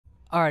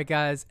All right,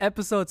 guys,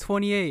 episode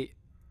 28,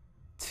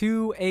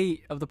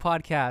 2-8 of the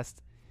podcast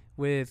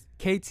with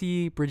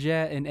KT,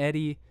 Bridget, and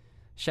Eddie.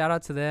 Shout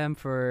out to them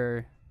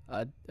for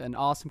an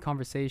awesome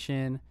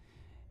conversation.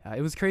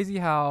 It was crazy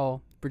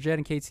how Bridget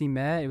and KT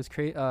met. It was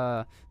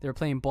they were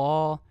playing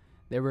ball,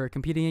 they were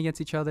competing against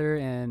each other,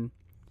 and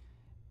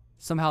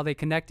somehow they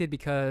connected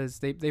because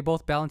they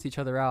both balanced each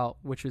other out,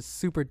 which was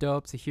super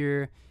dope to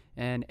hear.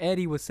 And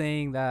Eddie was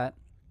saying that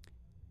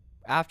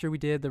after we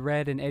did the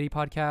Red and Eddie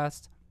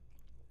podcast,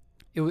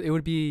 it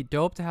would be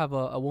dope to have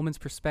a woman's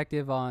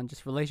perspective on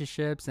just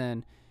relationships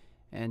and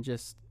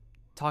just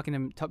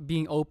talking to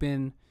being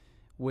open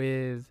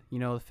with, you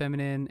know, the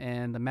feminine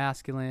and the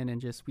masculine,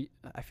 and just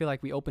I feel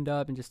like we opened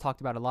up and just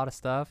talked about a lot of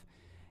stuff,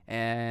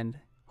 and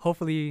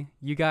hopefully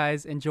you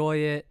guys enjoy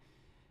it.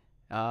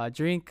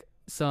 Drink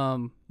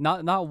some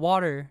not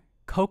water,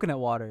 coconut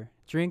water.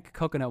 Drink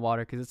coconut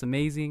water because it's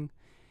amazing,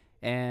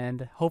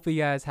 and hopefully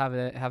you guys have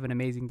an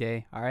amazing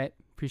day. All right,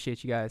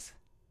 appreciate you guys.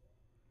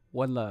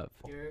 One love.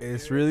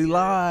 It's really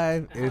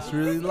live. It's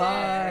really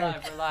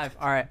live. We're live.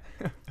 All right.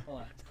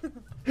 Hold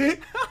on.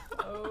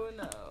 Oh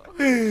no.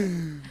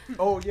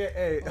 Oh yeah,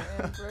 hey.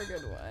 We're in for a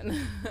good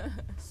one.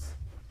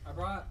 I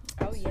brought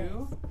Oh,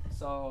 two.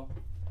 So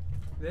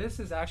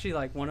this is actually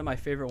like one of my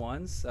favorite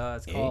ones.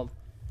 It's called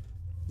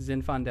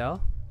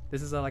Zinfandel.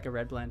 This is like a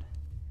red blend.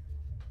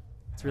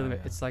 It's really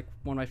it's like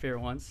one of my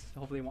favorite ones.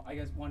 Hopefully, I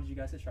guys wanted you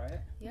guys to try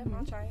it. Yeah,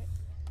 I'll try it.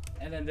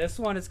 And then this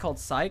one is called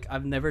Psych.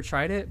 I've never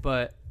tried it,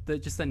 but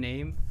just the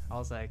name, I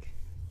was like,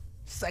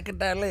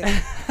 Psychedelic.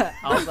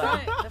 I was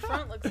like, The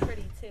front looks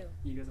pretty too.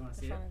 you guys want to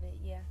The see it? front of it,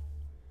 yeah.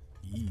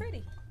 It's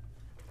pretty.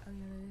 Oh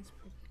yeah, that is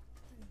pretty.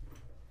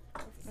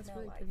 What's it That's smell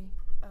really like? pretty.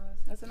 Oh,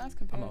 That's a nice I'm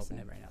comparison.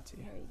 gonna open it right now too.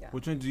 here you go.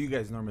 Which one do you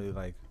guys normally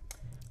like?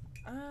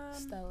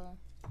 Stella.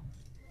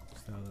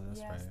 Stella, that's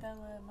yeah, right.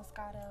 Stella,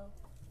 Moscato,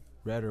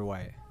 Red or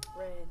white?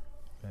 red.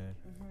 Red.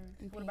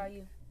 And What about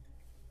you?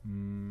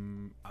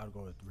 I'll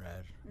go with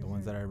red. The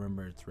ones that I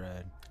remember, it's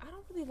red. I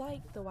don't really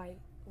like the white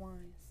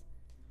wines.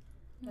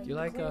 Do you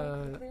like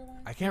the clear ones?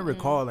 I can't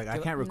recall. Like I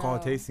Do- can't recall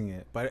No. tasting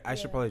it, but I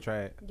should Yeah. probably try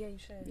it. Yeah, you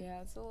should.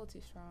 Yeah, it's a little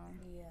too strong.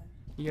 Yeah.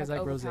 You guys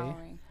like rosé?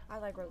 overpowering. I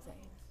like rosé.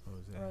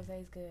 Rosé.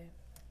 Rosé's good.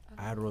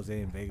 I had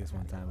rosé in Vegas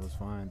one time. It was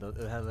fun.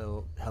 It had a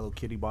little Hello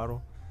Kitty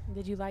bottle.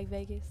 Did you like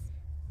Vegas?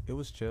 It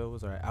was chill. It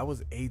was alright. I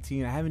was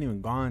 18. I haven't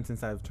even gone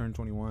since I've turned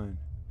 21.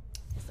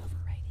 It's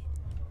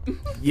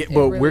overrated. Yeah, It but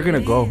really we're gonna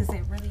It go. is,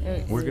 it really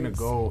It is. We're gonna is.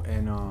 go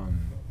and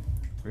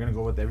we're gonna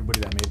go with everybody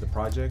that made the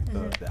project,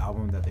 the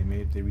album that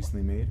they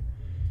recently made.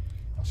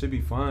 Should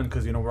be fun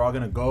because you know we're all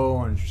gonna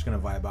go and just gonna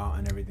vibe out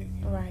and everything.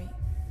 You know? Right.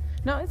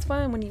 No, it's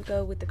fun when you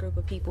go with a group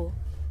of people,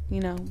 you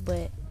know,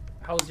 but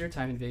How was your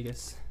time in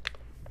Vegas?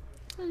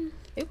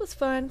 it was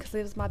fun because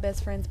it was my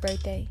best friend's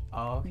birthday.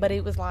 Oh, okay. But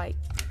it was like,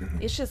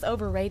 it's just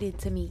overrated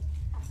to me.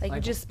 Like, you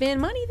Like- just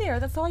spend money there.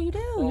 That's all you do.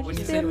 Well, you when just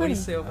you spend money.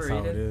 say That's how it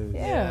overrated, is.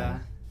 Yeah.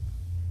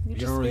 You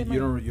just don't really, spend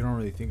you money. don't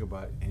really think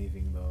about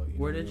anything though.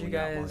 Where know, did you when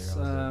you're out while guys?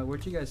 you're out there.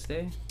 Where'd you guys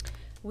stay?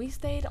 We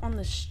stayed on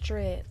the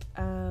Strip.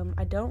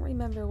 I don't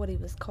remember what it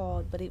was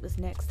called, but it was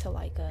next to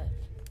like a,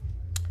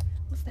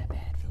 what's that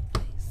bad food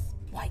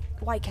place?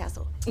 White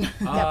Castle. That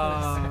place.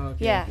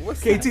 Okay. Yeah.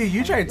 KT,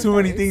 you tried too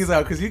many things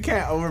out because you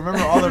can't remember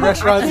all the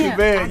restaurants you've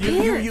been.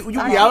 You be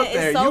out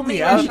there. You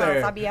be out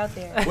there. I'll be out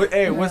there.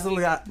 Hey, what's the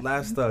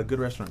last good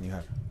restaurant you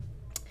had?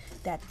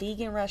 That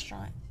vegan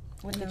restaurant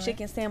with the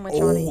chicken sandwich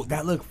on Oh, it.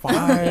 that looked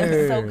fire.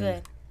 It's so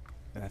good.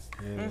 That's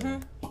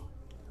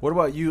What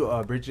about you,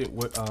 Bridget?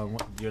 What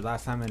your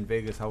last time in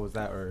Vegas? How was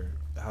that, or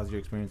how's your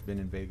experience been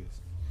in Vegas?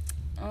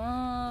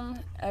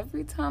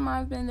 Every time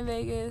I've been to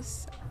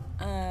Vegas,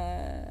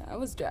 I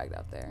was dragged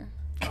out there.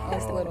 I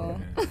was little.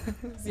 okay.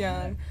 I was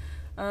young.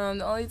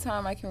 The only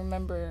time I can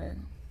remember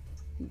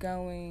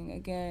going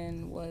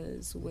again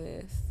was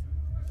with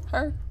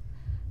her,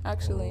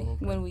 actually, Oh,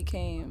 okay. when we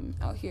came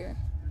out here.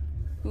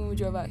 When we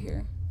drove out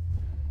here.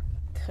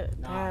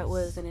 That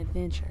was an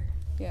adventure.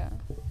 Yeah.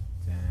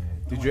 Dang.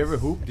 Did you ever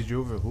hoop? Did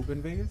you ever hoop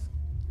in Vegas?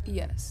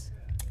 Yes.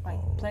 Like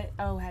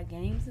had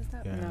games and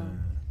stuff? Yeah. No.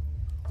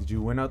 Did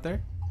you win out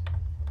there?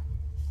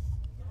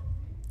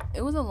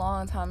 It was a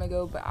long time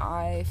ago, but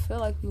I feel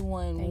like we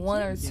won Thank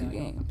one you. or two Yeah.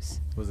 games.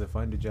 Was it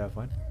fun? Did you have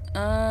fun?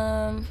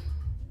 Um,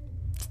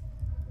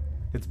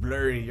 It's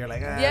blurry. You're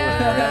like,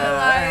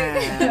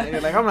 Yeah, You're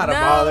like, I'm not a No.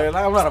 bother.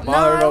 Like, I'm not a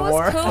bother it no was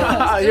more. cool. It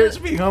was You're good.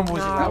 just being humble.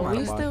 She's like, I'm No, not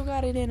we a bother. still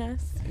got it in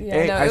us. yeah,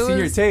 Hey, no, I it seen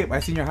your was- tape. I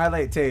seen your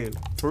highlight tape.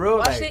 For real,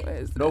 Watch like,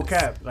 it. no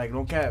cap. Like,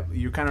 no cap.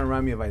 You kind of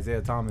remind me of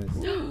Isaiah Thomas.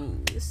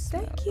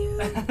 Thank you.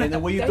 And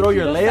then when you Thank throw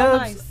you, your that's so layups,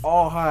 nice.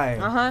 all high.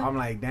 Uh-huh. I'm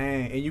like,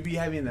 dang. And you be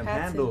having them Had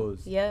to.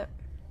 handles. Yep.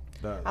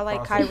 The I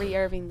like crossover. Kyrie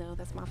Irving though.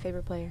 That's my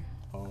favorite player.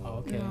 Oh,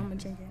 Okay. No, I'm a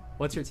drinker.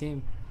 What's your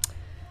team?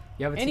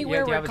 You have a team? Anywhere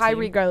do you where have a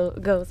Kyrie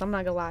team? goes, I'm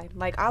not gonna lie.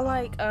 Like I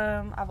like,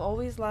 I've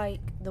always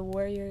liked the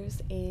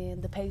Warriors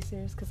and the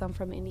Pacers because I'm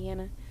from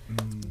Indiana,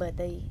 but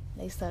they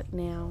suck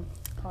now.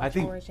 Paul I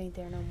think George ain't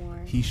there no more.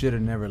 He should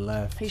have never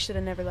left. He should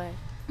have never left.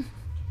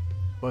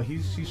 But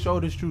he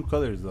showed his true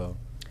colors though.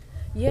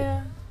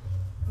 Yeah,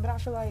 but I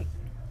feel like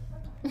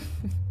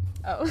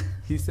Oh.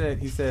 He said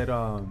he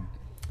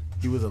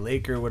was a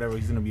Laker or whatever.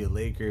 He's gonna be a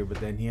Laker, but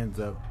then he ends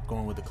up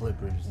going with the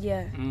Clippers.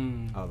 Yeah.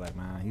 I was like,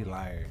 man, he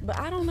liar. But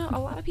I don't know. A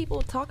lot of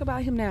people talk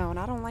about him now, and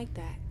I don't like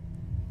that.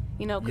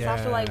 You know, because I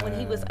feel like when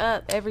he was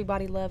up,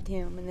 everybody loved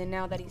him, and then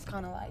now that he's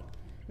kind of like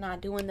not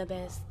doing the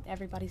best,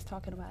 everybody's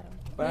talking about him.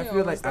 But I He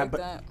feel always like,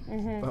 that.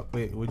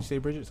 wait, what'd you say,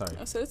 Bridget? Sorry.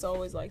 I said it's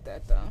always like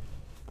that though.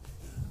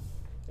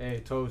 Hey,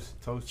 toast.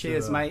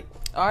 Cheers, mate.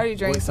 I already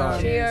drank Boy some.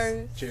 talk.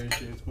 Cheers. Cheers.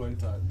 One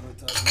time.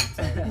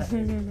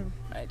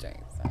 I drank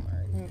some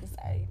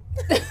already.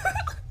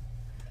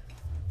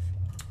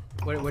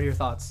 What are your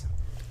thoughts?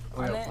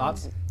 What are On your it?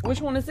 thoughts?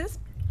 Which one is this?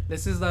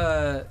 This is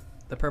the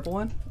purple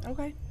one.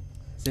 Okay.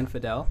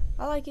 Zinfandel.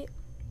 I like it.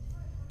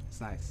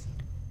 It's nice.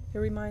 It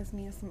reminds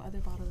me of some other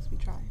bottles we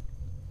tried.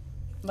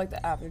 Like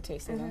the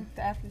aftertaste of them.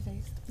 The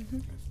aftertaste.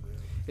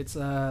 It's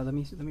let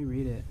me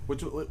read it.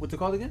 What's it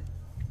called again?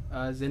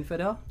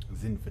 Zinfandel.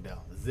 Zinfandel.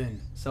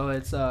 Zin. So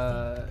it's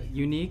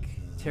unique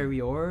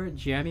terroir,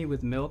 jammy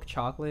with milk,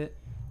 chocolate,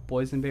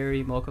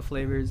 boysenberry, mocha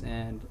flavors,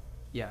 and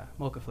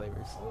mocha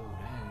flavors. Oh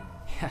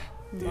Yeah.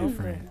 damn.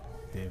 Different.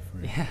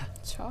 Yeah.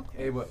 Chocolate.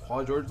 Hey, but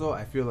Paul George though,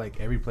 I feel like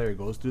every player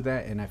goes through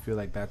that, and I feel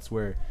like that's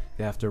where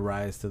they have to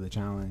rise to the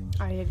challenge.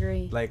 I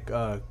agree. Like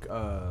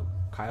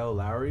Kyle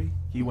Lowry,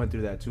 he went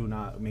through that too,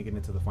 not making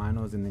it to the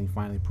finals, and then he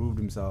finally proved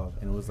himself,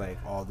 and it was like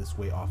all this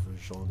weight off of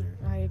his shoulder.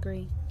 I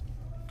agree.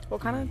 Well,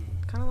 kind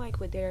of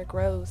like with Derrick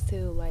Rose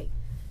too. Like,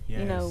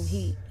 you know,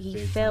 he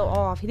Big fell time.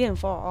 off. He didn't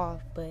fall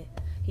off, but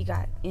he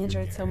got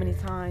injured so many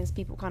times.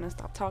 People kind of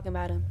stopped talking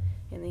about him,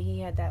 and then he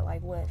had that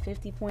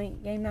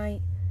 50-point game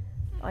night,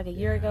 like a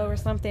year ago or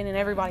something, and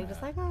everybody was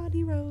like, "Oh,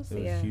 D Rose." It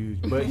was Yeah.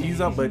 huge, but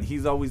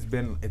he's always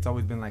been. It's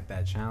always been like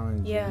that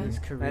challenge. Yeah. and His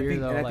I career think,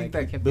 though, and I like think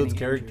he that kept builds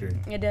getting character.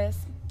 injured. It does.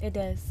 It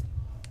does.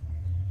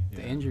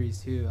 The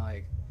injuries too,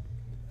 like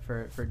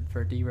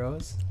for D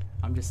Rose,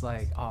 I'm just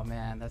like, oh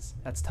man,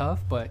 that's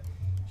tough. But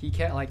he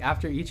kept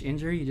after each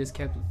injury, he just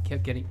kept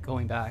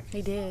going back.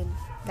 He did.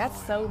 That's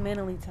so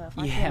mentally tough.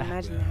 I Yeah. can't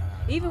imagine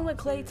that. Even with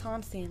Klay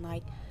Thompson,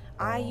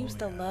 I used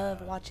to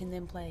love watching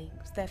them play,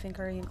 Stephen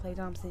Curry and Klay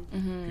Thompson.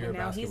 Mm-hmm. And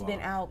now he's been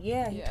basketball. out.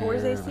 Yeah, he Yeah. tore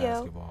his Pure ACL,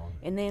 basketball.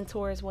 and then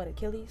tore his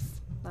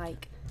Achilles.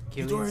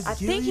 Achilles. I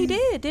think he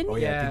did, didn't Oh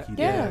he? yeah, I think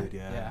he Yeah. did.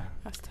 Yeah. Yeah.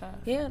 That's tough.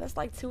 Yeah, that's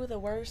two of the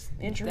worst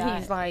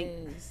injuries. That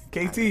is-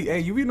 KT, hey,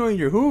 you be knowing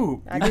your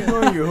hoop. I You be do.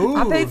 knowing your hoop.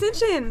 I pay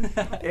attention.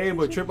 Hey,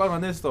 but trip out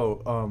on this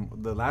though.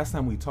 The last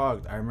time we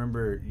talked, I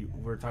remember we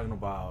were talking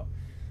about.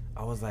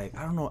 I was like,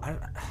 I don't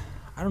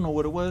know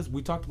what it was.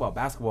 We talked about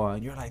basketball,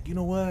 and you're like, you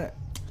know what?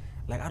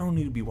 I don't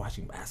need to be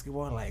watching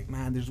basketball.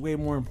 Man, there's way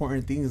more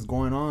important things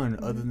going on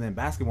other than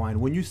basketball. And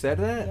when you said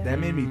that, Yeah. that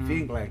made me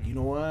think, you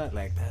know what?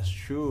 That's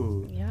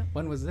true. Yeah,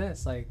 When was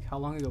this? How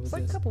long ago was it's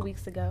a this? couple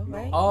weeks ago,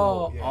 right?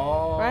 Oh, Yeah.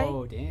 oh,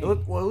 Right? damn.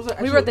 It was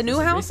we were at the actually- new is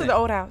house or recent. the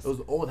old house? It was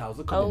the old house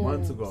a couple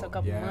months ago. So a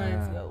couple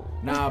months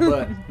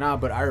ago.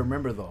 But I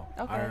remember though.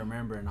 Okay. I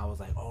remember, and I was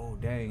like, oh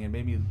dang, and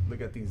made me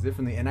look at things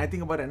differently. And I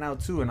think about it now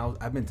too. And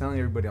I've been telling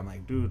everybody, I'm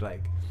like, dude,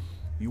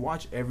 you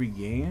watch every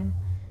game.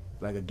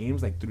 A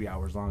game's 3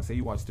 hours long. Say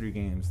you watch 3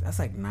 games, that's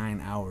 9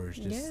 hours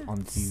just Yeah. on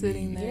TV.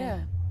 Sitting there. Yeah,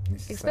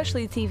 It's just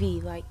especially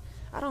TV.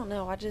 I don't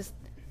know. I just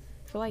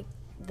feel like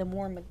the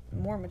more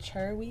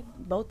mature we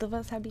both of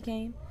us have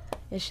became,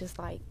 it's just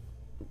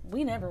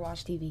we never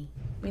watch TV.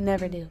 We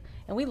never do,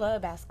 and we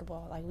love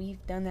basketball.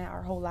 We've done that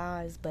our whole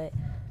lives, but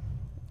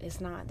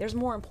it's not. There's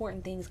more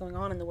important things going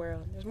on in the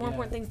world. There's more Yeah.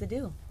 important things to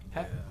do.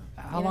 How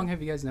Yeah. long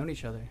have you guys known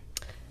each other?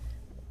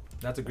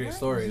 That's a great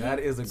story. That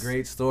is a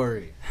great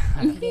story.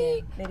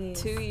 Yeah, it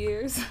is 2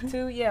 years.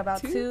 about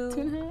Two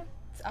two. and a half.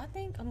 I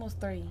think almost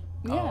 3.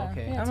 Oh,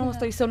 okay. Yeah, Almost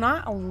 3. So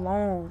not a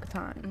long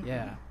time,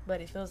 Yeah.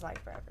 but it feels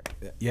like forever.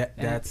 Yeah,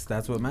 And-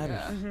 that's what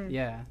matters. Yeah.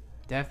 Yeah,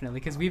 definitely.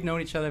 Because we've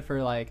known each other for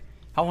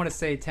I want to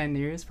say 10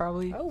 years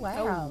probably. Oh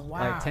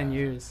wow. 10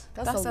 years.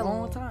 That's a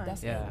long time.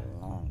 That's Yeah.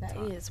 a long That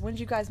time. is. When did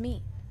you guys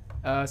meet?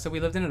 So we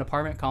lived in an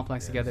apartment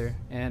complex together,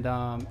 and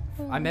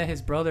I met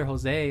his brother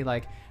Jose.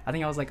 I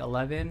think I was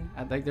 11.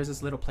 There's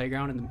this little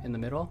playground in the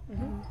middle,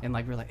 and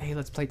we were like, hey,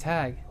 let's play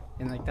tag,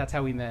 and that's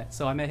how we met.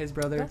 So I met his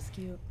brother. That's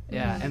cute.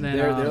 Yeah, and then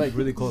They're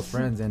really close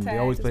friends, and they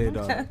always played.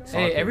 hey,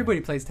 soccer. everybody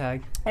plays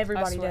tag.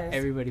 Everybody swear. does.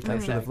 Everybody plays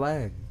Capture the tag.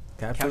 flag.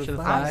 Capture the I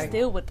flag.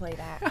 still would play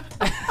that.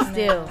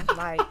 Still,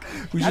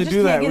 We I should just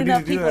do can't that. get We enough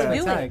need to do people to that.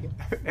 do Tag.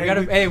 it. We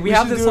gotta. Hey, we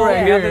have should this do it whole.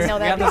 right We have here. this. No, We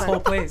that'd have be this fun. whole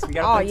place. We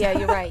gotta. Oh play yeah, tag.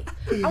 you're right.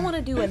 I want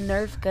to do a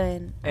Nerf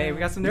gun. Hey, we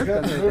got some Nerf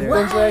got guns Nerf right there.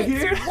 guns right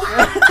here.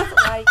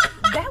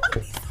 That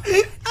would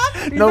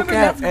be No Remember,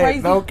 cap. that's Hey,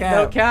 crazy. no cap.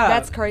 No cap.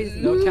 That's crazy.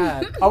 No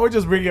cap. I would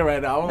just bring it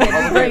right now.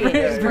 Bring it.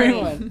 Just bring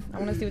one. I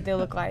want to see what they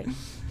look like.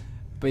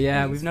 But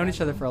yeah, we've known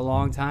each other for a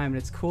long time, and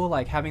it's cool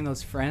having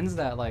those friends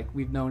that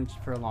we've known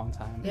for a long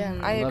time. Yeah,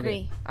 I Love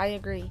agree. I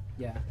agree.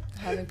 Yeah.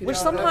 Having people Which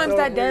out sometimes so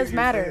that weird does you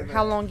matter, saying that.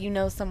 how long you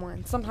know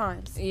someone.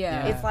 Sometimes.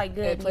 Yeah. It's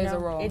good. It plays you know? a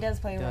role. It does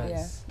play a role. Yeah,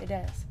 Does. it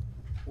does.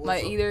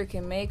 Like either it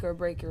can make or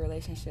break your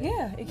relationship.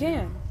 Yeah, it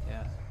can.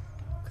 Yeah.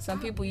 some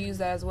people use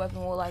that as a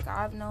weapon. Well, like,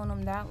 I've known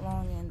them that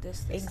long and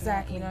this and that,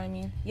 Exactly. you know what I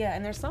mean? Yeah,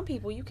 and there's some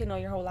people you can know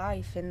your whole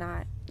life and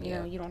not, you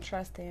know, you don't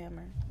trust them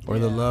or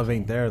the love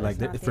ain't there. Like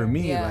That's not for there.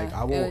 me, Yeah, like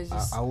I it will was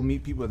just- I will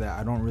meet people that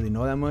I don't really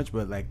know that much,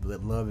 but like the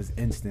love is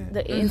instant.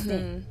 the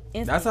instant.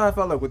 That's how I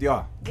felt like with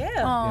y'all. Yeah. You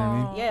know what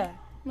I mean? Yeah.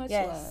 Much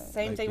Yes. love.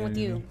 Same Like, thing you know with what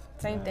I you. mean?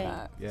 Same thing.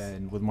 Yeah,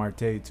 and with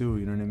Marte too.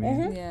 You know what I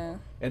mean? Yeah.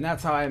 And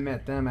that's how I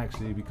met them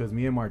actually, because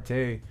me and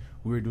Marte,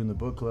 we were doing the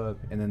book club,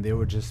 and then they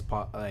would just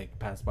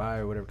pass by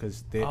or whatever,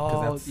 because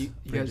that's you guys-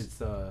 Bridget's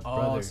Oh,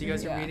 brother. so you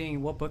guys Yeah. are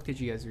reading. What book did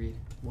you guys read?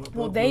 What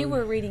Well, book they we-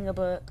 were reading a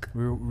book.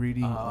 We were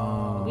reading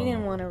We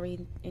didn't want to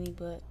read any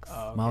books.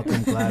 Oh,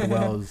 Malcolm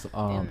Gladwell's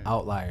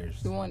Outliers.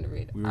 We wanted to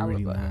read We were our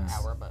reading book. that.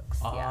 Our books.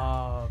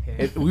 Oh,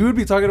 okay. We would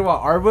be talking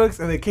about our books,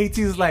 and then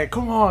KT's like,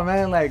 "Come on,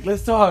 man! Like,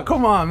 let's talk.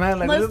 Come on, man!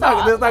 Like, let's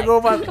not go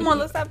about. Come on,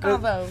 let's have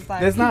convos.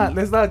 Like,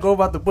 Let's not go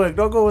about the book.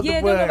 Don't go with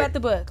yeah, the book. don't go about the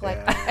book. Like,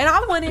 Yeah. and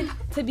I wanted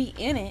to be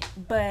in it,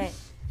 but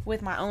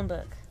with my own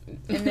book,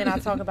 and then I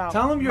talk about.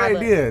 Tell them your my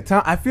book. idea.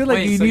 I feel like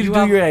Wait, you so need you to do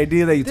have- your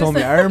idea that you told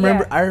me. This- I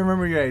remember. yeah. I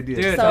remember your idea.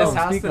 Dude, So- this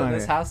house, speak on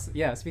this it. house.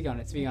 Yeah, speak on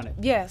it. Speak on it.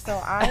 Yeah, so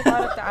I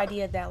thought up the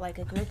idea that like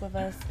a group of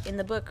us in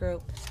the book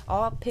group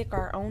all pick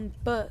our own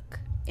book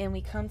and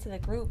we come to the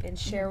group and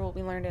share what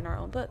we learned in our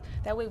own book.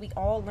 That way we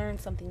all learn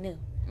something new.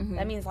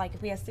 That means like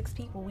if we have 6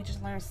 people, we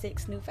just learn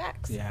 6 new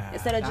facts. Yeah.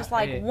 Instead of just That-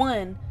 like hey.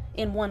 one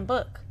in one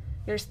book.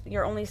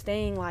 You're only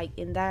staying like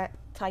in that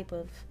type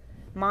of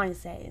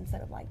mindset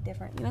instead of like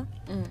different, you know?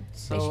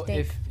 So think.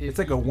 if It's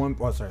like a one.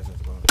 Oh, sorry. to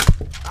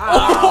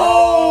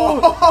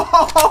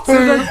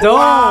the dome.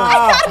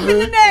 Wow. in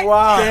the neck.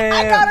 Wow.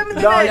 I got him in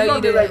the No, neck. you No, don't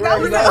you be didn't. like That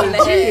was right in the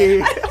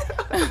now.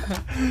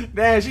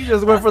 Damn, she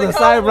just went for the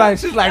sideline.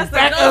 She's like,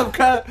 back up,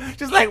 cut.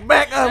 She's like,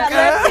 back up,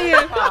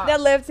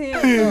 That left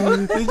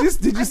hand. Did you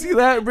see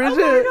that, Bridget?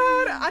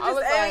 Oh my god, I I just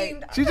was like-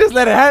 aimed. She just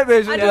let it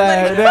happen. She was just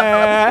let like, it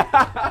nah.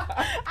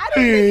 I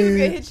didn't think he was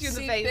gonna hit you in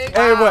the She face. did.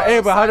 Hey,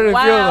 but how did it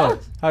Wow. feel though?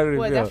 How did it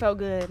Boy, feel? that felt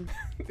good.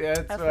 Yeah,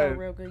 That that's felt right.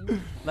 real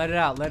good. let it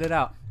out. Let it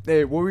out.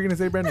 Hey, what were you gonna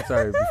say, Brandon?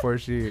 Sorry, before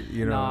she,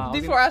 you know. Nah.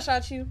 Before I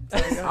shot you.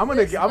 I'm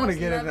gonna get Must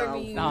it never now. be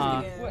used Nah.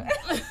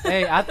 again.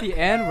 Hey, at the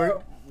end, we're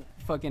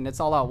fucking. It's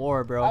all out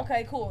war, bro.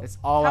 Okay, cool. It's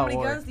all How out many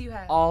war. guns do you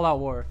have? All out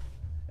war.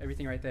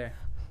 Everything right there.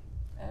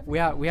 We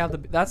have the.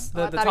 That's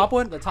the I the thought top he-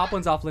 one. The top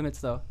one's off limits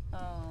though. Oh,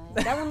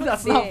 That one looks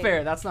That's not big.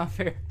 fair. That's not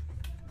fair.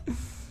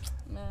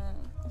 man.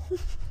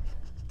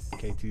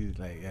 KT's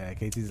like, yeah,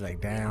 KT's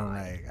like, damn,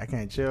 like I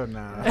can't chill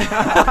now. No,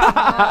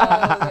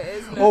 there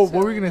is no Oh, what were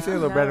we chilling gonna say now.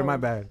 though, Brandon? No. My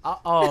bad.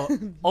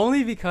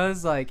 Only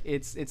because like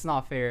it's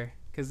not fair.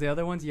 Because the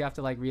other ones you have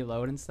to like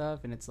reload and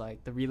stuff, and it's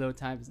like the reload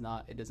time is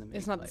not. It doesn't make.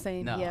 It's not like, the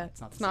same. No, Yeah,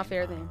 it's not. it's the not same.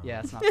 fair then. Yeah,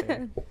 it's not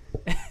fair.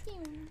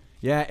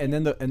 Yeah, and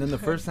then the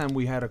first time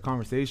we had a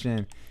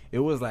conversation, it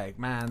was like,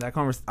 man, that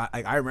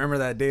I remember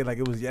that day like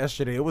it was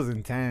yesterday. It was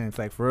intense,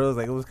 like for real,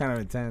 like it was kind of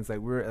intense. Like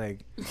we were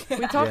like,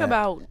 We talk Yeah.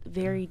 about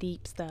very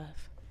deep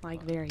stuff,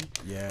 like very,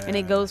 yeah, and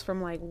it goes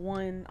from like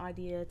one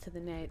idea to the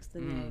next,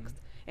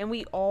 and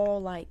we all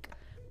like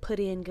put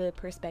in good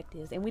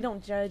perspectives, and we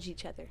don't judge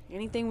each other.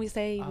 Anything we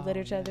say, we let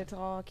each other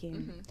talk,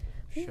 and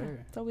yeah, Sure.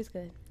 it's always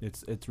good.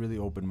 It's really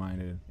open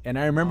minded. And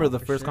I remember the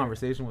for first sure.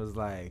 conversation was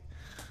like,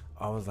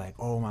 I was like,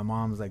 oh, my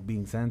mom's like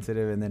being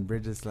sensitive, and then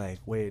Bridget's like,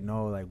 wait,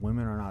 no, like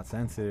women are not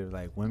sensitive,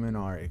 like women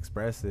are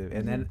expressive.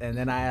 And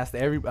then I asked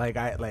every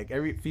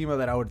female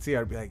that I would see,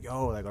 I'd be like,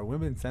 yo, like are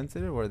women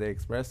sensitive or are they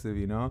expressive,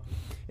 you know?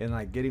 And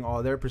like getting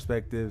all their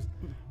perspectives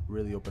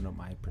really opened up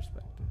my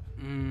perspective.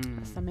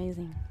 It's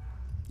amazing.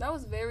 That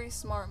was a very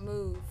smart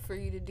move for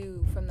you to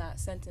do from that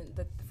sentence,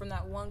 from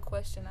that one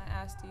question I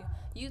asked you.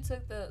 You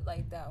took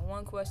that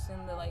one question,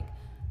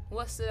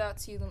 what stood out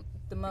to you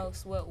the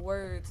most? What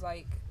words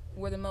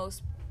were the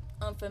most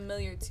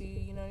unfamiliar to you?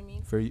 You know what I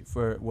mean?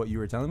 For what you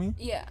were telling me?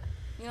 Yeah.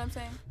 You know what I'm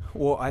saying?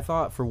 Well, I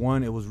thought for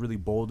one, it was really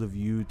bold of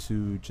you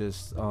to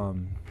just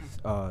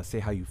say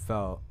how you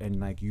felt, and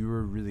like you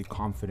were really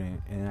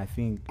confident. And I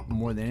think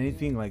more than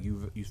anything, like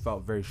you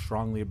felt very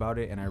strongly about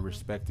it, and I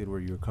respected where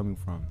you were coming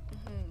from.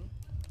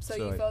 So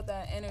So, you like- felt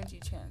that energy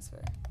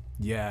transfer.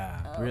 Yeah,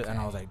 Oh, and I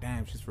okay. was like,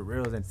 damn, she's for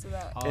real. And So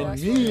that Oh, and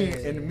that's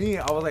me,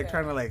 I was like Okay.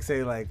 trying to like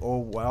say like, oh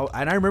well,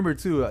 and I remember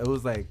too, it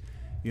was like,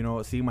 you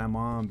know, seeing my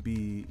mom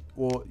be,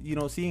 well, you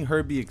know, seeing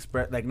her be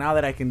expressed, like now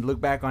that I can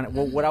look back on it,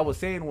 well, what I was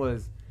saying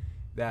was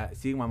that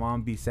seeing my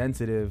mom be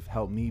sensitive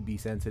helped me be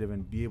sensitive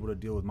and be able to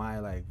deal with my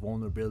like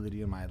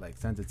vulnerability and my like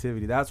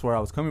sensitivity. That's where I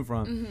was coming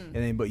from. And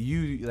then,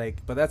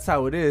 but that's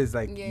how it is.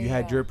 Like Yeah, you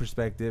had yeah. your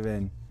perspective,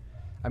 and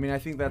I mean, I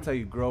think that's how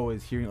you grow,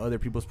 is hearing other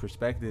people's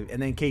perspective.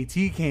 And then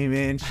KT came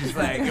in. She's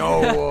like,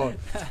 "Yo, well,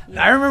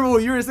 I remember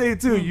what you were saying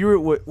too. You were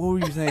what were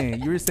you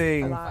saying? You were A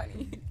saying lot.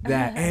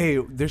 that hey,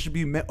 there should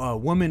be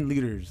women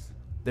leaders.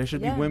 There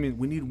should Yeah. be women.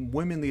 We need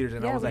women leaders."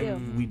 And I Yeah, was we like,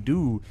 do. "We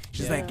do."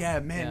 She's Yeah. like, "Yeah,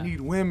 men Yeah.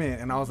 need women."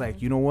 And I was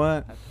like, "You know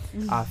what?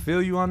 I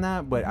feel you on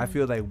that, but I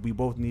feel like we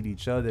both need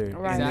each other." Mm-hmm.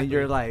 Right. And then Exactly.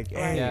 you're like,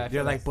 "Hey," Yeah, I feel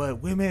you're like, that.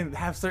 "But women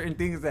have certain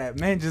things that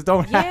men just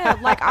don't Yeah,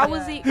 have." like I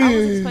was Yeah.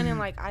 explaining,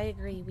 like I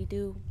agree, we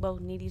do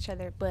both need each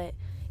other, but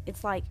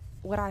it's like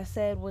what I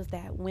said was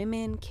that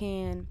women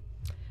can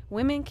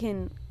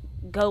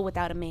go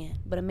without a man,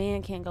 but a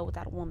man can't go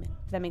without a woman.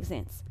 If that makes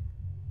sense.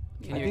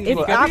 Can I you- think can it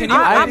you- go- I I think-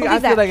 believe I feel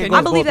that. like it I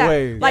goes believe both that.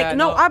 ways. Like Yeah,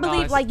 no, no, I no, believe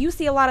it's- like you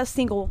see a lot of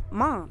single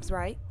moms,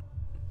 right?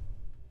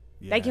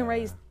 They can Yeah.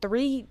 raise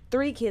three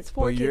kids,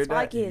 four But your kids,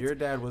 five dad- kids. your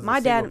dad was a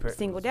My dad, single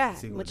single dad,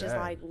 single which is dad.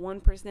 like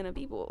 1% of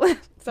people.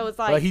 So it's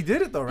like But he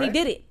did it though, right? he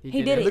did it. He He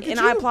did did it. it, Look at and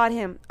I you. applaud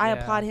him. I Yeah.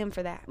 applaud him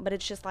for that. But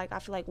it's just like I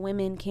feel like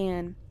women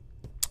can.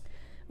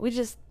 We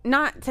just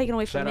not taking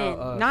away from Shout men.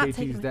 out Not KT's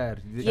taking. dad.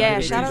 He did Yeah, a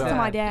great shout out to job.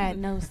 my dad.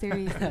 No,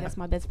 seriously, that's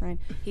my best friend.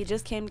 He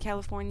just came to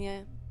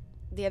California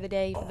the other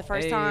day for the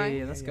first Hey,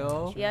 time. let's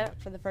go. Yeah,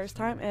 for the first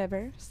time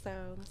ever. So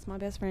that's my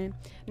best friend.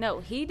 No,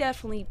 he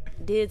definitely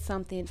did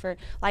something for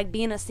like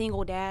being a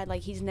single dad.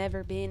 Like he's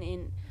never been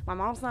in. My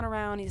mom's not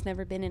around. He's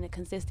never been in a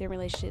consistent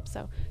relationship.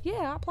 So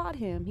yeah, I applaud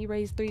him. He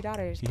raised 3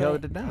 daughters. He but-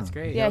 held it down. That's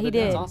great. Yeah, he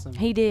That's did. awesome.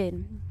 He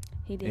did.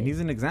 He did. And he's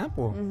an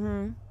example.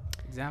 Mhm.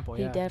 Example.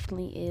 He Yeah.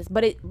 definitely is.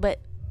 But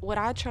what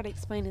I try to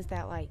explain is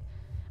that like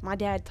my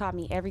dad taught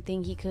me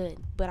everything he could,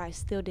 but I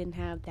still didn't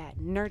have that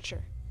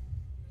nurture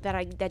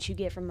that you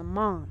get from the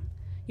mom.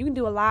 You can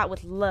do a lot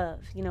with love,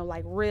 you know,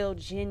 like real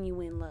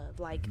genuine love,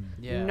 like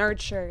Yeah.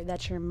 nurture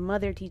that your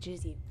mother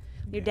teaches you.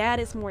 Your dad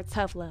is more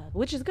tough love,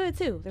 which is good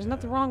too. There's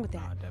nothing wrong with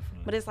that. Nah,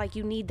 definitely. But it's like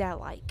you need that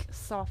like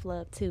soft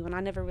love too, and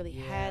I never really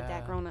had Yeah.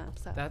 that growing up.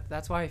 So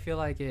That's why I feel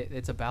like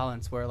it's a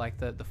balance where like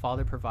the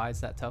father provides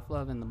that tough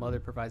love and the mother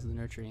provides the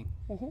nurturing,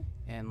 Mhm.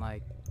 and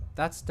like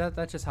that's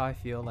just how I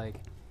feel.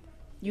 Like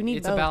you need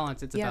it's both. a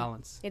balance. It's Yeah. a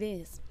balance. It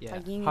is. Yeah. It's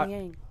like yin How- and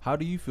yang. How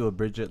do you feel,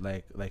 Bridget?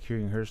 Like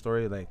hearing her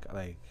story. Like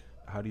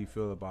how do you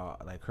feel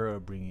about like her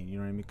upbringing? You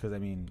know what I mean? Because I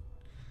mean,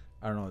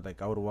 I don't know.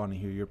 Like I would want to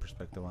hear your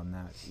perspective on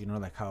that. You know,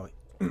 like how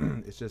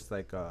it's just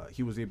like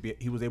he was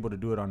able to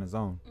do it on his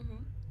own. Mm-hmm.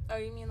 Oh,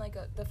 you mean like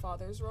the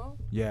father's role?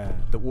 Yeah,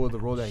 the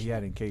role that he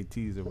had in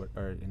KT's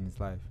or in his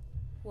life.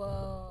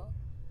 Well,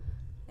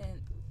 in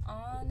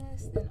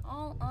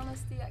all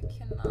honesty, I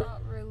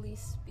cannot really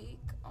speak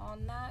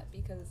on that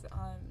because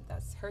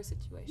that's her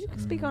situation.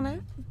 Speak on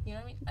that. You know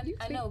what I mean? You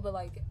I speak. know, but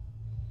like,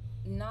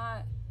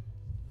 not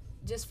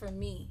just for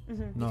me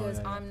Mhm. No, because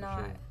yeah, I'm for not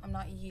sure. I'm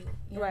not you. You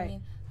know what I Right.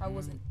 mean? I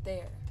wasn't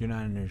there. You're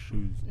not in their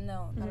shoes.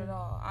 No, not Mhm. at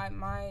all.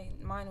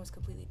 Mine was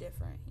completely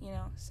different. You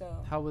know,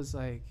 so How was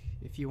like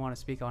if you want to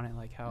speak on it,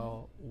 like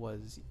how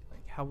was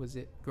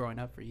it growing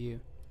up for you,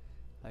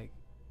 like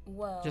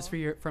well, just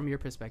from your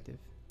perspective?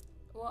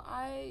 well,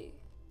 I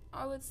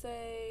would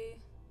say,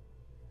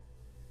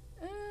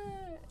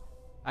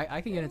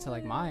 I can get into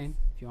like mine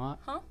if you want.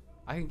 Huh?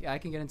 I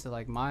can get into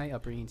like my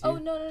upbringing too. oh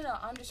no.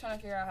 I'm just trying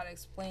to figure out how to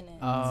explain it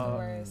Oh. to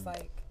where it's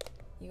like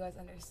you guys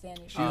understand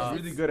it. She Oh. was because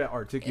really it's- good at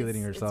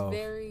articulating it's herself.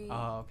 very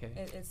Oh, okay.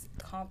 it's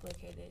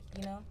complicated,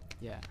 you know.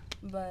 Yeah.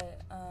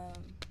 But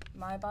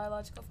my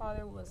biological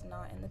father was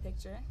not in the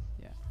picture.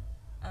 Yeah.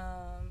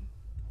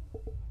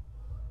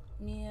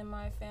 Me and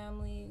my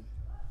family,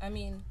 I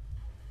mean,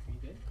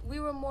 we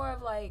were more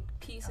of like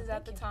pieces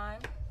at the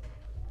time.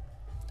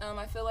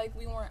 I feel like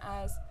we weren't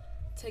as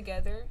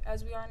together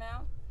as we are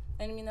now.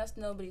 And I mean, that's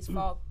nobody's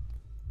fault.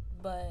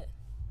 But,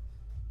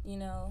 you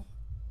know,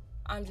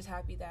 I'm just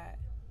happy that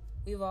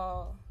we've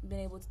all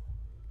been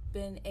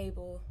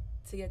able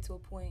to get to a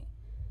point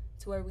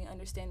to where we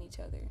understand each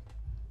other.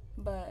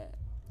 But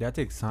That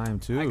takes time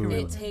too. I can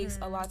relate. it takes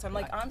a lot of time.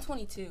 Like, I'm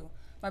 22.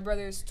 My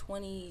brother's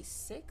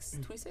 26.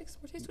 26?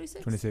 Where's his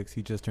 26? 26.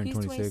 He just turned He's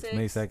 26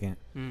 May 2nd.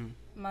 Mm.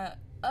 My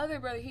other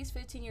brother, he's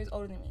 15 years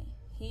older than me.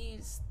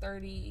 He's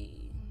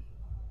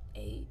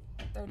 38,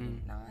 39.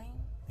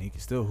 And he can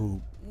still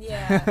hoop.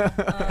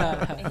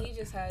 Yeah. And he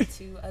just had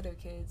 2 other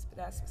kids, but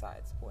that's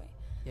besides the point.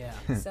 Yeah.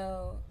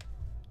 So,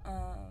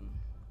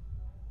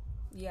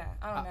 yeah,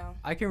 I don't know.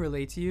 I can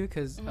relate to you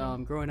because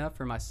Mhm. growing up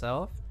for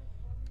myself,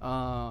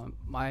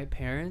 my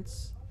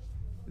parents,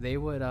 they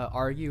would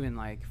argue and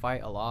like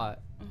fight a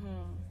lot,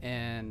 Mm-hmm.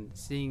 and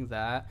seeing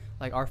that,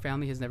 like our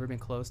family has never been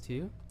close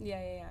to,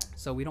 Yeah.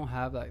 so we don't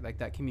have like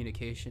that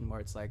communication where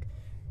it's like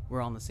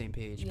we're on the same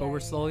page, but Yeah, we're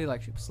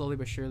yeah, slowly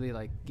but surely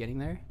like getting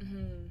there,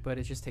 Mm-hmm. but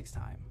it just takes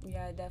time.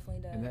 Yeah, it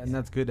definitely does. And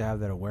that's good to have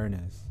that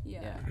awareness.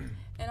 Yeah.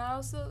 And I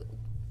also,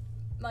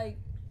 like,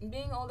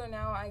 being older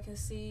now, I can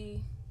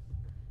see,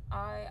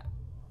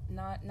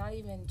 not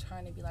even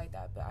trying to be like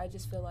that, but I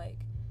just feel like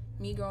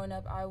me growing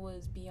up, I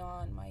was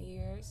beyond my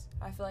years.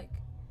 I feel like,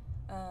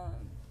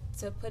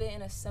 to put it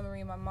in a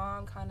summary, my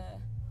mom kind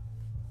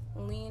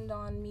of leaned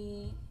on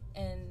me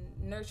and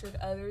nurtured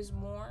others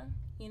more,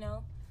 you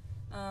know?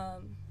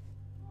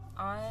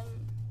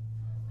 I'm,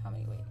 how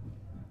many, wait,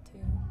 2.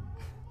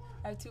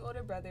 I have 2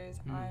 older brothers.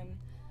 Mm. I'm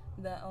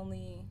the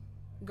only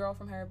girl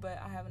from her, but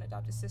I have an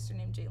adopted sister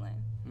named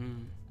Jalen.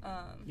 Mm.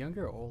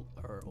 Younger or old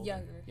or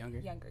older?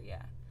 Younger,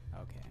 yeah.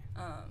 Okay.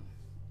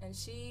 And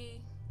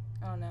she,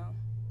 I don't know.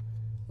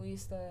 We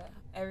used to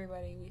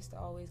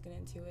always get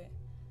into it,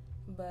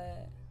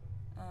 but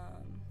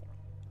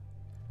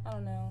I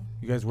don't know.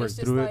 You guys worked It's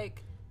just through it.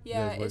 like,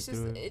 yeah, guys it's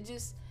worked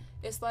just through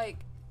it's like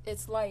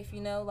it's life,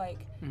 you know. Like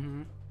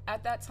Mm-hmm.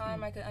 at that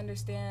time, I could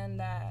understand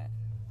that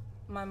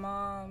my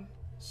mom,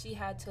 she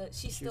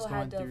She still was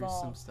had going to through some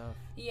evolve. stuff.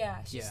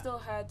 Yeah, she Yeah. still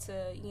had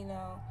to, you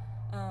know,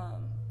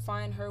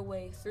 find her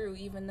way through,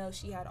 even though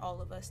she had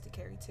all of us to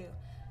carry too.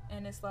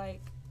 And it's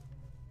like,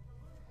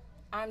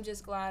 I'm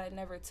just glad I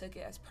never took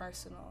it as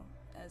personal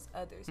as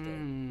others did.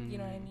 You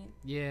know what I mean?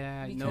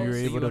 Yeah, Because no, You're so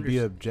able you to be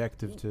underst-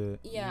 objective to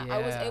Yeah, I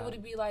was Yeah. able to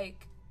be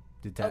like,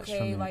 detach from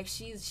okay, it. like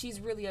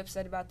she's really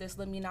upset about this.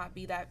 Let me not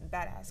be that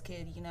badass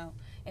kid, you know,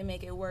 and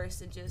make it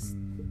worse and just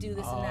do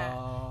this and that.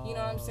 You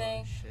know what I'm Oh,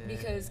 saying? shit.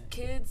 Because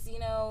kids, you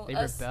know, they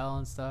us, rebel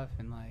and stuff,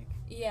 and like,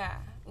 yeah,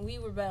 we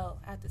rebel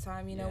at the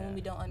time, you know, when Yeah.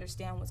 we don't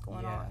understand what's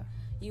going Yeah. on.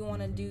 You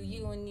want to do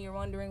you, and you're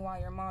wondering why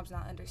your mom's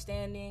not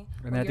understanding.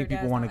 And or I your think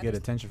people dad's want to not get underst-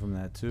 attention from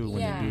that too when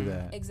Yeah, they do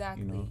that.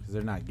 exactly. You know, because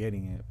they're not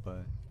getting it,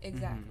 but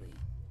Exactly.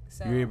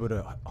 So you're able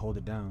to hold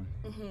it down.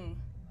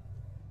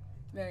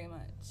 very much.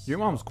 Your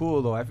mom's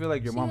cool though. I feel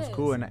like your She mom's is.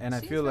 cool, and I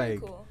She's feel very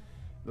like cool.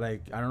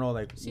 I don't know,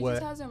 like She what.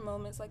 just has her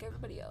moments like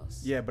everybody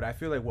else. Yeah, but I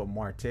feel like what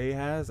Marte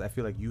has, I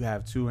feel like you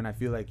have too, and I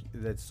feel like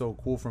that's so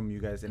cool from you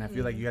guys, and I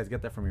feel like you guys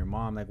get that from your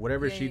mom, like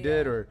whatever Yeah, she yeah,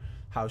 did yeah. or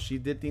how she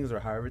did things or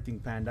how everything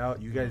panned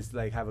out. You guys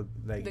like have a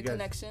like The you guys,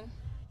 connection.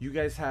 you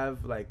guys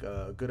have like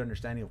a good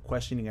understanding of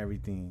questioning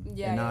everything Yeah, and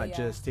yeah, not yeah.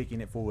 just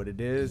taking it for what it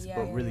is, Yeah,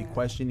 but yeah, really yeah.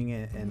 questioning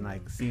it and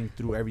like seeing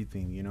through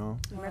everything, you know.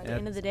 And at the Yeah.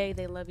 end of the day,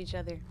 they love each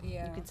other.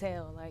 Yeah. You can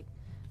tell, like,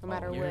 no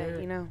matter Oh, what, yeah.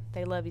 you know,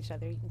 they love each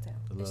other. You can tell.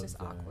 The It's love's just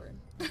there. awkward.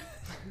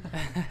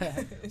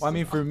 Well, I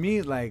mean, for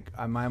me, like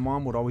my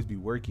mom would always be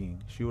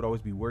working. She would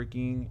always be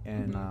working,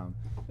 and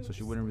so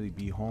she wouldn't really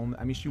be home.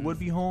 I mean, she would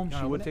be home. You She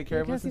wanna would open take it? care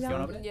of Can I us see and that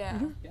stuff. one? Yeah.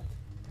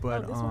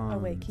 But this one? Oh,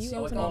 wait, can you She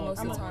was open gone it? most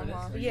of the time,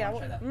 huh? Yeah,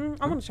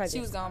 I'm gonna try She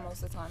this. was gone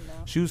most of the time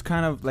now. she was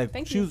kind of like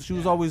Thank she you.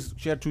 was always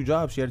she had 2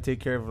 jobs. She had to take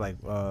care of like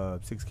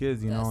 6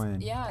 kids, you know,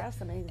 and yeah. That's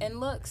amazing.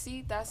 And look,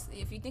 see, that's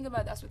if you think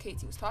about it, that's what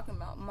KT was talking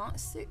about.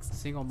 six.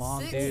 single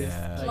mom, Six, dude.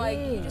 Yeah. Like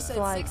you just said,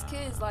 Like, 6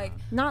 kids. Like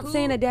Not who-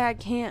 saying a dad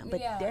can't,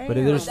 but Yeah. damn. but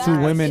there's That's 2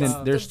 women just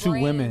and there's the 2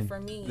 brain women. for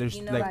me, There's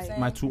you know like what I'm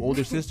my saying? 2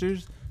 older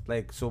sisters.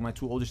 Like so, my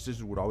 2 older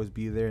sisters would always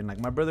be there, and like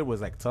my brother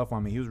was like tough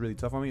on me. He was really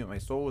tough on me. But my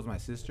soul was my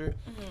sister,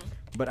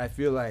 but I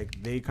feel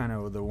like they kind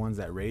of were the ones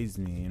that raised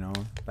me. You know,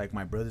 like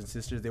my brothers and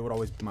sisters, they would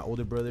always my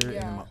older brother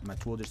Yeah. and my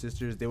 2 older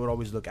sisters, they would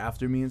always look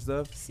after me and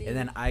stuff. See? And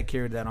then I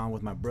carried that on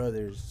with my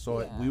brothers.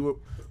 So Yeah.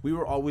 we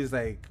were always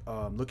like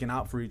looking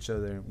out for each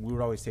other. We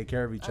would always take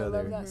care of each I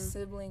other. love that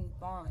sibling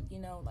bond. You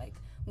know, like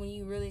when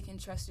you really can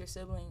trust your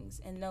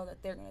siblings and know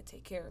that they're gonna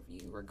take care of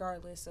you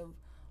regardless of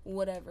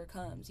whatever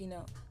comes. You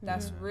know,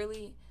 that's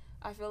really.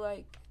 I feel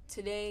like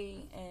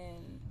today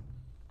in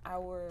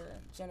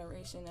our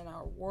generation and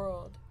our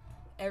world,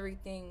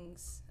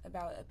 everything's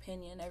about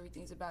opinion.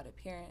 Everything's about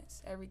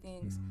appearance.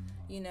 Everything's,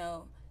 you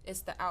know,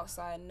 it's the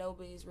outside.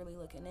 Nobody's really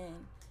looking in.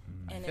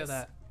 And feel it's,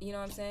 that. you know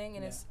what I'm saying?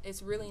 And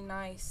it's really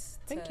nice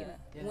to, Thank you.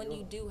 Yeah. when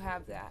you do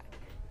have that.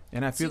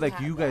 And I feel to like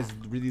have you guys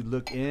that. really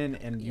look in,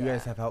 and you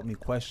guys Yeah. have helped me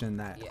question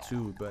that Yeah.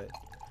 too. But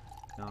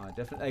no,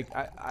 definitely,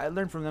 like I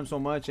learned from them so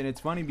much, and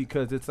it's funny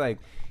because it's like,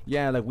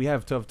 yeah, like we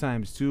have tough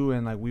times too,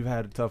 and like we've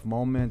had tough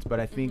moments. But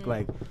I think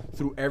like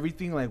through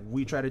everything, like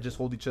we try to just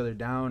hold each other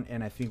down,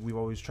 and I think we've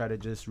always tried to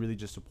just really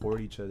just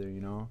support each other, you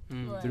know,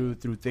 Right.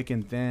 through thick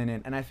and thin.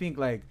 And I think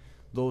like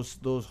those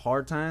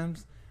hard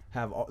times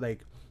have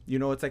like. You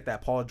know, it's like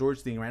that Paul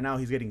George thing. Right now,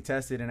 he's getting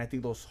tested, and I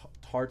think those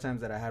hard times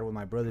that I had with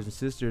my brothers and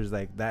sisters,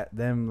 like that,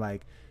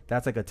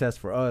 that's like a test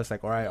for us.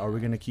 Like, all right, are we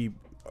gonna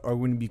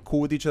be cool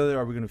with each other?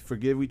 Are we gonna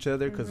forgive each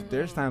other? Because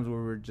there's times where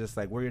we're just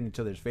like we're in each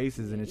other's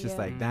faces, and it's just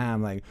Yeah. like,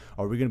 damn, like,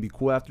 are we gonna be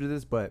cool after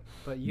this? But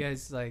But you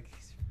guys like,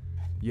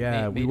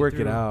 yeah, made we it work it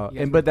through. out, You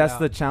guys and but worked it that's out.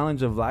 the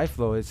challenge of life,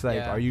 though. It's like,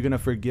 Yeah. are you gonna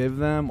forgive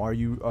them? Are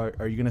you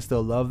gonna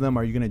still love them?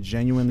 Are you gonna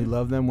genuinely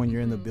love them when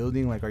you're in the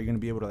building? Like, are you gonna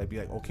be able to like be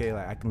like, okay,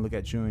 like I can look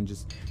at you and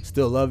just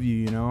still love you,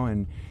 you know?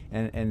 And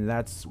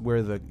that's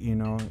where the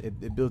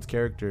it builds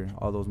character.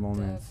 All those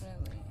moments.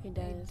 Definitely. It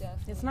does.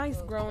 definitely It's nice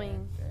builds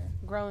growing character.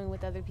 growing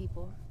with other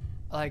people.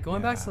 like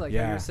going back to like how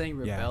you Yeah. were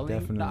saying Yeah, rebelling.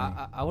 definitely.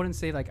 No, I wouldn't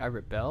say like I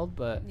rebelled,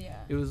 but Yeah.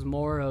 it was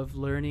more of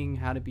learning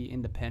how to be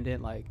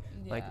independent, like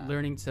Yeah.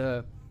 learning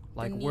to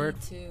like the need work.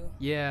 to.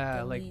 Yeah,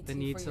 the like need the to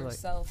need for to like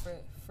yourself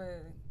for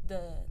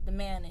the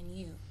man in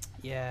you.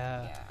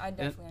 yeah. Yeah, I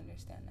definitely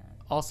understand that.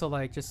 Also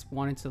like just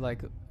wanting to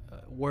like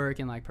work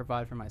and like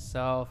provide for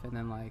myself, and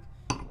then like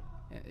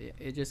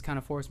it just kind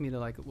of forced me to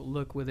like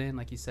look within,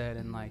 like you said,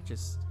 and like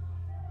just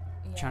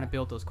trying to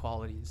build those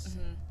qualities.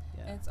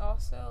 Yeah. It's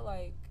also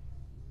like,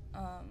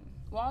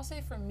 well, I'll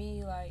say for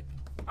me, like,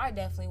 I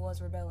definitely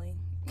was rebelling.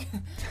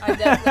 I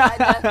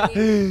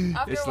definitely.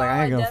 After It's a like, while,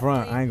 I ain't gonna front.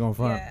 definitely- I ain't gonna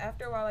front. Yeah,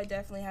 after a while, I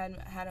definitely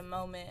had a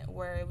moment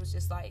where it was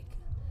just like,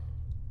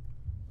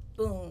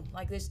 boom,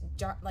 like this,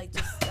 like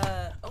just, just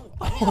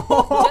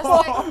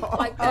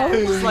like that.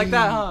 Just like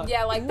that, huh?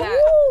 Yeah, like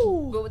that.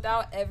 Woo! But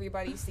without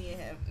everybody seeing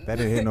him. That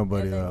didn't hit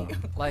nobody And then though. you-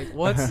 Like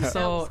what's That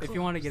so was if you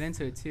cool. want to get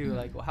into it too,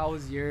 like what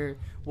was your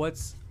what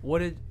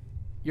did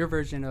your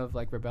version of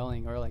like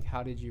rebelling, or like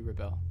how did you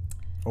rebel?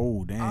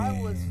 Oh damn.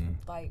 I was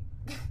like,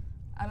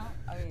 I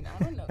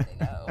don't know if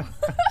they know.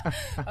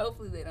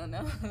 Hopefully they don't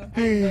know.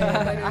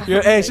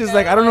 Hey, she's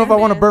like, I don't know if I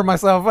want to burn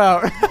myself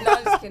out. No,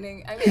 I'm just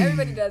kidding. I mean,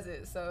 everybody does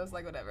it, so it's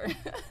like whatever.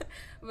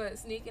 But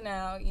sneaking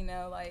out, you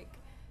know, like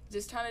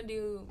just trying to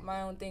do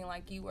my own thing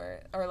like you were,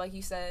 or like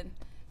you said,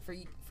 for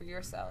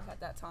yourself at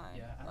that time.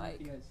 Yeah, I don't know if like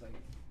you guys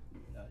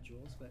like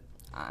jewels, but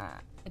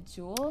a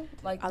jewel,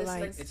 like I this.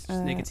 like it's just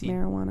nicotine.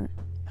 marijuana.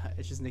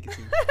 It's just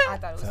nicotine. I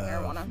thought it was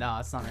marijuana. No,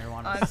 it's not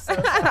marijuana. I'm so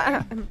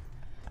sorry.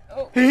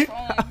 Oh,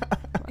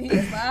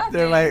 he's laughing.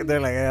 They're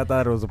like, hey, I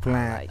thought it was a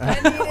plant. I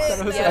need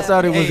it. I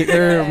thought it was the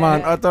herb, man.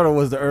 Yeah. I thought it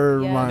was the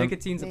herb, Yeah. man.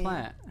 Nicotine's a Maybe.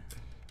 plant.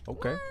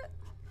 Okay.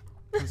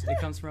 It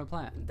comes from a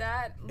plant.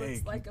 That looks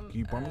Hey, like can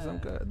you pour me some?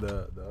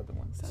 The other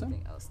one.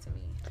 something else to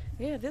me.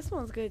 Yeah, this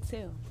one's good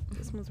too.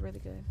 This one's really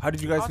good. How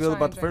did you guys I'll feel try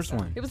about and the drink first some.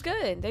 one? It was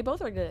good. They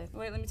both are good.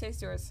 Wait, let me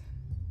taste yours.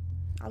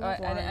 I Oh, love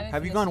I wine. didn't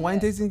Have you finish gone it wine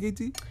yet. tasting,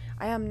 KT?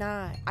 I am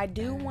not. I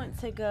do want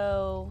to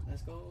go.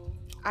 Let's go.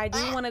 I do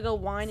want to go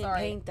wine and Sorry.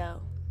 paint though.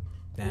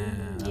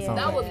 Damn, that Yeah. sounds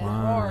That like would be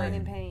fun. hard. Wine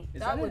and paint. Is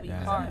That that would it? be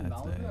Yeah, hard.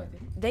 that's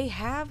the- They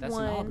have That's in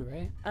one Malibu,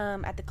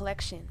 right? at the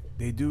collection.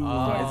 They do.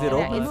 Oh, Is it And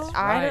open? It's, That's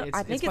I, right. don't- I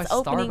It's think by it's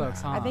opening.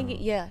 Starbucks, huh? I think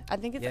I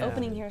think it's Yeah.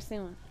 opening here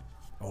soon.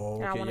 Oh,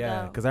 and I okay, wanna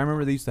yeah. go. Because I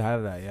remember they used to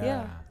have that. Yeah.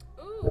 Yeah.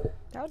 Ooh,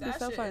 That would be that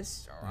so shit fun. is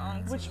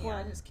strong. to Which me. I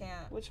one? just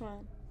can't. Which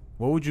one?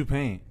 What would you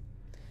paint?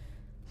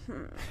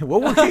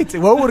 What would KT?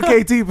 What would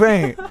KT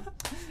paint?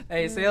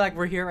 Hey, say like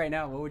we're here right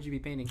now. What would you be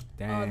painting?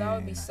 Oh, that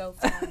would be Damn. so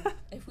fun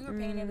if we were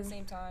painting at the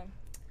same time.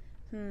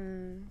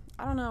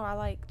 I don't know. I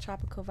like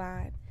tropical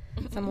vibe.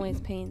 So I'm always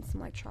painting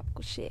some like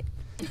tropical shit.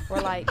 Or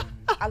like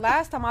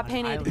last time I An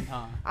painted. island,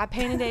 huh? I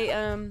painted a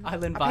Island I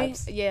paint-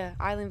 vibes. Yeah,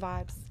 island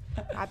vibes.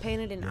 I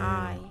painted an Yeah.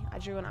 eye. I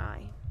drew an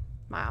eye.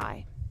 My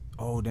eye.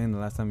 Oh, dang! The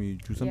last time you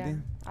drew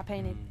something. Yeah, I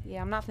painted.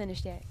 Yeah, I'm not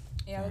finished yet.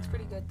 Yeah, it looks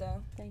pretty good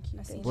though. Thank you.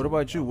 I see. Thank What you.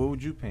 about you? What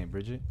would you paint,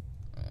 Bridget?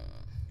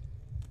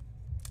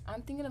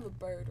 I'm thinking of a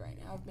bird right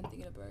now. I've been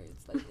thinking of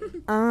birds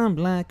lately. I'm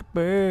like a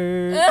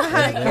bird.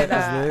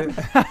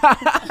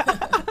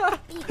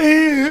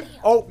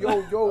 Oh,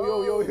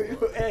 yo.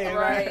 Hey,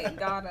 Right,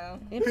 got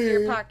him. Empty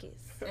your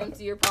pockets.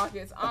 Empty your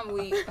pockets. I'm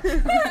weak.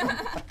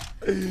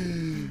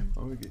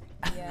 Okay.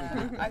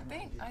 Yeah, I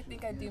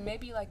think I do.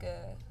 Maybe like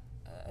a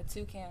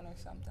toucan or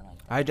something like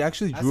that. I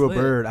actually That's drew a lit.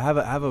 bird. I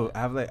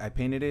have like I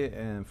painted it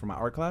and for my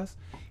art class,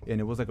 and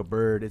it was like a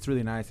bird. It's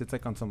really nice. It's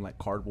like on some like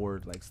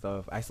cardboard like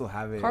stuff. I still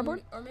have it.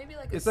 Cardboard? Or maybe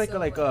like It's a like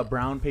a silhouette,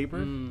 brown paper.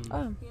 Mm.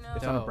 Oh, You know,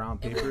 It's on a Dope. brown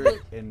it paper, would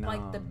look and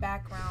like the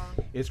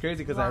background. it's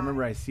crazy because I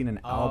remember I seen an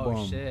Oh,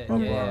 album shit. of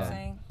You know what I'm Yeah.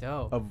 saying?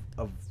 Dope.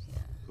 of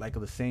like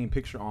the same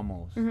picture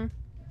almost. Mhm.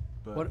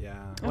 But What- yeah,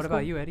 What about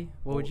cool. you, Eddie?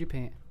 What would you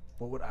paint?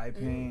 what would I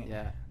paint?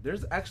 Yeah.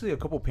 There's actually a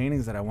couple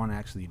paintings that I want to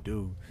actually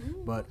do,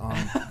 but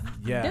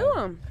yeah, do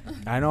them.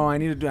 I know I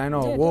need to do. I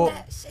know. Yeah, do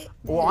Well,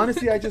 well,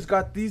 honestly, I just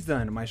got these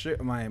done. My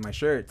shirts.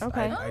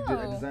 Okay. I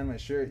Oh. designed my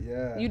shirt.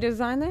 Yeah. You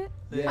designed that?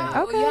 Yeah.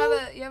 Oh,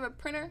 Okay. you have a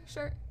printer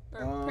shirt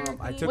or printer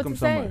I theme? took What's them it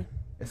somewhere. say?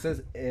 It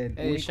says Ed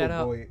Hey, shout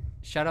out. Boy.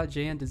 Shout out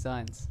JN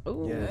Designs.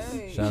 Ooh. Yes.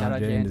 Hey. Shout out Shout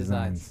out JN JN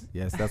Designs. Designs.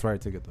 Yes, that's where I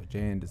took it though.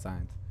 JN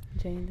Designs.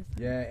 Jane.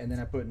 Yeah, and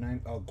then I put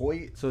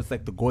Goit. So it's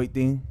like the Goit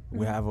thing.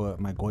 We have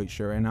my Goit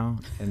shirt right now,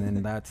 and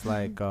then that's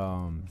like It's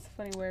a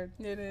funny word.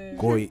 It is.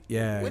 Goit.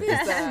 Yeah. What is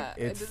that?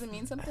 It It's- doesn't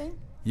mean something?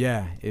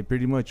 Yeah, it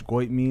pretty much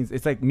Goit means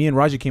it's like me and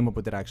Raja came up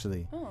with it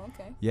actually. Oh,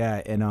 okay.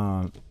 Yeah, and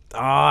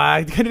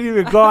I couldn't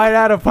even go. I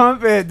had to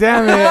pump it.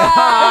 Damn it!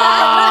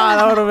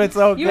 That would have been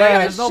so You good.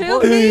 ain't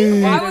shoot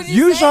me? Why would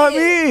You you say shot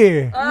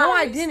it? me. No,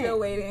 I I'm didn't. Still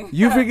waiting.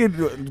 You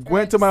freaking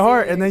went to my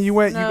heart, and then you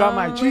went. You got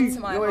my No. cheek. Went to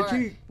my You went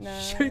heart. cheek. No.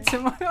 Straight to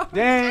my heart.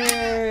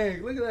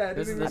 Dang! Look at that.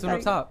 This one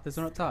up top. This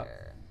one up top.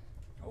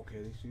 Okay,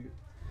 they shoot.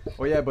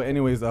 Oh yeah, but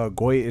anyways,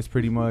 Goit is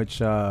pretty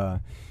much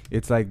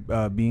it's like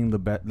being the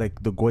best,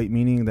 like the Goit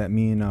meaning that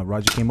me and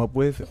Raja came up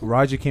with.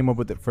 Raja came up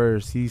with it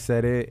first. He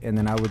said it, and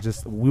then I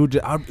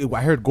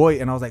I heard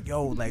Goit, and I was like,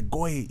 yo, like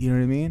Goit, you know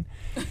what I mean?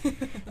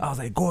 I was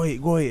like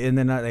Goit, and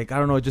then I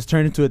don't know, it just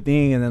turned into a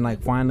thing, and then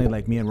like finally,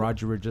 like me and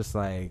Raja were just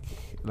like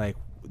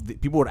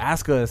people would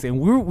ask us, and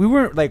we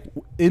weren't like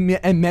it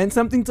meant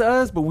something to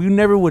us, but we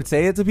never would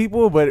say it to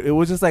people. But it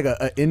was just like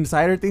a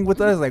insider thing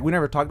with us. Like we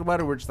never talked about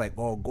it. We're just like,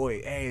 oh,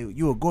 Goy, hey,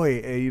 you a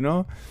Goy, hey, you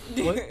know?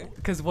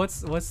 Because what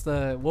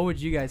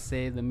would you guys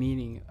say the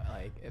meaning,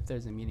 like if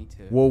there's a meaning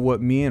to it? Well, what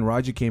me and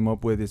Raji came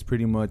up with is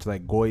pretty much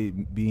like Goy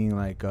being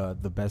like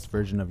the best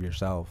version of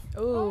yourself.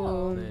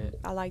 Ooh, Lit.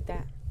 I like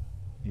that.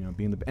 You know,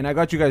 being the and I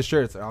got you guys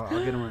shirts. I'll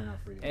get them right now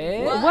for you.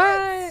 Hey,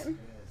 What?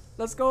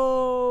 let's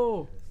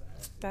go.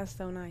 That's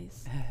so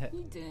nice.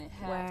 You didn't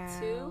have Wow.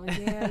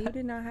 to. Yeah, you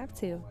did not have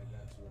to.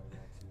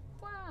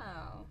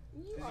 Wow.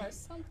 You are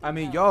something. I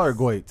mean, y'all are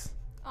Goits.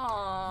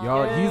 Aww.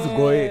 Y'all, he's a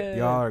Goy.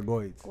 Y'all are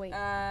Goits. Wait.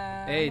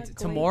 Hey, I'm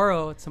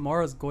a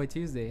tomorrow's Goy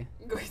Tuesday.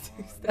 Go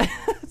Tuesday.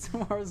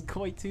 Tomorrow's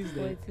Goy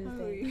Tuesday. Wait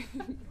Tuesday.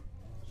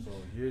 So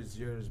here's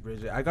yours,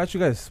 Bridget. I got you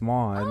guys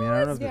small. I mean, I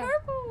don't know if yeah.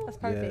 Purple. That's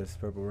perfect. Yes,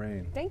 Purple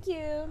Rain. Thank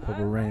you.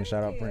 Purple I Rain. like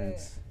Shout out it.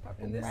 Prince.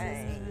 And this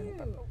Rain.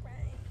 is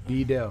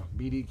B-Dell,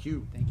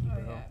 BDQ. Thank you, Oh,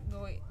 babe. yeah.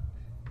 Go wait.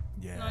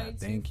 Yeah, 92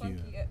 thank you.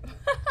 funky.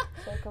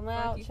 Check them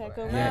out. you Check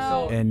for them Yeah,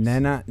 out. and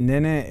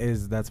Nene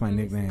is that's my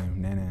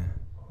nickname, Nene.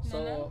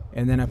 So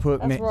and then I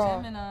put That's raw.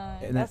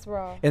 Gemini. and That's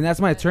raw. and that's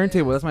my That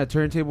turntable. is. That's my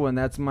turntable, and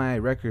that's my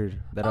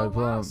record that I Oh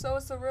put wow! on. So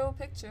it's a real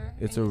picture.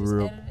 It's and a you just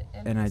real, edit it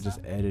and I put just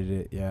something? edited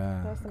it.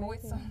 Yeah. That's Wait,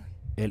 amazing. something.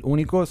 El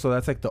único. So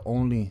that's like the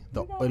only.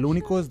 The El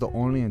único is the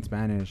only in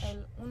Spanish. El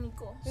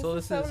único. so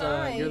This this is is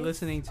so you're nice.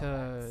 listening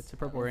to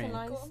Purple That's a Rain.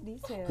 nice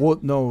detail. Well,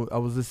 no, I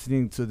was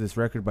listening to this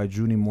record by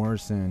Junie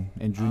Morrison,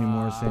 and Junie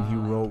Morrison he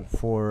wrote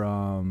for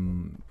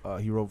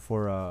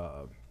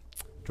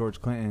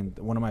George Clinton.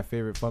 One of my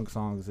favorite funk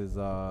songs is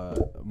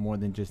More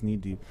Than Just Knee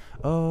Deep.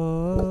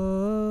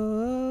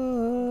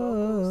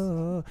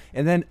 Oh,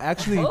 and then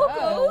actually, Oh,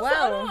 Oh,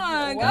 wow.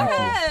 wow. Go Wow.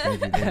 ahead.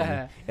 thank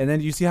you. And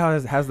then you see how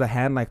it has the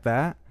hand like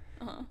that.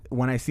 Uh-huh.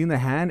 When I seen the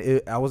hand,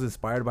 I was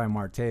inspired by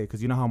Marte,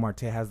 because you know how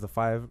Marte has the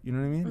 5. You know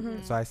what I mean?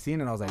 Mhm. So I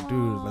seen it, I was like, dude,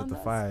 Aw, like the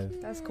that's 5.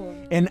 cute. That's cool.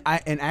 And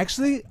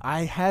actually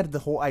I had the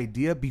whole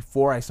idea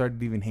before I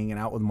started even hanging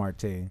out with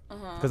Marte,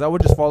 Uh-huh. because I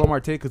would just follow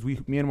Marte, because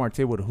me and Marte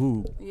would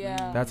hoop.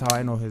 Yeah. That's how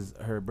I know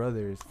her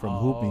brothers from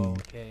hooping,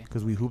 Okay.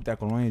 because we hooped at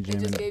Colonia It Gym.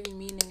 just And, gave you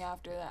meaning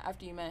after that,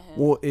 after you met him.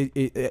 well,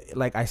 it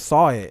like I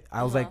saw it.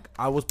 I was Uh-huh. like,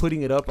 I was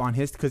putting it up on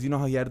his, because you know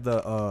how he had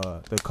the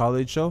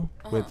college show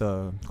with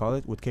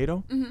college with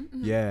Kato.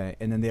 Mm-hmm, Yeah,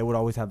 and then they would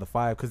always have the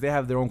 5, because they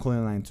have their own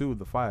clothing line too,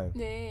 the 5.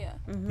 Yeah.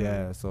 Mhm.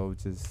 Yeah, so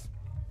it's just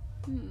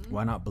Mm-hmm.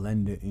 why not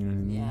blend it? You know what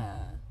I mean? Yeah.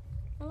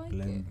 I like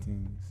Blend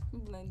things.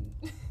 it. Blend.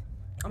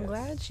 I'm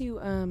glad you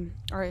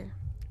are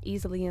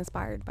easily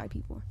inspired by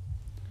people.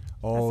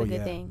 Oh That's a good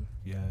yeah. thing.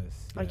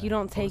 Yes. Like yeah. you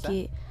don't was take that?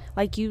 it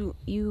like you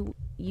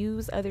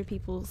use other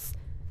people's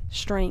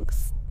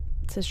strengths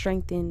to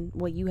strengthen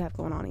what you have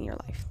going on in your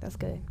life. That's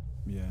good.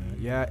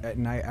 Yeah,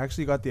 and I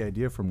actually got the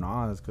idea from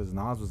Nas, because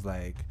Nas was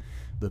like,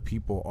 the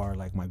people are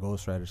like my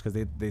ghostwriters, because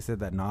they said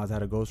that Nas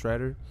had a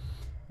ghostwriter,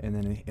 and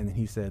then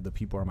he said the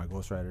people are my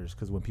ghostwriters,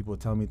 because when people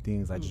tell me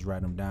things, I just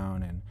write them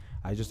down, and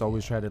I just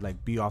always try to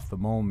like be off the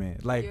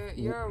moment. Like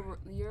You're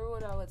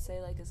what I would say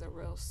like is a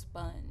real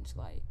sponge.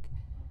 Like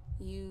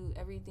you,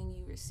 everything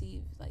you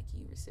receive, like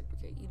you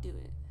reciprocate. You do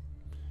it.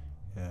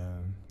 yeah,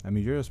 I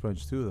mean you're a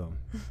sponge too though.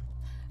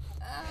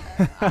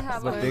 I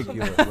have But a- thank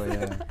you. But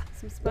yeah,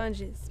 Some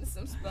sponges.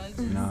 some sponges.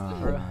 nah,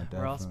 We're, nah,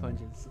 we're all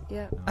definitely. sponges.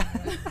 Yep. Nah,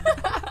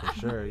 for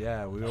sure.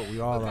 Yeah, we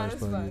all What are kind of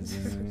sponges. sponge? You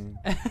know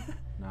what I mean?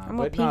 Nah, I'm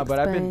a but pink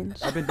but sponge.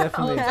 I've been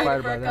definitely Okay,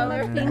 inspired by favorite that.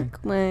 color? you know what I mean?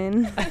 Pink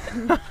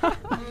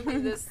one. I'm gonna be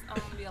this. I'm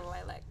gonna be a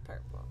lilac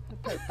purple.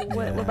 Purple. Yeah.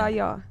 What about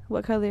y'all?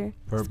 What color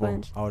Purple.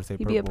 sponge? I would say You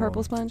purple. be a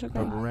purple sponge? Okay.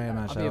 Purple rain, man.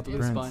 I'll Shout be a out to blue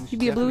Prince. sponge. You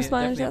be a blue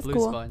sponge? Definitely a That's blue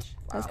cool. sponge.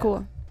 That's Wow.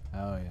 cool.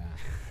 Oh yeah.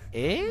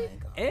 Oh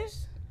my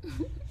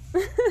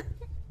gosh.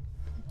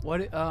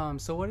 What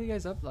so what are you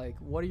guys up like?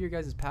 What are your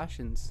guys'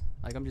 passions?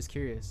 Like I'm just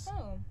curious.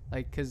 Oh.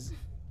 Like cuz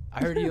I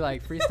heard you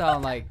like freestyle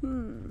and like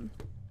Hmm.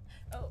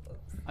 Oh.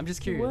 I'm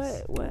just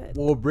curious. What?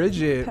 Well,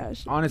 Bridget,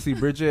 Passion. honestly,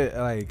 Bridget,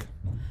 like,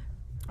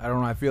 I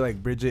don't know. I feel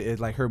like Bridget is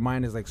like, her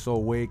mind is like so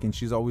awake, and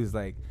she's always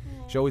like,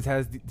 she always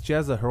has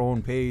her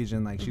own page,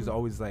 and like she's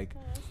always like,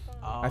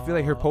 I feel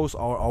like her posts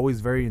are always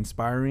very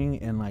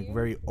inspiring and like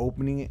very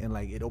opening, and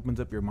like it opens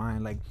up your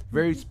mind, like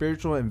very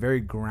spiritual and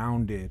very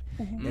grounded.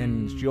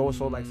 And she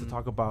also likes to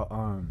talk about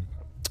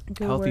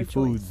Good healthy word choice.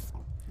 foods,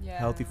 Yeah.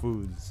 healthy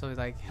foods. So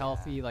like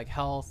healthy, like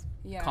health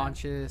Yeah.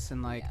 conscious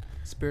and like Yeah.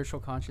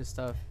 spiritual conscious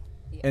stuff.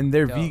 And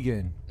they're Dope.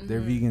 vegan.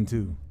 They're Mhm. vegan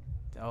too.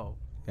 Oh.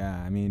 Yeah,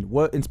 I mean,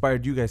 what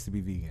inspired you guys to be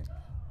vegan?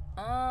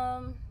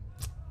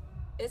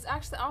 It's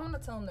actually I want to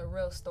tell them the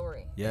real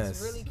story. Yes.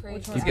 It's really crazy.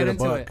 Let's Keep get it a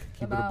into buck. it.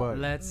 Keep it a About buck.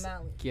 Let's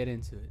Mally. get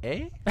into it.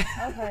 Eh?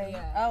 Okay.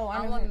 Yeah. Oh,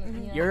 I know. want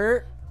Mhm. yeah.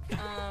 You're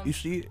You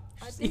see?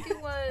 I think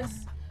it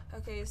was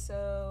okay.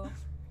 So,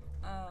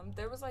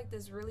 there was like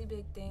this really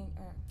big thing,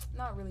 or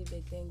not really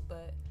big thing,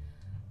 but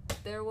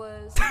there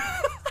was.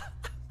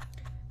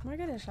 Am I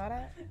getting shot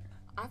at?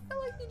 I feel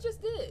like you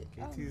just did.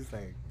 KT's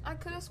like, I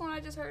could have sworn I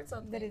just heard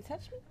something. Did it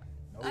touch me?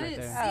 I right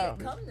didn't there. see Oh. it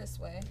come this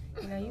way.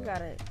 You know, you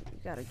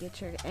gotta get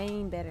your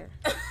aim better.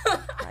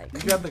 Like,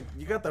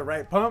 you got the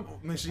right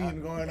pump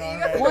machine going on.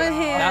 Right one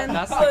now. hand.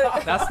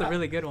 that's the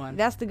really good one.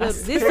 That's the good.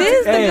 That's This the-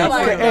 is the Hey, good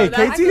like, one. hey, no,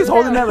 that- KT is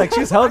holding that like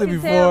she's held I it can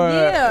before. tell,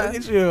 yeah. Look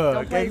at you,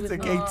 Don't play with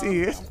gangsta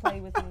me. KT. Don't play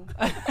with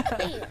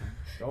me.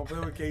 Don't play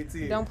with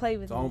KT. Don't play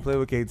with Don't me. play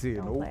with KT.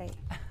 Don't Nope. play.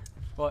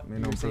 What? Man,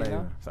 you don't were saying play.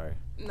 now? Sorry.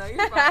 No,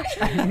 you're fine.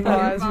 You're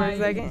Pause for a fine.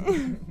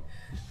 second.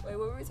 Wait,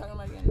 what were we talking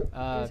about again?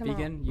 talking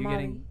Vegan. about You Molly.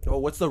 getting? Oh,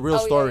 what's the real Oh,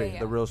 yeah, story? yeah, yeah.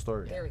 The real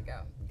story. There we go.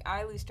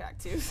 I lose track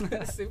too,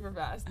 super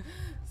fast.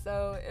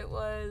 So it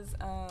was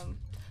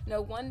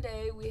no, one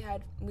day we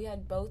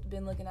had both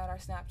been looking at our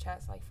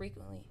Snapchats like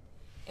frequently,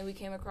 and we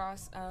came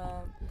across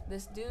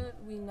this dude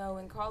we knew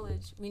in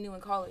college,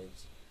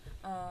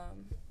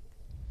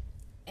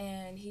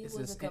 and he Is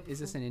was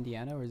this in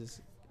Indiana or is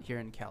this here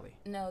in Cali?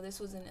 No, this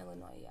was in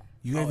Illinois. Yeah.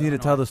 You guys Oh, need to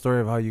no. tell the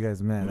story of how you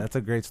guys met. That's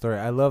a great story.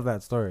 I love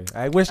that story.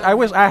 I wish I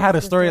had a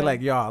Good story story.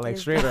 like y'all, like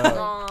It's straight good. up.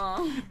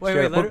 Aww.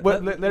 Straight up.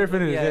 But let her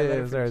finish. yeah, Yeah, let yeah,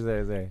 her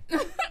sorry.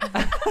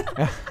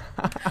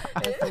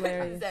 That's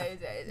hilarious. Sorry.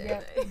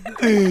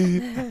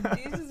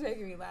 He's just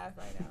making me laugh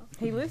right now.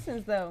 He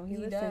listens though. He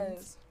He listens.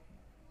 does.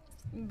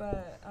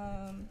 But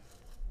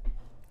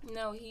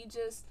no,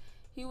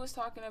 he was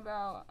talking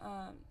about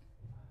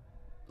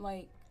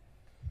like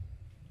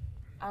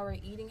our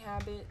eating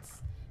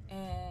habits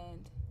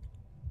and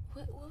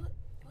what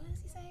is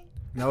he saying?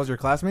 That was your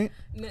classmate?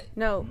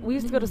 No, we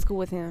used to go to school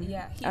with him.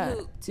 Yeah, he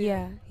hooped too.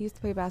 Yeah, he used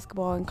to play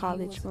basketball in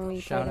college when we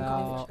Shout played in out.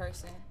 college.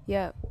 Person.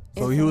 Yep.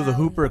 So And he was a now-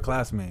 hooper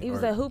classmate. He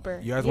was or- a hooper.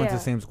 You guys went to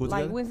the same school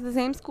Like together? went to the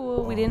same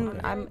school. We Oh, didn't. okay.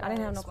 I didn't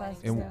have no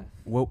classes. And there.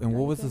 what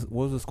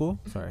was the school?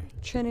 Sorry.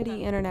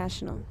 Trinity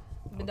International.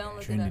 But don't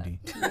look Trinity.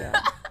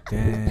 Yeah.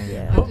 Damn.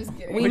 Yeah. I'm just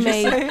kidding.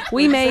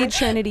 We made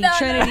Trinity.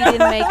 Trinity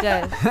didn't make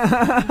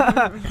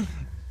us.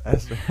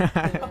 That's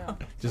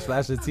just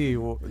flash the T.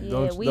 Well, Yeah,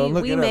 don't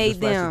look we it up. made Just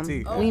flash them.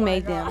 the T. Oh We my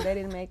made God. them. They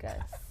didn't make us.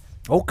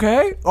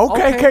 Okay,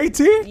 Okay.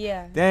 KT.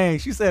 Yeah. Dang,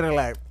 she said it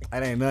like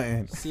that ain't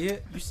nothing. See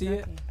it? You see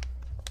it?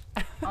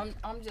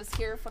 I'm just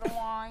here for the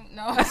wine.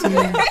 No.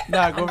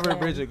 Nah, go for it,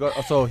 Bridget. Go.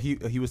 So he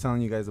was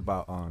telling you guys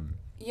about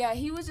Yeah,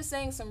 he was just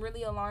saying some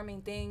really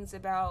alarming things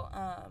about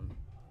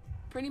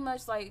pretty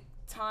much like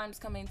times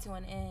coming to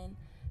an end.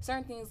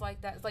 Certain things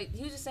like that. Like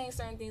he was just saying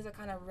certain things that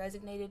kind of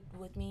resonated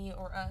with me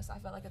or us, I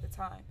felt like at the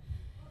time.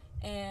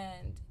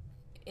 And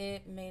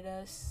it made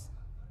us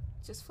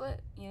just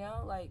flip, you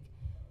know? Like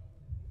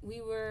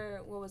we were,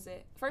 what was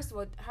it? First of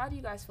all, how do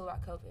you guys feel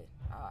about COVID?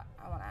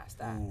 I want to ask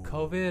that.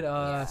 COVID.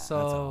 Yeah. that's a So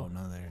whole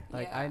nother.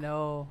 like Yeah. I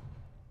know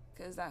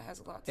Because that has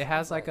a lot to it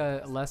has like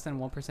but a less than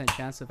 1%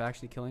 chance of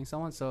actually killing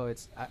someone. So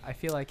I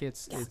feel like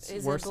it's Is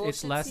it worse. It's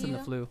bullshit less to than the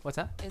you? flu. What's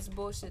that? it's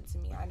bullshit to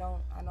me. I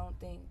don't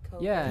think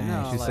COVID. Yeah, Dang,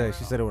 no, she like-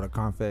 said it with a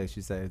calm face.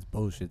 She said it's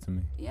bullshit to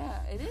me.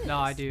 Yeah, it is. No,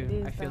 I do. It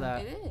is, I feel though.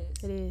 that. It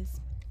is. It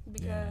is.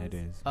 Because, Yeah, it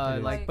is. Uh, It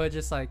is. like, but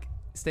just like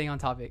staying on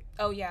topic.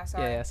 Oh yeah,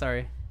 sorry. Yeah,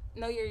 sorry.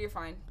 No, you're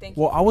fine. Thank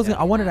you. Well, I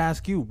Yeah. wanted to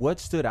ask you what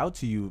stood out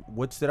to you.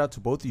 What stood out to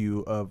both of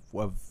you of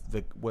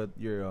the what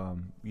your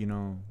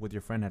what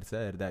your friend had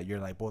said that you're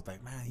like both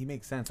like, man, he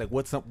makes sense. Like,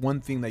 what's one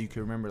thing that you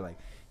can remember? Like,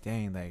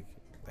 dang, like.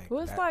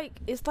 Well, it's that-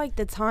 it's like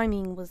the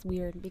timing was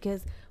weird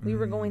because we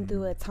were going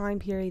through a time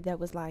period that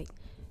was like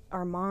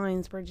our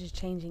minds were just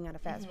changing at a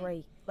fast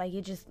rate. Like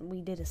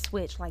we did a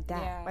switch like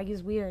that. Yeah. Like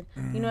it's weird.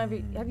 You know, have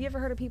you ever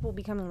heard of people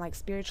becoming like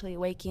spiritually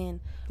awakened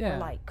Yeah. or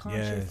like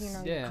conscious? You Yes.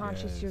 know, Yeah. you're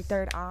conscious, your Yes.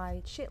 third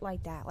eye, shit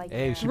like that. Like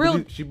Hey, she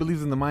real. she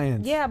believes in the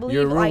Mayans. Yeah, I believe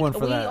You're a real like one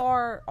for we that.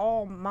 are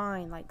all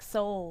mind, like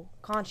soul,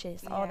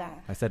 conscious, all Yeah.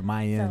 that. I said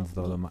Mayans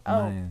So, though. The oh,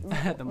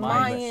 Mayans. The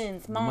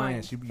Mayans,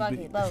 Mayans, she fuck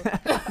be- it, both.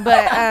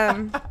 But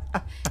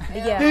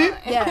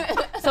yeah.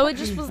 So it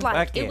just was like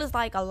Fuck it it. was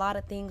like a lot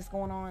of things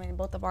going on in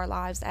both of our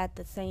lives at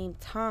the same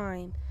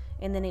time,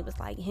 and then it was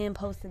like him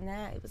posting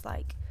that. It was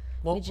like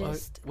Well, we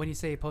just when you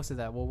say he posted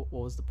that, what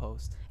was the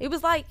post? it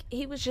was like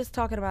he was just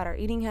talking about our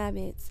eating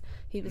habits.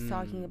 He was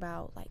talking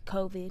about like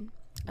COVID.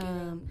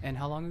 And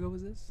how long ago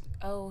was this?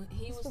 Oh,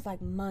 he This was was like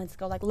months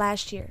ago, like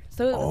last year.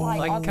 So it was like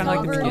Like, October, kinda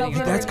like the beginning.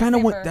 November, That's kinda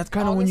when- December. that's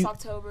kinda when you-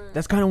 October.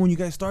 That's kind of when you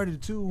guys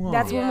started too, huh?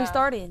 That's when we Yeah.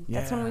 started.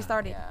 That's when we Yeah.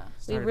 started. Yeah.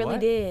 We Started really what?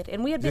 did,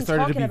 and we had They been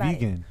started to talking be about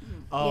vegan.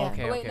 Oh, Yeah.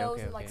 okay, Wait, okay, no, it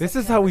okay, was like okay. This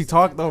is how we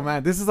talk though,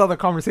 man. This is how the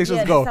conversations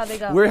Yeah, go. this is how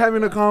they go. We're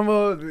having a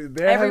combo.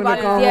 They're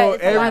Everybody's- having a yeah, combo.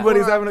 it's a lot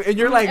Everybody's more. having a, and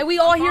you're like, and we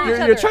all hear each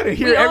other. you're trying to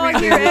hear We all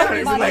everything. hear You're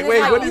everybody. like, It's wait,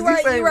 like, what is you he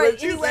right, saying? you right,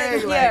 What you you right.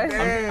 saying? Yeah. Like,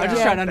 damn. I'm just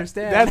Yeah. trying to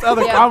understand. That's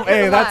other Yeah, com. it's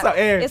Hey, a that's lot. how.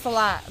 Hey, It's a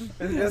lot.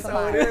 that's It's a how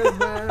lot. it is,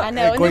 man. I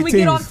know, Hey, and then we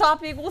get Coitines. off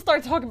topic. We'll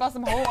start talking about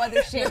some whole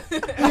other shit.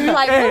 We're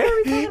like, what were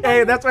we talking Hey, about?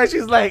 hey, that's why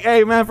she's like,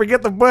 hey, man,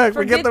 forget the book.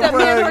 Forget the book.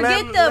 man,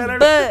 Let- forget let the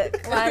her-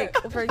 book.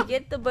 Like,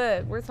 forget the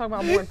book. We're talking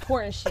about more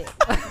important shit.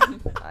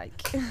 Like,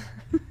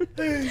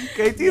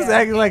 KT's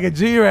acting like a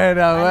G right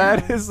now,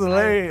 man. It's I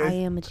hilarious.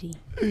 am a G.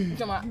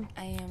 Come on.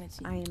 I am a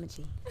G. I am a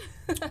G.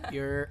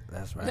 You're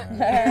That's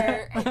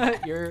right.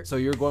 you're So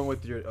you're going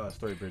with your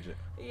story, Bridget.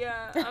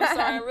 Yeah, I'm sorry.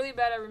 I'm really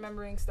bad at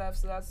remembering stuff,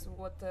 so that's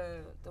what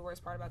the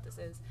worst part about this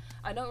is.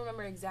 I don't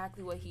remember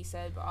exactly what he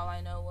said, but all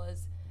I know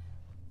was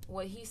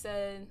what he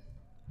said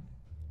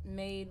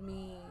made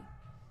me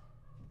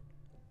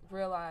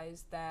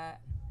realize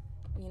that,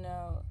 you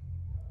know,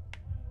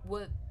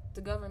 what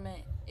the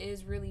government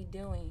is really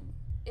doing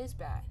is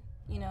bad.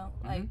 You know,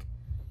 like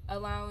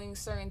allowing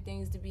certain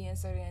things to be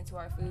inserted into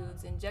our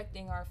foods,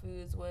 injecting our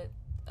foods with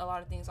a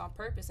lot of things on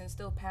purpose and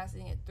still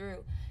passing it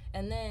through.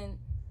 And then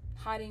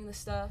hiding the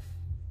stuff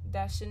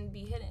that shouldn't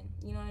be hidden.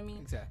 You know what I mean?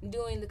 Exactly.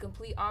 Doing the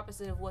complete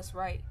opposite of what's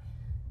right.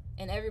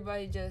 And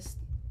everybody just,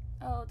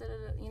 oh,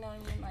 you know what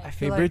I mean? Like, I Hey,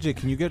 feel like Bridget,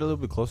 can you get a little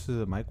bit closer to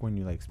the mic when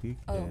you like speak?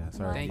 oh, Yeah,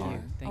 sorry. Thank no.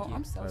 you. Thank Oh, you.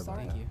 I'm so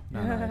sorry. Thank you.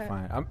 No, you're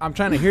fine. I'm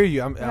trying to hear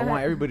you. I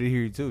want everybody to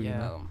hear you too. You Yeah.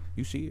 know,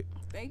 you see it.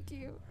 Thank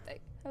you.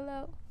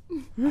 Hello.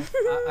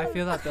 I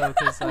feel that though,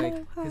 because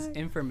like, Hi.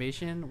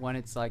 information when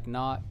it's like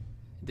not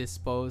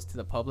disposed to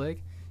the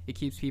public, it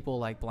keeps people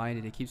like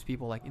blinded. It keeps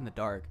people like in the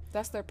dark.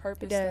 That's their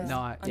purpose. does. though,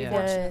 Not- yeah.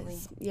 unfortunately.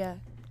 Yeah.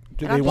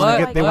 Do And I they feel want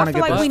to like- get? They I want to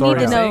feel get like the we story need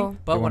to out. know.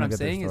 But They what wanna I'm get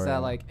their saying is story that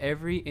out. like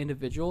every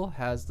individual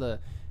has the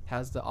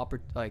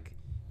like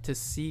to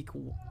seek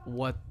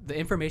what the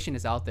information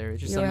is out there.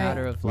 It's just You're a right.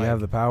 matter of We like have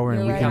the power, and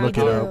You're we right, can we look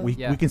it up. do. We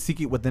Yeah. we can seek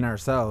it within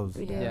ourselves.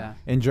 We do. yeah.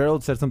 And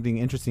Gerald said something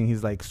interesting.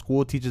 He's like,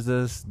 school teaches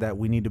us that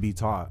we need to be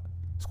taught.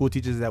 School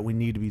teaches that we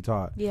need to be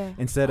taught. Yeah.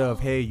 Instead of,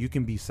 hey, you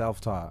can be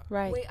self-taught.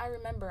 Right. Wait, I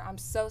remember. I'm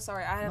so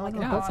sorry. I had No, like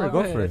no, a go for it, thought.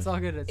 go for it. It's all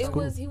good. It's It all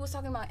good. was he was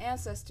talking about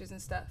ancestors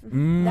and stuff.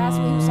 Mm. That's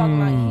what he was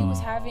talking about. He was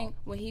having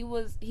when he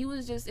was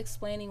just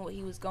explaining what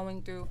he was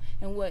going through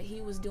and what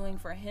he was doing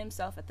for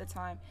himself at the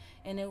time,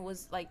 and it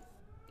was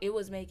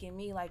making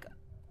me like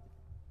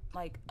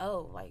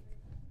oh, like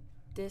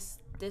this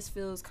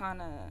feels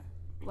kind of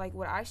like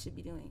what I should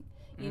be doing.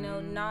 You know,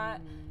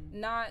 not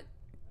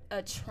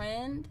a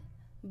trend,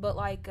 but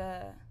like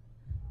a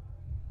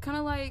kind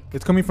of like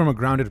It's coming from a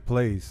grounded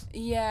place.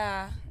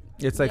 yeah.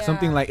 It's like Yeah.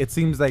 something like, it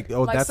seems like,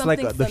 oh, Like that's like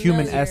something the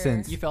human familiar.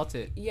 essence. You felt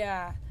it.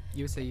 Yeah.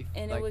 You would say you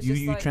And like, it was You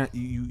just like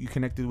you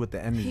connected with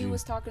the energy. he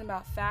was talking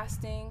about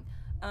fasting,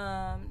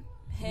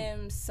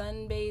 him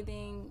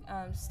sunbathing,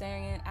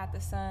 staring at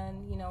the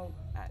sun, you know,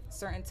 at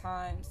certain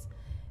times,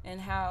 and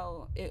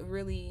how it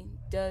really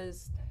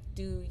does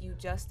do you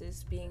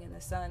justice being in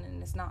the sun,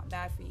 and it's not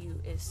bad for you.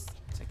 It's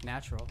like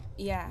natural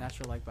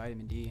like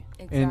vitamin D.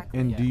 exactly.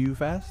 And Yeah. do you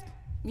fast?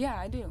 Yeah,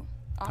 I do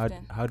How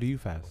often. how do you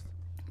fast?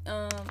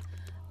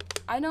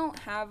 I don't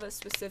have a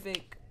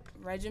specific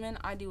regimen.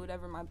 I do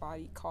whatever my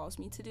body calls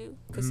me to do,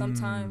 because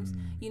sometimes,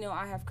 you know,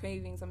 I have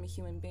cravings. I'm a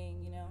human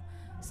being, you know,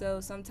 so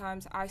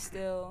sometimes I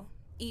still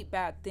eat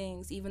bad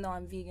things even though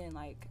I'm vegan.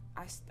 Like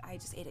I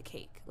just ate a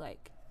cake.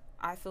 Like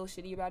I feel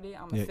shitty about it.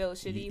 I'm gonna feel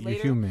shitty You're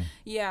later. human.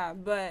 Yeah,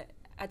 but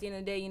at the end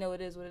of the day, you know,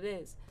 it is what it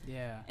is.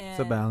 Yeah. And It's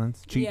a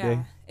balance. Cheat yeah,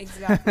 day.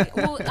 Exactly.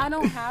 Well, I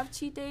don't have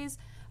cheat days.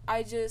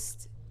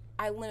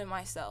 I limit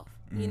myself.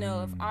 You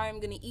know, if I'm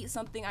gonna eat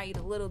something, I eat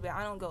a little bit.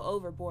 I don't go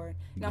overboard.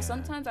 Now, Yeah.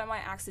 sometimes I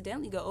might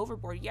accidentally go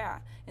overboard, yeah.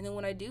 And then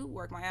when I do,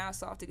 work my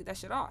ass off to get that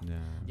shit off. Yeah.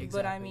 But I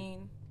Exactly.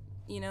 mean,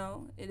 you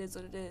know, it is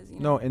what it is. You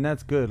No, know? and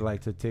that's good.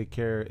 Like to take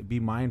care, be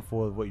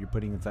mindful of what you're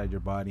putting inside your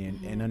body,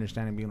 and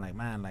understanding, being like,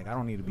 man, like I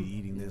don't need to be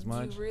eating this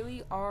much. You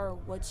really are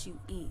what you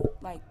eat.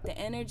 Like the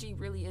energy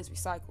really is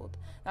recycled.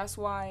 That's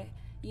why,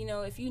 you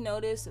know, if you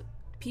notice,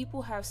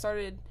 people have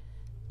started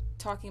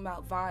talking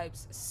about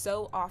vibes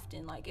so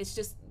often. Like it's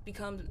just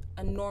become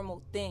a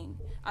normal thing.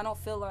 I don't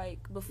feel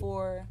like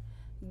before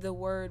the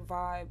word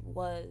vibe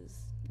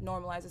was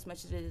normalized as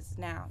much as it is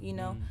now. You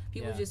know,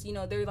 people yeah. just, you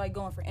know, they're like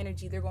going for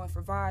energy. They're going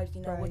for vibes.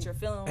 You know, what Right. you're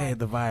feeling. Hey, like.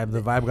 the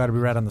vibe got to be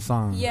right on the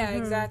song. Yeah,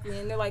 exactly.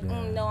 And they're like,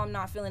 Yeah. no, I'm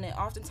not feeling it.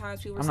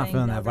 Oftentimes people are I'm not saying,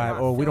 feeling no, that they're vibe.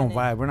 not Oh, we don't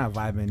feeling it. vibe. We're not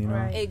vibing. You know.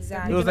 Right.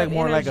 Exactly. It was like Picking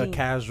more up like a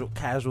energy.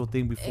 casual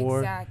thing before.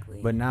 Exactly.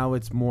 But now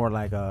it's more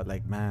like a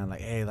man,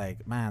 like hey,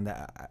 like man,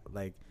 that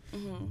like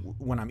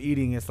when I'm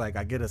eating, it's like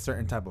I get a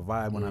certain type of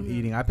vibe when I'm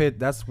eating.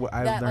 That's what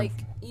I've that learned.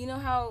 like, you know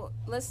how,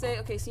 let's say,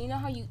 okay, so you know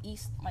how you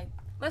eat, like,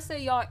 let's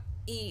say y'all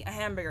eat a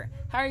hamburger.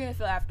 How are you gonna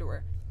feel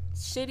afterward?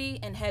 Shitty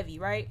and heavy,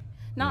 right?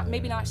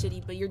 Maybe not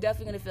shitty, but you're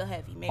definitely gonna feel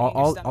heavy. Maybe in your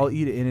I'll stomach.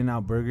 eat an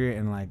In-N-Out burger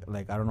and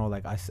like I don't know,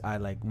 like I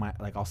like my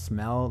like I'll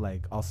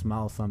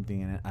smell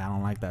something and I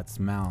don't like that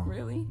smell.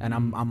 Really? And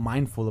I'm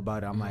mindful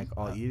about it. I'm like,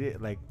 I'll eat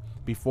it like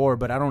before,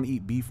 but I don't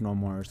eat beef no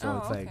more. So Oh,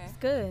 it's like okay.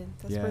 Good.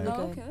 That's Yeah. really Oh,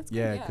 good. okay, that's good.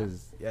 yeah,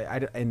 because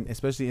and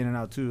especially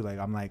In-N-Out too. Like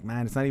I'm like,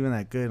 man, it's not even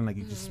that good. And like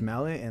you just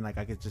smell it, and like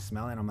I could just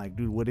smell it. And I'm like,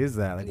 dude, what is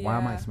that? Like, why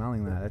am I Yeah.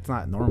 smelling that? That's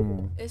not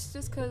normal. It's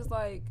just cause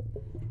like,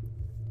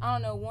 I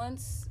don't know.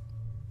 Once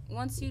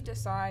you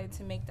decide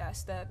to make that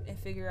step and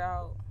figure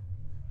out,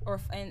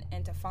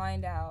 and to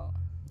find out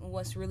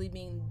what's really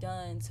being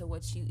done to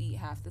what you eat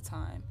half the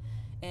time,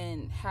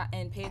 and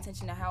pay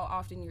attention to how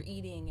often you're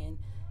eating, and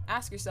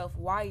ask yourself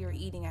why you're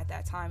eating at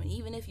that time, and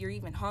even if you're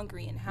even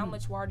hungry, and how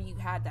much water you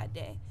had that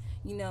day,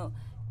 you know,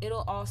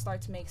 it'll all start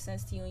to make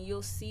sense to you, and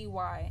you'll see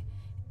why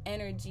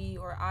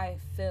I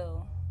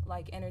feel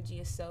like energy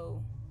is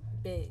so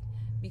big,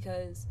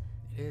 because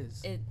It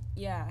is.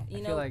 you I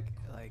know. feel like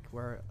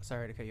we're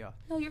sorry to cut you off.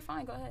 No, you're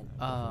fine. Go ahead.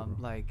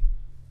 Like,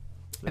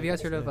 have you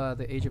guys heard of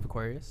the Age of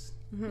Aquarius?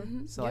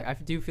 Mm-hmm. So like, I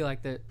do feel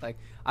like that. Like,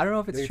 I don't know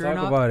if it's They true or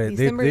talk not. about it.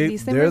 December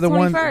They're the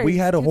ones. 21st, We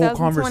had a whole 2020.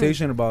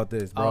 conversation about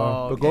this, bro.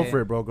 Oh, But go okay.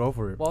 for it, bro. Go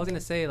for it. Well, I was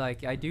gonna say,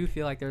 like, I do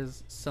feel like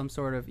there's some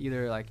sort of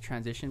either like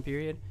transition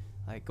period,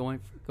 like going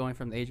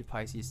from the age of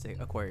Pisces to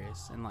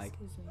Aquarius, and like,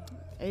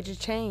 It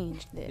just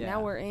changed. Yeah.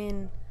 Now we're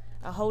in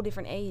a whole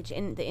different age,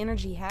 and the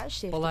energy has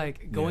shifted. but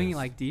like going Yes.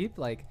 like deep,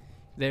 like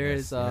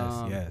there's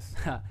yes.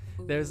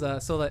 there's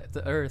so that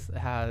the Earth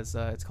has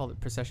it's called the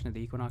precession of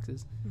the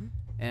equinoxes,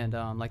 and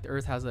like the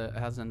Earth has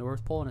a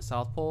North Pole and a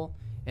South Pole,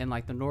 and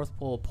like the North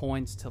Pole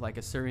points to like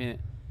a certain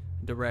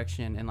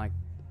direction, and like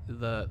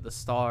the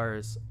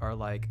stars are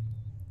like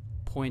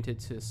pointed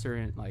to a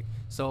certain, like,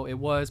 so it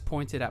was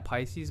pointed at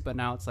Pisces, but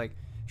now it's like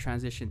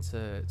transitioned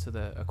to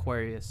the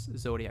Aquarius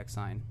zodiac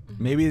sign.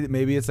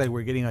 Maybe it's like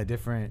we're getting a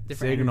different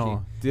signal.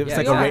 energy. It's Yeah,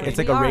 like we are. it's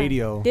like We a are.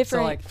 radio.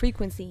 different like,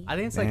 frequency. I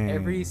think it's like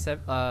every Dang.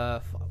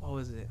 what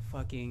was it?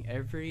 Fucking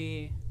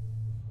every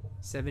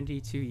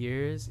 72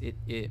 years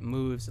it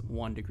moves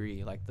 1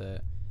 degree, like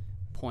the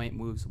point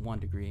moves 1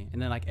 degree.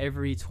 And then like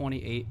every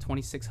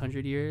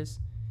 2600 years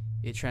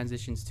it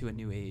transitions to a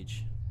new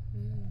age.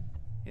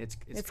 It's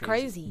It's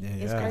crazy. Yeah,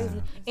 It's yeah.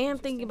 crazy.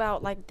 And thinking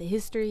about like the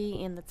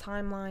history and the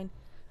timeline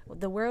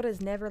the world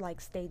has never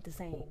like stayed the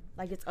same.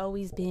 Like it's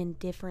always been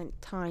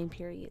different time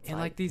periods. And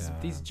like these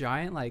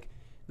giant like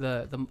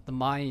the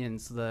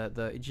Mayans,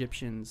 the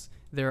Egyptians,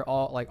 they're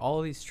all like all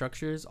of these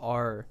structures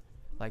are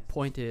like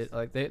pointed,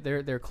 like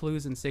they're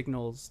clues and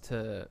signals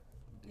to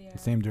Yeah. The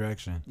same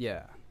direction.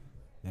 yeah.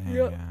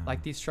 Yeah.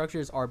 Like these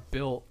structures are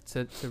built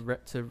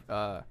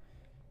to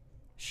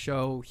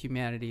show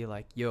humanity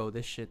like, yo,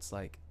 this shit's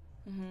like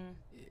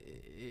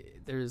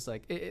there's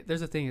like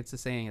there's a thing, it's a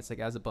saying, it's like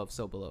as above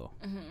so below.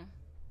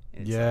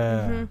 It's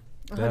Yeah.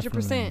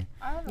 100%.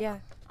 I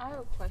have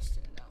a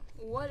question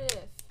though. What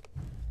if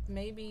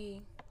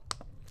maybe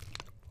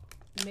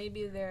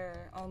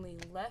they're only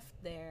left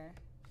there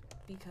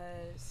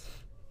because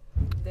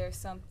there's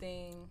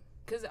something?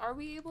 Because are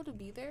we able to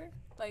be there?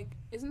 Like,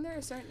 isn't there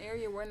a certain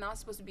area we're not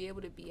supposed to be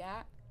able to be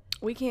at?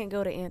 We can't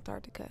go to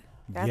Antarctica.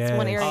 That's Yes.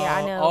 one area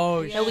I know.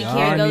 Oh, that we yeah.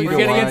 can't Y'all go need to.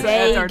 to watch.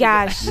 They Antarctica.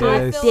 got shit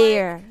Yes.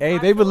 there. Hey, I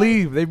they feel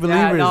believe. They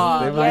believers. no,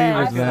 They yeah,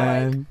 believers, I feel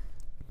man.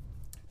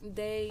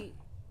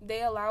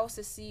 They allow us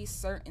to see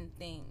certain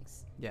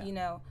things, Yeah. you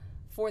know,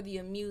 for the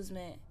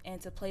amusement and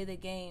to play the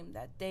game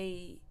that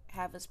they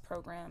have us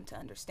programmed to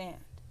understand.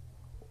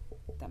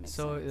 That makes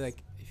So sense.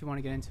 like if you want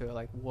to get into it,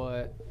 like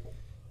what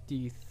do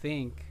you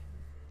think,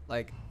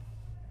 like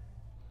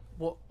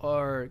what,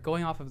 or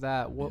going off of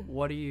that,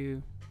 what do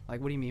you like,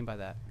 what do you mean by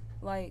that?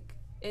 Like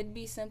it'd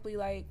be simply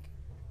like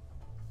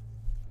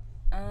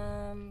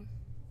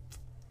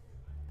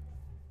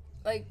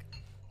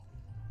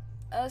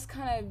us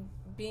kind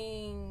of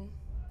being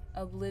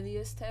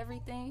oblivious to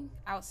everything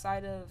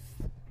outside of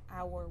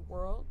our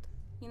world,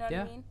 you know what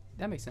Yeah. I mean?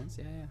 That makes sense.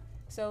 Yeah.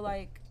 So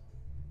like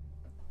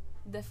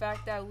the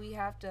fact that we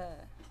have to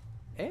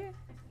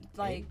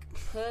like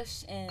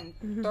push and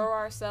throw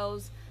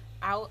ourselves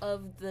out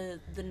of the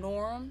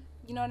norm,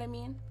 you know what I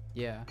mean?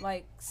 Yeah.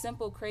 Like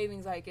simple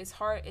cravings, like it's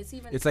hard,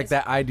 It's like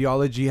that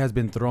ideology has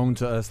been thrown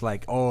to us,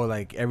 like, oh,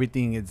 like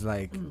everything is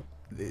like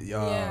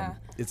Yeah.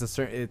 it's a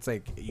certain, it's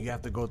like you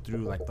have to go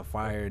through like the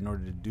fire in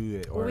order to do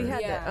it, or We had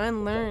Yeah. to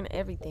unlearn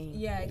everything.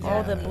 Yeah,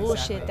 All the exactly.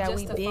 bullshit that Just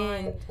we've to been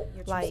find your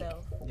true like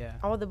self. Yeah.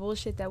 all the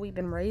bullshit that we've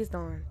been raised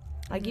on.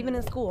 Like even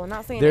in school. I'm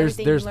not saying there's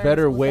everything you learn in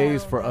better school is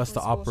ways bad. for like us in to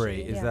school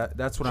operate. shit. Is Yeah.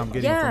 that's what I'm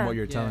getting Yeah. from what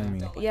you're Yeah. telling me.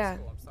 Don't like Yeah.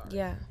 school, I'm sorry.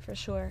 Yeah, for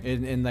sure.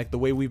 And like the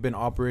way we've been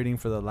operating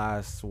for the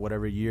last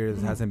whatever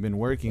years hasn't been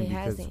working It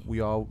because hasn't.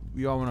 we all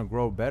want to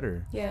grow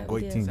better. Yeah, Goy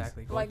we do. teens.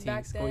 Exactly. Goy Like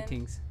back teens, goy then,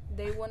 teens.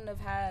 They wouldn't have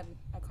had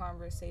a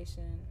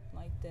conversation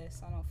like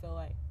this, I don't feel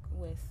like,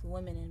 with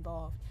women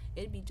involved.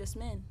 It'd be just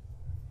men.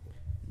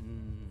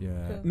 Yeah.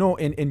 Cool. No,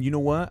 and you know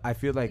what? I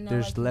feel like You know,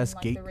 there's like in, less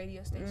like, gate. the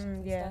radio stations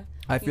and yeah. stuff.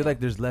 I feel Yeah. like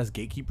there's less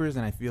gatekeepers,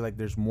 and I feel like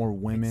there's more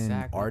women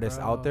Exactly, artists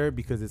bro. out there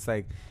because it's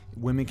like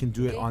women can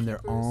do it on their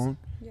Gatekeepers. own.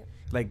 Yep.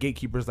 Like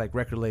gatekeepers, like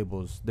record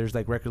labels. There's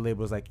like record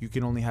labels, like you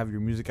can only have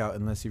your music out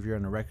unless if you're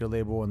on a record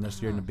label,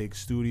 unless you're in a big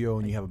studio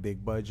and you have a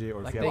big budget,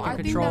 or Like if you they have Well, can I like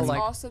think control, that's like-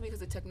 also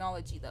because of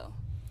technology, though.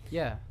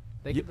 Yeah.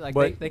 They Yeah, can, like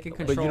but- they can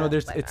But control. you know,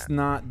 there's Like it's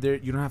not there.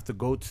 You don't have to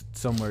go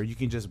somewhere. You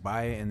can just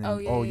buy it and then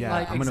Oh, yeah,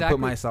 Like, I'm gonna exactly. put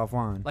myself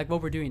on. like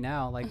what we're doing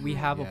now. Like we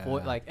have a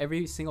voice. Yeah. Like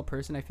every single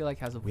person, I feel like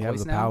has a We voice have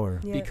the now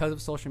power. Yeah. because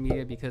of social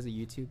media, because of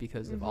YouTube,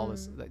 because of all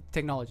this like,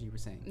 technology. We're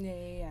saying.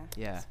 Yeah.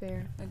 Yeah. That's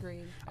fair.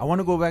 Agreed. I want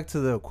to go back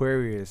to the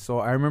Aquarius. So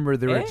I remember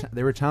they were Eh?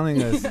 they were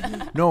telling us.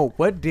 No,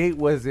 what date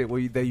was it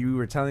that you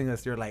were telling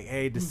us? You're like,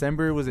 hey,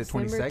 December, was it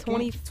December 22nd?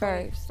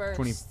 21st.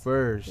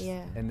 21st.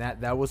 Yeah. And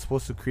that was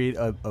supposed to create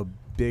a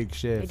big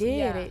shift. It did.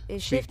 Yeah.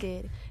 It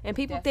shifted. And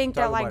people Definitely. think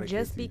Talk that about like it,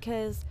 just Casey.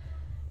 because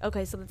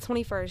okay, so the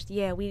 21st,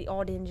 yeah, we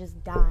all didn't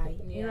just die.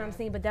 You know what I'm Yeah.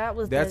 saying? But that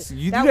was That's the,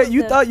 you. that You, was got,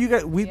 you the- thought you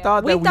got. We Yeah.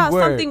 thought we that thought we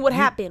were. something would You-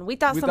 happen. We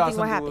thought we something would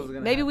was happen.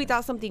 gonna Maybe we happen.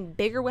 thought something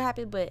bigger would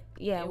happen, but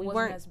yeah, It we wasn't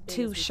weren't as big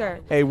too as we sure. thought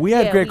it Hey, we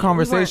had Yeah, great we weren't.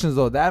 conversations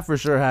though. That for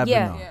sure happened.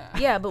 Yeah. though. Yeah.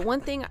 Yeah, but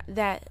one thing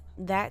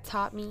that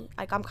taught me,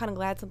 like I'm kind of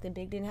glad something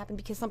big didn't happen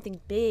because something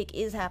big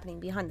is happening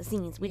behind the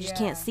scenes. We just Yeah.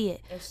 can't see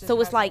it. It just So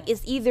it's like hasn't.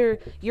 it's either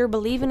you're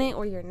believing it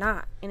or you're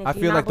not. And if I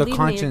you're feel not like the believing it,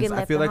 you're conscience. getting I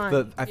left feel like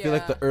behind. I feel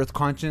like the Yeah. earth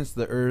conscience,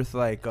 the earth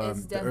like It's the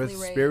earth definitely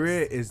spirit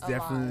raised is a lot.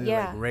 definitely Yeah,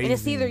 like and raising.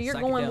 it's either you're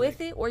going Psychedelic.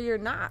 with it or you're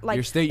not. Like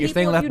You're people,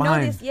 staying if left you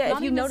behind. Notice, yeah, Not if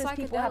you even notice,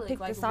 people have psychedelic,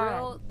 picked like a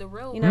side. the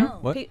real You know, realm.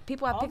 What?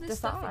 People have All picked a this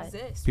stuff side.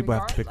 exists, People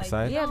have to pick a regardless,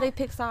 side? like, Yeah, you they know-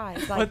 pick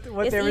sides. Like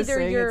what it's they were either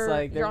saying, it's you're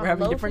like you're we're on a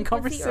having low different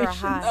frequency or a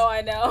conversations. high. Oh,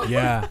 I know.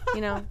 Yeah.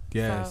 You know.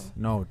 Yes. So,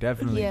 No,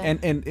 definitely. Yeah.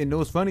 And it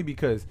was funny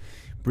because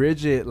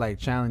Bridget like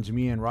challenged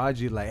me and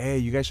Raji like, hey,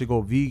 you guys should go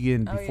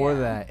vegan Oh, before yeah.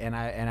 that. And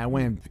I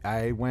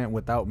went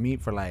without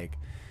meat for like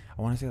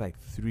I want to say like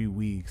 3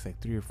 weeks, like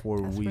 3 or 4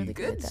 That's weeks. really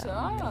Good though.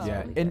 job. That's Yeah,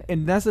 really and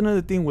good. that's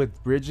another thing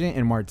with Bridget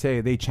and Marte.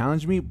 They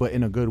challenge me, but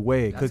in a good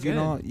way. That's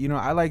Because you know,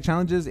 I like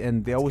challenges,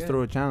 and they always good.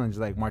 throw a challenge.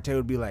 Like Marte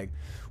would be like,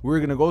 "We're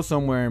gonna go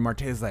somewhere," and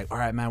Marte's like, "All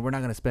right, man, we're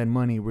not gonna spend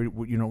money. We're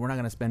not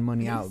gonna spend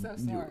money He's out. so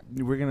smart.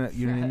 We're gonna,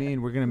 you know what I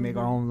mean? We're gonna make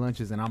our own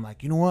lunches." And I'm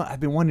like, you know what? I've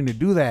been wanting to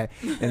do that.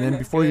 And then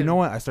before you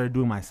know it, I started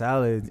doing my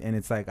salads, and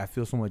it's like I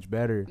feel so much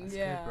better.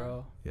 Yeah,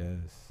 bro.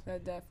 Yes.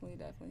 that definitely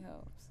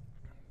helps.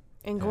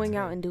 And going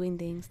out and doing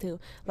things too,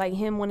 like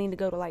him wanting to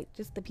go to like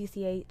just the PCH.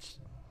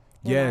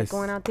 And, like, Yes.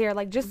 going out there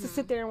like just to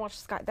sit there and watch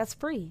the sky. That's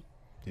free.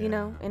 you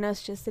know, and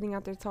us just sitting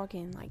out there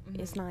talking, like,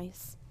 it's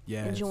nice.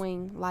 Yeah.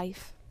 Enjoying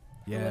life.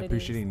 Yeah, what it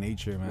appreciating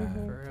nature, man.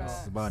 Mhm. For real.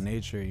 It's about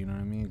nature, you know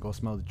what I mean? Go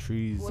smell the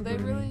trees. Well, you they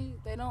know what I mean?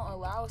 they don't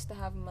allow us to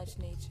have much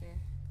nature.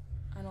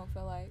 I don't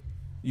feel like.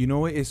 You know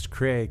what? It's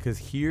crazy because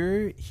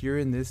here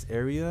in this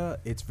area,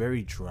 it's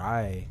very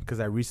dry. Because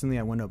I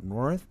went up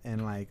north,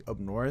 and like up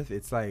north,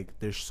 it's like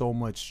there's so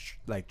much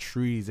like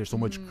trees. There's so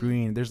much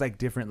green. There's like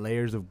different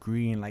layers of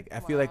green. Like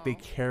I feel like they Wow.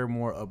 care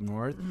more up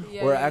north.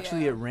 Yeah, Or yeah,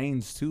 actually, yeah. it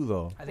rains too,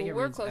 though. I think it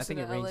Well, we're rains. I closer think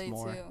to it rains LA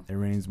more. too. It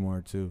rains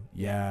more too.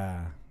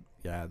 Yeah.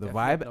 The Definitely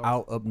vibe up north.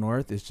 out up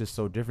north is just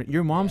so different.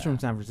 Your mom's Yeah. from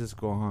San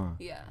Francisco, huh?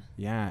 Yeah.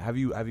 Yeah. Have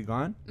you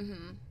gone?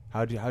 Mhm.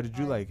 How did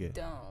you like it?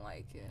 Don't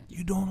like it.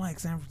 You don't like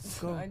San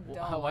Francisco? I Wh-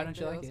 don't. Why don't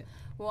you like those. it?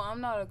 Well,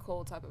 I'm not a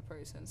cold type of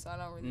person, so I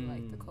don't really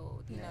like the Mm.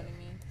 cold. You know what I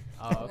mean?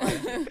 Oh,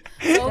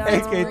 okay. Cold Don't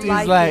is HKT's great.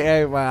 like like, it.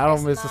 hey man, I don't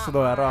It's miss the not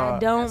snow at mine. all. I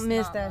don't That's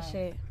miss not that mine.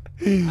 shit.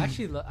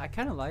 Actually, I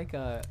kind of like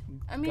I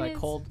mean, like it's-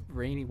 cold,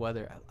 rainy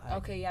weather. I like.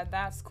 Okay, yeah,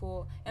 that's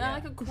cool. And I Yeah.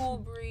 like a cool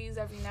breeze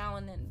every now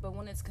and then, but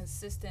when it's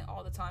consistent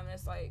all the time,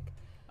 it's like,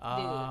 you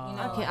I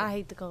know, can't. I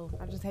hate the cold.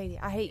 I just hate it.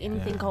 I hate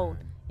anything Yeah. cold.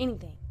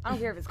 Anything. I don't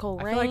care if it's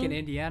cold I rain. feel like in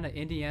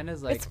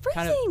Indiana's like it's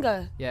kind of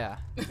freezing. yeah.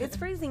 It's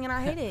freezing, and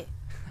I hate it.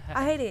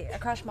 I hate it. I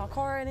crashed my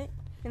car in it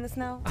in the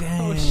snow.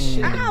 Oh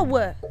shit.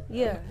 Ow!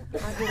 Yeah,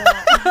 I did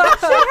that.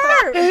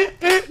 That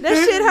shit hurt. That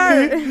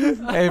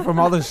shit hurt. Hey, from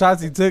all the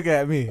shots he took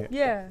at me.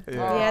 Yeah.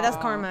 Yeah. Yeah, that's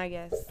karma, I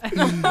guess.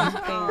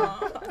 Damn.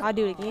 I'll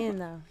do it again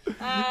though.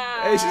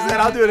 Hey, she said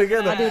I'll do it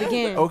again. I'll do it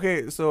again.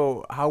 Okay,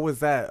 so how was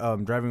that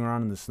driving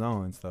around in the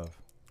snow and stuff?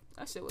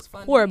 that shit was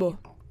fun. to Horrible. me.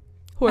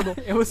 Horrible.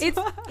 It was.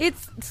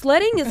 It's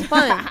sledding is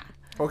fun.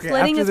 Okay,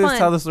 Sledding after is this, fun.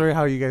 tell the story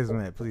how you guys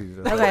met, please.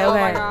 Okay, Oh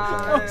my okay.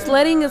 God.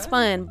 Sledding is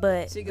fun,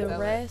 but She the gets that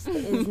rest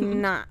is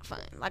not fun.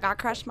 Like I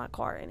crashed my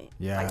car in it.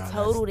 Yeah, Like that's-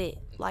 totaled it.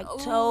 Like Ooh.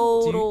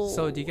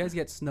 total. Do you guys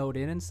get snowed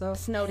in and stuff?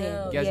 snowed in?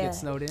 Hell You guys yeah. get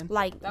snowed in?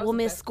 Like That was we'll the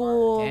miss best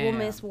school, part. we'll Damn.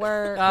 miss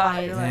work. Ah,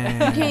 like you're right. you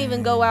can't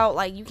even go out.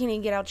 Like you can't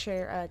even get out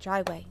your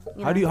driveway.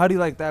 How do you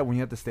like that when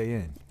you have to stay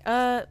in?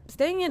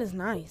 Staying in is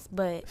nice,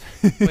 but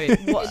Wait,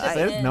 well, just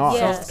It's ends. not.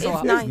 yeah, So- it's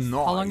so nice.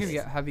 how long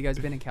have you guys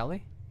been in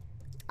Cali?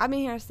 I've been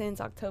here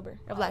since October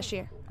of last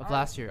year. Of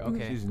last year.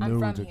 Okay. She's I'm new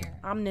from to here.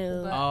 I'm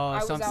new. But Oh, I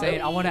so was I'm out-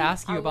 saying I want to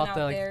ask you I about went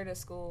the out like. there to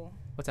school.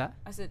 What's that?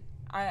 I said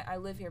I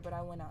live here, but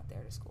I went out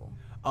there to school.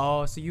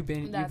 Oh, so you've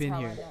been That's how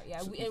here. I know.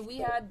 Yeah, and we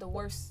had the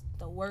worst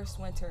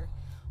winter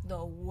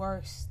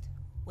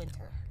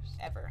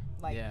ever.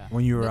 Like Yeah.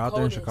 When you were The out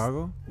there in coldest.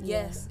 Chicago?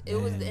 yes, it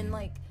was in Damn.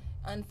 like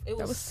it was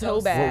That was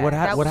so bad. sad. What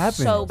That what was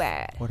happened? so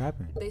bad. What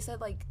happened? They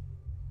said like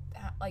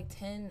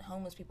 10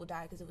 homeless people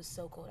died because it was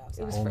so cold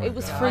outside. It was Oh my it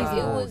was God. freezing.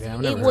 It was- Damn, I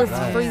It never was heard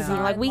that. freezing.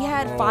 Like we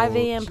had Oh, 5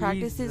 a.m.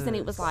 practices, and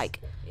it was Jesus.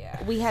 like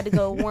yeah. we had to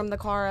go warm the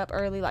car up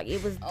early. Like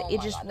it was, Oh it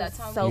my just God, was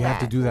that time so You bad.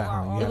 have to do that,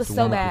 huh? You It have It was to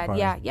so warm up your bad.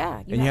 car. Yeah.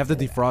 And you have to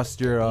defrost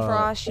your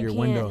defrost. You your can't.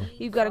 window.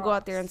 You got to go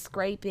out there and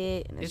scrape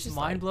it. And It's just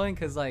mind like, blowing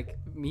because like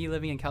me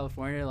living in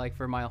California, like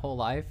for my whole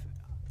life,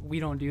 we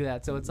don't do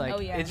that. So it's like Oh,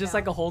 yeah, it's just no.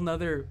 like a whole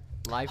nother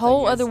life. that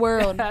whole you guys- other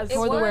world, Yes.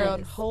 whole other was. world,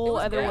 It whole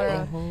was other great.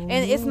 world.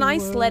 And it's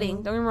nice sledding.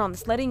 Don't get me wrong. The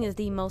sledding is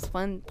the most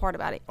fun part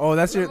about it. Oh,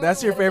 that's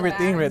your favorite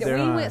thing right there,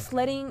 We huh? went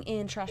sledding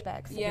in trash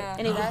bags. Yeah.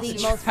 And it was That's the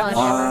true. most fun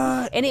What?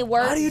 ever. And it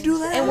worked. How do you do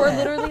that? And we're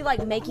literally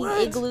like making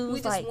What? igloos. We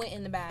just like went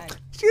in the bag.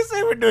 She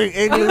said we're doing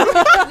igloo. We did.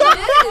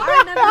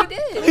 We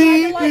did. we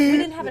had to, like, we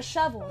didn't have a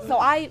shovel, so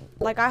I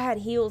had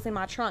heels in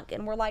my trunk,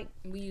 and we're like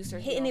We used her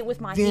hitting heel. it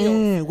with my heels.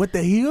 Damn, with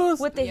the heels?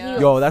 With the Yeah.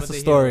 heels. Yo, that's With the the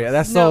story. heels.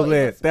 That's No, so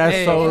lit. That's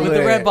Hey, so with lit.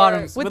 the red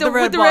bottoms. With the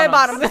red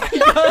bottoms.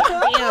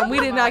 Damn, we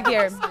did not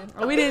care.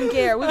 We didn't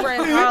care. We were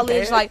in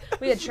college, like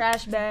we had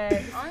trash bags.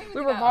 I don't even We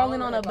think were I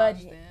balling owned on a Red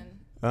Bottoms budget.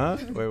 then. Huh?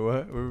 Wait,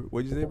 what?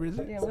 What'd you say,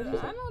 Bridget? Yeah, what did you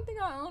say? I don't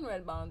think I owned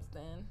Red Bottoms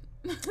then.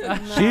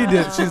 She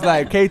did. She's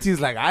like, KT's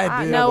like,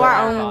 I did. No, but-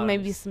 I bottoms. owned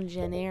maybe some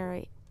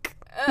generic.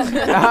 No,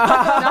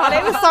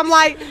 they was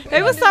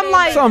some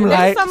like Some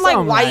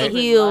white light.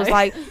 heels.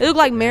 Like it looked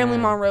like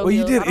Marilyn Monroe. Well, you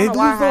heels. did I don't know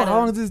why I igloos though? had How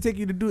long them. does it take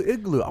you to do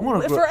igloo? I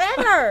want to.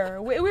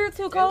 Forever. We were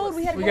too cold.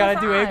 We had to We go gotta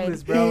do outside.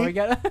 igloos, bro. We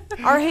gotta.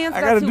 Our hands.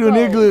 I got gotta too do an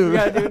cold. igloo. we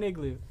gotta do an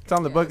igloo. It's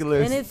on the bucket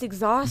list. And it's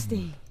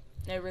exhausting.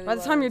 It really By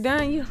the time was. you're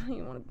done, you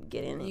want to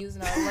get in it.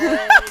 Using our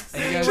legs.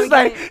 And you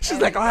guys- She's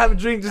like, I'll have a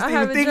drink just I even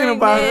have a thinking drink,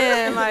 about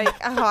man. it. Like,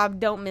 oh, I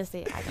don't miss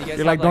it. I You don't. guys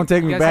You're like, have, don't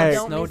take me you guys have back.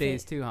 Don't Snow miss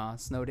days it. too, huh?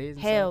 Snow days. And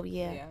Hell stuff?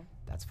 yeah. Yeah.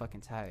 That's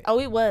fucking tight. Oh,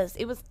 it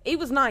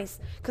was nice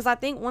because I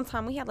think one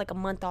time we had like a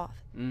month off.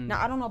 Mm. Now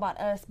I don't know about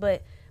us,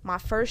 but my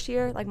first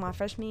year, like my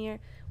freshman year,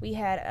 we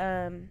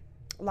had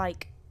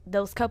like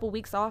those couple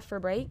weeks off for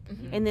break,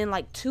 and then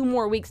like 2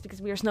 more weeks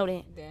because we were snowed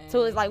in.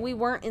 So it was like we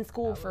weren't in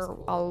school That was for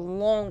cool. a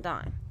long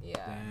time. Yeah.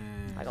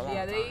 Like a long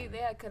Yeah, time. they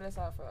had cut us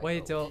out for like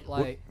Wait a till week.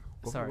 like.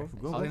 Go- Sorry,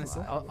 go- I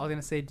was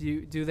gonna say,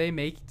 do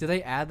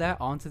they add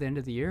that on to the end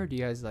of the year? Or do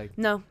you guys like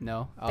No,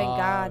 no? thank Oh,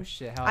 God.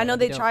 Shit, how I know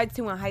they they don't- tried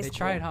to in high They school.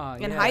 tried, huh?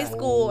 In Yeah. high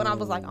school, and I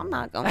was like, I'm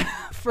not going.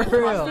 For My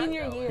real.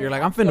 senior year. You're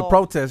like, I'm finna Y'all.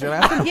 protest. You're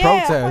like, I'm finna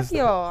Yeah, protest. fuck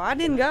y'all. I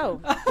didn't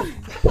go. I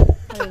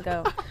didn't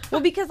go.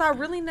 Well, because I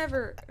really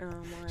never.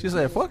 She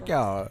said, fuck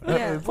y'all.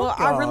 Yeah. Fuck Well,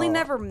 I really y'all.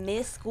 never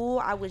missed school.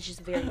 I was just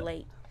very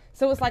late.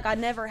 So it's like I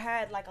never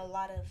had like a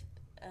lot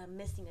of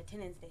missing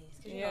attendance days.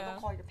 Because, you know, Yeah. they'll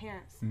call your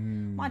parents.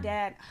 Mm. My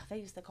dad, they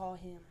used to call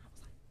him. I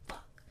was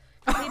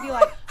like, fuck. They'd be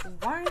like,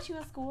 why aren't you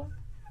at school?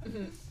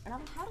 And I'm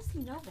like, how does he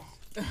know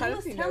that? How He does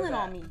was he know telling that?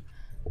 on me.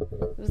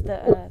 It was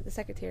the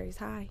secretaries.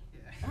 Hi.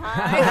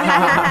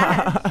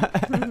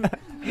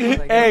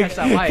 Hey, catch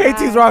that mic.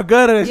 KT's raw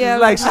good at it. Yeah,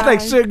 She's like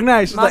Suge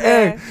Knight. She's My like,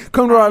 hey, bad.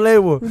 come to our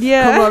label.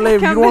 Yeah. Come to our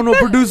label. You don't want no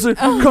producer?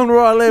 Come to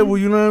our label.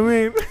 You know what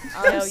I mean?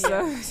 Hell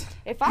yeah.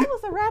 If I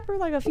was a rapper,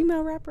 like a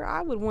female rapper,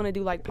 I would want to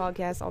do like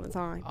podcasts all the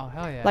time. Oh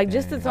hell yeah! Like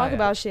just to Dang. talk Yeah.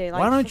 about shit.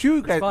 Like Why don't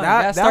you guys? fun. That,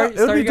 Yeah, that, start- it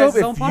would start be you guys'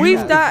 dope own if podcast. you, we've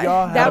if done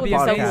y'all that had a would be so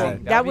podcast. cool.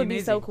 That'd That be would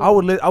be so amazing. cool.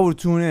 I would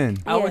tune in.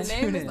 I would Yeah.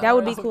 tune in. That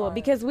would be Awesome. cool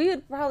because we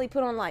would probably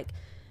put on like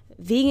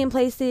vegan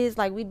places.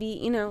 Like we'd be,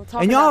 you know,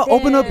 talking And y'all about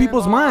open up them.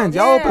 people's minds.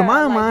 Y'all open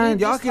my Yeah, like, we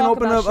mind. Y'all just can talk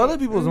open about up other shit.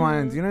 people's Mhm.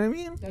 minds. You know what I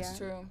mean? That's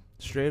Yeah. true.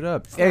 Straight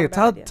up. not Hey, a bad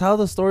idea. tell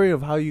the story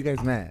of how you guys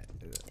met.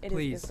 It is a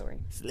Please. good story.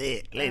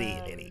 Slit,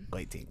 lady,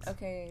 great things.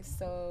 Okay,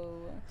 so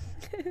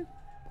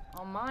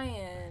on my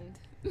end,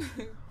 'cause,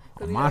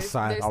 On you my know,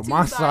 side. there's On two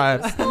my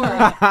sides side. of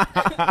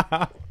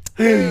the story.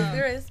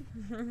 There is.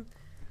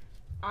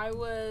 I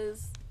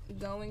was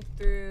going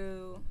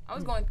through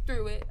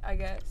it, I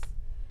guess,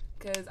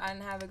 because I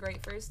didn't have a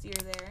great first year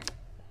there,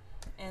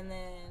 and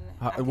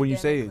then When you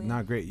say academically-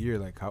 not great year,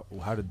 like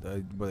how did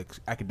like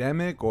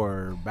academic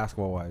or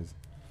basketball wise?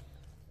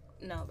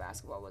 No,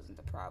 basketball wasn't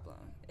the problem.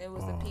 It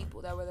was the Oh.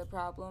 people that were the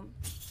problem.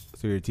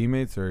 So your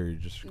teammates or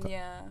just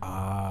Yeah,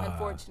 ah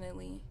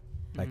unfortunately.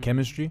 like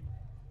chemistry?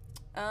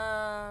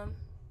 A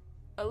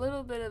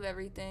little bit of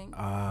everything. You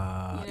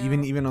know?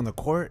 Even on the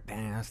court?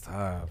 Damn, that's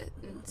tough.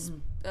 It's,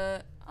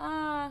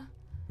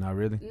 Not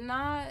really,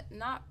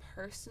 not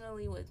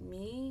personally with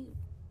me.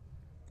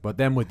 but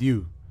then with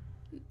you.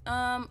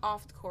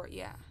 Off the court,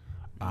 yeah.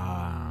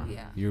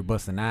 Yeah. You were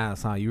busting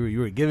ass, huh? You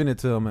were giving it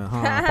to them,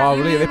 huh? You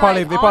Probably mean they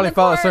probably like they on probably the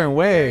felt a court? certain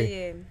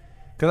way. Yeah.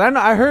 Cause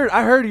I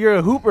heard you're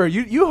a hooper.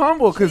 You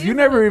humble because She's you a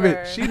never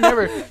hooper.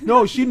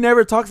 she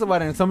never talks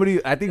about it. And somebody,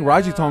 I think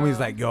Raji told me, he's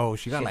like, yo,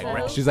 she got She's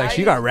like a she's like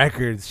she hooper. got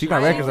records. She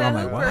got records. And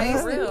I'm like,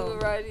 He's what? a hooper,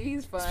 right?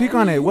 He's fun. Speak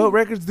on it. What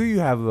records do you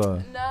have? No,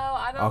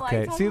 I don't Okay.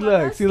 like talking See, about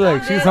look. that See,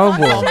 look. stuff. She's Yeah, talk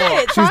humble. shit,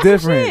 She's talk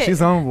different. shit. She's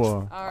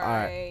humble. All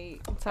right.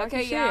 Talk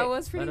Okay, shit. yeah, I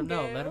was pretty Let him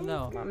know. good. Let him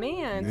know. My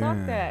man, Yeah. talk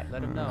that.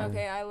 Let him know.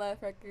 Okay, I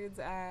left records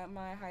at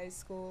my high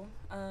school.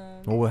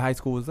 What high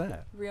school was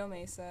that? Real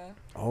Mesa.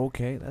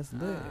 Okay, that's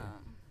lit.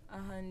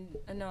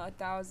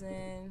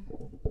 1,000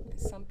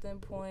 something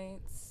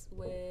points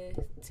with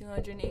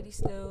 280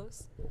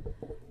 steals.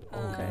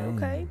 Okay.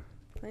 Okay.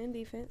 Playing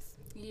defense.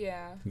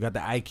 Yeah. You got the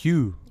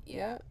IQ.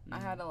 Yeah. I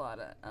had a lot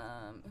of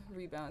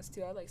rebounds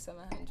too. I had like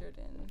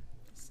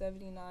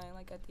 779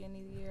 like at the end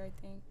of the year, I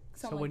think.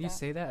 So Something when like you that.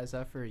 say that, is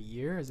that for a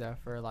year? Is that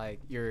for like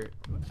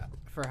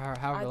for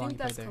however I long think you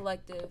that's played there?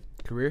 collective.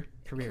 Career?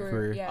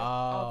 Career. Yeah. Oh,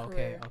 all okay,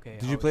 career. okay.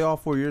 Did you play all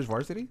 4 years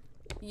varsity?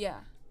 Yeah.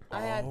 I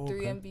had Oh,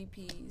 3 okay.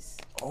 MVPs.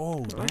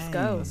 Oh, Let's dang.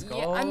 go. Let's go.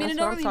 Yeah, I mean, That's it what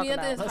don't I'm really mean talking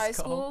that in about. high Let's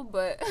go. school,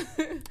 but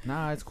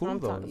Nah, it's cool I'm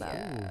though. talking about.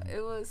 yeah,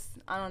 it was.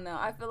 I don't know.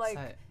 I feel like,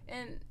 Tight.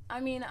 and I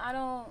mean, I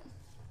don't.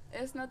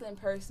 It's nothing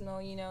personal,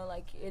 you know.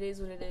 Like it is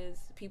what it is.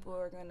 People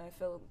are gonna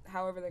feel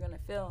however they're gonna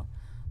feel,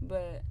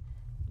 but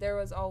there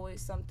was always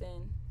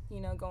something, you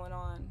know, going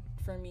on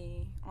for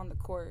me on the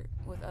court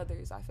with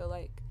others. I feel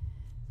like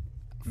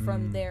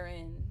from their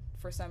end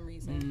for some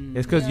reason.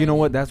 It's because You know you know what I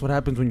what? mean? That's what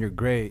happens when you're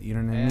great. You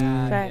know what I mean?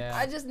 Yeah.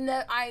 I just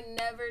I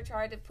never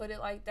tried to put it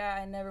like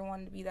that. I never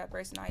wanted to be that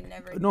person. I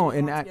never No, did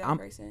and want to be that I'm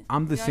person.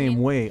 I'm the You know what I same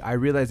mean? way. I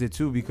realize it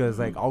too because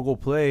like I'll go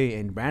play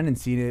and Brandon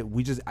seen it.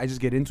 I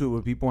just get into it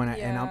with people and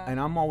Yeah.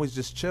 I'm always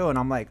just chill and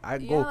I'm like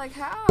Yeah, like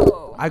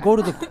how? I go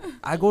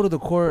to the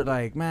court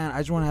like, man, I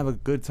just want to have a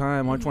good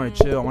time. I just want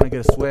to chill. I want to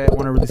get a sweat. I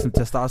want to release some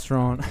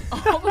testosterone.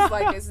 I was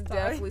like, it's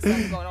definitely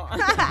something going on.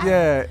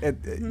 Yeah,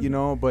 you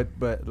know, but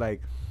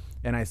like,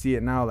 and I see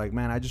it now. Like,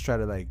 man, I just try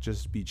to like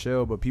just be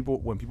chill. But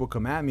when people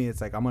come at me,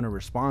 it's like I'm gonna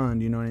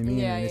respond. You know what I mean?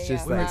 Yeah, and it's yeah,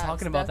 just We were like, Facts.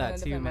 talking about that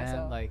Definitely too, defend man.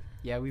 myself. Like,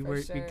 yeah, we For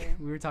were sure.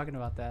 we were talking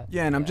about that.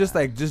 yeah, and I'm just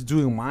Yeah. like just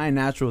doing my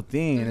natural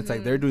thing, and it's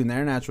like they're doing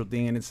their natural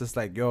thing, and it's just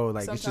like, yo,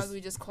 like Sometimes it's just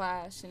we just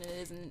clash, and it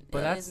isn't. But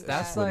it that's isn't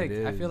that's that. what like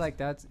it I feel is. like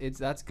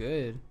that's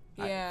good.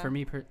 Yeah. For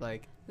me,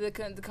 like the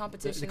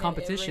competition. the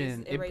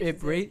competition, it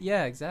raises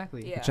yeah,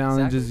 exactly. Yeah.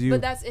 challenges Exactly. you.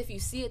 But that's if you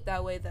see it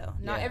that way, though.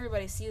 Not Yeah.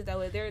 everybody sees it that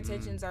way. Their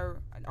intentions are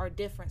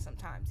different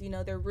sometimes. You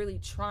know, they're really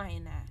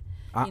trying that.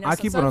 I, You know, I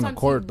so keep it on the sometimes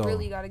court you though.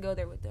 really got to go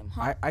there with them.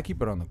 Huh? I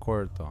keep it on the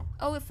court though.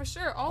 Oh, for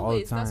sure. All the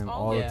Always. time. That's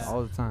always. Yeah.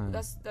 All the time.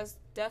 That's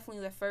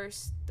definitely the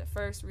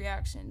first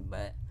reaction.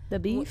 But The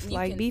beef, you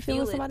like can beefing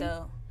feel with it, somebody.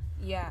 though.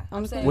 Yeah.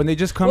 I'm saying When they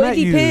just come Well, it at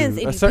you, depends,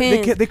 it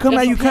depends. they come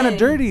It at you kind of depends.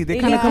 dirty. They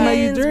It kind of come at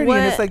you depends dirty, and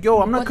it's what- like,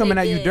 yo, I'm not what coming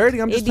they at you did.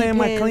 dirty. I'm just It playing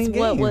my clean depends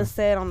what game. was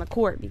said on the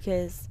court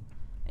because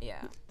Yeah.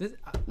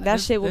 That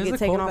shit will there's get a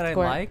taken quote off that the I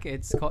court. like.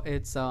 It's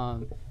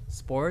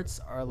sports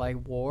are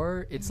like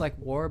war. It's like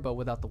war, but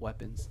without the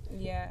weapons.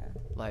 Yeah.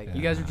 Like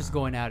you guys are just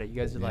going at it. You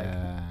guys are like,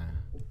 Yeah.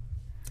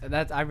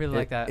 I really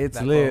like that. It's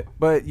that lit. quote.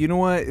 But you know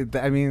what?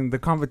 I mean, the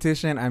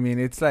competition. I mean,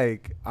 it's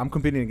like I'm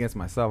competing against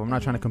myself. I'm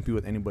not trying to compete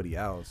with anybody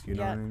else. You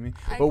know what I mean?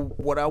 But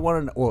what I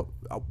wanted, what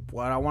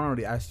I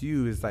wanted to ask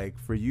you is like,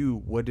 for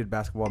you, what did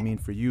basketball mean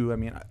for you? I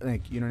mean,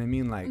 like, you know what I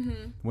mean? Like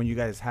when you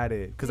guys had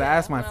it, because I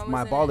asked my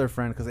baller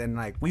friend, because and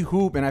like we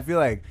hoop, and I feel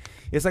like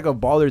it's like a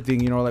baller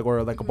thing, you know, like,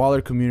 or like a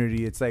baller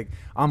community. It's like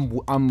I'm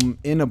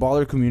in a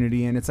baller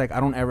community, and it's like I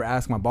don't ever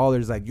ask my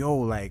ballers like, yo,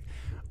 like,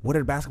 what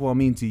did basketball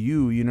mean to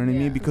you? You know what I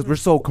mean? Because we're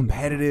so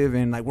competitive,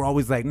 and like we're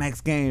always like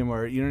next game,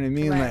 or you know what I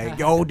mean? Like,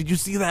 yo, did you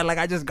see that? Like,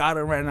 I just got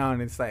it right now,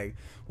 and it's like,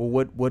 well,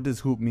 what does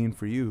hoop mean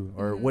for you,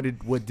 or what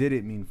did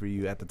it mean for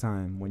you at the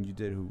time when you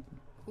did hoop?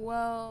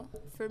 Well,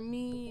 for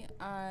me,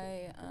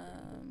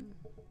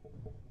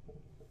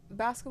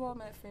 basketball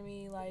meant for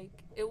me, like,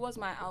 it was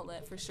my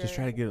outlet for sure. Just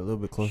try to get a little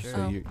bit closer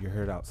so you're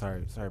heard out.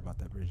 Sorry about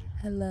that, Bridget.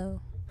 Hello.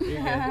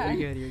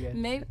 You're good.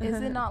 Maybe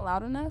is it not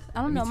loud enough?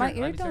 I don't know. My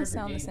ear don't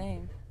sound the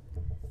same.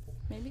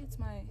 Maybe it's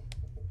my.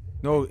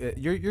 No,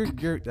 you're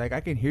like,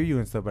 I can hear you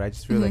and stuff, but I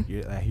just feel like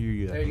I hear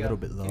you like a little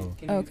bit low.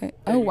 Okay.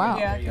 Oh wow.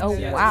 Oh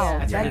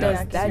wow.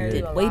 That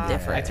did way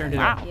different. I turned it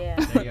up. Yeah.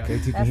 There you go.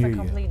 KT can That's hear a you.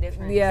 complete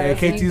difference. Yeah.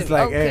 Hey, KT's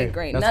like, okay, hey,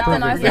 great. that's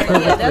Nothing I perfect.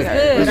 said. Yeah,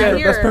 that's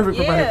good. That's perfect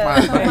for my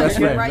best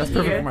friend. Right That's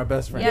perfect here. for my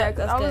best friend. Yeah,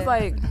 'cause I was good.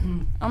 like,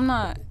 I'm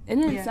not. It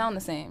didn't Yeah. sound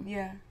the same.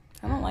 Yeah.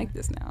 I don't like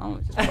this now.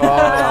 I'm just Oh,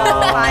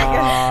 my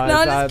God. No,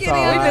 I'm just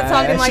kidding. We've been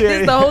talking like Shit.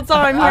 this the whole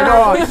time. I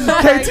know.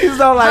 KT's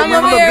not like, I'm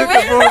man,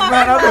 over here.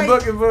 I've been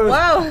booking booze.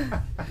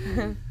 Wow.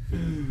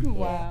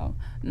 Wow.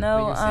 But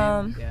No. you're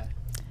saying, yeah.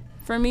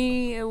 For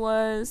me, it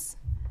was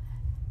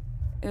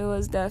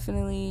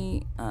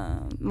definitely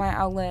my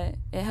outlet.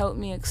 It helped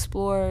me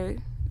explore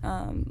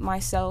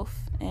myself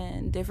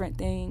and different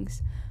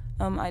things.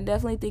 I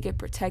definitely think it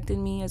protected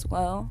me as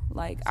well.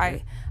 Like,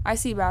 I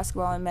see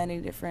basketball in many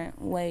different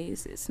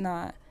ways. It's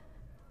not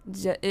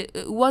just,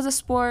 it was a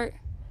sport,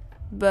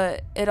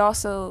 but it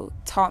also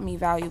taught me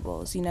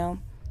valuables, you know,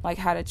 like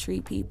how to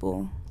treat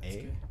people.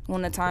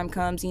 When the time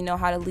comes, you know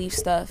how to leave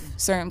stuff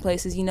certain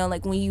places, you know,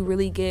 like when you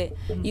really get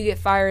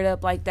fired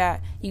up like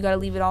that, you got to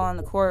leave it all on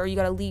the court, or you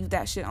got to leave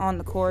that shit on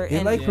the court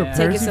and like prepares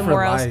take you it for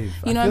somewhere else. life.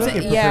 You know I what feel I'm like saying?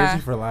 it prepares Yeah.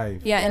 you for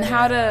life. Yeah, and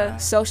how to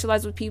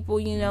socialize with people,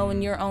 you know,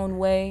 in your own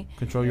way.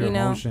 Control your you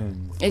know?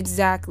 emotions.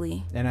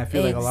 Exactly. And I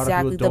feel like a lot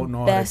of people don't know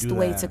how to do the best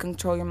way that. to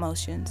control your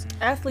emotions.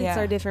 Athletes Yeah.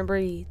 are different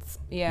breeds.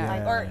 Yeah.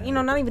 Like, or you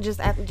know, not even just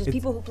athletes, just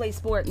people who play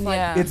sports. Like,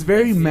 Yeah. It's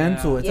very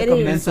mental. It's It like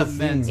a is. mental It's a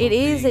thing. mental it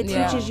is. It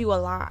Yeah. teaches you a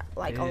lot.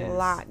 Like It a is.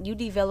 lot. You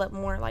develop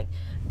more. Like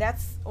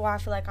that's why I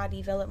feel like I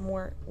developed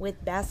more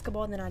with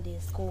basketball than I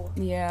did school.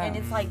 Yeah. And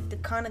it's like the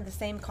kind of the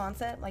same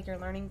concept. Like you're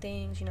learning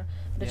things, you know.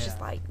 But it's Yeah.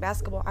 just like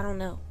basketball. I don't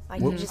know.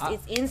 Like What- you just I-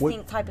 it's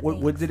instinct type of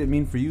thing. What did it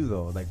mean for you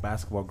though, like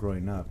basketball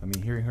growing up? I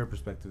mean, hearing her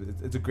perspective,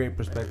 it's a great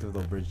perspective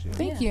though, Bridget.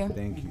 Thank you.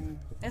 Thank you.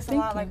 It's a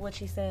Thank lot you. like what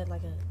she said,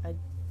 like a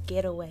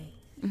getaway.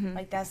 Mhm.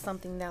 Like that's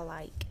something that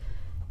like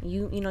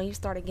you know, you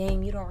start a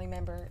game, you don't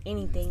remember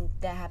anything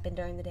that happened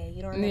during the day.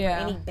 You don't remember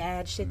Yeah. any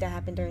bad shit that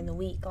happened during the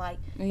week. Like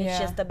Yeah. it's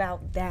just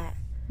about that.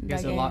 You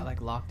guys That are game.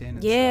 like locked in.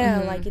 And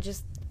Yeah, Mhm. like it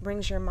just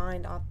brings your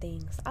mind off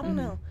things. I don't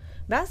know.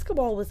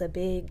 Basketball was a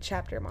big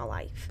chapter in my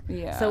life.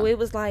 Yeah. So it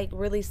was like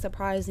really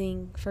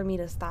surprising for me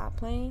to stop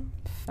playing.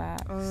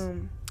 Facts.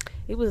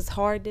 It was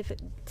hard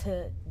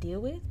to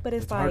deal with, but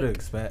it's, It's like hard to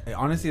expect.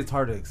 Honestly, it's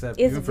hard to accept.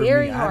 It's Even for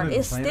very me, I hard. haven't been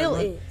It playing still that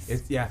much. is.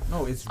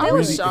 It's I was really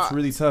it's shocked.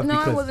 really tough No, I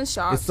because wasn't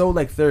shocked. it's so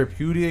like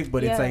therapeutic,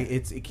 but it's Yeah. like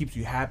it keeps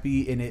you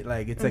happy and it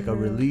like it's like a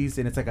release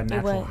and it's like a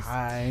natural was.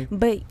 high.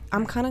 But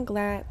I'm kind of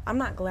glad. I'm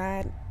not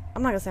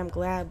gonna say I'm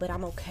glad, but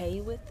I'm okay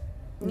with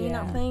me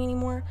not Yeah. playing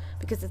anymore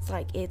because it's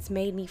like it's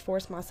made me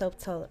force myself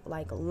to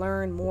like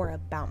learn more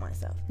about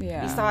myself.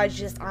 Yeah. Besides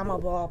just I'm a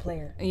ball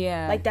player.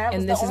 Yeah. Like that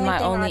was and the this is only my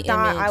thing only I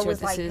thought image. I or was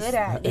this like is, good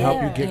at. Help you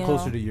Yeah. get You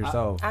closer know. to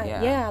yourself.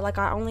 Yeah. Like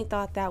I only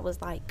thought that was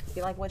like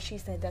what she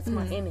said. That's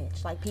my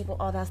image. Like people,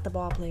 oh, that's the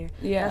ball player.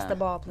 Yeah. That's the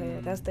ball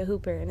player. That's the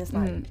hooper. And it's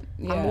like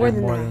Yeah. I'm more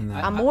than More that. than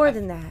that. I'm more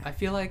than that. I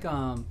feel like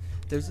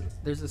there's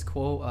this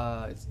quote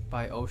it's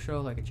by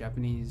Osho, like a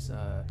Japanese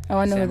Oh,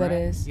 I know who that samurai.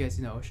 is. You guys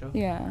know Osho?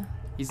 Yeah.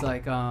 He's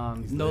like know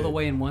the lit.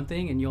 way in one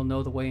thing and you'll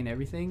know the way in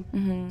everything.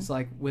 Mhm. It's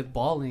like with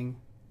balling,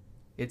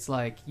 it's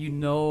like you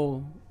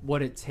know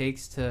what it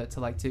takes to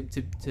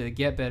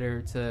get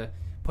better, to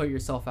put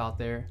yourself out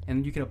there,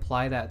 and you can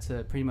apply that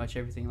to pretty much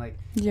everything, like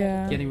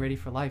Yeah. getting ready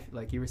for life,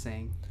 like you were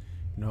saying.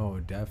 No,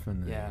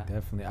 definitely, Yeah.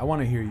 definitely. I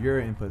want to hear your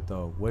input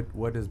though.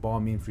 What does ball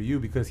mean for you?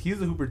 Because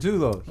he's a hooper too,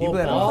 though. He Well,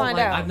 let ball, off. find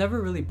like, out. I've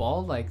never really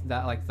balled like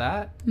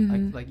that,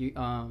 Mhm. like you.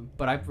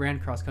 But I ran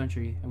cross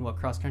country, and what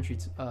cross country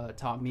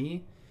taught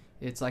me,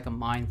 it's like a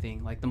mind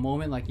thing. Like the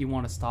moment like you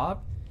want to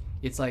stop,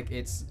 it's like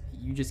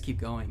you just keep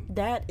going.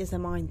 That is a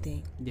mind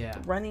thing. Yeah,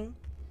 Running.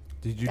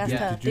 Did you? That's Did,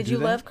 tough. did you, Did you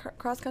do that? love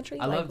cross country?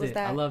 I loved was it.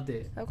 That, I loved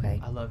it.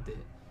 Okay. I loved it.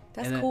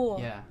 That's And then- cool.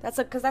 yeah.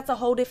 Because that's a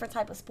whole different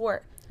type of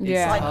sport.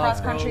 Yeah. Like tough,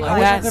 cross bro. country. Like, I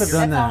wish I That's- could have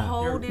done that's a that.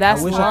 whole different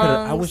That's I wish I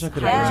coulda- I wish I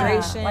coulda done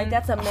that. hydration. Like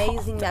that's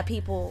amazing that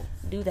people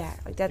do that.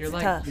 Like that's You're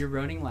like tough. you're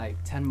running like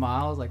 10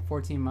 miles, like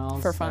 14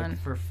 miles For like, fun.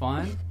 for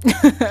fun.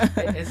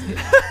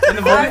 In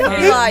the I'd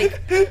morning, be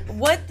like,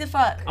 what the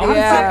fuck? I'm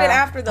Yeah. stepping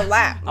after the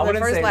lap, I the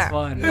wouldn't first say lap. it's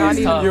fun. Not It's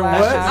even tough. You're laugh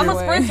what? I'm a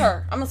halfway.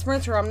 sprinter. I'm a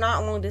sprinter. I'm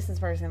not a long distance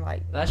person.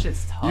 Like That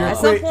shit's tough. You're At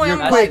some quick. point,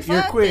 You're I'm quick. like,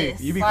 You're fuck quick.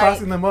 this. You be Like,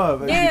 crossing them up.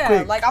 You're yeah,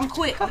 quick. like I'm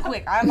quick. I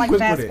like Quick with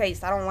fast it.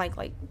 paced. I don't like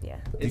yeah.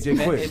 It's,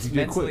 DJ Quick, it's DJ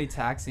mentally Quick.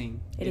 taxing.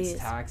 It It's is.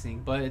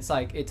 taxing, but it's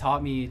like it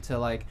taught me to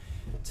like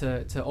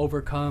to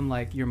overcome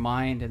like your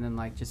mind and then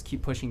like just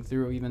keep pushing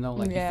through, even though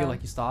like you Yeah. feel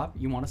like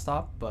you want to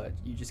stop, but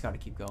you just got to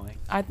keep going.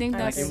 I think I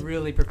Like that's it agree.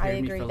 really I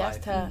prepared me agree. for That's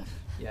life. tough.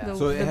 Yeah. the,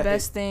 So the it-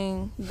 best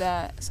thing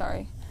that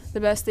the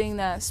best thing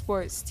that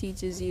sports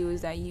teaches you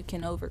is that you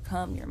can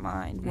overcome your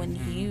mind when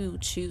Mhm. you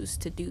choose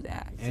to do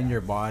that. And your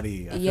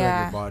body. I feel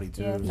Yeah. like your body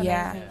too. Yeah, it's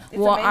Yeah. amazing. It's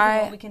Well,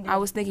 amazing what we can do. I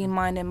was thinking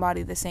mind and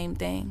body the same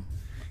thing.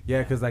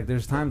 Yeah, cause like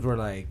there's times where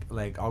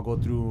like I'll go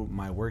through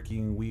my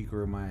working week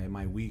or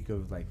my week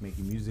of like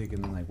making music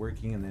and then like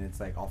working, and then it's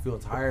like I'll feel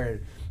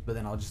tired, but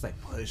then I'll just like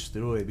push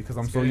through it because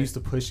I'm That's so good. used to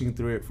pushing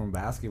through it from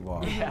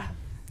basketball. Yeah.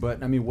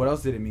 But I mean, what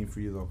else did it mean for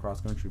you though, cross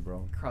country,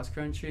 bro? Cross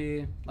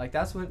country, like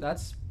that's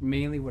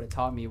mainly what it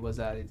taught me, was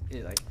that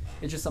it like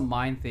it's just a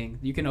mind thing.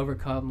 You can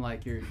overcome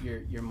like your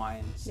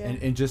minds. Yeah.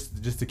 And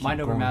just to keep Mind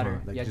over going, matter.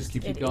 huh? Like Yeah, just just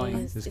keep keep It going.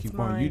 is. Just It's keep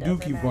going. You mind do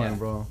over keep matter. going,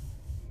 bro.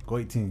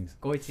 Great teams.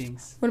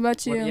 Goitings. What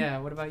about you?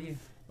 What about you?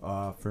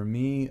 For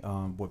me,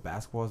 what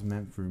basketball has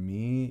meant for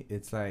me,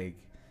 it's like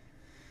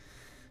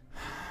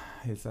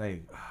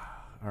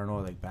I don't know,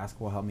 like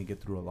basketball helped me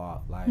get through a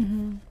lot. Like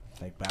Mm-hmm.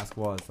 like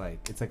basketball is like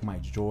it's like my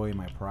joy,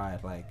 my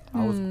pride. Like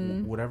I was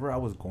whatever I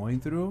was going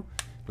through,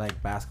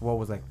 like basketball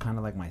was like kind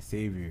of like my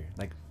savior.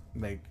 Like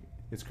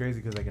it's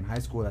crazy because like in high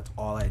school that's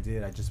all I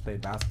did. I just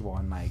played basketball,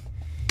 and like,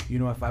 you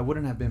know, if I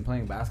wouldn't have been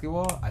playing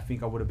basketball, I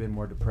think I would have been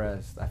more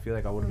depressed. I feel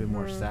like I would have been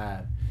more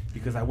sad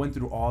because I went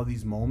through all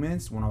these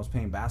moments when I was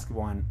playing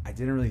basketball, and I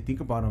didn't really think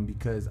about them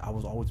because I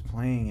was always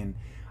playing, and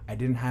I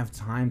didn't have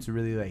time to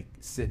really like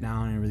sit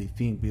down and really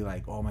think, be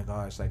like, oh my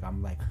gosh, like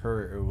I'm like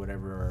hurt or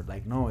whatever, or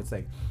like no, it's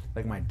like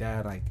my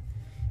dad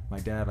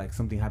like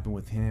something happened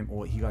with him,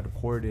 or he got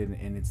deported,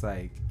 and it's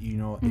like, you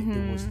know,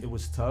 it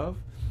was tough,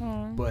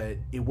 but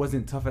it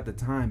wasn't tough at the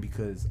time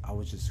because I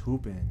was just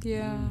hooping.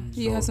 Yeah. Mm.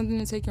 You have So- something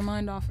to take your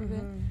mind off of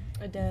it.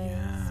 It does.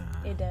 Yeah.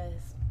 It does.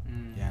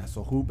 Yeah,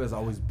 so hoop has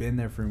always been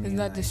there for me. Is and,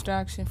 that like,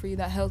 distraction for you?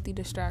 That healthy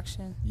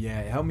distraction?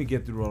 yeah, it helped me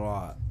get through a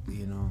lot.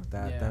 You know,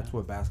 Yeah. that's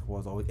what basketball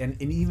is always.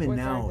 And even Sports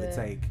now, are it's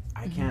good. like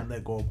I can't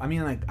let go. I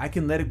mean, like I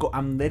can let it go.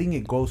 I'm letting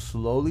it go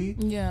slowly.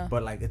 Yeah.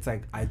 But like it's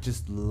like I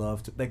just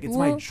love to, like it's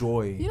my Well,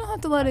 joy. You don't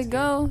have to let it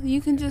go.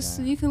 You can just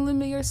Yeah. you can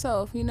limit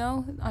yourself, you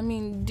know? I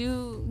mean,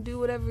 do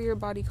whatever your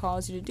body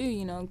calls you to do,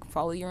 you know?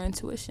 Follow your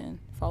intuition.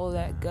 Follow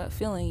that gut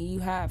feeling. You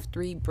have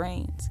 3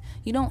 brains.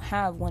 You don't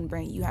have one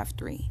brain, you have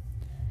 3.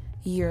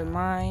 Your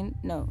mind,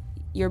 no,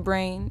 your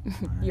brain,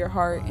 your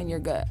heart, and your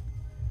gut.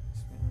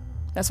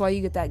 That's why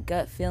you get that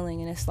gut feeling,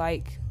 and it's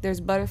like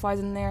there's butterflies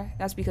in there.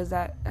 That's because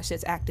that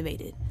shit's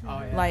activated. Oh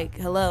yeah. Like,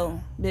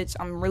 hello, bitch,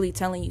 I'm really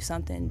telling you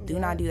something. Do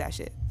not do that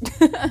shit.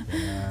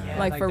 Yeah,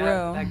 like, for that,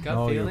 real. That gut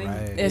No, you're feeling.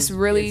 right. It's is-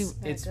 really-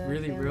 it's That gut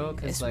really real feeling.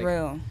 because It's like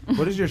real.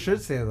 What does your shirt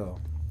say though?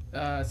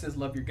 it says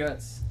love your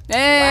guts.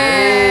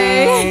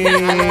 Hey!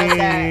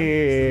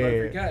 Love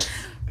your guts.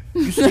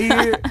 You see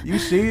it? You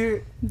see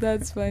it?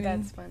 That's funny.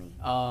 That's funny.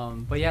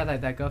 But yeah,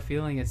 that gut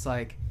feeling, it's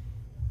like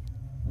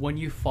when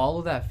you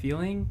follow that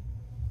feeling,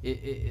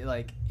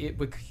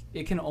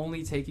 it can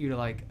only take you to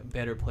like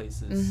better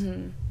places.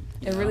 Mm-hmm. you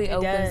It know? really It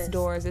opens does.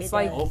 doors. It's It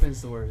like does.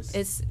 Opens doors.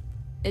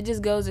 it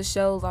just goes to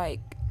show like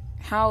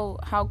how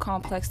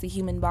complex the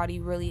human body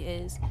really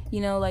is.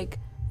 You know, like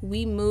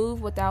we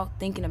move without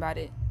thinking about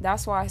it.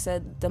 That's why I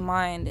said the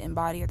mind and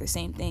body are the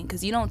same thing,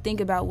 because you don't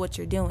think about what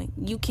you're doing.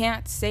 You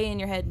can't say in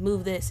your head,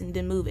 move this and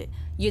then move it.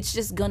 It's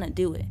just gonna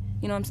do it.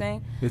 You know what I'm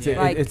saying? It's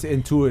Like- it's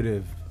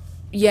intuitive.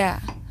 Yeah,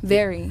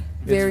 very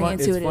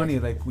intuitive. It's funny,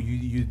 like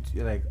you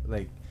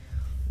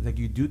like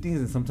you do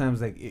things and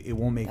sometimes like it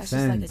won't make That's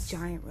sense. just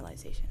like a giant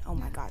realization. Oh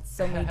my God,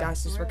 so many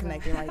dots just were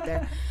connecting right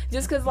there.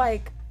 Just because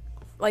like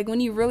when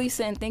you really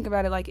sit and think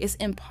about it, like it's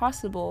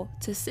impossible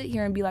to sit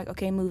here and be like,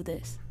 okay, move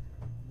this.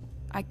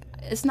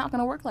 It's not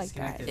gonna work like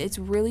that. Disconnected. It's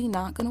really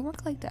not gonna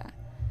work like that.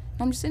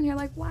 I'm just sitting here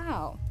like,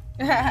 wow,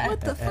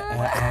 what the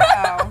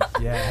fuck?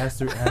 Yeah, it has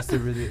to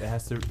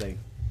like,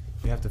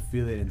 you have to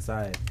feel it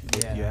inside.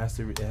 Yeah. You has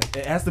to,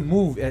 it has to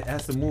move. It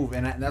has to move,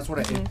 and that's what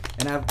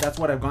that's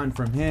what I've gotten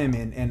from him,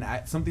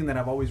 and something that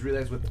I've always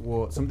realized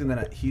something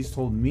that he's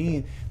told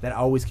me that I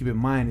always keep in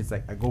mind. It's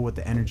like I go with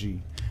the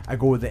energy. I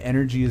go where the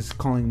energy is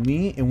calling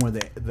me, and where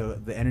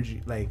the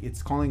energy, like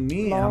it's calling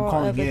me, and I'm Law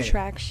calling of it.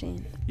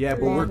 attraction. Yeah,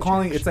 but Law we're of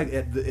calling. It's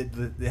attraction.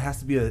 like it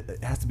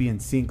has to be in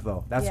sync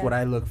though. That's Yeah. what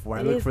I look for.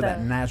 I It look is for that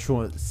though.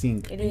 natural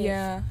sync. It is.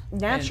 Yeah,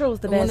 Natural is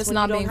the And when best it's when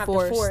not you don't being have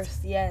forced. to force.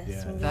 Yes. Yeah.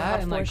 when you don't That have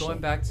and to like force going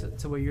shit. back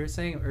to what you were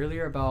saying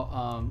earlier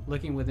about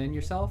looking within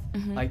yourself,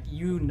 like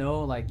you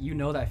know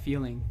that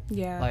feeling,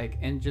 yeah. like,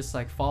 and just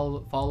like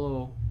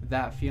follow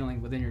that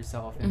feeling within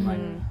yourself, and like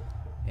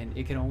and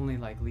it can only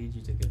like lead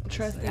you to good places.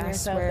 Trust in Like, I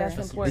yourself. swear. That's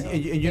And, important.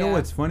 and you know Yeah.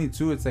 what's funny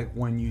too? It's like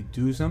when you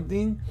do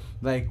something,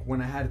 like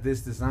when I had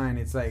this design,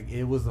 it's like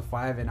it was the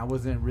 5 and I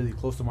wasn't really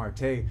close to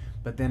Marte,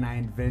 but then I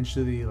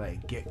eventually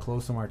like get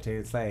close to Marte.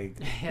 It's like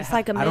It's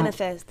like a I don't-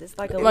 manifest. It's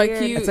like a Like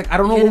weird. you- it's like I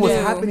don't know what was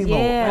Yeah. happening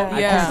Yeah. though. I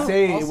Yeah. can't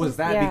say it Also- was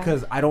that yeah.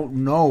 because I don't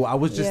know. I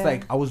was just Yeah.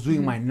 like I was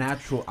doing my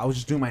natural. I was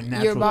just doing my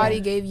natural. Your body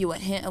thing. gave you a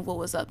hint of what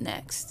was up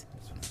next.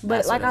 But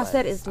That's like what I it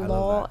said, was. it's I love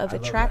law that. of I love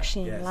that.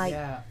 attraction. Yes. Like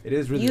yeah. It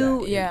is really you,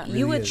 that. It yeah. really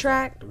you is that.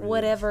 attract It really is.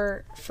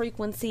 whatever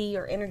frequency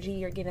or energy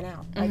you're giving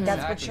out. Like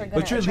that's what Exactly. you're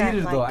gonna But you're attract.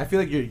 leaders though. like- I feel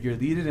like you're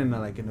leaded in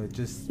a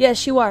just.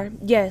 Yes, you are.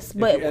 Yes,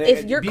 but you-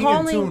 if you're being in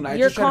calling, tune, I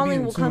your just try to be calling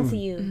in will come to tune.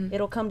 you.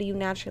 It'll come to you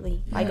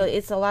naturally. Like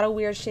it's a lot of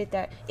weird shit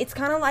that it's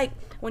kind of like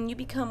when you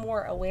become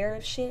more aware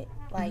of shit.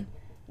 Like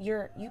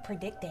you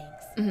predict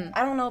things.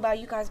 I don't know about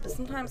you guys, but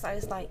sometimes I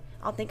just like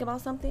I'll think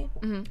about something,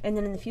 and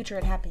then in the future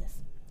it happens,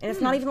 and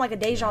it's not even like a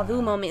deja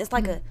vu moment. It's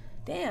like a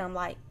damn,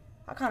 like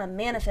I kind of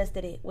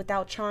manifested it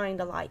without trying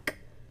to like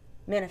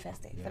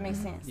manifest it. If that makes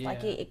sense.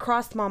 Like Yeah. it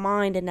crossed my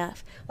mind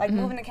enough. Like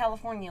moving to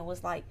California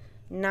was like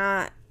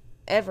not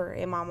ever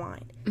in my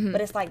mind.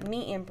 But it's like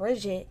me and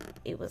Bridget,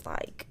 it was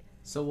like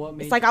So what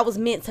made it's like I was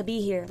meant to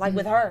be here, like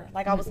with her.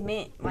 Like I was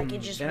meant. Like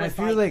it just And was I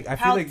feel like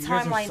how you guys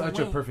are timeline such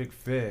a went. perfect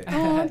fit.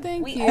 Oh,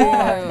 thank We you.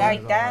 are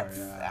like are, that's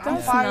yeah. I'm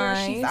That's fire,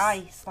 she's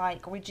nice. ice.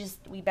 Like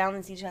we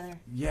balance each other.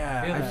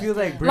 Yeah, Feel I that. feel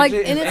like Bridget Like,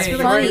 is and it's Hey,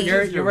 funny.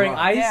 You're wearing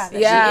ice. Yeah,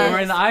 Yeah. You're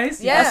wearing the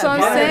ice. Yeah, That's what I'm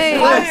fire,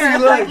 saying. fire,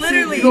 like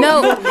literally.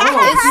 No,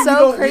 it's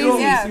so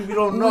crazy. We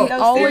don't know. We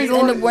always serious.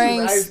 end up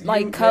wearing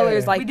like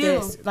colors like We do.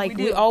 this. Like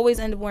We we do. always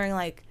end up wearing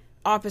like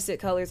opposite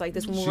colors like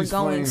this when we're She's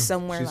going flame.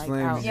 somewhere She's like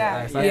flame. out.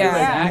 Yeah. I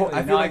Yeah. feel like,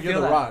 Exactly. No, I you're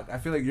feel the that. rock. I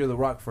feel like you're the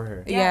rock for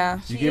her. Yeah.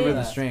 You She give her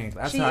the is. strength.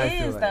 That's She how I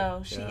feel is like.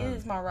 though. She Yeah.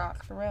 is my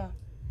rock for real.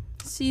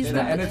 She's And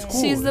the and it's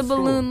cool. she's the It's cool.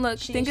 balloon look.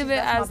 She- Think of she's-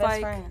 it that's my as best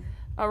like friend.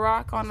 a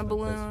rock on a That's my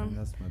best friend. balloon.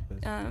 That's my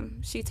best friend.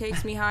 She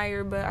takes me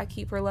higher, but I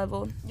keep her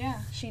leveled.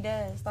 Yeah, she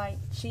does. Like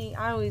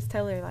I always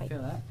tell her like,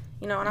 Feel that.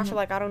 you know, and I feel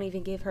like I don't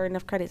even give her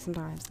enough credit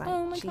sometimes. Like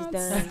Oh my she's God,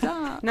 done.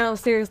 stop. No,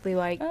 seriously,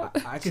 like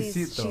I can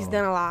see it though. she's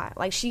done a lot.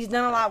 Like she's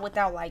done a lot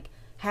without like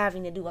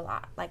having to do a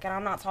lot. Like, and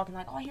I'm not talking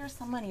like, oh, here's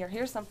some money or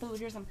here's some food,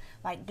 here's some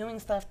like doing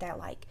stuff that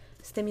like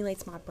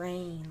stimulates my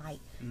brain, like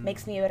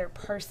makes me a better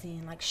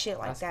person, like shit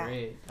like That's that.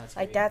 great. That's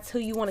Like great. that's who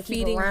you want to keep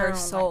Feeding her around.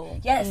 soul,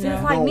 Like, yes, you and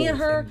it's know? like me and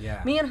Goals, her, and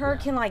yeah, me and her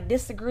yeah. can like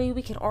disagree.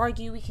 We can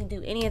argue. We can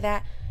do any of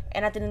that.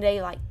 And at the end of the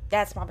day, like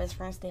that's my best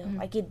friend still.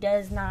 Like it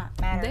does not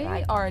matter. They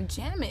like, are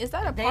jamming. Is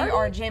that a they party?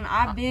 are jamming.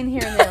 I've been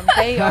hearing them.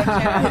 They are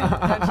jamming.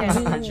 They're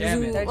jamming. They're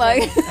jamming. They're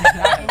Like-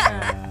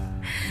 jamming.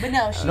 But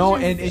no, she's No,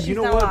 just, and she's you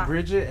know done a what? lot.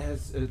 Bridget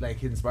has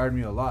like inspired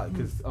me a lot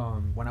because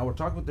when I would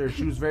talk with her,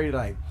 she was very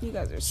like You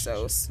guys are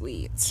so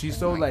sweet. she's Oh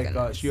so my like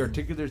goodness. she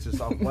articulates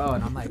herself well,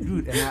 and I'm like,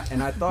 dude,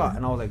 and I thought,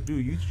 and I was like,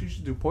 dude, you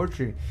should do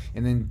poetry,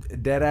 and then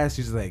dead ass,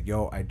 she's like,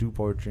 yo, I do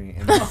poetry,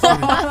 and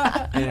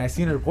I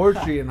seen her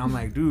poetry, and I'm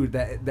like, dude,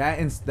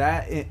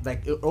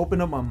 like it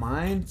opened up my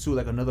mind to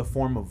like another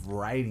form of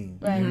writing.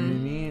 Right. You know what I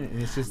mean?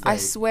 And it's just like, I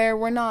swear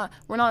we're not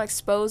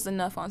exposed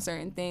enough on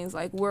certain things.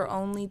 Like we're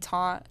only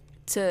taught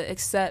to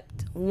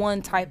accept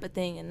one type of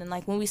thing, and then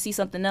like when we see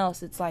something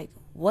else, it's like,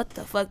 what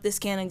the fuck? This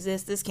can't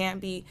exist. This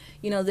can't be.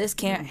 You know, this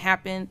can't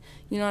happen.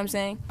 You know what I'm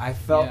saying? I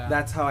felt Yeah.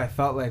 that's how I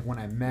felt like when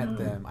I met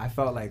them. I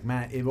felt like,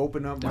 man, it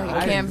opened up my Like, it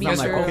eyes. can't be I'm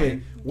like, true.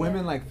 okay,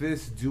 women like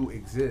this do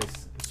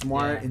exist.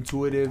 Smart, Yeah.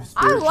 intuitive,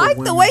 I spiritual like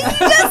the women. way you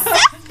just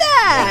said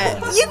that.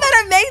 You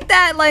better make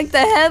that like the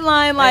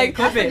headline. Like,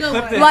 clip it,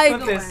 clip this, like-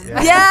 clip this.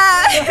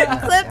 yeah,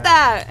 clip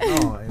that.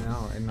 No,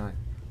 and not.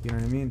 You know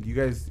what I mean? You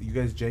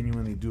guys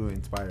genuinely do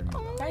inspire me.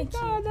 though. Thank you.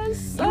 God, that's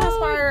so You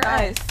inspire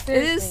nice. us. It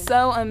is Seriously.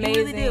 so You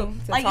amazing really do.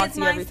 to Like talk it's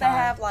to you every nice to time.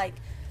 have like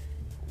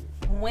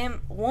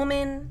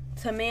woman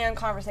to man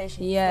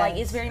conversations. Yes. Like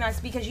it's very nice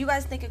because you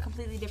guys think a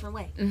completely different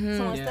way. So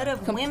instead Yeah.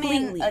 of Completely.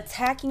 women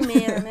attacking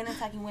men or men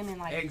attacking women,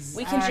 like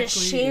we can just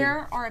Exactly.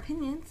 share our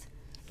opinions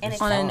and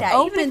On accept an that.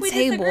 open Even if we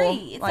table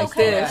disagree, it's like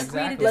okay this. to agree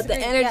to Exactly. Let the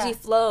disagree. energy Yeah.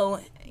 flow.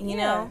 You Yeah.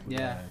 know.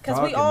 Yeah. Because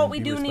Talk we all and we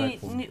be do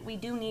respectful.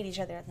 need each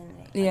other at the end of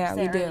the day. Yeah, Like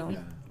we you said do.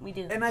 earlier, we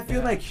do. And I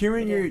feel like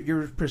hearing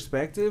your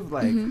perspective,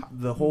 like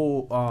the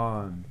whole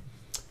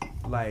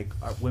like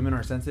women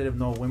are sensitive,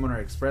 no, women are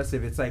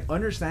expressive. It's like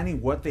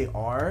understanding what they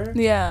are.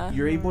 Yeah.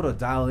 You're able to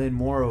dial in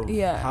more of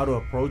Yeah. how to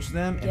approach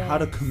them and how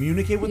to Yes.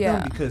 communicate with Yeah.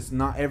 them because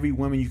not every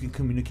woman you can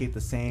communicate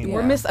the same. Yeah.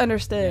 We're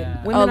misunderstood.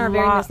 Yeah. Women A are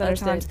very lot of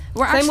misunderstood. times.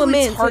 We're Same with actually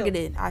men, too.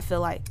 targeted. I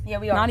feel like. Yeah,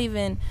 we are. Not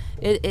even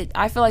it.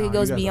 I feel like No, it you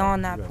goes guys are. beyond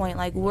You that guys point. are.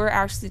 Like we're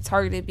actually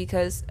targeted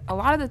because a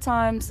lot of the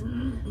times,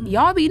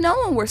 y'all be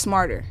knowing we're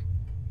smarter.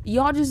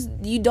 Y'all just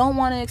you don't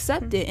want to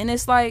accept it, and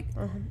it's like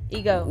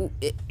Ego.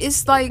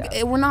 it's like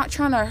we're not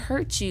trying to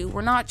hurt you.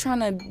 We're not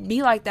trying to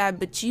be like that,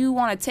 but you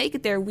want to take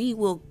it there. We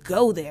will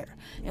go there,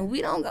 and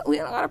we don't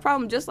got a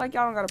problem. Just like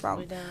y'all don't got a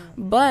problem.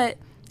 But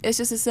it's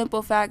just a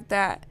simple fact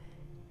that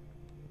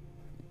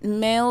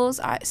males,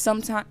 I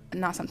feel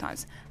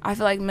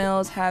like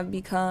males have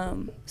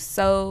become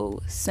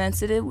so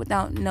sensitive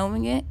without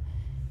knowing it,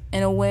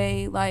 in a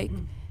way like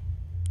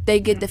they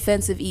get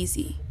defensive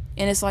easy.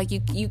 and it's like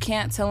you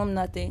can't tell them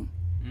nothing.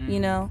 Mm. You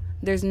know,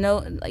 there's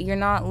no, you're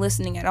not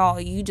listening at all.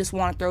 You just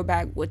want to throw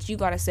back what you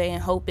gotta say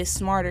and hope it's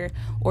smarter,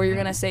 or you're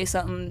gonna say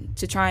something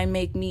to try and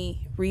make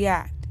me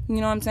react. You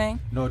know what I'm saying?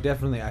 No,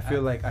 definitely. I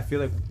feel like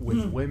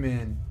with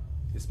women,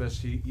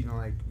 especially, you know,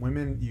 like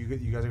women, you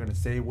guys are gonna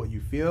say what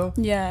you feel,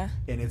 Yeah.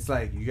 and it's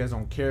like you guys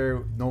don't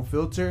care, no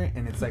filter,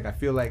 and it's like I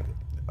feel like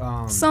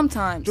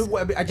Sometimes.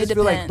 I just It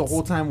feel like the depends.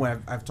 whole time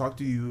when I've talked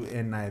to you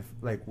and I've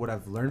like what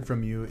I've learned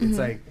from you, it's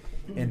like,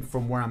 and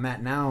from where I'm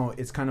at now,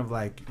 it's kind of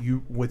like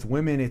you with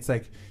women, it's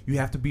like you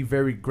have to be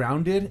very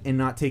grounded and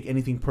not take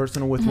anything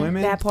personal with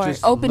women. That part.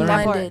 Just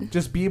Open-minded.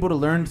 just be able to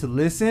learn to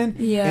listen and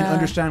Yeah.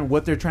 understand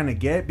what they're trying to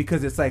get,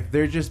 because it's like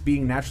they're just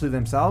being naturally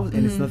themselves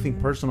and it's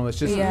nothing personal. It's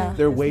just Yeah.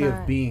 their It's way of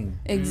not. being,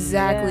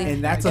 Exactly.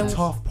 and that's a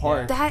tough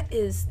part. That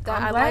is that.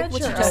 I'm I glad like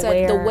what you you're just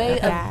said. The aware way of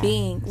of that.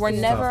 being. We're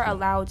It's never tough.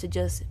 allowed to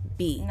just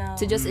be, No.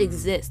 to just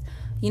exist.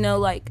 You know,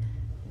 like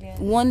Yeah.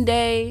 one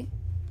day,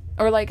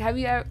 or like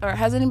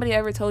has anybody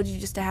ever told you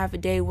just to have a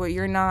day where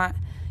you're not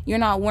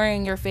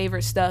wearing your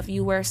favorite stuff,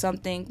 you wear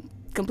something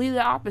completely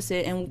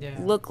opposite and Yeah.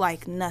 look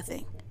like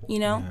nothing. You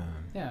know,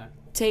 Yeah.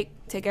 take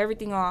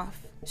everything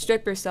off,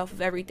 strip yourself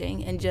of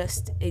everything, and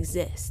just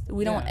exist.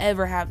 We don't Yeah.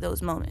 ever have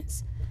those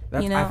moments.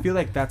 That's, You know? I feel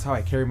like that's how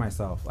I carry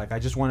myself. Like I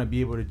just want to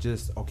be able to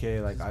just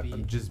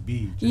I'm just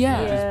be. Just,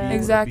 Yeah, just be able to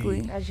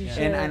exactly. be. As you Yeah.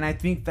 should. And I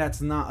think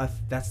that's not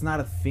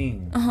a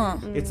thing.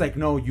 It's like,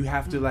 no, you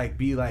have to like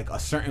be like a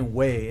certain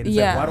way. And it's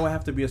Yeah. like, why do I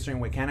have to be a certain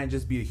way? Can't I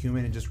just be a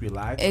human and just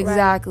relax?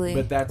 Exactly.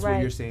 But that's what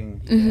Right. you're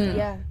saying.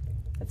 Yeah,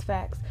 that's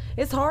facts.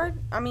 It's hard.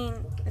 I mean,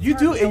 it's You hard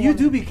do, being a and you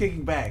do woman. be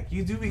kicking back.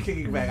 You do be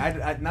kicking back.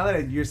 I now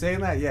that you're saying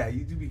that, yeah,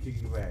 you do be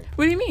kicking back.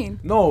 What do you mean?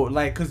 No,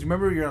 like, cause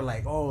remember you're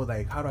like, oh,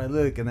 like, how do I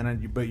look? And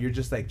then, but you're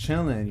just like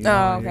chilling. You know?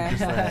 Oh, and you're okay.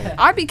 just like,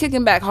 I be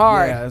kicking back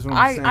hard. Yeah, that's what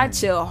I'm I saying.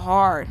 chill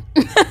hard.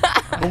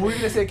 what were you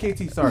gonna say,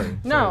 KT? Sorry.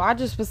 No, Sorry. I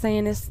just was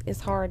saying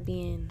it's hard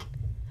being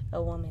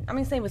a woman. I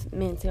mean, same with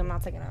men too. I'm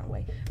not taking that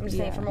away. I'm just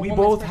saying Yeah. from a we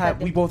woman's both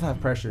perspective. have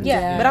pressure. Yeah,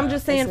 Yeah, but I'm just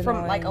it's saying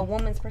from like a annoying.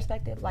 woman's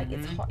perspective, like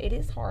it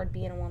is hard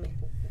being a woman.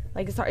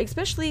 Like it's hard,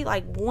 especially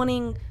like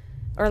wanting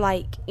or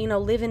like, you know,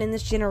 living in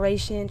this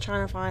generation,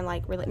 trying to find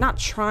like not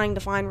trying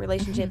to find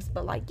relationships,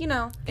 but like, you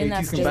know, And KT's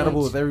that's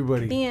compatible just- with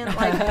everybody. being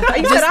like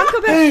you said I'm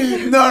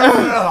compatible.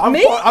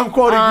 no. I'm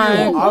quoting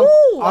you. Woo!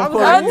 I'm I was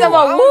quoting like, you. woo,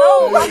 I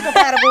don't know. I'm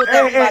compatible with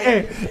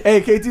everybody.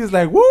 Hey, KT is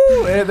like, woo,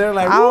 and they're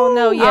like, I don't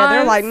know. woo. Yeah,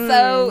 they're I'm like,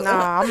 so-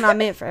 nah, I'm not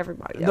meant for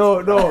everybody. That's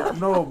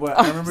No, but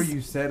I remember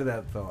you said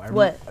that though.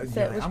 What? You're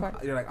Said like, which I'm,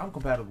 part? you're like, I'm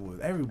compatible with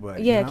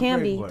everybody. Yeah, You it know, can I'm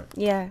for be. everybody.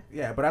 Yeah.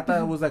 Yeah, but I thought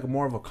it was like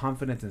more of a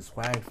confidence and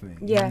swag thing.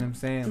 You Yeah. know what I'm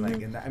saying?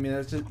 Like, and I mean,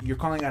 that's just, you're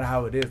calling out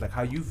how it is, like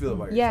how you feel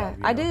about Yeah,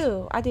 yourself. I you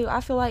know? do.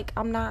 I feel like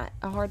I'm not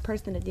a hard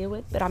person to deal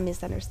with, but I'm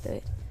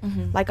misunderstood.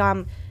 Mm-hmm. Like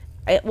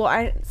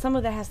some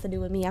of that has to do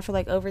with me. I feel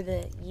like over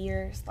the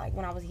years, like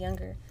when I was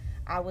younger,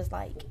 I was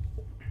like,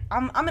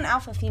 I'm an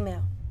alpha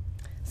female.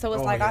 So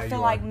it's Oh, like yeah, I feel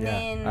you like are. Yeah.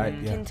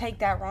 men Yeah. can take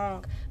that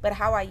wrong. But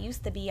how I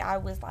used to be, I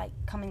was like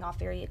coming off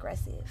very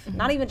aggressive.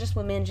 Not even just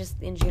with men,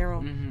 just in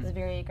general. I was a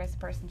very aggressive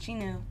person. She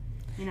knew,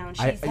 you know, and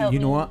she's helped you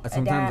know me what?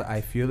 Sometimes adapt.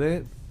 I feel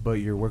it, but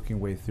you're working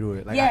way through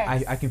it. Like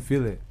Yes. I can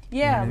feel it. You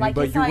know Yeah, what I mean? like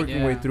but it's you're like-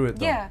 working way Yeah. through it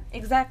though. Yeah,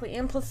 exactly.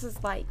 And plus,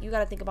 it's like you got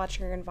to think about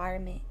your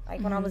environment.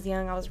 Like when I was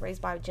young, I was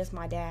raised by just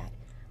my dad.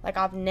 Like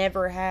I've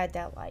never had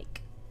that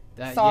like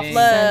That soft yang,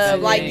 love. that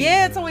Like yang.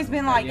 yeah, it's always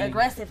been That like yang.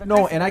 aggressive.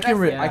 No, and I can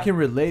aggressive. I can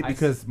relate I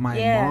because my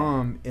Yeah.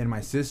 mom and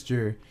my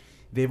sister,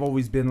 they've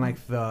always been like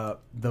the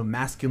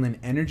masculine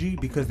energy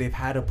because they've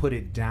had to put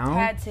it down.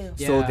 Had to.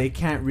 So Yeah. they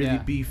can't really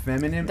Yeah. be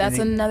feminine. That's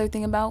and they, another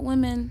thing about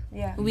women.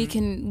 Yeah, We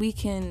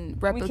can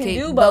replicate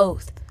do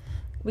both.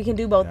 we can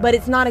do both, but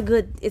it's not a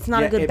good. It's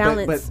not a good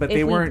balance. But if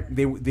they we- weren't.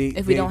 They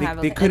if we don't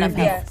have they enough couldn't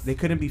be Yes. they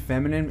couldn't be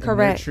feminine and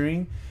Correct.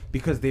 nurturing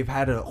because they've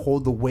had to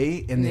hold the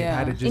weight and they've Yeah.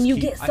 had to just And you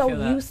keep, get I so feel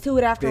that. used to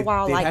it after a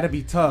while. They've Like had to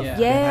be tough. Yeah.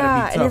 They've had to be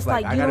Yeah, and tough. it's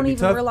like, I you gotta don't be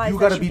even tough. realize You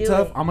that gotta you be do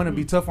tough. it. I'm gonna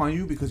be tough on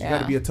you because you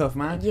gotta Yeah. be a tough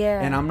man. Yeah.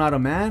 And I'm not a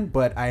man,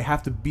 but I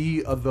have to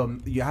be of the.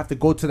 You have to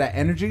go to that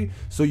energy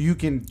so you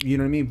can, you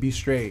know what I mean, be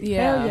straight.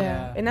 Yeah. Hell yeah.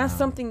 Yeah. And that's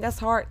something that's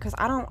hard because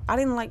I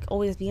didn't like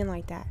always being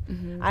like that.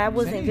 I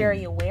wasn't Same.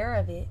 very aware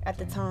of it at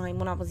the time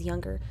when I was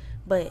younger.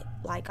 But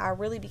like I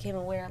really became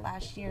aware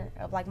last year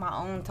of like my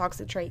own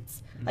toxic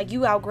traits. Like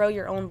you outgrow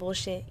your own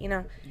bullshit, you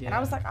know. And I Yeah.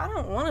 was like, I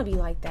don't want to be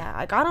like that.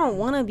 Like I don't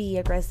want to be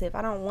aggressive.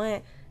 I don't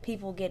want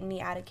people getting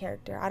me out of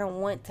character. I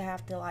don't want to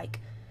have to like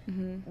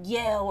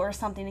yell or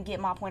something to get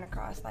my point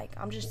across. Like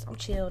I'm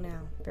chill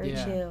now, very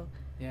Yeah. chill.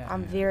 Yeah.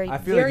 I'm very, I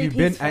feel very like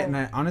you've peaceful. been, and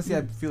I, honestly,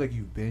 I feel like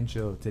you've been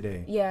chill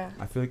today. Yeah.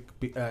 I feel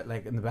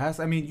like in the past,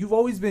 I mean, you've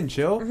always been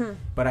chill, Mm-hmm.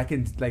 but I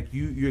can like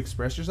you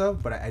express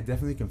yourself, but I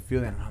definitely can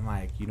feel it. And I'm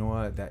like, you know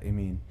what? That I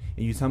mean,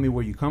 and you tell me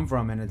where you come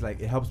from, and it's like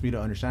it helps me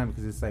to understand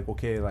because it's like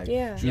okay, like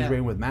Yeah. she was Yeah.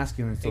 raised with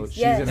masculine, so she's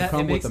Yes. gonna That-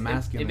 come it with makes, the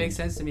masculine. It makes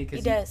sense to me because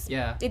It does.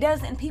 Yeah. It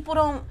does, and people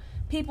don't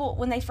people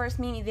when they first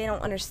meet me, they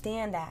don't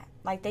understand that.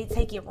 Like they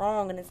take it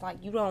wrong, and it's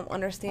like you don't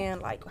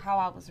understand like how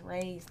I was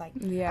raised. Like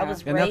Yeah. I was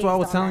And raised. that's why I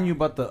was on telling that. you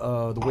about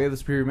the Way of the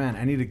Superior Man.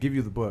 I need to give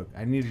you the book.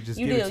 I need to just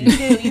You give do, it to you you.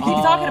 do. You keep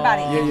talking about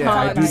it. Yeah,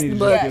 I do Nice. need to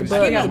Book, give it book,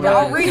 to you. Yeah, book.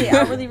 I'll read it.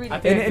 I'll really read I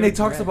it. think- And it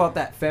talks about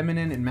that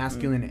feminine and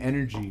masculine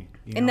energy.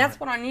 You And know? that's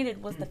what I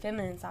needed was the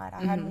feminine side.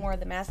 I had more of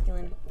the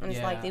masculine, and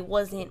it's like Yeah. it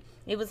wasn't.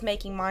 It was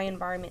making my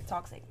environment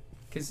toxic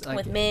Cause like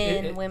with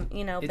men, it, women.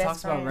 You know, it best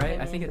talks about friends, right. I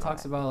women, think it all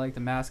talks that. about like the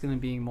masculine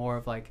being more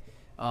of like,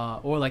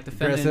 or like the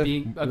feminine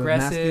being The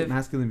aggressive,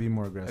 masculine being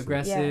more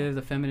aggressive. Yeah.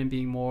 the feminine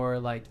being more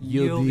like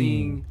Yielding,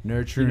 yielding,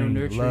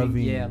 nurturing,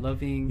 loving, yeah,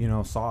 loving, you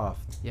know,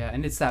 soft. yeah,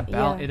 and it's that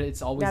balance. Yeah.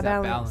 It's always That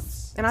that balance.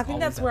 balance. And I It's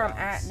think always that's where that I'm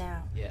at balance.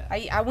 now.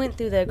 Yeah. I went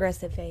through the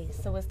aggressive phase,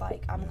 so it's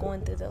like I'm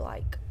going through the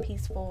like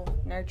peaceful,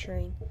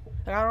 nurturing.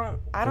 Like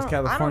I don't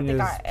California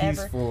think is I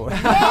ever. peaceful.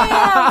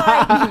 Yeah,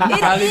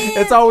 like, it is.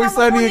 It's always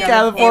sunny in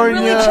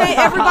California. It really changed.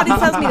 Everybody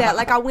tells me that.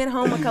 Like I went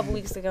home a couple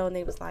weeks ago and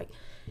they was like,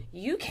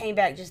 "You came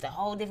back just a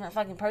whole different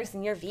fucking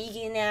person. You're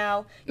vegan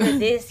now. You're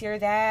this. You're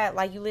that.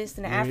 Like you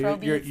listen to Yeah, Afro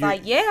you're- beats. you're-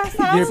 Like yeah,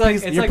 so Your like-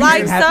 peace- it's your like- peace like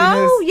and so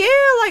happiness.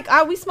 yeah.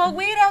 Like we smoke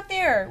weed out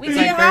there. We It's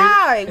get like very-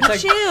 high. it's We like-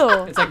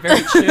 chill. It's like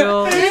very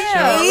chill. Yeah,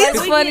 chill. like,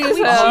 It's we funny get- as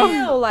we hell.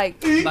 chill.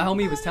 Like My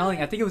homie was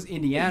telling, I think it was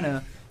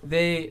Indiana.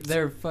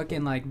 They're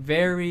fucking like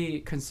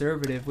very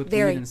conservative with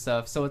Very. weed and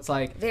stuff. So it's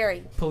like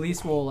very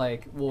police will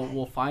like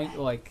will find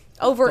like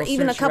over they'll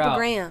even a search you couple out.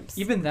 grams.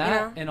 Even that, you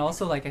know? and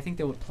also like I think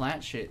they would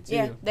plant shit too.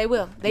 Yeah, they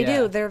will. They Yeah.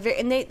 do. They're very,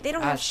 and they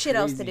don't have That's shit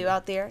else to crazy. do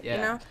out there. Yeah.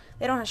 You know,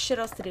 they don't have shit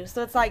else to do.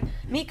 So it's like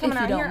me If coming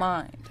you out don't here.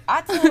 mind.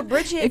 I told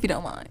Bridget. If you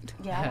don't mind.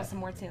 Yeah, I want some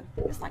more too.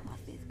 It's like my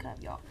fifth cup,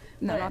 y'all.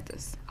 No, But not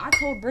this. I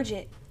told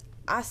Bridget,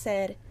 I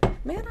said,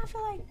 man, I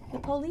feel like the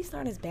police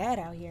aren't as bad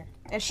out here.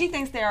 And she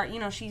thinks they are, you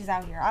know, she's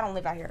out here. I don't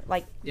live out here.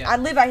 Like, Yeah. I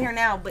live out here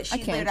now, but I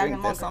she's can't lived out here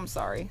drink this. longer. I'm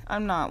sorry.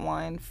 I'm not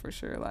wine for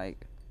sure.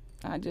 Like,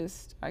 I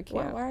Why,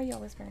 can't. why are y'all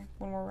whispering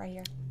when we're right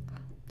here?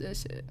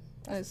 This shit.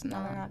 It's No,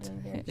 not. we're not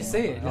doing good. Just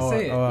say it. Just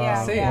say it.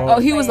 Yeah, say yeah. it. Oh,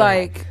 he was Say it.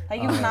 like,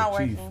 Like, you was not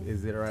Chief, working.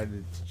 is it alright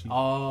to chief?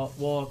 Oh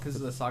well, because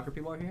the soccer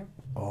people are here.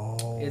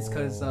 Oh, It's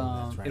because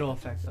that's right. it'll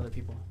affect other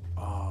people.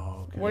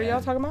 Oh, okay. What are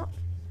y'all talking about?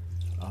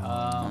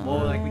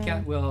 Well, like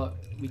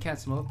we can't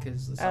smoke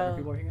because the soccer Oh.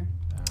 people are here.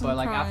 But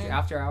like crying.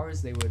 after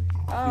hours, they would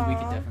we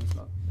could definitely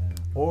smoke.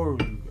 Or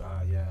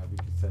yeah, we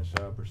could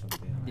set up or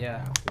something. Like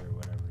Yeah. After or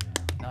whatever.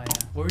 Oh yeah.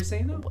 What were you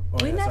saying though? Oh,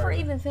 We yeah, never sorry.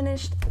 even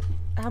finished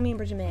how me and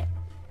Bridget met.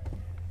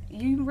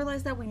 You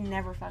realize that we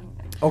never fucking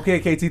finished. Okay,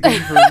 KT, thank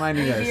you for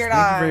reminding We us. veered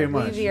Thank off. you very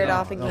much. We veered No,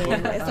 off no,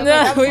 again. no. It's okay. No,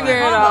 That's we fine.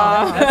 veered Combo.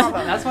 off. That's combo.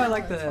 That's why I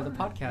like the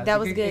podcast. That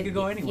was It good. could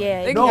go anywhere. Yeah,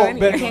 it No, could go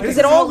but anywhere. this Because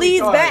it is all what we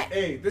leads thought. back.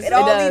 Hey, this It is-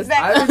 all does. leads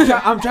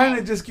back. I'm trying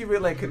to just keep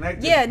it like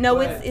connected. Yeah, no,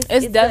 but- it's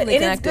It's good. definitely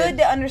And it's connected.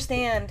 good to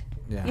understand,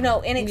 Yeah. you know,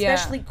 and Yeah.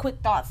 especially quick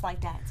thoughts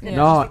like that. It's good to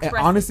No, just and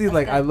express it. honestly, That's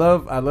like good.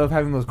 I love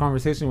having those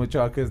conversations with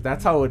y'all because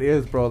that's how it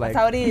is, bro. Like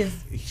That's how it is.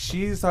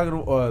 she's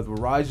talking with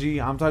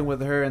Raji, I'm talking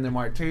with her, and then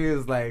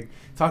Martez is like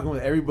talking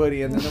with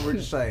everybody, and then we're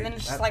just like, And then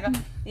it's just like,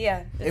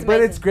 yeah. It's but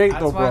it's amazing. great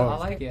That's though, why bro. I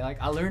like it. Like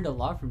I learned a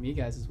lot from you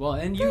guys as well,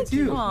 and you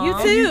too. Aw. You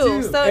And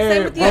too. So Hey,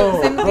 same with you.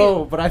 bro, Same with bro,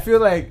 you. but I feel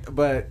like, you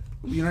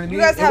know what I mean?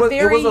 guys have it was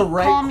very a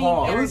right calming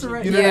call. energy. It was a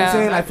right- You know what Yeah. I'm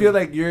saying? I Exactly. feel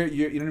like you're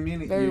you know what I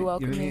mean? Very You know what I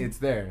welcoming. mean? It's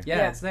there. Yeah,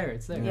 Yeah. it's there.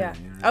 It's there. Yeah.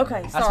 Yeah.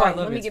 Okay. That's why I Sorry. love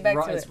Let it. me It's get back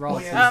raw- to it's it. raw.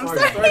 I'm Sorry,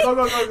 sorry.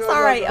 Go.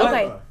 Sorry. Go.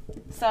 Okay.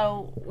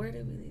 So where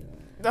did we leave?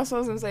 That's what I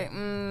was gonna say.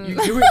 She you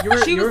was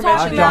were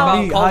talking mentioning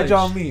about- college. How'd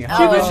y'all meet?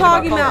 She was Oh.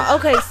 talking about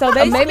okay. So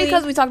basically, Maybe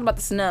because we talked about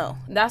the snow.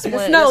 That's the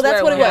what. snow.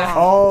 That's what it was. went.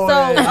 Oh,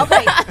 So yeah.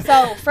 okay,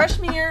 so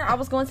freshman year, I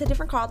was going to a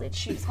different college.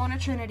 She was going to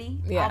Trinity.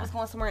 Yeah. I was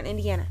going somewhere in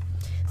Indiana.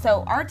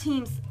 So our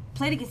teams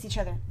played against each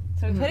other.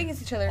 So we played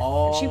against each other,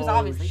 and she was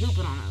obviously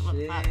hooping on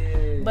her.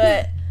 Shit.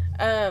 But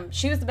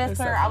she was the best That's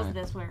so player. I was fun. the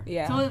best player.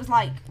 Yeah. So it was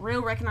like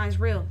real recognize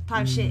real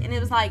type shit, and it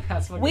was like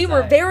That's fucking we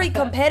were tight. very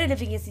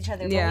competitive against each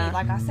other. But Yeah. we,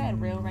 like I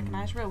said, real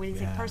recognize real. We didn't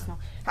take it Yeah. personal.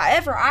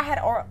 However, I had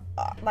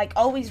like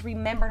always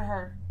remembered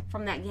her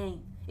from that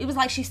game. It was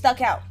like she stuck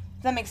out.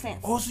 Does that make sense?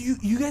 Oh, so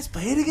you guys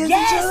played against each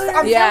Yes, other?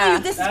 I'm Yeah. telling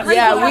you, this is That's- crazy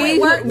Yeah, how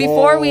it works.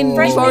 before we Whoa.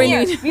 Freshman before we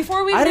year, knew.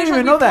 before we I didn't finished,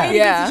 even we know that. played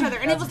against Yeah. each other,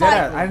 and it That's was dead like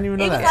ass. I didn't even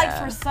know it was that. like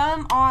Yeah. for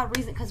some odd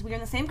reason because we were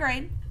in the same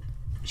grade,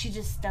 she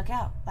just stuck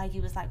out. Like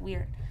it was like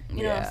weird.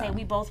 You know what I'm Yeah. saying?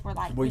 We both were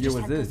like What we year just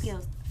was had good this?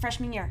 skills.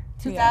 Freshman year,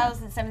 Yeah.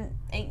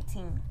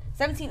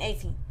 17,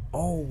 18.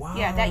 Oh wow.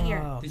 Yeah, that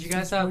year. Did you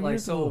guys Just have 4 like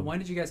years so? ago. When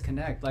did you guys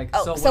connect? Like Oh,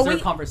 so, so was there a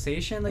we-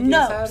 conversation like you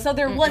guys No, had? so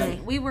there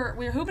wasn't. We were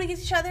hooping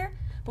against each other,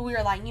 but we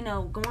were like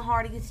going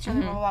hard against each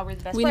other. Blah blah blah. We're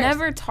the best We players.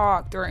 never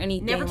talked or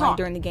anything Never like talked.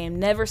 during the game.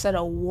 Never said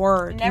a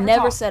word. Never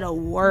Never talked. said a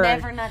word.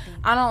 Never nothing.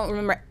 I don't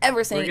remember ever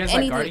Were saying you guys like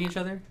anything. guarding each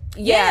other?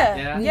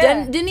 Yeah.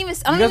 Yeah. Didn't even.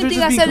 I You don't guys even were think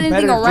just I being said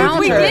anything competitive around with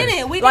We each her. other.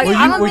 didn't. We Like,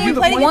 didn't. I don't were you think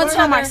the played point one against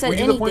time each I other. said Were you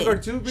the point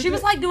anything. guard too? She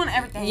was like doing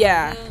everything.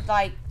 Yeah. Dude,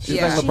 like She's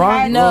yeah. like She LeBron.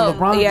 had No,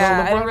 LeBron. yeah, I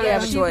LeBron. didn't really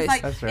have a she was choice.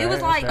 like, That's it right, was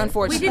that's like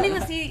right. we didn't even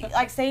Unfortunately. see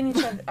like saying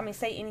each other. I mean,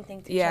 say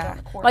anything to each other Yeah. on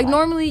the court. Like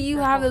normally you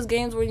we're have cool. those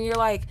games where you're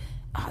like,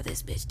 oh,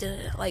 this bitch did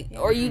it. Like,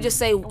 or you just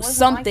say wasn't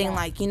something like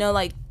that. like, you know,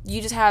 like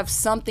you just have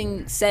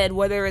something said,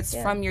 whether it's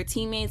Yeah. from your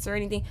teammates or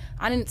anything.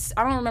 I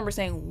don't remember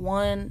saying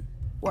one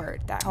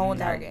word that whole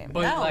entire game.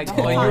 But No, like, the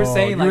but whole you were time.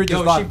 saying You were like, just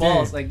yo, she locked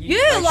balls. in. Like, you,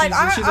 Yeah,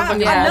 like she's I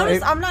Yeah.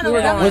 noticed. I'm not. We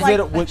were That was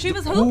going. like she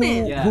was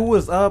hooping. Yeah. Who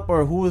was up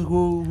or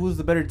who's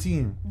the better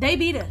team? They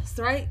beat us,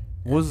 right?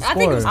 What was the I score?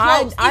 think it was I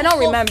close. I It was don't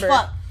close remember. as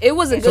fuck. It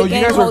was a good So you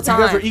game guys the whole were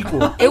time.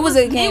 equal. It was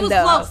a game It was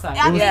though. close. Outside.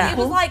 I mean, Yeah. it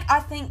was like I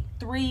think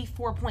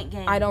 3-4 point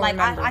game. I don't like,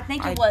 remember. I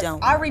think I it was.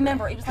 don't I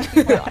remember. remember. It was like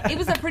 3-4. It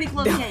was a pretty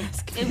close game.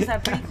 It was a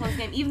pretty close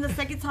game. Even the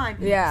second time.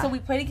 Yeah. So we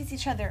played against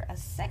each other a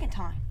second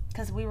time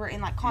because we were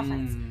in like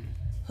conference.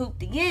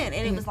 Hooped again,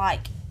 and it was like,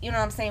 you know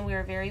what I'm saying, we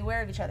were very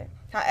aware of each other.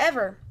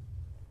 However,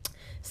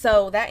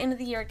 so that end of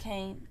the year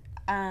came,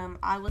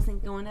 I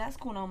wasn't going to that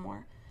school no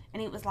more,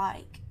 and it was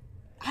like,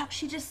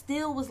 she just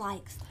still was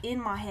like in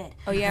my head.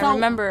 Oh yeah, So, I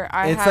remember.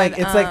 It's like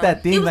that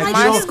it thing was like like you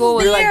my don't, it was school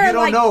was you're like there, you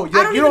don't like, know,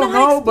 I don't you even don't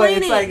how to know, but explain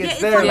it's like it.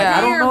 it's Yeah, there. like Like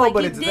I don't know, like,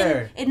 but it it's didn't-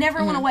 there. It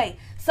never went away.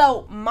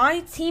 So my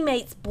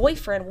teammate's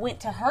boyfriend went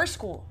to her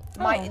school.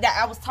 That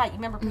I was tight. You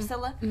remember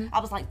Priscilla? I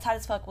was like tight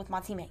as fuck with my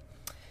teammate.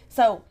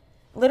 So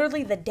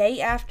literally the day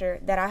after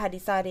that I had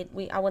decided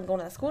I wasn't going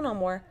to that school no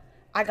more,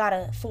 I got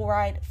a full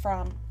ride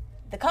from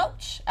the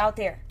coach out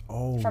there.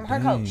 From her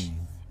coach.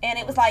 dang. And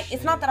it was like,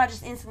 it's not that I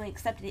just instantly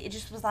accepted it. It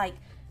just was like,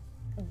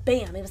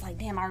 bam. It was like,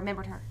 damn, I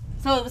remembered her.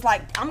 So it was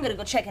like, I'm going to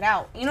go check it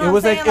out. You know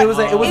what I'm saying? It was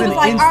an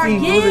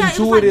instinct. It was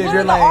intuitive. what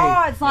You're are the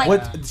odds? like, Like, what?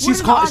 what are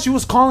the odds? She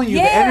was calling you.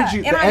 The energy.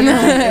 and The I-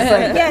 energy. It's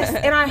like Yes,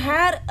 and I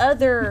had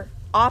other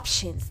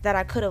options that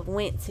I could have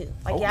went to.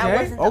 Like, I Okay,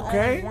 wasn't the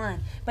okay. only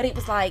one. But it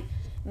was like,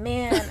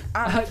 man, You see what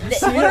are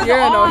it? the You're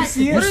in odds?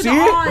 OC. What You are see the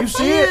it? odds? You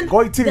see it? And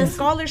Go the team.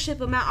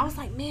 scholarship amount, I was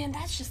like, man,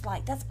 that's just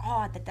like, that's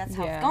odd that's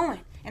how Yeah. it's going.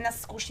 And that's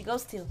the school she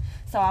goes to.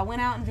 So I went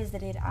out and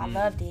visited. I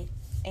loved it.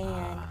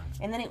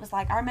 And then it was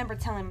like, I remember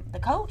telling the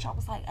coach, I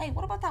was like, hey,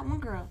 what about that one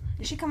girl?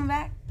 Is she coming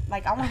back?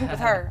 Like, I want to hoop with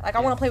her. Like,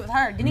 I want to play with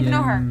her. Didn't even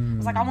know her. I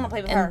was like, I want to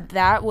play with her. And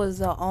that was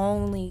the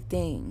only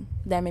thing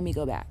that made me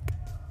go back.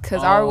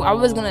 Cause I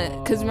was gonna,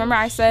 cause remember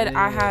I said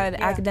I had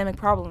Yeah. academic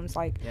problems,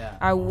 like Yeah.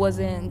 I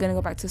wasn't gonna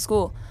go back to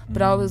school,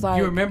 but I was like,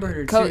 You remember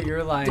her Co- too.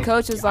 You're like, the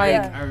coach was I-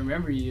 like- I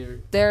remember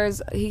you.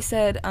 he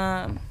said,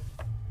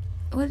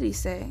 what did he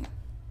say?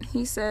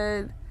 He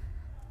said,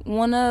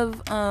 one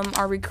of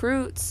our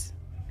recruits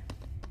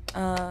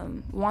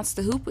wants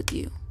to hoop with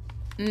you,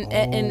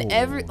 and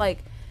every like,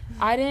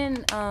 I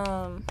didn't,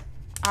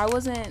 I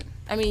wasn't.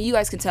 I mean, you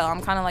guys can tell I'm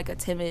kind of like a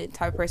timid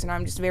type of person.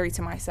 I'm just very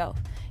to myself,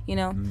 you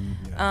know.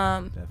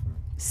 Definitely.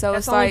 So That's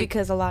it's only like,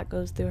 because a lot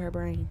goes through her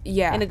brain.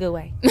 yeah, In a good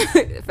way.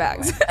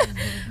 facts.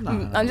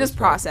 I'm just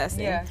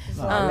processing.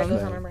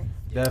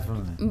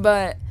 Definitely.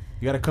 But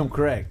You gotta come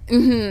correct.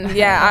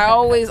 yeah,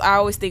 I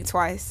always think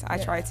twice. I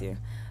try to.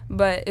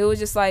 But it was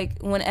just like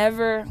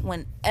whenever,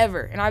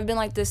 and I've been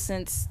like this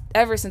since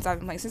I've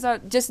been like,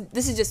 this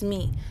is just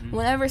me.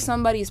 Whenever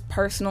somebody's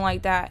personal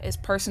like that, is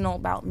personal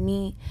about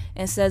me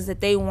and says that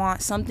they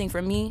want something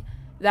from me,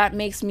 that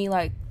makes me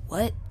like,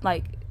 what?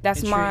 Like,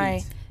 that's my,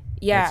 Intrigued.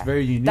 yeah. That's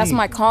very unique. That's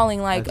my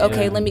calling. Like, That's okay,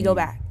 very let me go unique.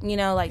 back. You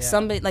know, like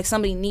Yeah.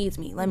 somebody needs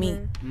me. Let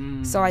me.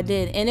 Mm. So I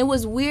did, and it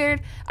was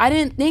weird. I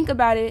didn't think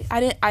about it. I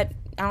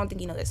don't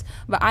think you know this,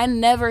 but I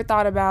never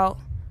thought about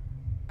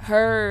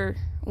her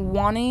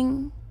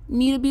wanting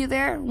me to be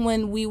there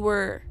when we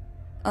were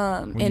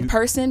in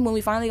person. When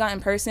we finally got in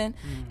person,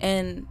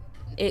 and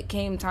it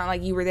came time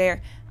like you were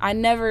there. I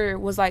never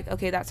was like,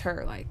 okay, that's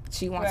her. Like,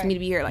 she wants me to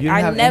be here. Like, You didn't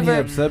I have never.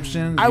 any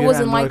exceptions. I You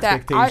wasn't had no like that.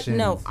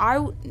 expectations.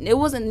 It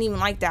wasn't even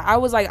like that. I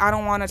was like, I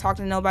don't want to talk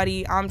to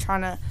nobody. I'm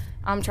trying to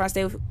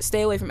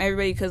stay away from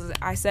everybody because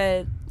I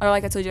said, or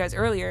like I told you guys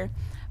earlier,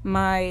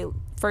 my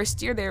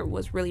first year there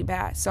was really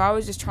bad. So I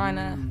was just trying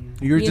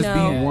to. You're you just know,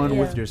 being one yeah.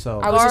 with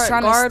yourself. I was just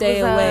trying to Guard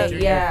stay was up. away. Do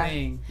your Yeah.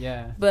 thing.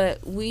 Yeah.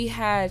 But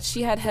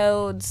she had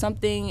held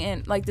something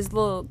in like this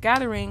little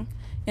gathering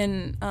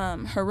in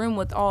her room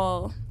with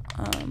all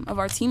of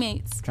our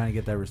teammates. Trying to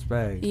get that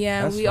respect.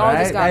 Yeah, That's we all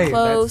just got Hey,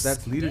 close.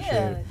 That's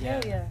leadership. Yeah.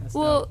 That's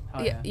Well, dope.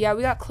 Oh, yeah,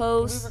 we got We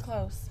close. were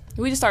close.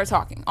 We just started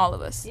talking, all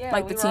of us, Yeah,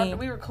 like we the were, team.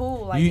 we were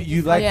cool. Like, You it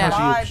just, like Yeah. the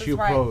how vibe she was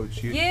right.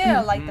 approached.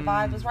 Yeah, like the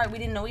vibe was right. We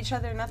didn't know each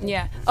other, nothing.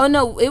 Yeah. Oh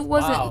no, it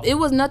wasn't. Wow. It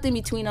was nothing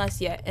between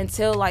us yet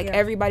until like Yeah.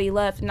 everybody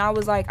left, and I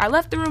was like, I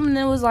left the room, and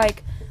it was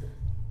like,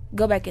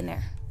 go back in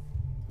there.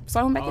 So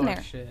I went back in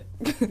there, Shit.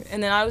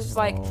 and then I was just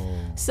like, Oh.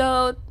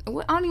 so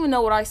I don't even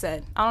know what I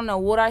said. I don't know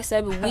what I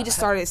said, but we just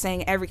started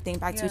saying everything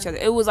back to each other.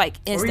 It was like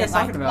were you instant, guys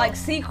like talking about? Like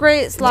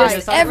secrets, like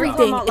Just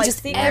everything. Like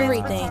Just secrets,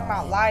 everything. We're talking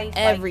about life,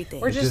 Everything.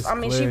 Like, we're just. just I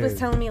mean, she was clicked.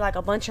 telling me like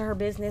a bunch of her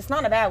business, not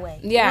in a bad way.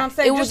 You Yeah, know what I'm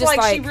saying? it was just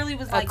just she like really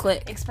was a like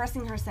click.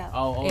 expressing herself.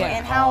 Oh, Yeah.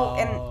 And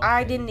how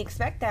I okay. didn't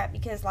expect that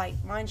because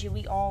like mind you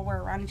we all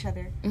were around each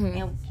other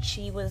and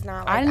she was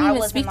not like I didn't even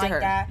wasn't speak to like her.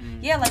 that.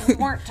 Yeah, like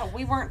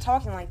we weren't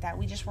talking like that.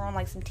 We just were on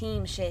like some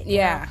team shit. you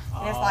Yeah. know?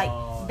 And it's like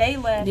they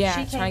left, Yeah, she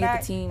trying came to get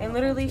back the team and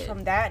literally shit.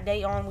 from that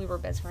day on we were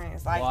best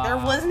friends. Like there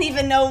Wow. wasn't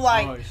even no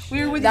like Oh,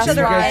 we were with That's each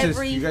other why-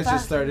 every You guys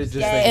just started just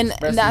like day. And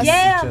expressing that's-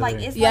 yeah, each other. like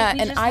it's yeah, like we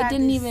and just I had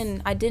didn't this-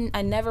 even,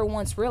 I never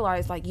once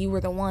realized like you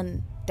were the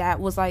one that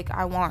was like,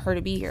 I want her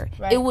to be here.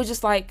 Right. It was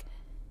just like,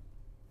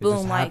 It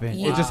just boom, like happened.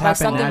 you, It just like happened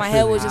something in my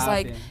head was just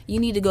like, naturally. you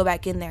need to go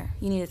back in there.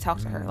 You need to talk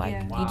to her. Like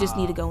Yeah. you just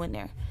need to go in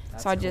there. That's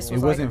So I just It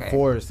was wasn't like, okay.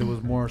 forced. It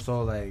was more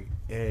so like,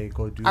 hey,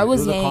 go do. I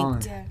was it was a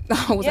yanked. calling.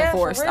 I wasn't for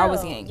forced. I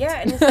was real. yanked.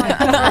 Yeah, and it's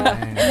like,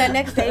 and that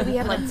next day we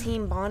had like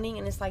team bonding,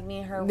 and it's like me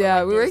and her. Yeah,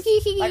 like we were this. hee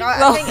hee. Like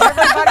I think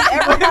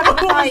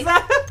everybody was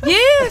like,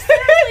 yes,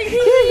 We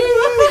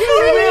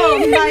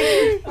were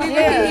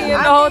hee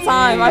the whole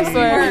time. I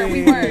swear.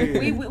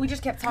 We were. We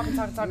just kept talking.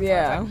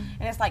 Yeah. And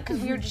it's like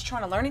because we were just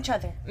trying to learn each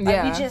other. Like,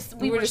 Yeah.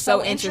 we were just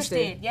so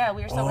interested. Yeah,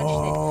 we were so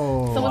interested.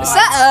 Oh. So it's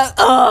Shut up.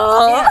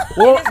 yeah.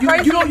 Well, And it's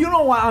you crazy.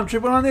 know why I'm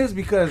tripping on this?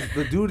 Because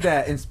the dude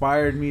that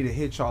inspired me to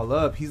hit y'all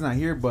up, he's not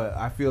here, but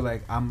I feel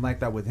like I'm like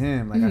that with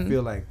him. Like I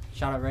feel like,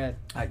 Shout out Red.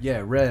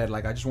 Red.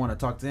 Like I just want to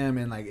talk to him,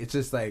 and like it's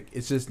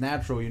just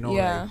natural, you know.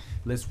 Yeah. Like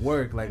let's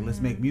work, like let's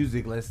make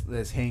music,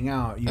 let's hang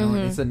out, you know.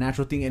 And it's a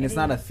natural thing, and it's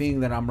not a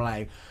thing that I'm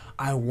like,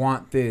 I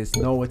want this.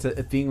 No, it's a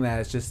thing that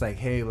it's just like,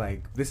 hey,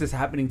 like this is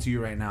happening to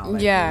you right now.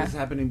 Like, Yeah. this is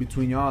happening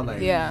between y'all.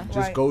 Like, Yeah. just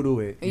Right. go to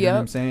it. You know what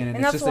I'm saying? And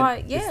it's that's just why-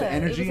 it's yeah, the it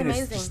energy, was and it's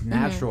amazing. just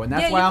natural, and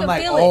that's Yeah, why you I'm can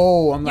like, feel it.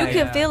 oh, I'm You like,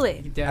 can feel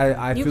it. You definitely-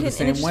 I You feel can, the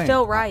same and it just way.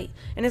 felt right.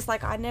 And it's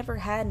like I never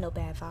had no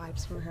bad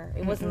vibes from her.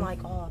 It wasn't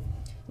like, oh,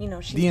 you know,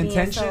 she's The being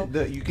intention,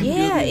 so. you can feel the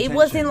Yeah, it intention.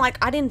 wasn't like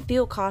I didn't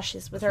feel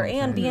cautious with her. what I'm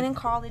And saying. being in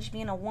college,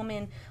 being a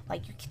woman,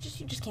 like you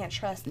just can't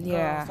trust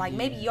Yeah. girls. Like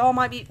maybe y'all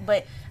might be,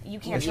 but you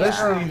can't trust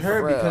Especially girls. her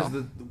For real.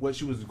 because what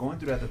she was going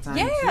through at the time.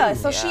 Yeah, too.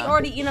 so she Yeah.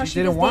 already, you know, She she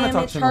didn't was wanna talk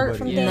damaged, to hurt nobody.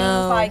 from Yeah. things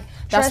No, like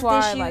that's trust why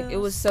issues. like it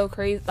was so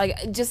crazy.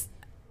 Like just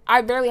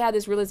I barely had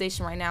this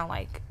realization right now.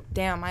 Like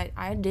damn,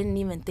 I didn't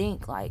even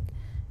think like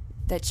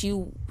that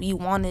you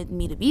wanted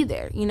me to be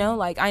there. You know,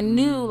 like I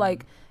knew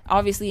like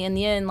obviously in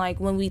the end like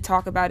when we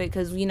talk about it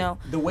because you know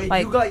The way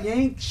like, you got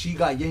yanked, she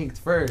got yanked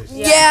first.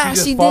 Yeah,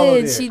 just she followed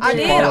did. it. She I did.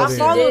 did. I She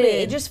followed did. it.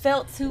 It just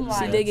felt too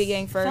like. she did get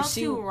ganked felt first.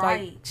 She too like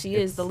right. she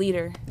is the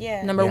leader.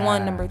 Yeah. Number Yeah.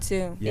 one, number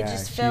two. Yeah, It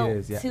just she felt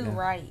is. Yeah, too yeah.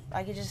 right.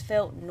 Like it just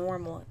felt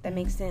normal. If that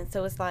makes sense.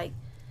 So it's like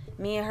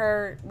me and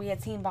her, we had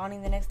team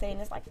bonding the next day,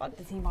 and it's like fuck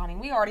the team bonding.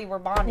 We already were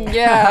bonded.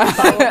 Yeah.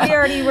 Like, we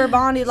already were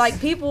bonded. Like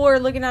people were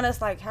looking at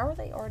us like, how are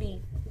they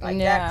already like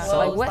Yeah. that So,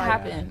 close? like, what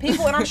happened?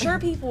 People, and I'm sure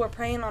people were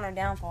preying on our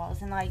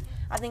downfalls, and like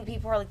I think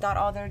people probably thought,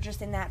 oh, they're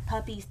just in that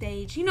puppy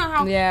stage. You know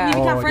how Yeah. you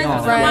become Oh, friends yeah.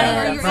 with somebody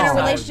Friends. or you're in a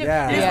No. relationship,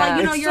 Yeah. and it's Yeah. like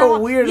you know It's you're so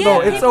like- weird yeah, though.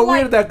 It's so people,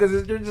 weird like, that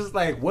because you're just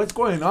like, what's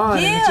going on?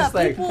 and it's just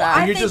like, people, and I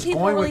you're think just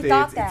people going really with it.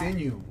 thought It's that. in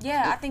you.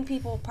 Yeah, I think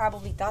people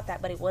probably thought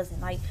that, but it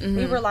wasn't. Like we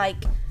Mhm. were like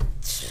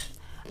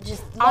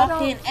just I locked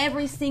don't- in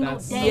every single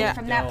That's day so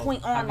from that dope.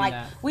 point I on. mean Like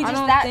that. we I just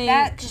don't that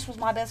think- just was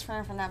my best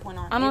friend from that point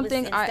on. I It don't was-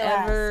 think it I still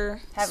has.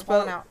 ever Haven't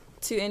fallen spoke out.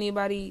 to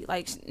anybody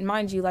like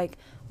mind you like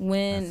That's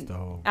when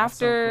dope.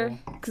 after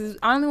cool. because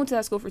I only went to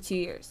that school for 2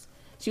 years.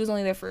 She was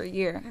only there for a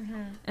year,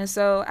 and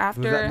so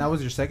after That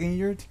was your second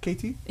year,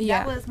 KT?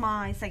 yeah That was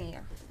my second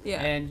year. yeah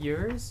And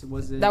yours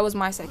was it? that was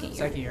my second year.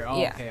 second year. Oh,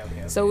 yeah. okay.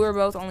 So we were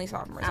both only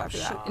sophomores Oh, after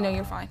shit. that. No,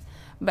 you're fine.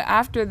 But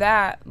after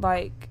that,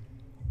 like,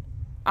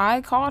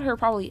 I called her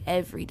probably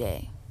every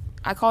day.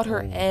 I called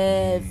her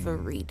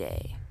every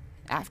day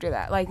after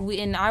that. Like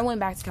I went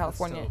back to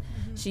California.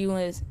 She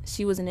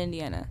was in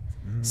Indiana.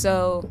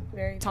 So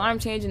Very time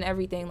change and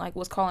everything, like,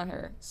 was calling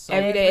her So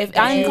every day. If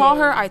I didn't call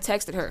her, I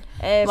texted her.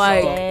 every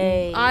Like,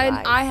 day,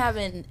 like- I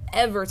haven't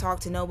ever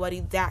talked to nobody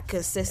that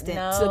consistent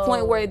to the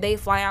point where they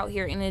fly out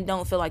here and it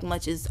don't feel like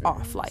much is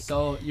off. Like,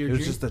 So It your was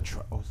jun- just a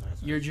sorry.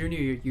 your junior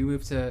year, you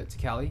moved to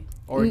Cali,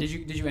 or did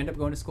you end up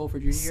going to school for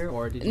junior year,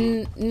 or did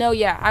you? no,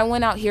 yeah, I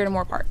went out here to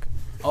Moore Park.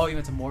 Oh, you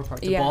went to Moore Park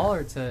to Yeah. ball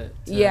or to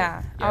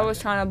Yeah, I was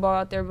trying to ball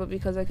out there, but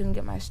because I couldn't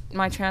get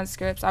my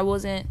transcripts, I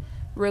wasn't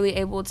really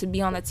able to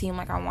be on the team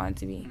like I wanted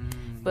to be.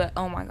 But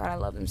oh my god, I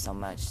love them so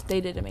much.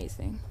 They did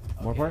amazing.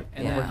 More part?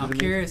 And Yeah. then I'm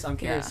curious.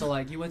 Yeah. So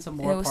like you went to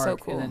Moore was so Park,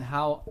 cool. and then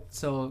how?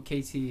 So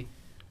KT,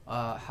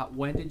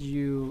 when did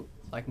you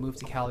like move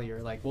to Cali,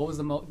 or like what was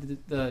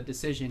the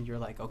decision? You're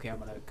like, okay, I'm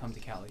gonna come to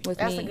Cali. With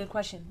That's me. a good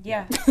question.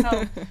 Yeah.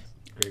 So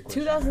Great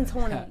question.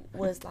 2020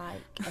 was like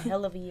a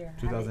hell of a year.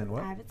 2000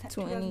 what? I have it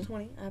 20.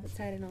 2020. I have it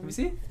tatted on Let me me.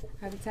 see.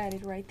 I have it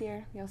tatted right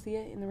there. Y'all see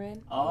it in the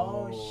red?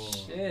 Oh, Oh.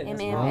 shit. That's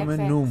MMXX. wild.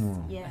 Roman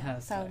numeral. Yeah.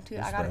 That's So tight. I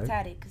That's got it tight.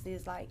 tatted because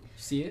it's like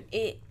See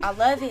it? I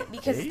love it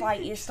because it's like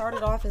it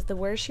started off as the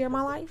worst year of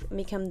my life and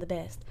become the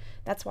best.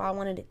 That's why I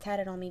wanted it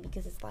tatted on me,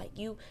 because it's like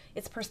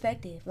it's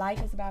perspective.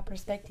 Life is about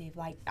perspective.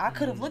 Like I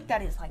could have looked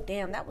at it, it's like,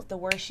 damn, that was the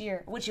worst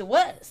year, which it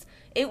was.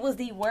 It was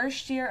the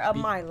worst year of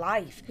my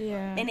life.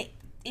 Yeah. And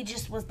it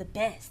just was the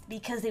best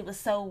because it was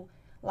so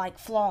like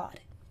flawed.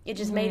 It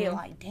just made it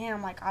like,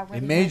 damn, like I really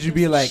It made went you through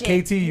be some like,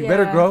 shit. KT, you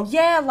better Yeah. grow.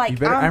 Yeah, like You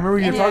better, I remember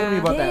you and talking to me it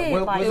about that. did,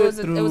 What like, was It was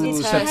it a- it was a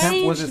through test.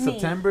 September? Was it changed me.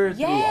 September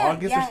through Yeah,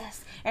 August?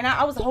 Yes. And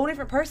I was a whole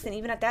different person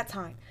even at that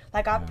time.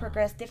 Like I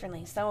progressed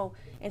differently. So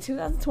in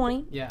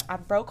 2020, Yeah. I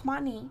broke my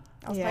knee.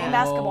 I was Yeah. playing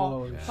basketball.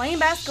 Oh, Playing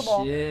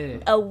basketball.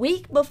 shit. A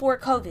week before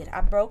COVID,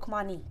 I broke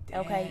my knee.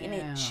 Okay, and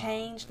Damn. it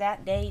changed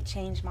that day.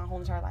 Changed my whole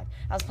entire life.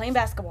 I was playing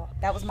basketball.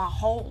 That was my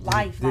whole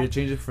life. Did like, it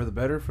change it for the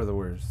better or for the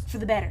worse? for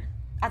the better.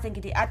 I think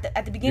it did.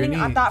 At the beginning,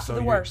 I knee, thought for so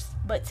the your- worst,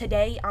 But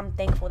today, I'm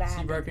thankful that So you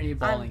happened. broke your knee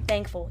bawling. I'm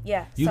thankful.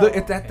 Yeah. You so, look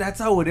at that. That's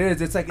how it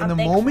is. It's like in I'm the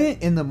thankful.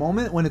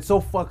 moment when it's so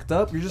fucked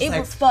up, you're just It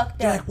like, was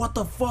fucked you're up. like, what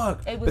the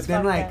fuck? It was but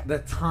then fucked like up.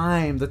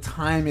 the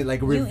time, it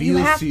like you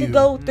reveals have to to you.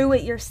 go through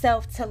it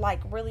yourself to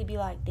like really be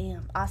like,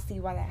 damn, I see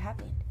why that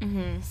happened.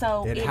 Mm-hmm.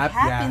 So it hap-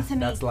 happened yeah, to me.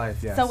 that's life,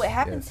 yes, So it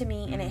happened yes. to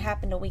me, and it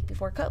happened a week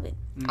before COVID.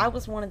 Mm. I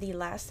was one of the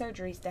last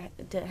surgeries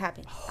that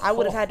happened. I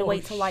would have had to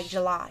wait till like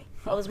July.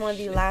 I was one of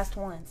the last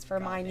ones for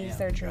my knee Goddamn.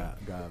 surgery.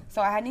 God,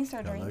 So I had knee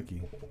got surgery.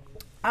 lucky.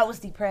 I was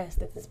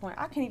depressed at this point.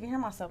 I can't even hear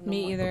myself. No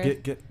Me more. either.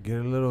 Get a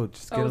little,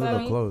 just Oh, get a was that little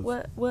me?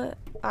 close. What?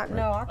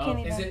 No, I can't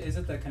even. Is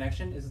it the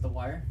connection? Is it the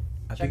wire?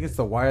 I Check- think it's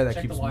the wire that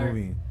check keeps the wire.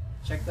 moving.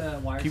 Check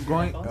the wire. Keep for your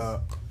going.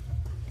 headphones.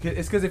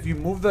 It's because if you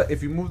move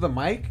the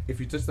mic, if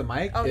you touch the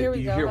mic, Oh, here we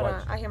you go. hear Hold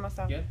what? on. I hear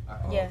myself. Good. Oh,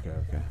 Yeah. okay.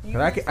 You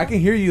 'Cause hear I can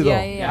hear you though.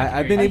 Yeah, yeah.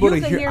 I've been Oh, able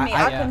you to can hear. me.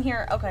 I- I couldn't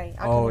hear. Okay.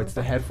 I Oh, couldn't it's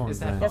the hear. headphones. It's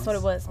the then. That's what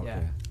it was. Okay.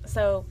 Yeah.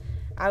 So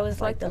I was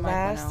like Like the the mic went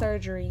last out.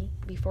 surgery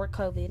before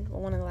COVID,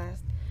 or one of the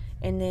last,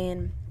 and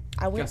then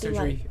I Got went through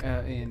surgery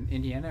like in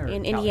Indiana or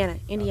in Cali?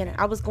 Indiana.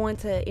 I was going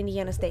to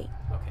Indiana State,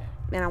 Okay.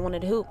 and I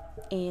wanted to hoop,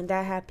 and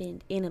that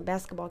happened in a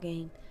basketball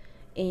game,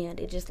 and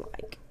it just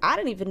like I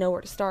didn't even know where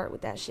to start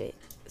with that shit.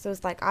 So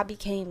it's like I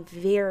became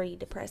very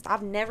depressed.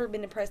 I've never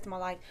been depressed in my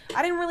life.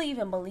 I didn't really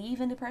even believe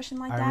in depression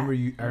like I that. remember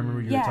you. I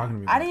remember you were Yeah, talking to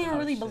me. I about didn't Oh,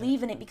 really shit.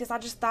 believe in it because I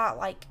just thought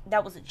like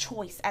that was a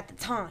choice at the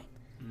time.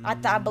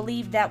 I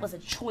believed that was a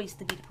choice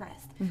to be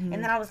depressed, and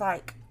then I was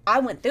like, I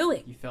went through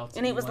it, You felt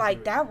and it, it you was went like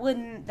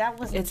through that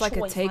wasn't It's a like a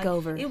choice.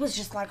 takeover. It was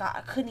just like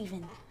I couldn't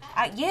even.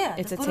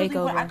 It's a literally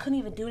what- I takeover. couldn't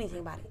even do anything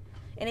about it,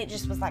 and it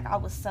just was like I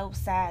was so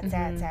sad.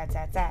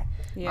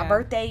 Yeah. My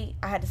birthday,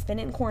 I had to spend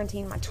it in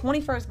quarantine. My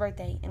 21st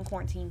birthday in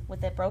quarantine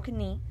with that broken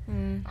knee.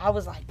 I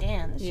was like,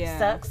 damn, this shit Yeah.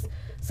 sucks.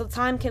 So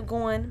time kept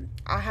going.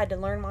 I had to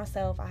learn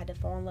myself. I had to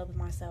fall in love with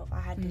myself.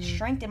 I had to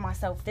strengthen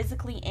myself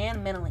physically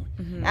and mentally.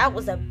 That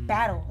was a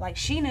battle. Like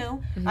she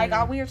knew.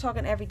 Like we were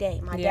talking every day.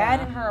 My Yeah.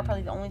 dad and her are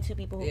probably the only two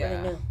people who Yeah.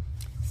 really knew.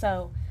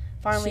 So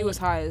finally, She was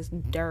high as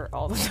dirt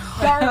all the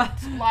time.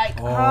 dirt, like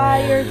Oh,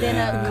 higher than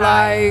yeah. a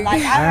kite. Like I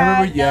had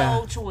remember, yeah.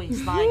 no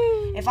choice. Like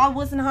if I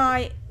wasn't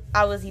high,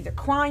 I was either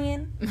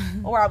crying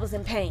or I was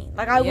in pain.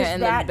 Like I was Yeah, in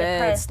the that bed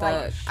depressed.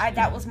 Like stuck.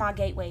 that was my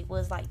gateway.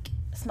 Was like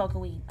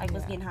smoking weed. Like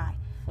was getting high.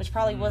 Which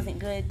probably wasn't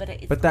good, but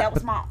But that that-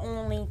 was my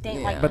only thing.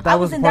 Yeah. Like But that I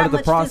was in part that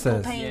of the much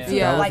physical process. pain Yeah. too.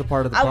 Yeah. That was Like a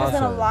part of the I was in a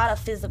process. lot of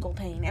physical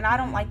pain, and I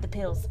don't like the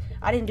pills.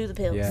 I didn't do the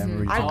pills. Yeah, I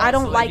remember you I, told I me.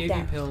 don't So they like gave you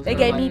that. pills They or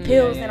gave like- me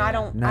pills, yeah, and yeah.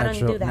 I don't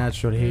do that.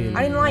 Natural healing.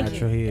 I didn't like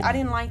natural it. healing. I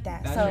didn't like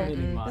that. That's So really it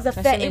was much. That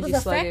shit it made was you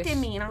affecting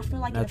sluggish. me, and I feel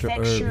like Natural it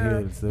affects herb your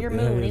heals the- your it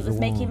mood. heals It was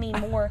the making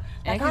wound. me more. And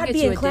Like it can I'd get be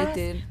you in class.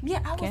 addicted, Yeah,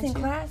 I was can't in you?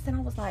 class, and I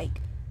was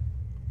like,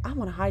 I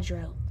want a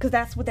hydro, because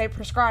that's what they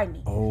prescribed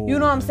me. Oh, You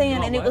know what I'm damn. saying?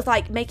 Oh, And it what? was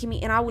like making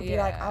me, and I would be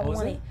like, Yeah. I What was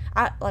want it? it.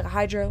 I like a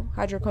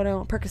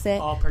hydrocodone, Percocet.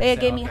 Oh, They Percocet,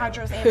 gave me okay,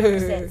 hydros okay.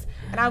 and Percocets,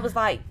 and I was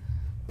like,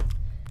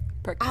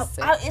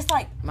 Percocet. it's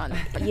like, Man,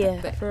 yeah,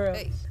 Percocet. for real.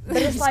 Hey. But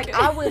it's Just like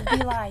kidding. I would be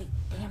like,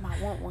 damn, I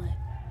want one.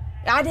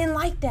 I didn't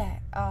like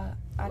that. I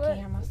can't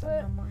hear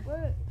myself no more.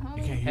 You can't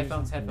hear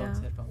Headphones, yourself. headphones,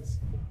 No. headphones.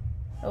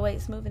 Oh wait,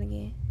 it's moving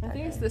again. I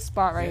think it's Okay. this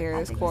spot right here, I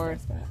this think it's cord.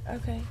 that spot.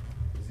 Okay.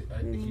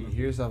 Can you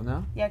hear yourself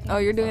now? Yeah. I can Oh,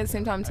 hear you're doing it at myself. the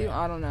same time too?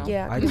 I don't know.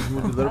 Yeah. I just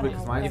moved a little bit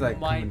because It mine's like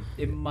might, coming.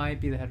 it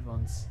might be the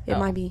headphones. It Oh.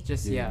 might be.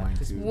 Just Yeah, yeah. mine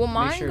Just too. Well, make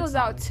mine sure it's goes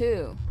not out like-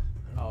 too.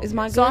 Oh, Is okay.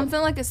 mine So good? I'm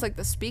feeling like it's like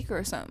the speaker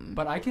or something.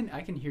 But I can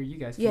hear you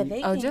guys. Can Yeah, you-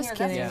 they Oh, can just hear.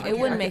 kidding. That's It what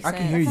wouldn't I'm make I can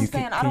sense. hear you. That's what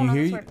I'm saying. I Can don't you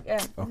know. hear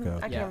That's you? what- yeah. Okay, I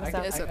okay. can Yeah, hear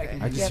myself. It's okay.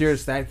 I just Yeah. hear a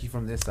static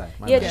from this side.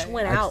 My Yeah, bad. just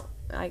went I out.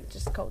 Like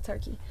just cold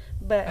turkey.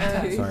 But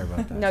Sorry about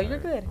that. no, sorry. you're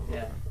good.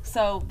 Yeah.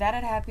 So that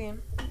had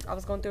happened. I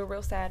was going through a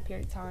real sad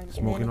period of time. and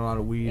Smoking then a lot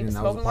of weed it and was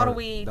that was smoking a a lot part of of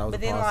weed, that was but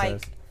the then process.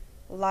 like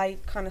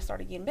life kind of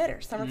started getting better.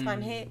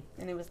 Summertime Mm. hit,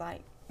 and it was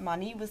like my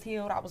knee was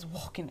healed. I was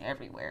walking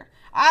everywhere.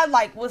 I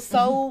like was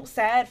so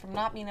sad from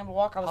not being able to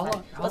walk. I was How like,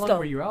 long, how let's long go.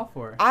 were you out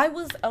for? I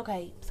was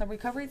okay. So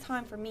recovery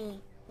time for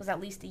me was at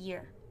least a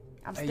year.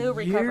 I'm A still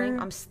recovering. year?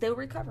 I'm still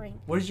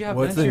recovering. What did you have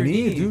What's done to the your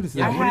knee, knee? dude? It's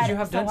Yeah, the what knee. did you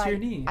have done to your I-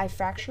 knee? I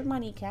fractured my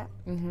kneecap,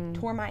 Mm-hmm.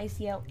 tore my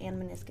ACL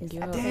and meniscus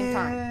at the Yo. same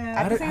time. Damn.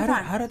 At the same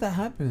time. How did that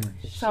happen?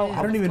 So Shit.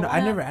 I don't was even know.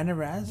 going I up-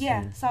 never asked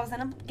Yeah, you. so I was in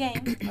a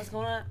game. I was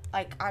gonna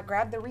I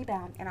grabbed the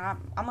rebound, and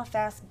I'm a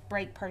fast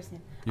break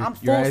person. I'm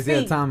full You're Isaiah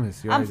speed.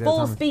 Thomas. You're I'm Isaiah full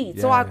Thomas. speed.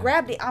 Yeah, So I yeah.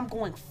 grabbed it. I'm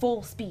going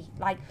full speed.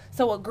 Like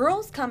so, a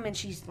girl's coming.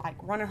 She's like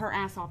running her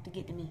ass off to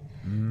get to me.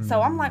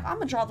 So I'm like, I'm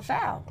gonna draw the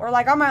foul, or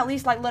like I'm gonna at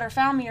least like let her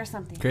foul me or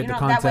something. Create you the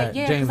know that way, contact.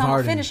 yeah. James Because I'm gonna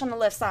Harden. finish on the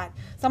left side.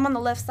 So I'm on the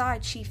left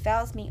side. She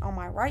fouls me on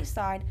my right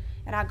side,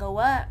 and I go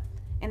up,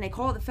 and they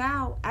call the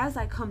foul. As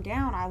I come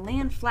down, I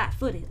land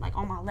flat-footed, like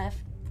on my left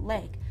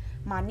leg.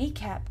 My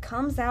kneecap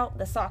comes out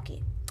the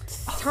socket,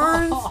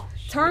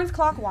 turns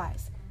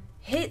clockwise,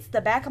 hits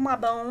the back of my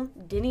bone.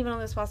 Didn't even know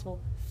this was possible.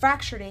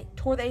 Fractured it,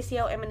 tore the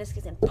ACL and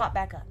meniscus, and popped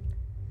back up.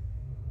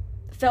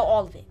 Felt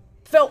all of it.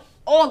 Felt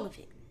all of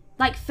it.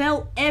 Like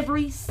felt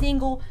every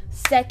single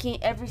second,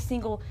 every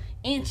single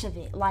inch of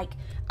it. Like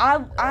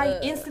I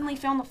instantly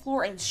fell on the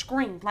floor and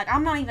screamed. Like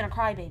I'm not even a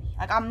crybaby.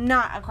 Like I'm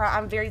not a cry.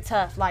 I'm very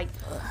tough. Like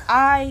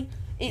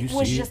it You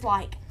was see it? just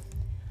like,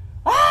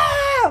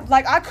 ah! Yeah,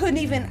 like I couldn't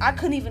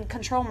even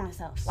control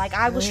myself. Like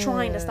I was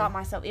trying to stop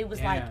myself. It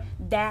was like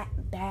that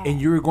bad.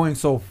 And you were going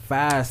so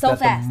fast that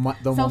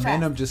the So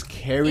momentum fast. just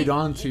carried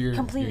on to your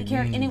completely your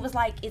carried. knee. And it was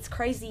like, it's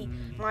crazy.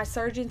 My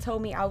surgeon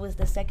told me I was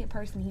the second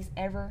person he's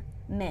ever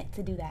met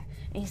to do that.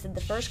 And he said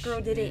the first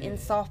girl did it in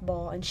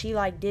softball, and she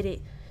like did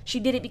it. She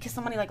did it because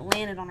somebody like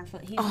landed on her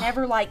foot. He's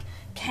never like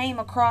came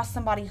across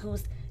somebody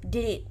who's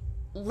did it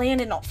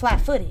landing on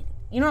flat-footed.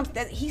 You know what I'm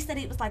saying? He said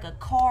it was like a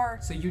car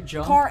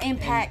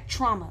impact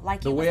trauma.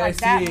 Like The it was way I like see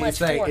that it, much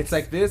it's like force. it's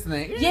like this, and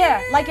then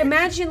Yeah, like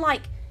imagine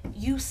like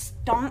you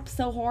stomp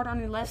so hard on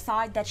your left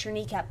side that your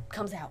kneecap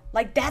comes out.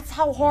 Like that's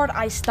how hard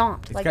I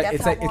stomped. Like that's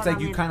how hard it's like I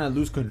you went. kind of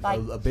lose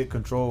a bit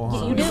control.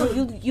 Huh? You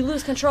do. You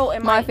lose control.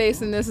 And My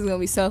face in this is gonna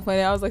be so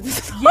funny. I was like, this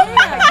is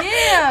Yeah,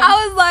 yeah.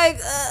 I was like,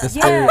 The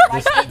spirit,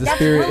 like, the that's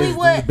spirit really is in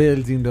what- the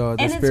building, though.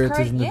 The and it's spirit is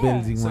crazy, in the yeah.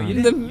 building. So man.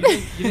 you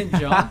didn't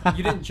jump.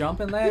 You didn't jump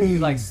and land. You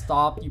like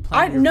stopped. You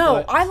planted your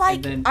foot. I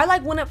and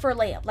then, went up for a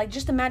layup. Like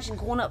just imagine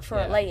going up for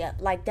a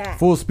layup like that.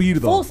 Full speed,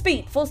 though.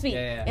 Full speed.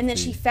 Yeah, And then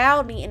she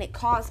fouled me, and it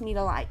caused me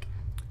to like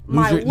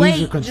Lose weight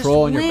your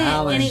control and just your went,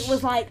 balance. and it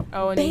was like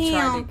Oh, and bam, he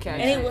tried to catch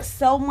and it it. was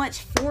so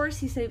much force.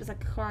 He said it was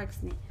like a car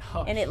accident,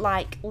 Oh, and it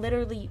like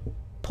literally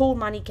pulled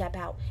my kneecap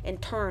out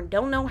and turned.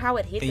 Don't know how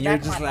it hit And the you're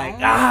back just of my like, bone.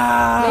 maybe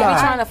ah.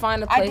 trying to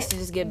find a I place did- to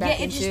just get back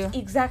it into. just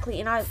exactly,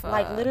 and I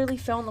like Fuck. literally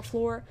fell on the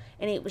floor,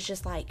 and it was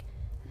just like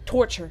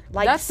torture.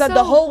 Like That's so the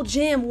so- whole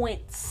gym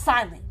went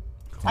silent.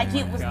 Like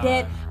it was God.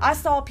 dead. I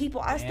saw people.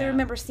 I still Damn.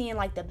 remember seeing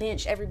like the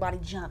bench. Everybody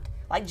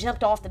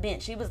jumped off the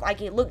bench. It was like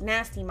it looked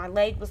nasty. My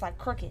leg was like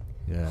crooked.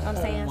 You know what I'm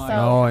saying? my So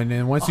No, and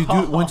then once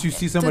you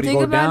see somebody think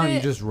go about down, you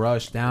it- just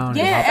rush down. and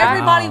yeah, hop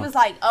everybody out. was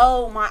like,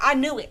 "Oh my!" I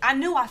knew it. I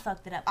knew I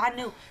fucked it up. I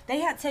knew they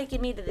had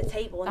taken me to the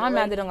table. And I'm the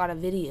mad lady- they don't got a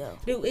video.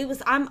 Dude, it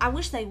was. I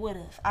wish they would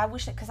have. I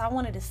wish because I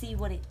wanted to see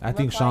what it. I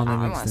think looked Sean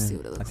like. wanna see Livingston.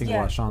 what it I looks think like.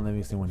 about Sean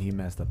Livingston when he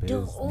messed up his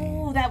Dude,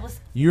 knee. ooh, that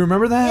was. You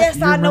remember that? Yes,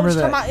 You I know remember what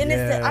you're that? talking about.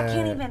 And it's, I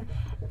can't Yeah. even.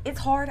 It's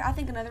hard. I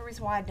think another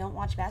reason why I don't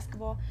watch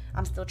basketball,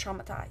 I'm still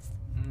traumatized.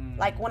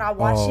 Like when I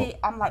watch Oh. it,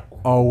 I'm like,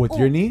 Oh, with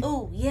your ooh, knee?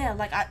 Ooh, yeah,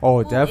 like I. Oh,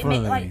 ooh,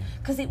 definitely. Like,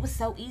 cause it was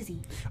so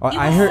easy. Oh, It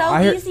I was heard- so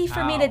I heard- easy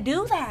for me to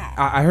do that.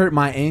 I hurt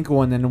my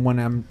ankle, and then when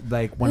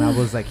I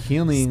was like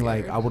healing,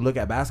 like I would look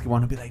at basketball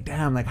and be like,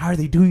 damn, like how are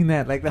they doing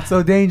that? Like that's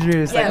so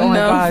dangerous. Like Yeah. oh my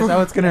No. gosh,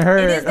 how it's gonna hurt.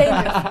 It is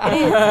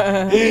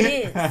dangerous.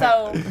 It is.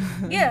 So,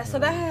 yeah. So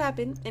that had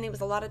happened, and it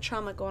was a lot of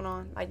trauma going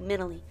on, like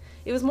mentally.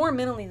 It was more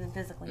mentally than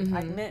physically.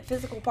 Like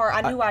physical part,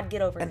 I knew I'd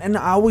get over it. And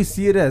I always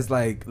see it as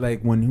like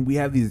when we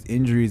have these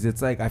injuries,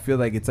 it's like I feel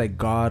like it's like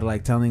God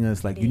like telling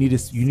us like you need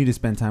to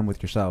spend time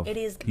with yourself. It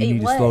is. You it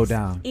need was, to slow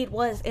down. It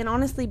was. And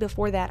honestly,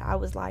 before that, I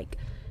was like,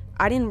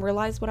 I didn't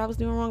realize what I was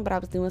doing wrong, but I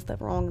was doing stuff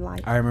wrong in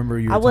life. I remember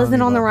you. I were telling wasn't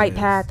me on the about right this.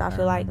 path. I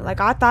feel like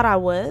remember. I thought I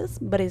was,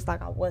 but it's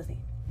like I wasn't.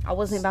 I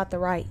wasn't about the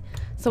right.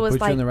 So it's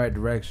Put you like in the right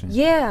direction.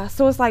 yeah.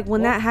 So it's like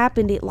when that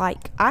happened, it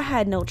like I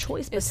had no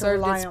choice but It to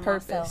served rely its on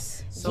purpose.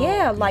 myself. So-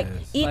 Yeah, like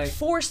Yes. it Like-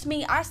 forced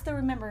me. I still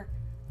remember,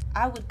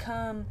 I would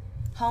come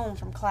home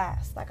from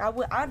class. Like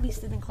I'd be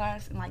sitting in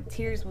class and like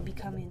tears would be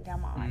coming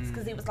down my eyes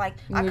because it was like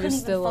You I were couldn't just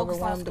even still focus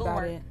on overwhelmed about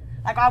schoolwork. it.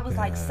 Like I was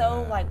like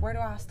so like where do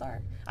I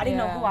start? I didn't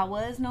know Yeah. who I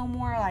was no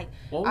more. Like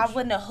What I was-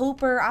 wasn't a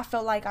hooper. I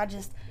felt like I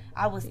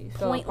was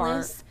fell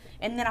pointless.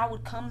 And then I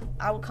would come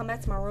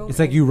back to my room. It's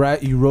like you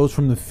rose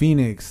from the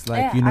phoenix, like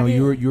Yeah, you know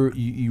I did.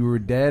 you were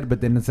dead,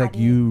 but then it's like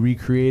did. you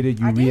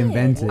recreated, you I did.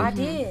 reinvented. I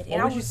did. What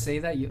And would I you was, say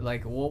that you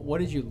like? What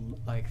did you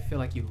like feel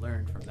like you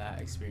learned from that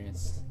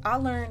experience? I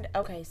learned,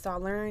 okay, so I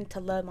learned to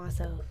love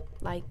myself.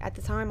 Like, at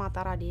the time, I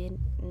thought I did.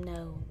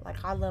 No. Like,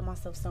 I love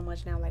myself so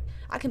much now. Like,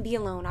 I can be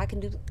alone. I can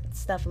do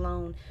stuff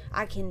alone.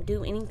 I can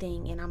do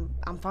anything, and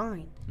I'm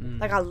fine.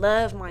 Like, I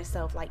love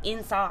myself, like,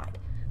 inside.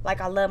 Like,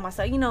 I love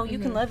myself. You know, you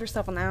can love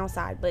yourself on the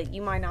outside, but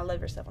you might not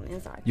love yourself on the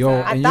inside. Yo,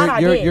 I and thought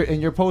I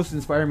did. your posts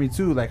inspire me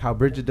too. Like how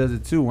Bridget does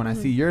it too. When I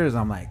see yours,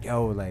 I'm like,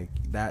 yo, like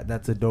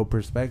that's a dope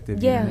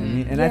perspective. You know Yeah. what I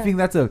mean? And I Yeah. think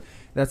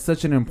that's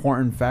such an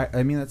important fact.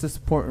 I mean, that's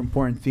a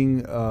important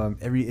thing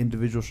every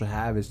individual should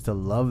have is to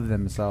love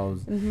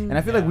themselves. And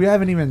I feel like we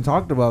haven't even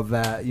talked about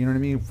that. You know what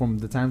I mean? From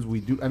the times we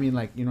do. I mean,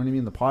 like you know what I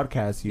mean? The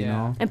podcast. You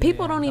know. And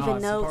people Yeah. don't No, even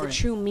it's know the important.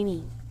 true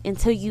meaning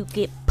until you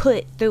get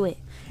put through it.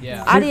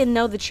 Yeah. I didn't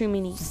know the true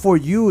meaning. For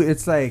you,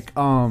 it's like,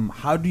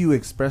 how do you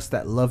express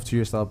that love to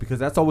yourself? Because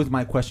that's always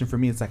my question for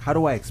me. It's like, how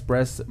do I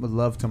express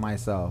love to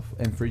myself?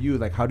 And for you,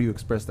 like, how do you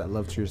express that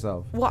love to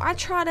yourself? Well, I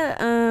try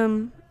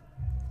to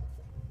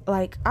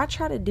I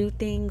try to do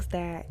things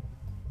that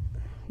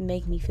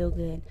make me feel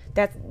good.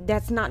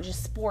 That's not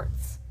just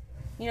sports.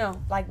 You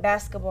know, like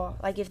basketball.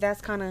 Like if that's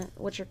kind of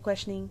what you're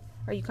questioning,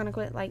 are you kind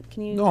of like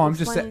can you No, I'm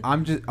just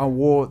explain?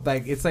 well,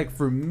 like it's like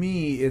for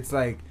me, it's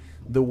like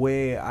the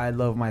way I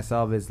love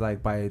myself is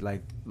like by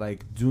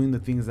like doing the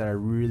things that I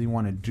really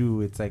want to do.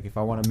 It's like if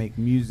I want to make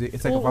music,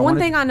 it's like if I one want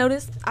thing I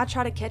noticed, I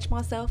try to catch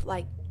myself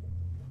like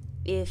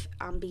if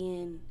I'm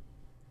being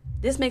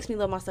this makes me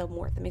love myself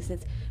more. If that makes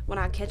sense. When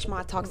I catch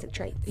my toxic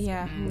traits.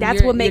 Yeah. That's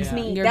You're- what makes yeah.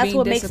 me. You're That's being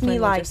what makes me disciplined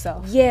with like.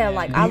 yourself. Yeah,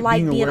 like I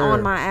like being aware.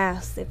 on my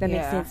ass. If that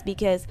makes Yeah. sense,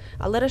 because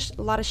I let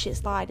a lot of shit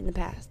slide in the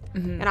past,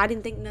 Mm-hmm. and I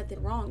didn't think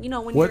nothing wrong. You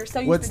know, when you're so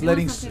used what's to doing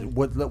letting something,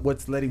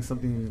 what's letting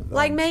something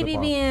like maybe slip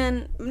off?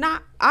 being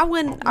not. I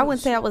wouldn't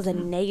say I was a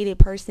negative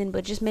person,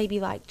 but just maybe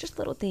like just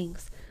little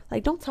things.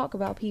 Like don't talk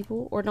about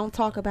people or don't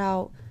talk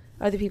about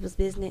other people's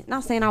business.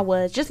 Not saying I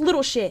was, just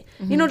little shit.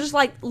 You know, just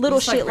like little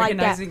Just, shit like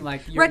that. recognizing,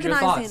 like, your thoughts,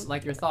 Recognizing-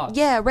 like your thoughts.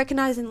 Yeah,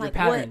 recognizing like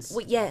patterns.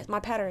 what yes, my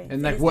patterns.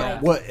 And like it's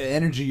what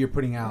energy you're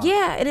putting out.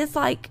 Yeah, and it's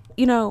like,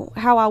 you know,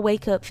 how I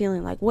wake up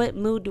feeling like what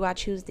mood do I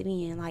choose to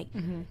be in? Like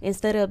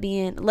instead of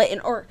being letting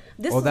or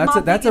this Oh, is that's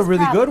my that's a biggest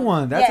really good problem.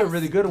 one. That's a Yes.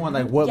 really good one.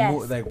 Like what,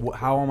 Yes.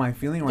 how am I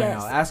feeling right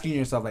Yes. now? Asking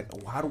yourself like,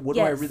 what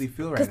do I really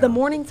feel right now? Because the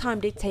morning time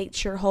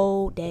dictates your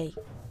whole day.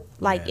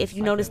 Like Yes, if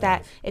you notice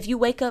that, if you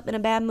wake up in a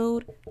bad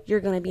mood, you're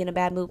gonna be in a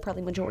bad mood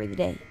probably majority of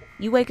the day.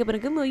 You wake up in a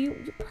good mood, you're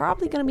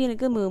probably gonna be in a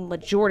good mood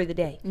majority of the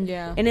day.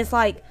 Yeah. And it's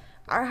like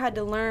I had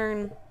to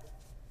learn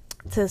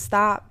to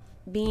stop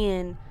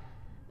being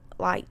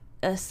like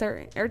a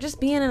certain or just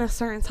being in a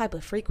certain type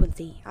of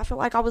frequency. I feel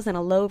like I was in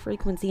a low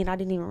frequency and I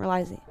didn't even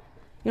realize it.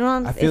 You know what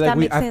I'm I saying? feel If like that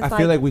we makes sense, I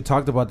feel like we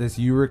talked about this.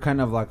 You were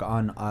kind of like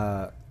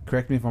on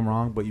correct me if I'm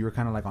wrong, but you were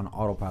kind of like on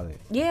autopilot.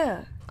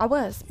 yeah, I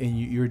was. And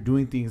you're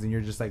doing things and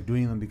you're just like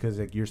doing them because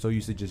like you're so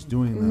used to just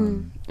doing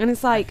them. And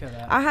it's like feel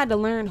that. I had to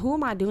learn who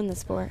am I doing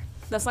this for?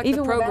 That's like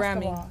Even the with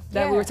programming basketball.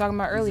 that we Yeah. were talking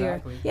about earlier.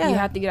 Exactly. Yeah. You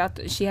had to get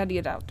out. She had to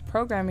get out the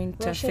programming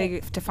Real to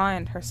shit. to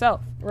find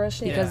herself Real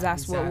shit. because Yeah,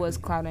 that's what was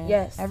exactly. clouding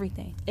Yes.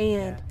 everything.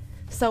 And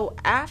so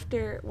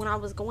after when I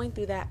was going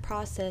through that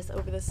process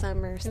over the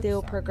summer,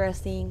 still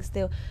progressing,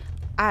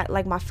 I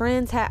like my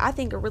friends had. I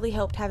think it really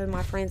helped having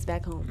my friends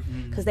back home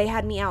because they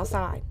had me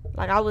outside.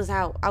 Like I was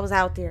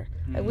out there.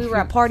 Like we were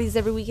at parties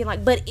every weekend.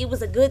 Like, but it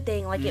was a good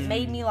thing. Like it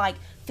made me like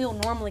feel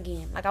normal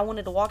again. Like I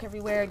wanted to walk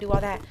everywhere, do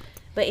all that.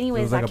 But It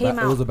anyways, was like I came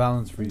it out. was a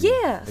balance for you.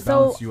 Yeah, It so-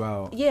 balanced you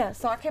out. Yeah,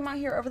 so I came out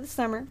here over the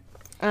summer,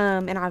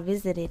 and I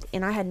visited,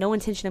 and I had no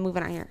intention of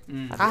moving out here.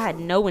 Like I had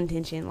no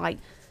intention, like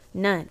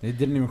none. It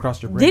didn't even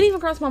cross your brain. Didn't even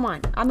cross my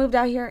mind. I moved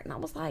out here, and I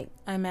was like,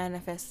 I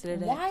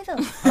manifested it. why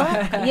the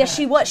fuck? Yeah,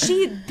 she was.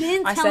 She had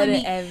been I telling said me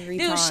it every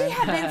dude, time. she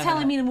had been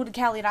telling me to move to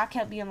Cali, and I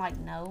kept being like,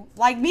 no.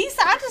 Like me,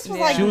 so I just was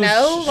Yeah. like, She was,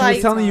 no. she Like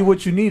was telling you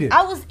what you needed.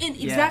 I was in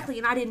exactly,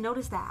 and I didn't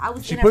notice that. I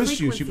was She in a pushed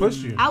you. She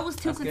frequency. pushed you. I was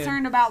too That's good.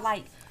 concerned about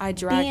like I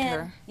dragged being.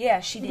 her. Yeah,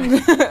 she did.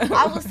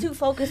 I was too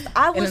focused.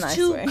 I In a was nice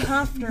too way.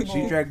 comfortable.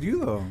 She dragged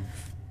you though.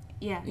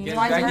 Yeah, You guys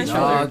vice drag each versa.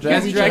 other.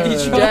 No, You guys drag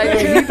each other. Drag-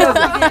 He does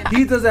that.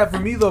 He does that for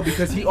me though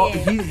because He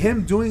did.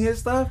 him doing his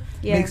stuff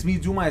Yeah. makes me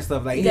do my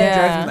stuff. Like he Yeah.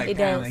 drags me like It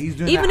damn, does. like, he's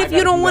doing Even that, if I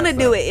you gotta don't want to that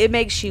do stuff. it, it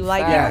makes you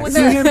like. Yeah, even with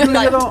see the- him doing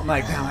like, it though. I'm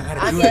like damn, I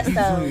gotta I do it. guess He's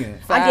so. doing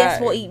it. I guess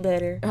Fact. we'll eat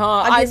better.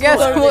 I we'll guess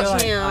go to we'll- the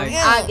gym. Like,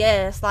 I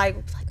guess like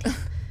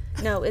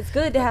no, it's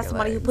good to have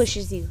somebody who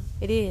pushes you.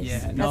 It is. Yeah,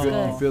 That's no.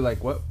 good. You feel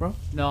like what, bro?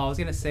 No, I was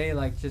gonna say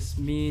like just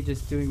me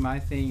just doing my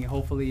thing.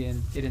 Hopefully,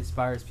 and it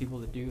inspires people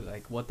to do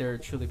like what they're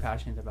truly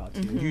passionate about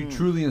too. You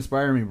truly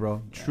inspire me,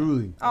 bro.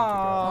 Truly.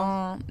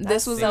 Aw.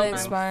 This was so an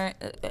nice.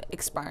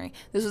 expiring.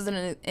 This was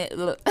an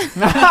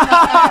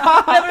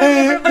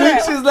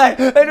She's like.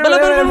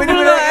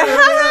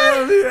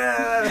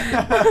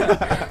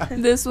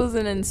 this was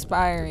an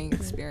inspiring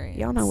experience.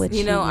 Y'all know what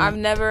you know. she I've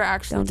meant. never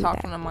actually Don't do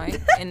talked that. on a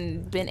mic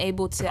and been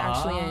able to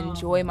actually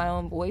enjoy my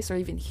own voice or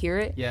even hear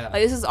it. Yeah.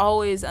 Like this is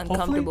always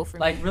uncomfortable for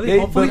me. Like really, They,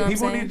 hopefully, but what I'm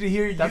people saying? need to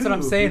hear you. that's what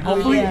I'm saying. People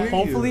Hopefully, need to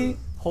hear you.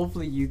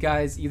 hopefully, you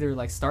guys either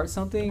like start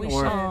something We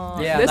or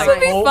should. yeah, This like, would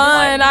be hope,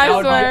 fun, like, I that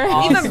would be swear.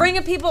 awesome. Even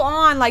bringing people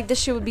on, like this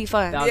shit would be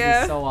fun. That would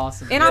Yeah. be so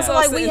awesome. And I yeah. feel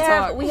like So we sit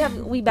have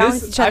and we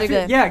balance each other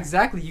good. Yeah,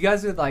 exactly. You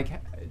guys would like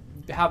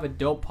have a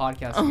dope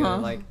podcast together.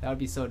 Like that would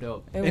be so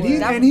dope. It And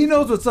would. he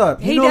knows what's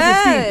up. He knows his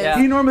does. team. Yeah.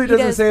 He normally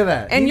doesn't does. say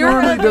that. And he you're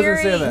normally a doesn't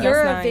very say that. you're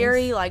That's a nice.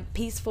 very like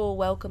peaceful,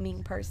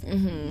 welcoming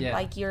person. Yeah.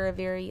 Like you're a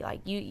very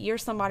like you're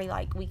somebody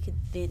like we could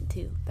vent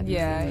to. That makes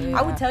Yeah, sense. yeah.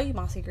 I would tell you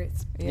my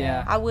secrets.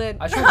 Yeah. I would.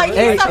 I try to like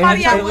listen. you're Hey,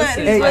 somebody and I I would.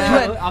 listen. Hey,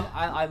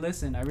 I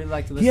listen. I really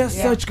like to listen. He has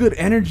Yeah. such good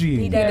energy.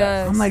 He He does.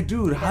 does. I'm like,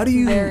 dude, how do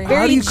you Very- how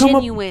Very do you come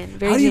genuine. up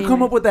Very how do you come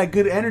genuine. up with that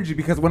good energy?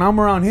 Because when I'm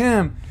around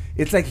him,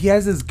 it's like he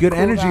has this good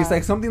Cool energy. It's guy.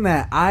 like something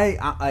that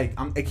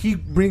I'm like he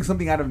brings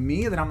something out of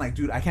me that I'm like,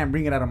 dude, I can't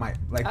bring it out of my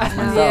like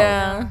myself.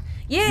 Yeah.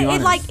 Be Yeah, it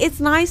honest. like it's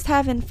nice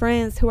having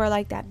friends who are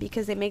like that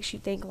because it makes you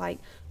think like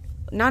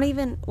not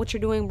even what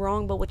you're doing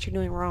wrong, but what you're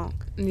doing wrong.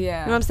 Yeah.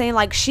 You know what I'm saying?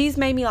 Like she's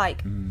made me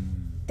like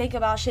Mm. think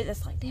about shit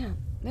that's like, damn,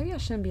 maybe I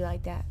shouldn't be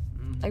like that.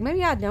 Like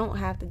maybe I don't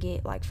have to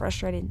get like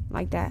frustrated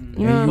like that.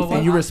 You know And what I'm you,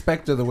 saying? you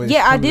respect her the way.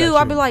 Yeah, she I comes at do.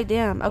 I'll you. be like,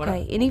 damn, What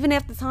okay. And even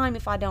at the time,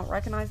 if I don't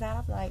recognize that,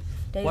 I'll be like,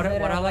 days What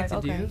later, I I'm like to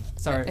okay. do.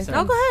 Sorry. It's- sorry.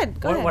 No, go ahead.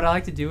 Go ahead. What I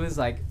like to do is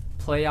like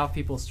play off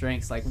people's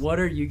strengths. Like, what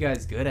are you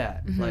guys good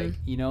at? Mm-hmm. Like,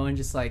 you know, and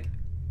just like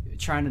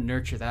trying to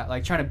nurture that,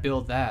 like trying to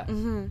build that.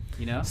 Mm-hmm.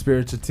 You know,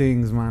 Spiritual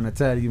things, man. I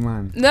tell you,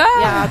 man. No.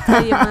 Yeah, I'll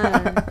tell you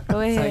mine. Go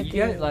it's ahead. like you dude.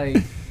 get like,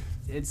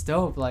 it's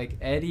dope. Like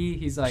Eddie,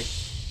 he's like,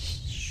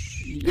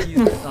 he's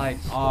like,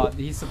 oh,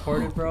 he's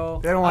supportive, bro.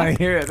 They don't want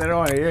to hear it. They don't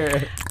want to hear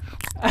it.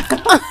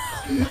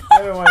 I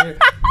don't wanna hear.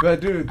 But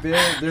dude,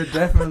 they're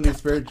definitely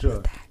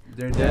spiritual.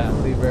 They're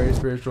definitely very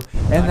spiritual,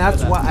 and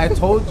that's why I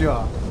told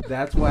y'all.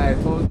 That's why I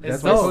told.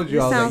 That's why I told This you.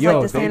 I was sounds like, yo,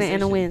 like the Santa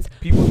Ana winds.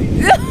 people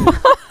need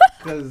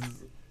because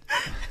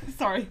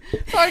Sorry,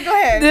 go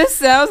ahead. This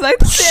sounds like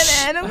the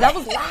Santa Ana. That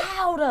was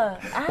loud.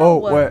 oh,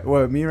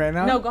 what me right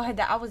now? No, go ahead.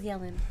 I was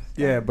yelling.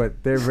 Yeah,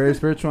 but they're very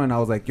spiritual, and I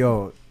was like,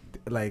 yo,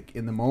 like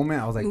in the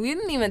moment, I was like, We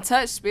didn't even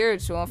touch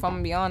spiritual, if I'm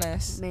gonna be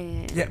honest.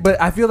 Man. yeah,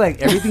 but I feel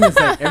like everything is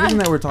like everything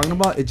that we're talking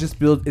about. It just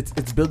builds.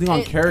 It's building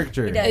on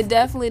character. it does. It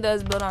definitely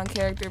does build on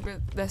character,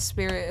 but the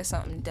spirit is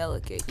something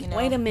delicate, you know.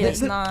 Wait a minute.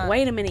 It's not.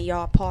 Wait a minute,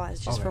 y'all. Pause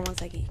just Okay. for 1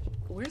 second.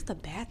 Where's the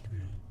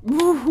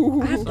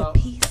bathroom? I have to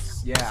pee.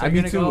 Yeah, So I you're me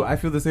gonna too. go- I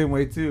feel the same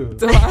way too.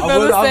 Do I feel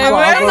the same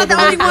way? I'm not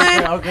the only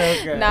one.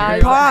 Okay. Nah,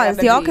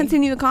 Pause. Y'all Empathy.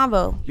 continue the convo.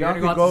 You're Y'all gonna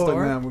could go out go this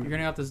door. and then You're we-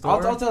 gonna go out this door.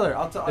 I'll tell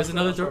her. There's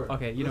another door. story.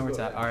 Okay, you know where Let's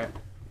it's go. at. All right.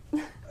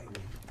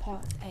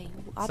 Pause. Hey,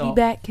 I'll So- be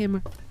back,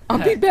 Cameron. I'll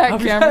be back,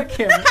 Cameron.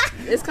 Cameron.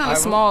 It's kind I of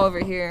will- small over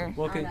here.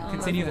 We'll I know.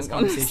 continue this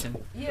conversation.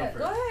 Yeah,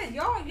 go ahead.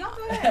 Y'all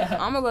go ahead.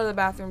 I'm gonna go to the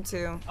bathroom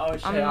too. Oh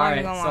shit! I'm All not right,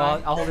 even so gonna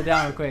lie. I'll hold it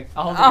down real quick.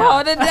 I'll I'll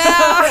hold it hold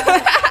down.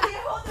 it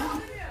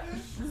down.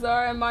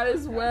 Sorry, I might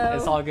as well.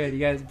 It's all good, you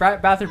guys.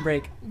 Bathroom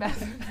break.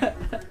 Bathroom.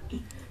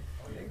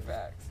 Big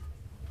facts.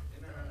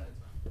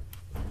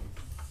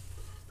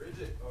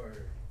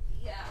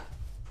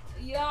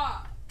 Yeah.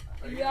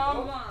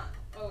 Yeah, man.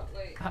 Oh,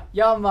 wait.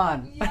 Yeah,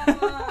 man. Yeah,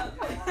 man.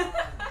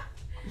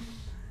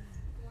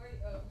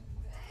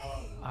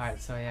 All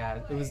right, so yeah,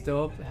 it was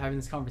dope having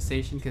this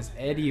conversation because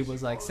Eddie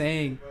was like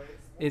saying,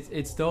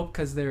 it's dope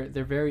because they're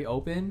very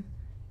open,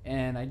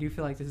 and I do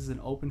feel like this is an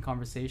open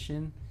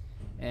conversation,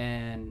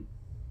 and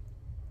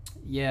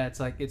yeah, it's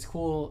like it's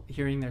cool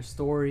hearing their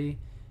story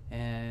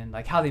and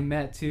like how they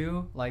met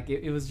too. Like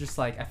it was just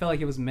like I felt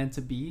like it was meant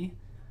to be,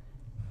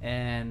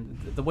 and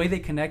the way they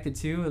connected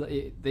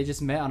too, they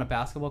just met on a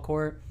basketball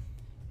court,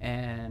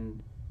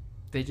 and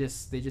they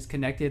just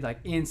connected like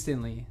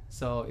instantly.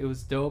 So it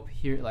was dope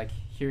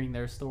hearing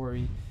their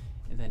story,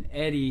 and then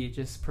Eddie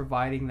just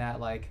providing that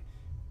like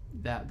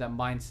that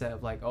mindset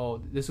of like,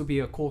 oh, this would be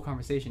a cool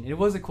conversation. It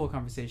was a cool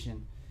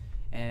conversation,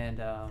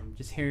 and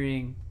just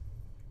hearing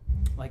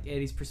like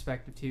Eddie's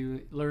perspective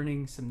too,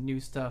 learning some new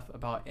stuff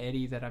about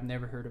Eddie that I've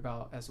never heard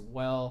about as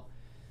well,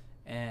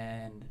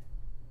 and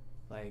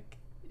like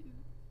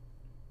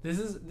this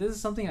is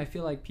something I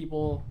feel like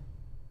people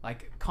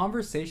like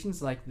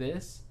conversations like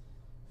this.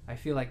 I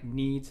feel like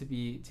need to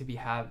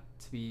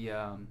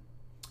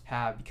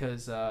have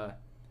because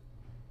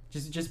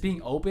just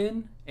being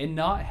open and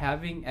not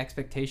having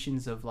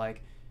expectations of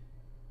like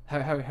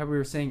how we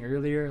were saying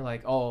earlier,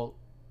 like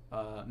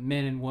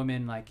men and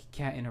women like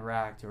can't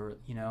interact, or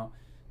you know,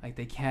 like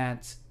they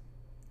can't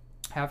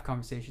have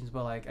conversations,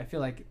 but like I feel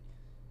like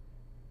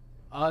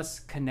us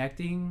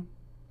connecting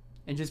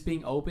and just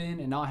being open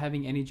and not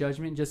having any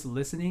judgment, just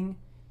listening,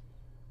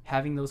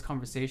 having those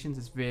conversations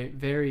is very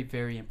very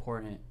very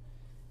important.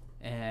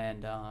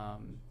 And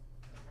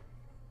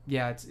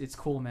yeah, it's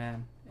cool,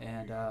 man.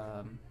 And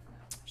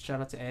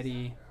shout out to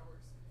Eddie,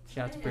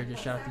 shout out to Bridget,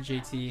 shout out to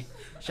JT,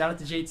 shout out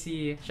to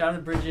JT, shout out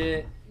to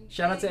Bridget,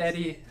 shout out to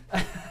Eddie.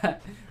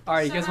 All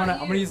right, you guys wanna?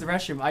 I'm gonna use the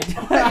restroom. I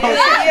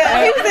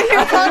Yeah, he was in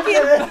here talking. He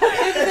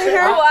was in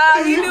here.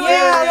 Wow, you knew it.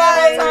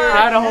 I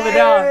had to hold it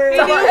down. He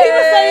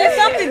was saying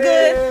something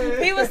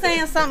good. He was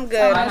saying something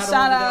good. I had to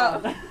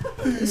Shout hold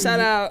it down. Shout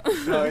out.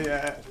 Oh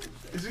yeah.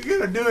 She's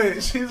gonna do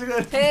it. She's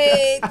gonna.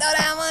 Hey, throw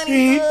that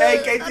money. Hey,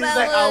 Katie's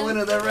like, I went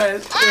to the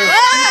restroom.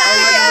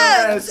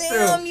 Ah, I went to the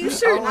restroom. damn, you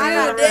sure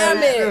I went did. to the Damn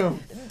it.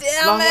 restroom.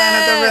 Damn Long line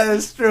at the it.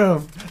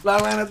 restroom.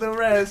 Long line at the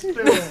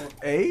restroom.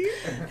 Hey.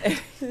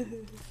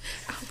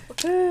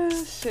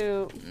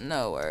 Shoot.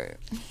 No word.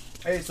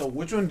 Hey, so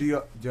which one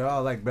do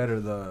y'all like better?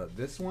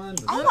 This one?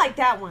 I like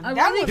that one. I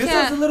That really one. This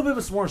can't- one's a little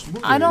bit more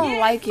smooth. I don't Yeah,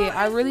 like it's it. not-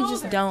 I it's really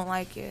just smoother. don't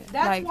like it.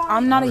 That's Like why-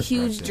 I'm not I a respect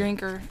huge it.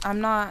 drinker.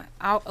 I'm not.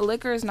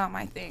 Liquor is not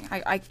my thing.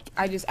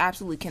 I just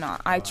absolutely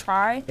cannot. I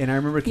try. And I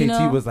remember KT You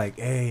know? was like,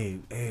 hey,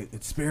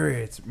 it's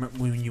spirits.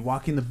 When you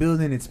walk in the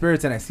building, it's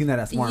spirits. And I seen that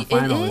at Smart It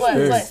Final. is. It's What?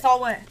 spirits. Saw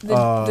what?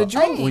 The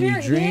drink. When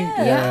you drink,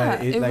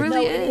 Yeah, it it like,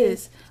 really No, it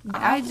is.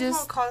 I Alcohol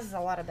just, causes a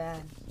lot of bad.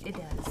 It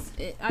does.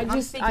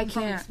 I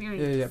can't.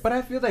 yeah. But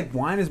I feel like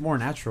wine is more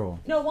natural.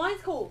 No,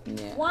 wine's cool.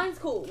 Yeah. Wine's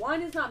cool.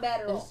 Wine is not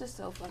bad at all. It's just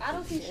so fucking. I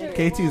don't see shit.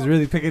 KT's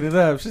really picking it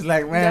up. She's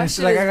like, man, That she's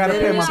shit like, is I gotta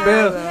bitter pay my as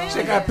bills. hell, She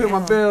though. gotta pay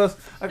my bills.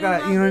 I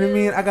gotta, my you know what I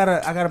mean?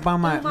 bills. I gotta buy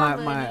my Do my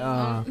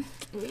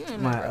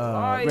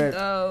My red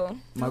though.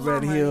 my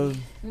red heels.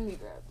 Let me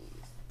grab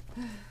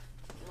these.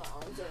 My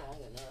arms are long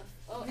enough.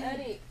 Oh,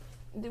 Eddie,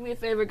 do me a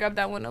favor, grab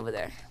that one over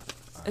there.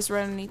 It's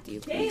right underneath you,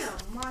 please.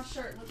 Damn, my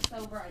shirt looks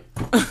so bright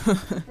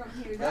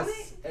from here, doesn't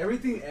it?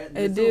 Everything.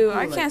 It do.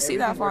 I can't see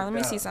that far. Let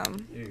me see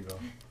something. Here you go.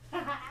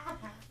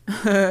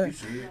 You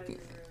see it.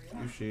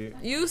 You see it.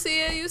 You see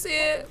it. You see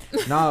it.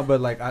 Nah, but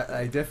like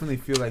I definitely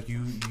feel like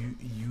you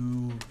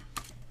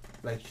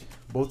like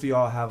both of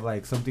y'all have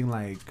like something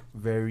like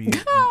very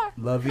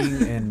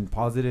loving and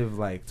positive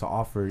like to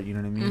offer, you know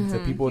what I mean? To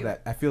people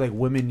that I feel like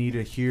women need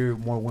to hear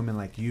more women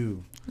like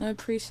you. I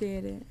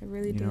appreciate it. I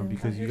really You do. know,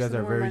 because you Here's guys some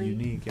are more very money.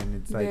 unique, and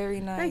it's like Very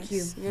nice. Thank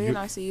you. Very You-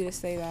 nice of you to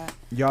say that.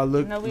 y'all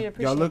look, No, we y'all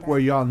appreciate look that. where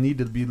y'all need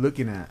to be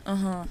looking at.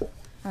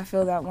 I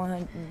feel that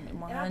 100%.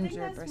 And I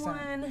think that's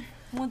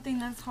one thing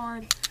that's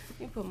hard.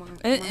 You put my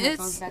headphones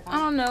It's back I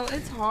on. don't know.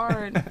 It's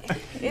hard.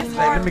 It's Like, let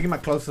hard. me get my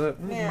close up.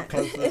 Man,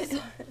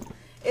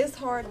 it's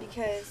hard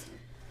because,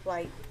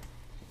 like,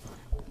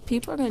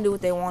 People are gonna do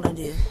what they want to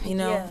do. You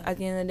know, Yeah. at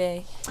the end of the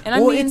day.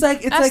 And Well, I mean,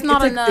 that's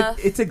not enough.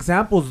 It's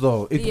examples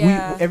though.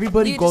 Yeah.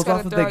 Everybody You goes just gotta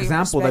off of throw the your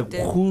example, like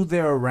perspective. who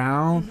they're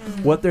around,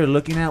 what they're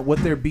looking at,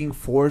 what they're being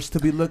forced to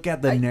be look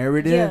at, the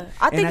narrative. yeah.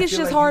 I And think it's feel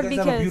just like hard you guys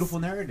have because- a beautiful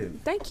narrative.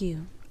 thank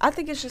you. I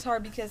think it's just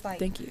hard because, like,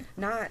 Thank you.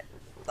 not,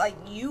 like,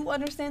 you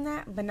understand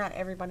that, but not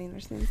everybody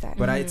understands that.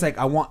 But it's like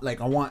I want like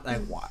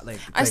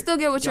I still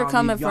get what you're y'all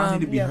coming y'all need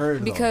to from be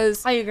heard though.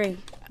 because I agree.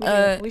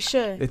 We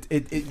should.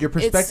 Your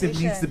perspective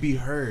we needs should. to be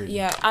heard.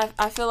 yeah,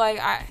 I feel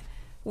like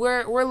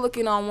we're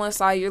looking on one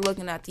side, you're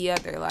looking at the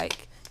other,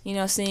 like, you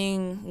know,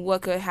 seeing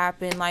what could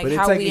happen, like But it's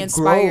how like we it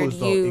inspired grows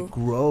though. you. It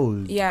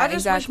grows. Yeah, I just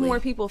exactly. wish more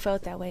people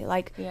felt that way,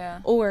 like, Yeah.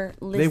 or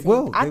listen. They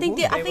will. I They think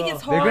will. that, I They think will.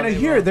 it's They're hard. gonna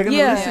hear. They're gonna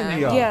yeah, listen to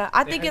y'all. yeah.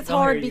 I They think heard- it's they'll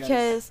hard hear you guys.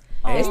 because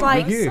Oh, it's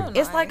like here. so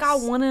it's like I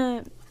nice.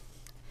 wanna.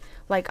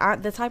 Like,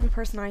 the type of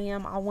person I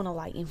am, I want to,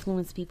 like,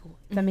 influence people.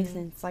 If that makes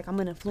sense. Like, I'm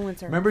an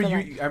influencer. Remember I feel you-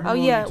 like, I remember oh,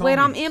 when yeah. you told Wait,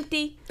 me. I'm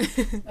empty.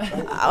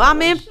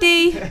 I'm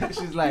empty.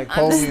 She's like, I'm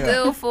pull me up.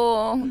 still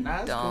full. Nah,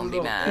 it's Don't cool be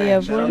though. mad. Yeah,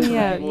 Shout out pull to me the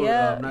up. people,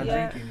 Yeah, not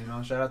yeah. drinking, you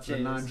know. Shout out to the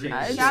Cheers. non-drinking.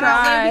 I Shout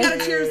out. tried. We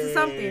gotta cheers to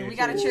something. We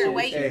gotta cheers.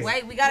 Wait, Hey.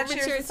 wait. We gotta Let me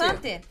cheers to cheers too.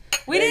 something.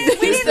 We didn't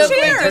still cheers.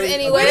 drinkers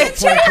anyway. We didn't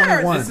cheers.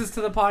 2021. This is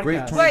to the Great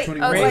podcast.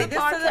 2021. Wait, Great this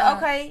to the, podcast.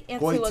 okay, into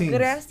Goy a teens.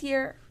 good ass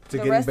year. To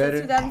The getting rest better.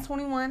 of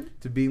 2021.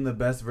 To being the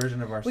best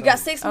version of ourselves. We got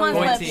 6 months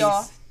yeah. left,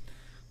 y'all.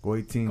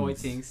 Goy teens. Goy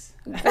things.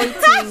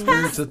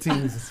 Spiritual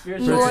teens.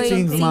 Spiritual Goy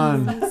teens,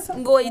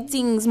 man. Goy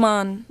things,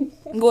 man.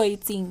 Goy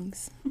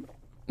things.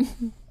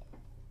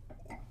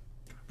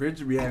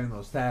 Bridget be having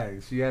those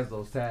tags. She has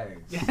those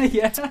tags. Yeah,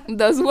 yeah.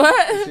 Does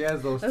what? She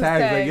has those Those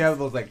tags. Like tags. you have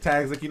those like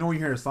tags. Like you know when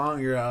you hear a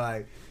song, you're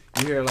like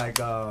you hear like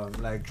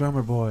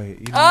drummer boy.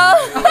 You know?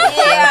 Oh,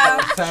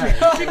 yeah.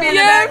 Tags. She be in the You're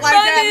back like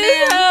funny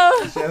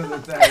that, as hell. She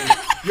has the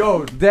tags.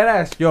 Yo,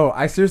 deadass. Yo,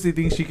 I seriously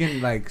think she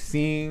can like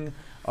sing.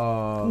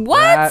 What?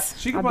 Rap.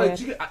 She can I probably. bet.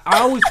 She can,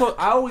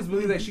 I always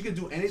believe that she could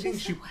do anything.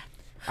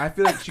 I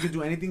feel like she could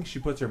do anything she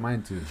puts her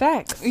mind to.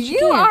 Facts.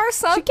 You are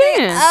something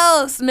can.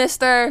 else,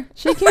 mister.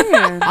 She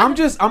can.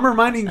 I'm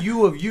reminding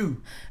you of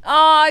you.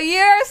 Oh,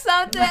 you're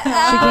something else.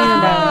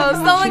 can,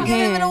 though. Someone She give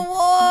him an can.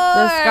 award.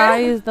 The sky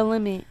is the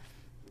limit.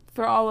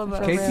 for all of us.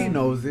 For KT real.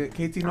 knows it.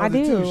 KT knows I it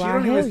too. do. She I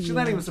don't hear even. She's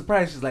not you. even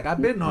surprised. She's like,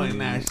 I've been knowing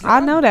that. She's I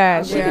like, know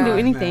that. She can do Yeah.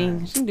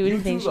 anything. She can do You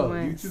anything too, she though. You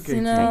wants. too,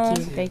 You KT. know. Thank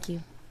you. Thank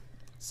you.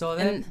 So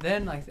And-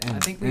 then like I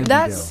think we And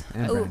That's-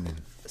 Miguel, and ooh. Brandon.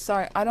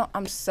 Sorry,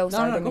 I'm so no,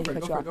 sorry. no, I go didn't for mean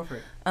it, to go cut for you it, go off.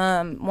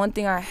 for it. One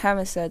thing I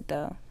haven't said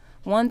though,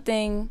 one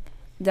thing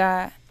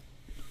that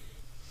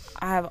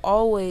I have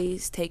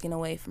always taken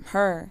away from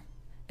her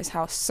is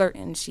how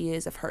certain she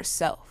is of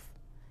herself.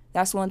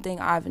 That's one thing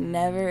I've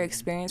never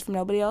experienced from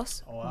nobody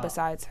else Oh, wow.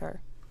 besides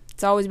her.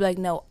 To always be like,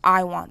 no,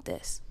 I want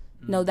this.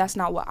 No, that's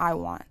not what I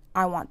want.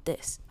 I want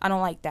this. I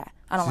don't like that.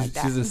 I don't like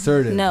that. She's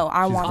assertive. No,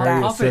 I She's want very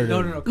that. Confident. No,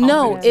 assertive. no, no.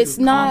 No, confident it's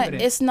too. not.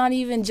 Confident. It's not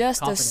even just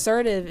Confident.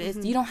 assertive.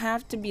 It's, you don't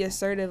have to be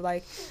assertive,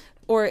 like,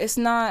 or it's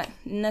not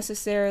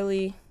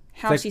necessarily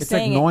how It's like, she's it's like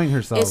saying knowing it.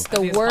 herself. It's I the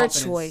think it's word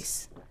confidence.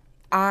 choice.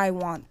 I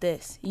want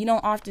this. You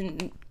don't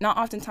often, not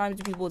oftentimes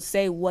do people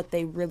say what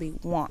they really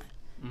want.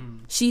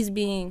 Mm, She's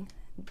being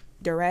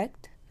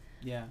direct,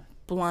 yeah.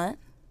 blunt,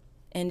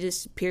 and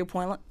just pure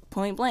point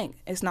blank.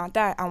 It's not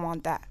that. I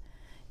want that.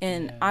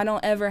 And Yeah. I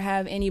don't ever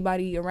have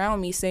anybody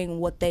around me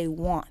saying what they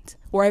want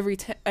or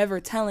ever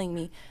telling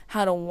me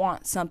how to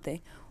want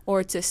something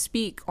or to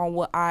speak on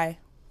what I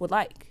would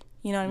like.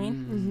 You know what I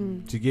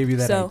mean? To give you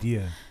that So-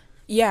 idea.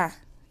 Yeah.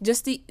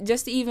 Just to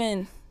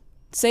even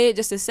say it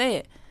just to say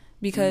it.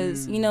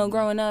 Because, you know,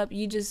 growing up,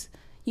 you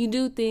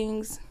do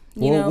things,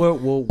 you know,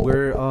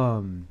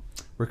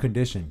 We're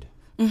conditioned.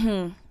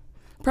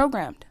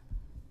 programmed.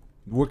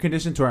 We're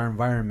conditioned to our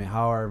environment,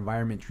 how our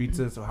environment treats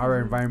us, or how our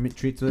environment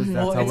treats us. That's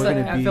Well, how it's we're like,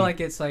 gonna be. I feel like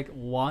it's like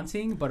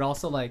wanting, but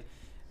also like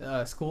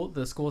the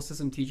school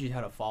system teaches you how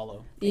to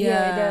follow.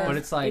 Yeah, it does. But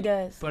it's like, It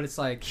does. but it's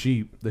like, the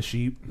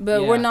sheep.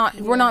 But Yeah.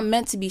 we're not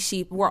meant to be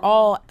sheep. We're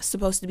all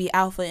supposed to be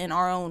alpha in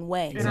our own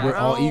way. In We're our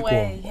all own equal.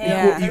 way.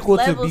 Yeah. There's Equal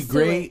to be levels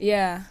great. it.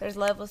 Yeah. There's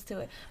levels to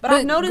it. But But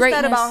I've noticed that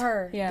greatness- about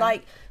her. yeah.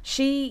 Like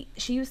she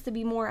used to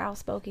be more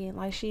outspoken.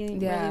 Like she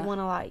didn't Yeah. really want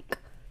to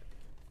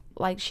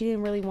like she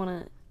didn't really want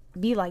to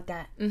be like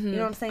that. You know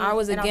what I'm saying? I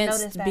was And I've against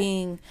noticed that.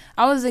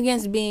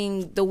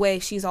 being the way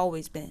she's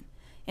always been.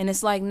 And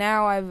it's like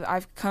now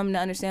I've come to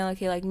understand, like,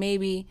 okay, like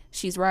maybe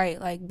she's right.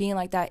 Like being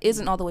like that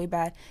isn't all the way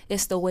bad.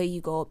 It's the way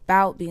you go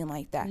about being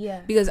like that.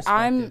 Yeah. What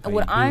How you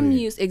I'm do it.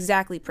 used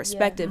exactly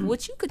perspective,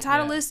 which you could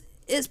title Yeah. this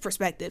is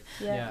perspective.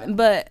 Yeah.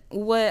 But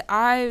what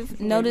I've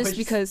noticed, what'd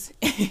you because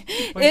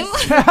what'd you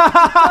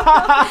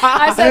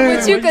I said what you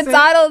What'd you could say?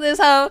 title this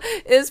hoe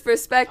is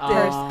perspective.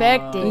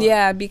 Perspective.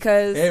 Yeah,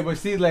 because Hey, but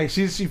see, like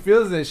she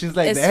feels it. She's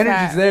like It's the energy's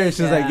fact. there. She's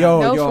Yeah. like,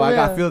 yo, No, yo, for I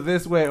gotta real. feel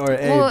this way, or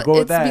hey, well, go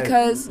with it's that.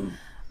 because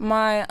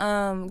my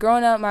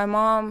growing up, my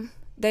mom,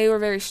 they were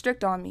very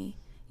strict on me.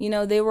 You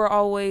know, they were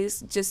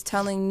always just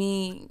telling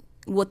me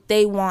what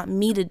they want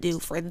me to do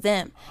for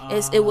them.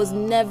 It was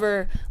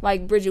never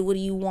like, Bridget, what do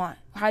you want?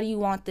 How do you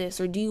want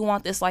this? Or do you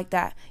want this like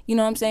that? You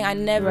know what I'm saying? I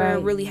never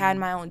Right. really had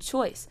my own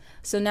choice.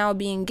 So now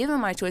being given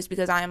my choice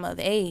because I am of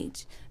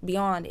age,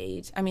 beyond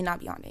age. I mean, not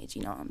beyond age,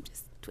 you know, I'm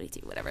just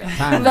 22, whatever.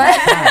 Timeless,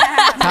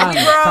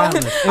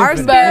 timeless, Our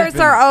infinite, spirits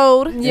infinite. are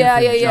old. Yeah,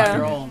 Infinite. yeah,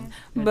 Your yeah. own.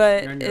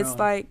 But You're on your it's own.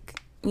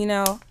 like, you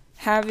know,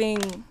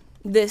 having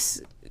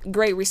this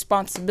great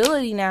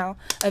responsibility now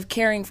of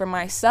caring for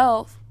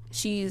myself.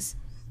 She's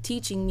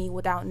teaching me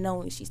without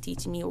knowing she's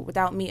teaching me, or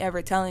without me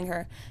ever telling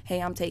her,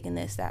 hey, I'm taking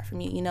this, that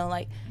from you, you know,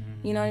 like,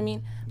 you know what I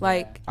mean?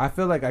 Like, I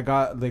feel like I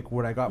got like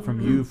what I got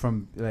from you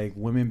from like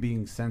women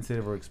being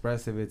sensitive or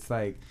expressive. It's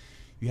like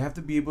you have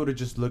to be able to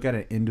just look at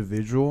an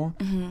individual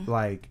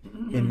like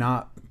and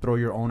not throw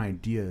your own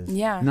ideas.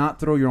 Yeah. Not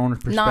throw your own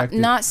perspective.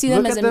 not see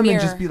them look as at a them mirror.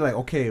 and just be like,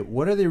 okay,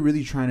 what are they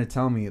really trying to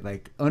tell me?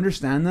 Like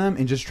understand them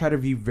and just try to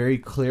be very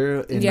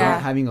clear and Yeah.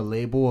 not having a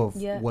label of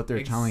Yeah. what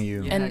they're telling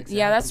you. Yeah, and exactly,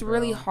 yeah, that's bro.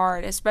 really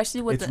hard,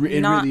 especially with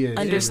It not really is. It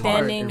is hard.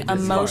 understanding It is hard.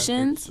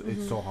 emotions.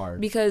 It's so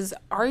hard. Because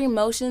our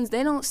emotions,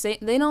 they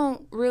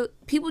don't really,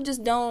 people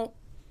just don't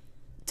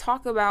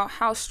talk about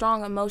how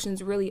strong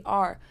emotions really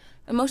are.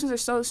 Emotions are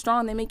so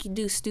strong, they make you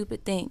do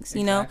stupid things,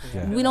 you know? Exactly,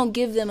 Yeah. We don't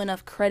give them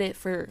enough credit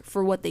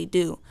for what they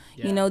do.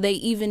 Yeah. You know, they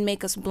even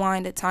make us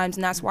blind at times,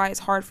 and that's why it's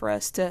hard for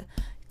us to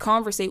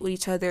conversate with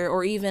each other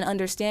or even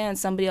understand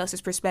somebody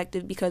else's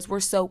perspective, because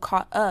we're so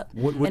caught up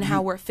What in do how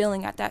you- we're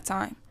feeling at that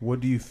time. What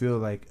do you feel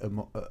like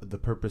the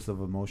purpose of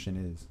emotion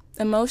is?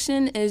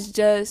 Emotion is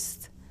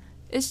just,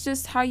 it's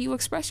just how you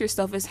express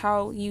yourself. It's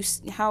how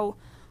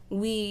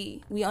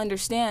we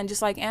understand.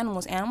 Just like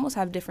animals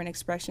have different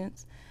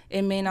expressions.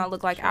 It may not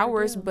look like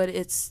ours, but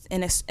it's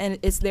and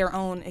it's their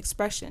own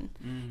expression.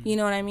 You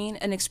know what I mean?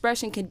 An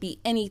expression could be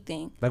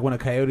anything. Like when a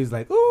coyote's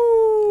like, ooh.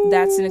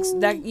 That's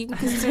that you can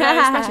consider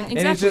that an expression.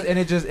 Exactly. And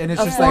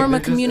it's A just form like,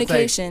 of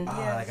communication. Like,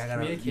 like I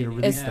gotta Communicating,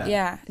 release yeah. that.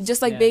 Yeah,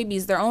 just like Yeah.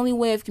 babies, their only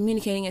way of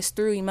communicating is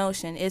through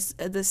emotion. It's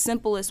the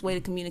simplest way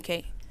to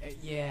communicate.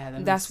 Yeah,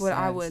 that That's makes what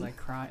I sense. would- like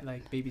cry,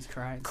 like babies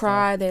cry. and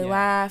Cry, stuff. they Yeah.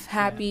 laugh,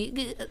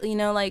 happy, you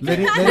know, like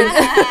letting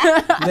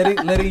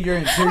your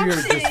interior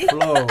just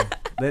flow.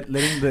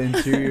 Letting the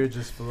interior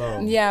just flow.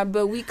 yeah,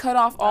 but we cut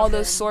off all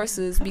those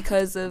sources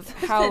because of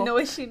how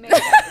noise she made.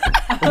 Wait,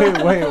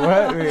 what? Wait,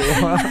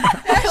 what?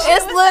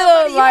 it's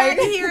little like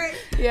hear it.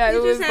 yeah, You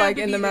it was just had like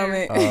to in be the there.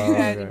 moment. Oh, You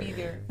had to okay. be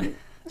there.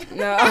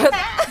 No,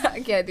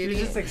 I can't do She's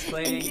this. just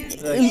explaining.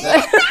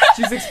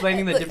 She's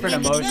explaining the different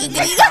emotions,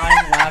 like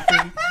crying,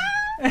 laughing.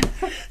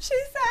 She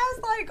sounds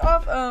like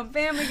off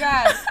Family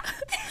Guy.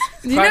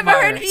 You never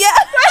Quagmire. heard? Yeah,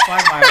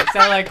 Quagmire.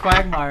 Sound like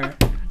Quagmire.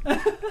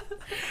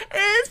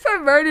 it's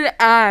perverted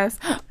ass.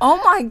 Oh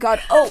my god.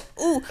 Oh,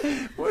 ooh.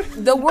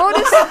 The world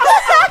is.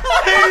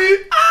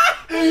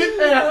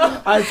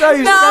 I tell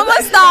you, No, I'm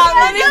gonna stop.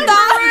 Let me she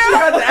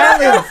got the stop.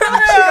 ad-libs. She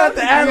got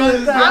the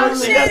ad-libs. I'm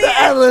She got the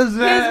ad-libs,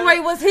 man. Wait,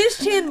 was his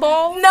chin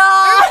bald? No.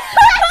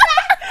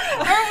 Or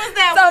was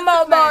that Talking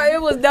about ball,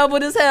 it was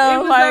doubled as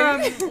hell.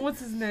 Like, what's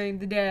his name?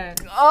 The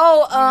dad.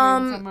 oh,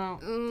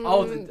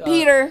 Oh,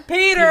 Peter.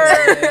 Peter.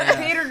 Yeah.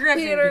 Peter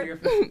Griffin. Peter.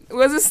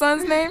 What's his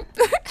son's name?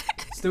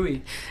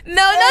 Stewie.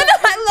 No,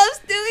 I love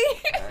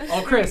Stewie.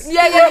 Oh, Chris.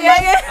 Yeah.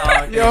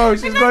 Oh, okay. Yo,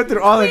 she's going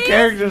through all the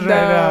characters right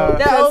now.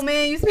 That old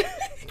man used to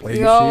Wait,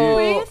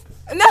 Yo.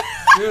 No.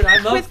 Dude, I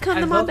love. Quiz, come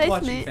I to my love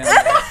watching basement.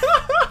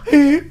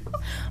 Family Guy.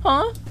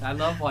 Huh? I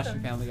love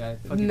watching Family Guy.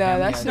 Fucking No,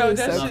 Family that Guy. shit was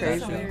I so love that crazy.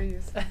 show.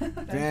 hilarious.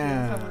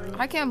 Damn.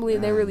 I can't believe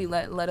they really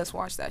let us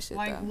watch that shit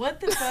Like, though. what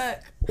the fuck?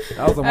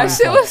 That was a That mindfuck.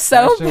 shit was so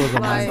That shit was a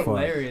funny. That's mindfuck.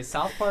 hilarious.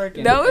 South Park.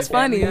 And, That was and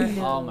Family funny.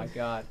 Guy? Oh my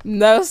god.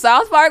 No,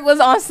 South Park was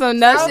on some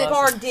nut South shit.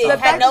 Park The did. The Had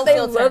fact no that they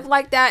filter. looked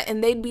like that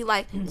and they'd be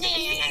like, I'm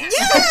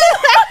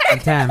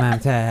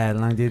tired.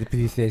 Long day at the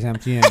police station. I'm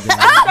too young.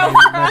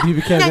 My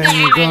BB cat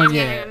ain't going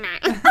yet.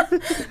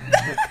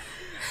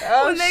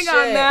 Oh, when they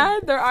got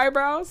mad, their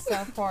eyebrows.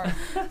 South Park.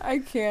 I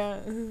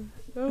can't.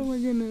 Oh my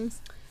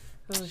goodness.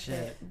 Oh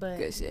shit. But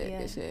Good shit. yeah.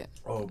 Good shit.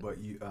 Oh, but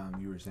you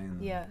were saying.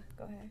 Yeah.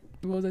 Go ahead.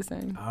 What was I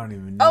saying? I don't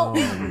even know.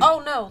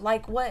 Oh no,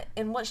 like what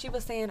she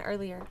was saying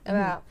earlier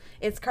about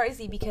it's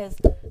crazy because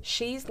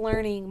she's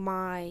learning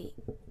my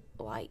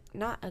like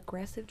not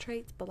aggressive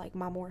traits but like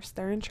my more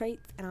stern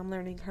traits and I'm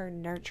learning her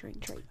nurturing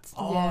traits.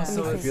 Oh, Yeah.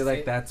 so I it's- feel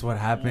like that's what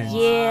happened.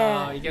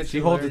 Yeah. Wow, you guys She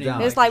are holds it learning,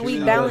 down. It's like she we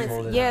really does balance.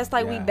 hold it Yeah, down. it's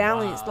like we Yeah.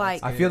 balance Wow,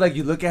 like I feel like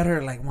you look at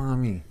her like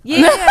mommy.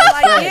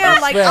 yeah,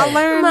 like I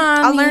learned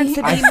Mommy.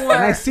 to I, be and more.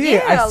 I see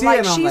it. I see like it.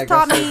 And I'm she's like,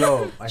 taught that's me. so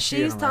dope. I see it,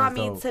 She's and I'm taught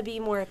like, me that's to be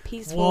more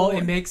peaceful. Well,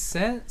 it makes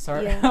sense.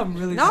 Sorry, Yeah. I'm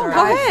really No, sorry.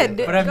 go ahead.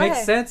 But it Go makes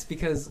ahead. sense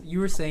because you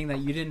were saying that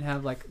you didn't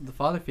have like the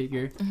father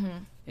figure, Mm-hmm.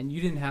 and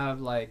you didn't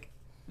have like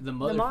the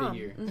mother mom.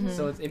 figure. Mhm.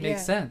 So it makes Yeah.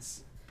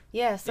 sense.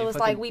 Yeah, so It it's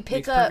like fucking we pick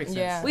makes up, perfect sense.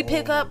 Yeah. we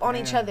pick up on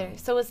each other. damn.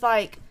 So it's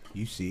like,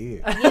 You see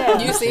it.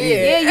 yeah, You see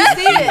yeah, it. you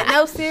see it.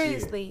 No,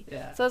 seriously.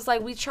 Yeah. So it's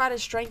like we try to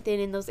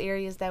strengthen in those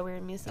areas that we're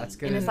missing. That's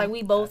And it's good. like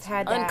we both That's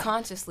had good. that.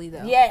 Unconsciously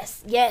though.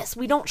 Yes.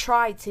 We don't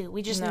try to.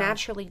 We just No.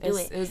 naturally do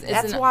It's- it. it's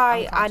That's an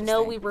why I unconscious know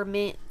thing. we were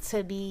meant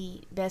to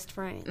be best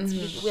friends.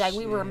 Mhm.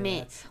 We were Shit,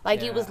 meant. that's-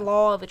 Like it was yeah.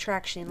 law of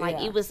attraction. Like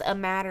Yeah. it was a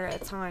matter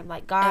of time.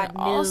 Like God And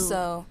knew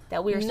also,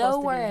 that we were supposed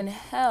nowhere to in be.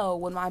 hell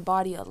would my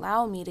body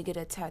allow me to get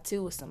a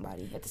tattoo with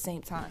somebody at the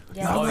same time.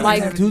 Yeah. Y'all got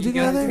Like- a tattoo you guys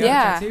together? got a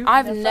Yeah, tattoo?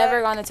 I've The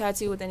never fuck? gotten a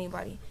tattoo with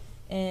anybody,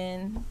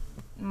 and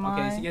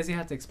my Okay, so you guys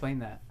have to explain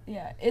that.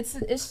 yeah,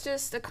 it's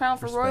just a crown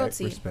for Respect,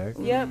 royalty. Respect.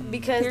 Yep,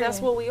 because that's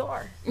Period. what we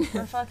are.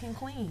 We're fucking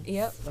queens.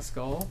 Yep. Let's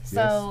go.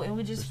 So and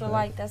we just feel Respect.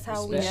 like that's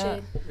how we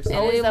Respect. should. Respect.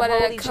 Always Anybody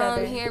uphold that each come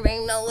other. here,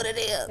 they know what it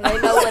is.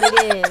 They know what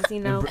it is, you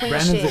know. And Queen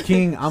Brandon's a shit.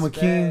 king. I'm a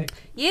king.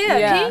 Respect. Yeah,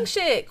 Yeah. king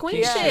shit, queen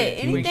King shit, shit,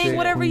 queen anything, shit,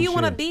 whatever queen you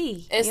want to shit.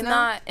 be. It's you know?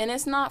 not, and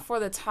it's not for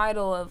the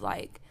title of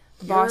like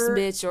boss You're-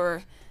 bitch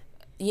or,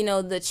 you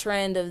know, the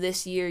trend of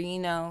this year, you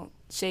know,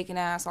 shaking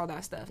ass, all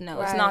that stuff. No,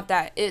 it's Right. not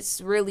that.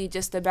 It's really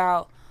just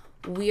about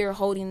we are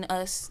holding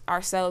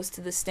ourselves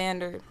to the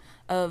standard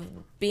of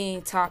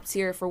being top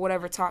tier for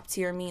whatever top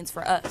tier means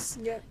for us.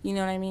 Yep. You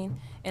know what I mean?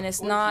 And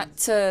it's not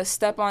to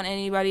step on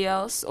anybody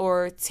else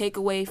or take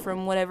away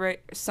from whatever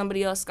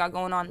somebody else got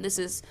going on. This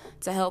is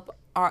to help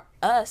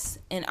us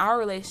in our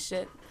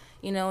relationship,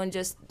 you know, and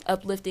just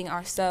uplifting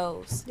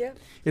ourselves. Yep.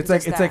 It's like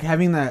Just it's that. like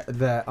having that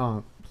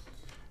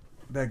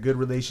good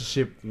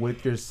relationship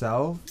with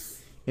yourself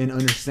and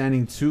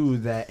understanding too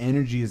that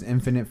energy is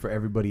infinite for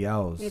everybody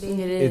else. It It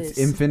is. It's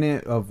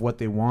infinite of what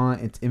they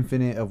want. It's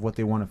infinite of what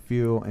they want to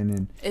feel, and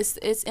then It's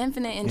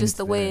infinite in just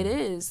the way it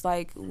is.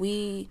 Like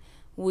we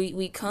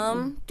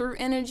come through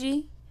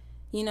energy.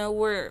 You know,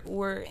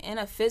 we're in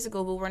a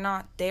physical, but we're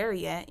not there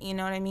yet. You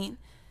know what I mean?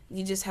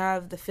 You just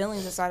have the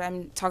feelings inside.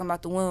 I'm talking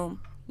about the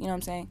womb. You know what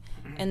I'm saying?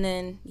 And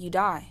then you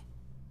die.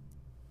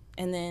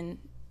 And then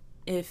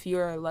if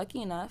you're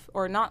lucky enough,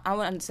 or not, I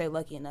wouldn't say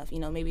lucky enough. You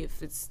know, maybe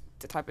if it's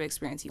the type of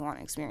experience you want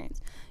to experience,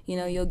 you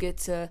know, you'll get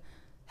to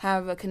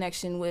have a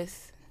connection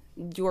with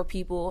your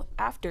people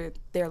after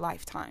their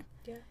lifetime.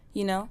 Yeah.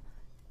 You know,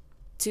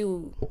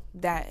 to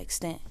that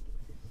extent,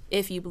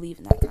 if you believe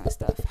in that kind of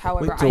stuff.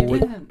 However, so I what-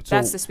 do. so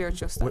That's the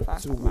spiritual stuff I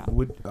so talk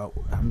about.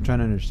 I'm trying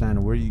to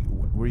understand where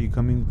you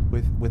coming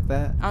with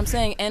that. I'm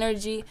saying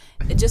energy,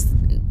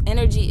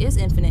 energy is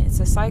infinite. It's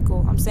a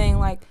cycle. I'm saying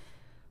like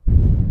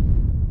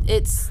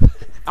it's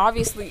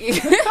obviously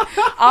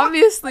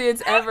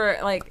it's ever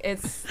like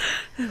it's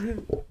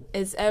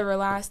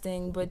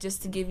everlasting, but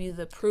just to give you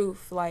the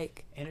proof,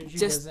 like Energy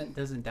Just-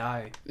 doesn't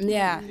die.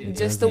 yeah, It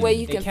just the way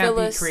you It can can't feel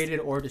be us created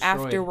or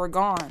destroyed. after we're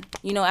gone.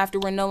 You know, after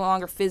we're no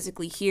longer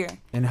physically here.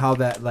 And how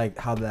that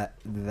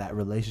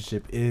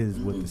relationship is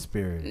with the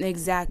spirit.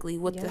 Exactly,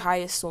 with Yeah. the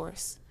highest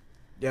source.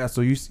 Yeah,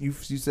 so you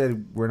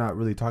said we're not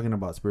really talking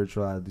about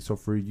spirituality. So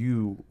for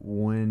you,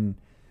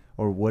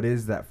 what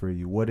is that for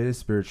you? What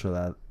is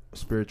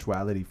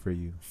spirituality for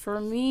you? For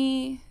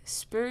me,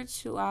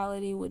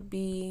 spirituality would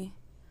be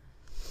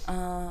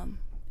and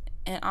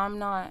I'm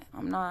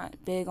not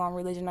big on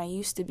religion. I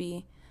used to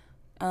be.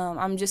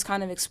 I'm just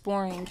kind of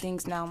exploring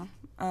things now.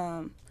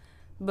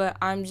 But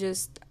I'm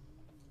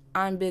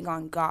big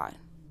on God,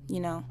 you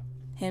know,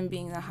 him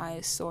being the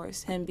highest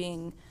source, him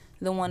being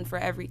the one for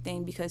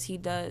everything, because he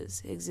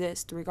does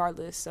exist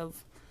regardless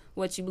of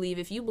what you believe.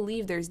 If you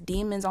believe there's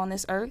demons on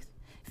this earth,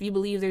 if you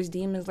believe there's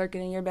demons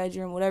lurking in your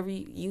bedroom, whatever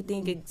you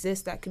think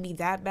exists that could be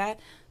that bad,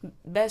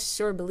 best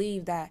sure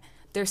believe that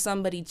there's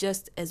somebody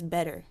just as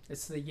better.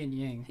 It's the yin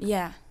yang.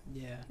 Yeah,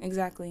 Yeah.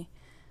 exactly.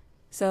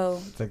 So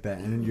It's like that,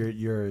 and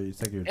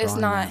it's like you're. it's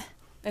drawing not that.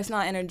 it's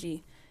not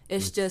energy.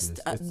 It's It's just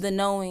just- it's- the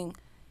knowing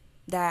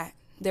that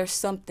there's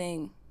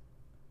something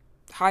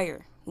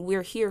higher.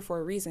 We're here for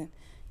a reason.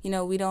 You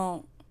know,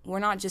 we're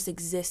not just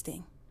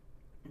existing.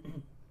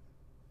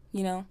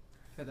 You know?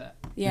 For that.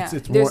 Yeah.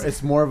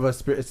 It's more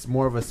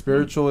of a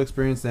spiritual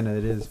experience than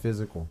it is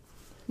physical.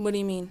 What do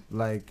you mean?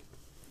 Like,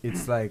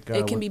 it's like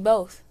It can be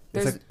both.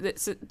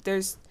 It's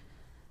There's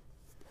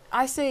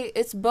I say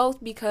it's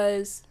both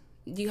because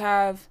you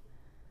have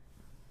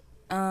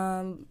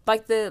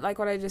like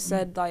what I just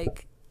said,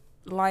 like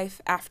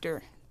life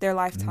after their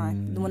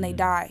lifetime, when they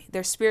die,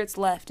 their spirit's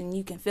left and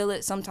you can feel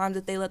it sometimes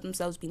if they let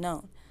themselves be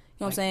known.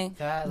 You know what I'm saying?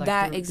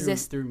 That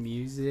exists through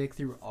music,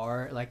 through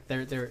art. Like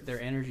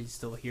their energy's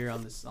still here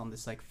on this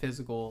like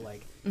physical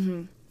like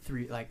Mm-hmm.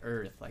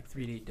 Earth, like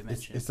 3D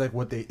dimension. it's like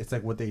what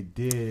they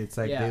did. It's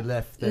like Yeah. they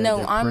left. No,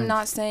 their I'm prints.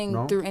 not saying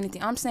No? through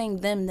anything. I'm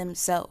saying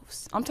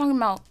themselves. I'm talking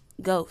about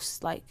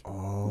ghosts, like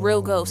Oh.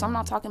 real ghosts. I'm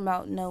not talking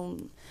about no.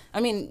 I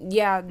mean,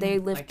 yeah, they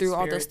live Like through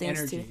all those spirit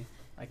things energy, too.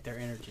 like their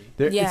energy.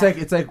 Yeah.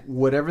 It's like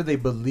whatever they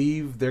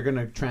believe they're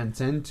gonna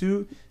transcend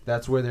to.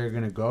 That's where they're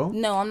gonna go.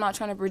 No, I'm not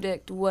trying to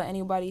predict what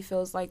anybody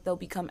feels like they'll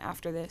become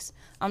after this.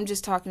 I'm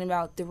just talking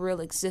about the real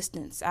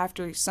existence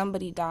after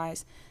somebody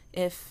dies.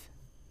 If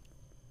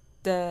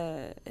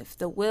the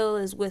will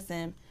is with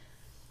them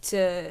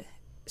to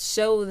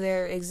show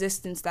their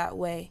existence that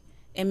way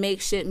and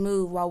make shit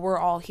move while we're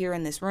all here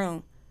in this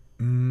room.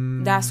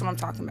 That's what I'm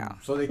talking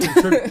about. So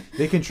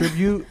they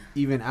contribute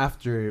even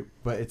after,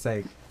 but it's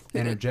like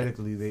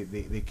energetically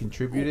they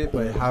contribute it,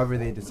 but however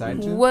they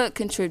decide to. What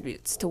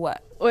contributes to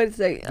what? Wait a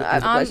second. I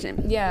have a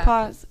question. Yeah.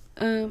 Pause.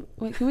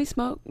 Wait, can we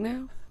smoke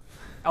now?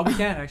 Oh, we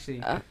can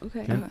actually.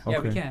 Okay. Yeah,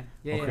 we can.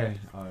 Yeah, Okay.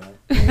 All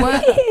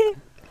right.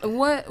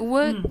 What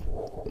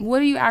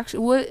are you actually?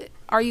 What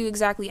are you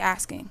exactly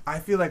asking? I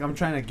feel like I'm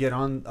trying to get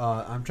on.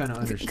 I'm trying to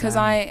understand. Because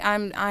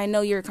I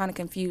know you're kind of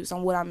confused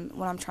on what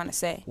I'm trying to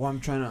say. What I'm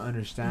trying to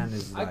understand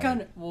is I like,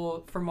 kind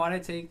of from what I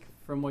take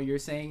from what you're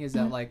saying is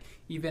that like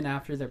even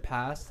after their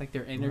past, like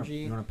their energy,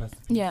 You wanna pass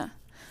Yeah.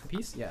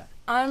 piece, yeah,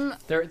 I'm.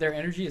 their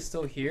energy is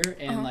still here,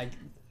 and like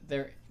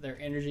their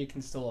energy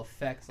can still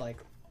affect like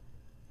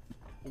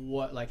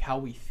what like how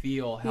we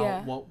feel, how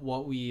Yeah.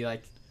 what we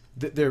like.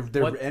 their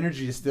What-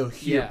 energy is still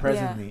here Yeah.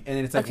 presently, and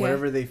then it's like Okay.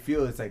 whatever they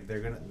feel, it's like they're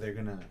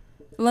gonna.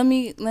 Let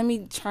me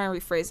try and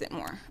rephrase it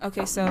more.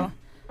 Okay, so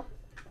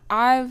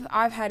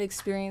I've had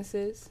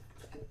experiences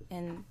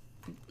and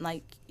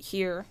like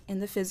here in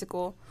the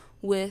physical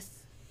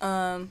with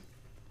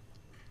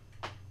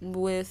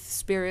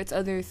spirits,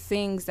 other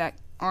things that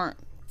aren't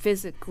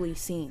physically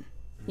seen.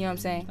 You know what I'm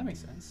saying? That makes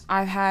sense.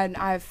 I've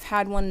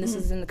had one. This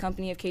is in the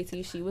company of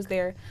KT. She was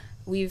there.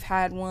 We've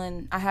had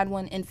one. I had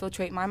one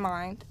infiltrate my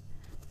mind,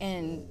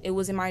 and it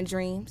was in my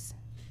dreams.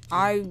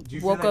 I Do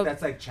you woke feel like up.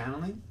 that's like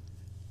channeling?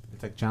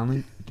 It's like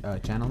channeling.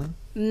 Channeling.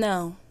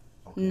 No,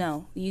 Okay.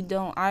 no, you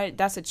don't.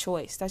 That's a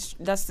choice. That's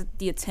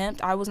the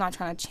attempt. I was not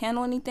trying to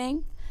channel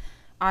anything.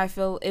 I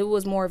feel it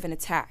was more of an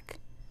attack.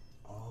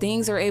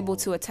 Things are able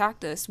to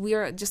attack us. We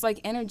are just like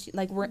energy.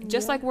 Like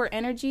we're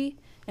energy,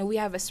 and we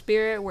have a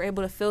spirit. We're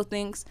able to feel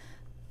things.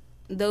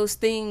 Those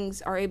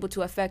things are able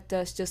to affect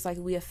us just like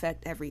we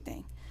affect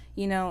everything.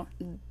 You know,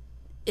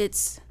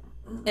 it's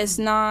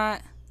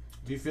not.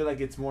 Do you feel like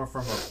it's more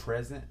from a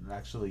present,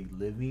 actually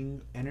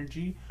living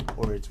energy,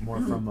 or it's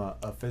more from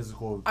a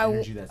physical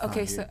energy that's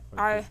okay. not So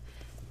here?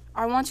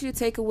 I want you to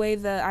take away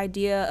the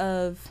idea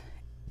of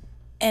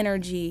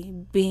energy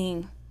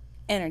being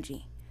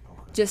energy.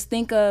 Okay. Just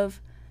think of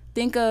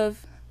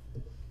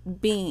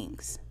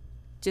beings,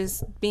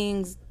 just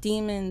beings,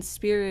 demons,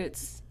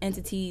 spirits,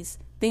 entities,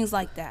 things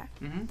like that.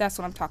 Mhm. That's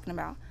what I'm talking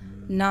about.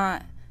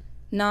 Not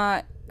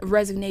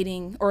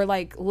resonating or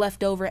like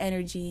leftover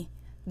energy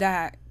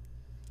that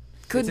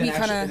could be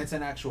kind of It's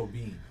an actual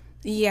being.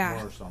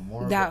 yeah.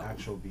 More that- of an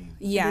actual being.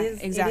 Yeah, It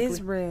is, exactly. It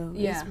is real.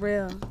 Yeah. It's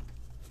real.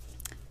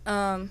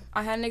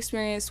 I had an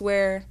experience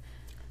where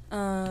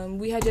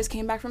we had just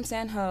came back from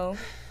San Ho,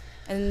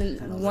 and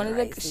That was one of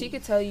the crazy. she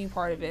could tell you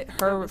part of it,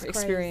 That her was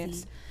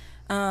experience.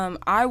 crazy.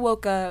 I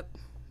woke up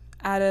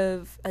out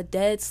of a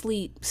dead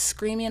sleep,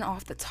 screaming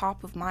off the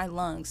top of my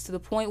lungs to the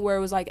point where it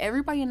was like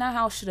everybody in that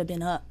house should have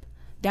been up,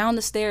 down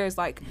the stairs,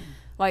 like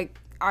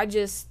I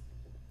just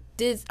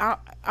did. I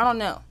don't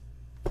know.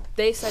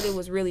 They said it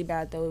was really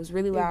bad though. It was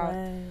really loud,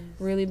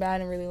 really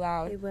bad and really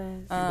loud. It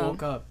was. You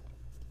woke up.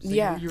 So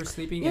yeah. you were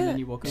sleeping and then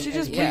you woke up. She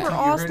just and- we Yeah. were You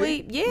all heard it?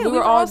 asleep. Yeah, We we were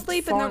were all all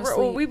asleep in the falling room.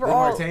 asleep. We were Did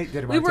all.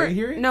 Marte We were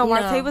hear it? no,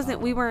 Marte No.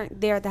 wasn't. We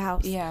weren't there at the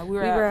house. Yeah, We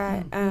were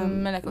at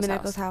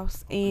Mineko's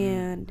house,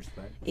 and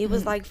Respect. it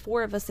was like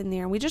 4 of us in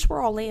there, and we just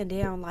were all laying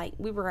down, like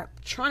we were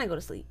trying to go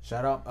to sleep.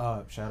 Shout out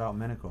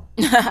Meniko.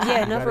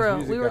 Yeah, no, got for his real.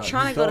 music We were out.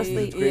 trying He's to go to dope. He's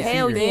a sleep. great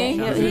Hell singer. yeah, He's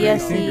a hell- great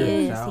yes he singer.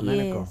 is. Shout out He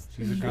Meniko. is.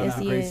 She's a Yes,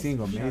 he great is.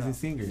 singer, amazing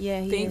singer. Yeah,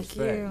 he Thank is.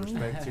 you.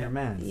 Respect to your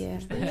man. Yeah.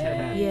 Respect to your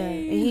man. Yeah,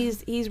 and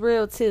he's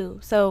real too.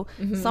 So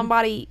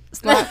somebody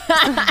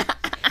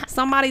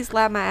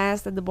slapped my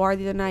ass at the bar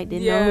the other night.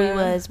 Didn't know who he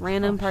Yeah. was.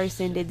 Random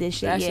person did this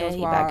shit. That shit Yeah, was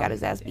he wild. about got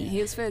his ass beat.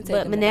 He was finna take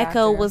But him to the doctor.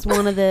 Maneko was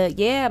one of the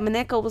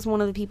Maneko was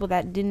one of the people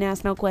that didn't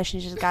ask no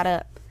questions, just got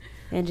up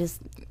and just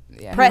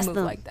Yeah, he pressed moved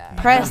them. like that.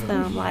 pressed Handle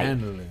it. them like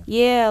Handle it.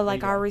 yeah,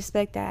 like you I go.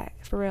 respect that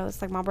for real.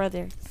 It's like my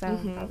brother, so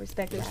Mhm. I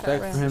respect that.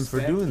 Respect for him for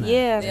Respect. doing that.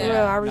 Yeah, for Yeah.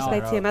 real. I No,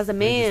 respect no, him as a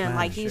biggest man. man,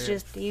 Like sure.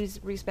 he's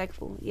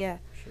respectful. Yeah.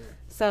 Sure.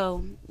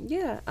 So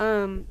yeah.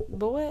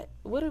 But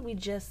what did we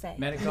just say?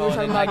 Medical. were and then,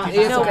 talking like, about- you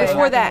it's just No, okay. woke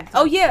before up. that.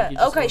 Oh You yeah.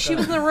 just Okay, woke she up.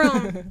 was in the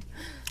room.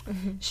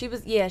 She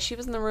was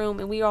in the room,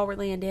 and we all were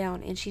laying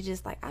down, and she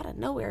just like out of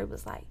nowhere it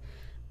was like,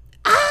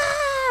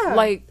 ah,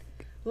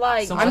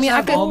 Like, So I mean, at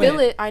I that could moment- feel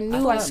it. I at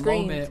knew I that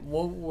screamed. moment,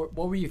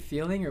 what were you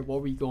feeling or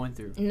what were you going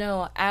through?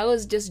 No, I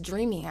was just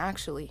dreaming.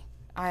 Actually,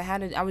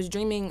 I was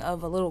dreaming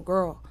of a little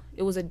girl.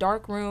 It was a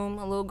dark room.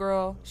 A little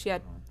girl. She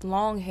had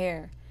long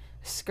hair,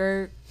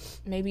 skirt,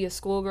 maybe a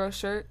schoolgirl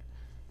shirt,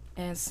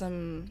 and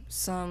some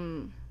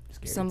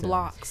times.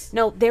 blocks.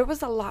 no, there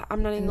was a lot.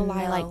 I'm not even gonna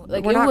lie. No, Like,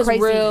 like, we're it not was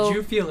crazy. real. Did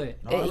you feel it?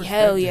 No, I respect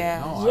hell it.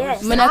 yeah. No, I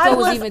Yes, respect Maneko I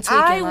was even tweaking,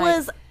 I like-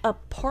 was a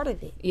part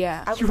of it.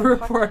 Yeah. I was You a were a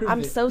part- part of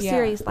I'm it. so Yeah.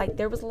 serious. Like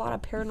there was a lot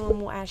of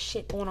paranormal ass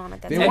shit going on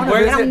at that They time. want where-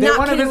 to And I'm visit. They not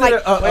want to kidding. visit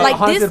Like, a like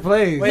haunted this.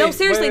 place. No,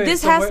 seriously,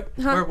 this has-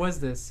 Where huh? was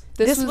this?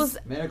 This was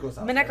Medico's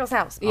house. Mineko's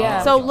house.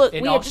 Yeah. So look,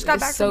 In we had just got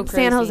It's back so from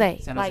San crazy. Jose.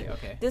 San Jose, Like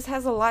okay. this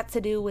has a lot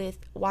to do with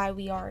why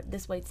we are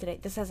this way today.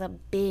 This has a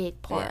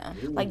big part.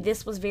 Yeah. Like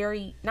this was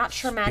very not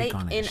traumatic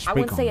on it. in Speak I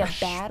wouldn't on say it. a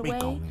bad Speak way,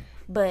 on it.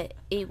 but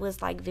it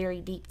was like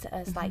very deep to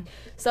us. Like,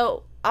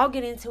 so I'll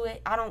get into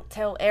it. I don't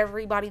tell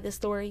everybody the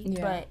story,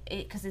 but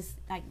because it's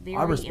like very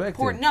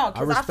important. No,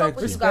 because I fuck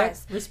with you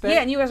guys. Respect.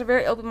 Yeah, and you guys are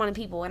very open-minded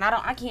people, and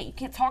you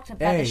can't talk to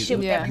about this shit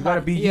with everybody. You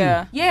gotta be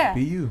you. Yeah.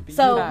 Be you.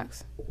 So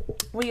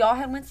we all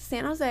had went to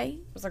San Jose. It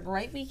was a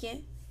great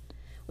weekend.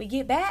 We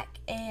get back,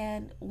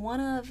 and one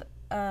of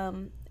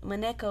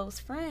Maneko's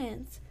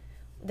friends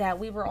that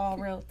we were all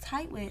real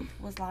tight with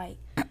was like,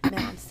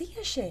 man, I'm seeing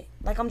shit.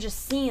 Like, I'm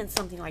just seeing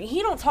something. Like,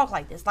 he don't talk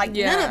like this. Like,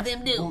 none of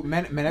them do.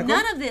 Maneko?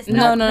 None of this.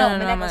 No,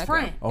 Maneko's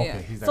friend.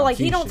 Okay, he's So, like,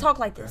 he don't shit. talk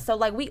like this. So,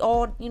 like, we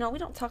all, we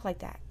don't talk like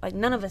that. Like,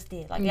 none of us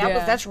did. Like,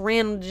 that's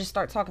random to just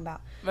start talking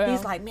about.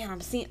 He's like, man,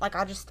 I'm seeing, like,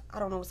 I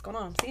don't know what's going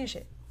on. I'm seeing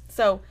shit.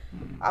 So,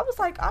 I was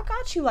like, I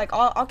got you. Like,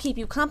 I'll keep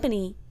you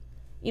company.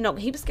 You know,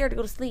 he was scared to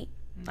go to sleep.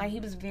 Like, he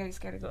was very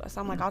scared to go. So,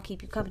 I'm like, I'll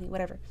keep you company,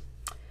 whatever.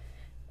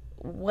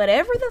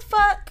 Whatever the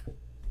fuck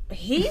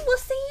he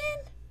was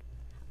seeing,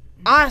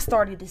 I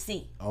started to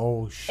see.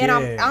 Oh shit!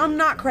 And I'm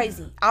not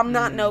crazy. I'm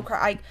not no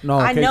I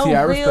KT, know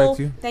I real. respect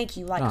you. Thank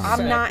you. Like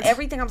I'm not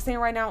everything I'm saying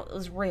right now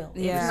is real.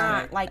 Yeah. It's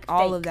not like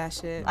all fake. of that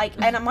shit. Like,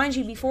 and mind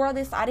you, before all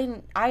this, I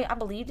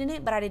believed in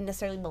it, but I didn't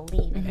necessarily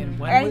believe in it.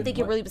 And I didn't think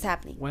it really was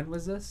happening. When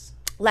was this?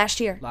 Last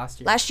year.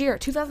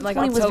 2020 Like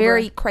was October.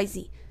 very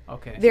crazy.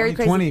 Okay. Very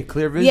crazy. 2020,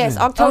 clear vision. Yes,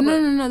 October. Oh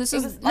no! This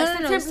is It was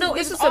September. No, this it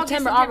is was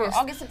September,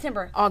 August,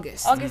 September.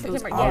 August.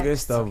 September. Yeah.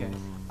 August of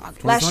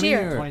Last 2020 year.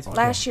 or- 2020.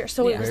 Last year.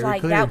 So it was Very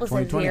like clear. that was a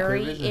 2020 clear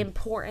very vision.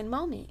 important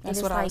moment. That's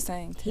and what it's I was like,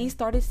 saying, He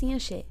started seeing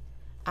shit.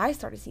 I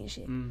started seeing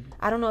shit.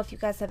 I don't know if you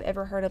guys have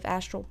ever heard of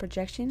astral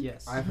projection.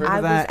 Yes. I've heard I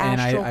of that, was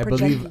and astral I believe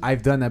projecting.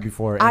 I've done that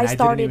before, and I I didn't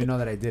started- even know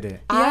that I did it.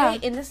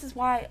 And this is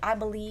why I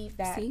believe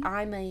that See?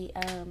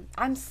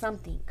 I'm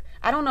something.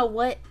 I don't know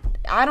what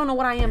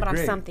I am, but I'm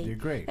great. something. You're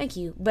great. Thank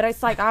you. But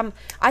it's like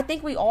I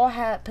think we all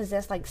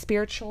possess like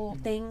spiritual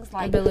things.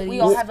 Like Abilities.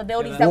 we all have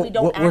abilities that we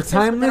don't We're access within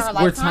timeless. our We're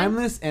lifetime.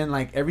 timeless, and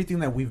like everything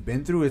that we've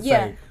been through, it's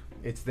Yeah. like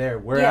it's there.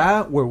 We're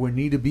Yeah. at where we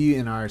need to be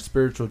in our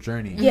spiritual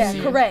journey. Yeah,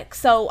 correct.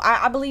 So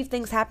I believe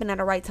things happen at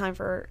the right time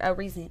for a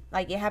reason.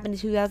 Like it happened in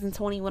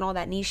 2020 when all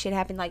that niche shit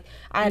happened. Like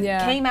I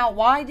came out.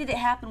 Why did it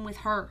happen with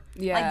her?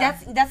 Yeah.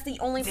 Like that's the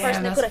only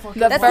person that could have. fucking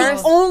That's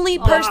first- the only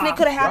person that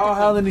could have Y'all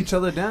happened. holding each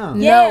other down.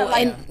 Yeah. No,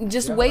 like- and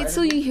just wait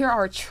till you hear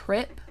our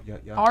trip.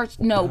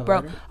 Y'all Bro,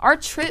 lighter? our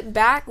trip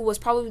back was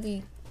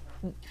probably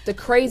the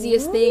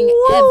craziest thing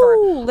Woo!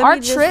 ever. Let Our me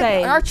just trip,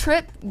 say. our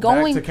trip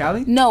going to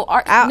Cali? No,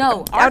 our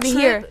Out our of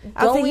here, trip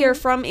out of going- here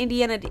from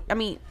Indiana.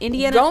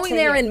 Indiana going to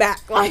there here. and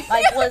back. Like,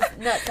 like was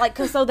nuts. Like,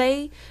 cause so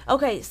they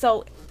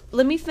so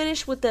let me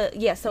finish with the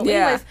So Yeah,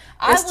 anyways,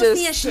 I it's was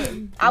just- seeing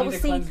shit. I was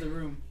seeing. the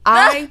room.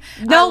 I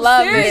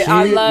love it. seriously.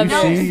 I love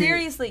no, it.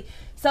 seriously.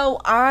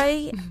 So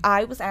I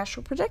was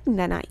astral projecting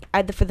that night.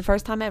 For the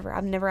first time ever.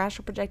 I've never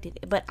astral projected,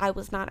 but I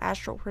was not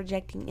astral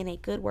projecting in a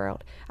good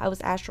world. I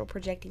was astral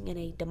projecting in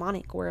a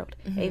demonic world,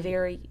 a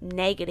very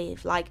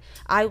negative. Like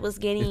I was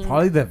getting. It's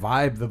probably the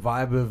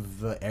vibe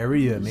of the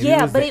area. Maybe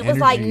Yeah, it but the it was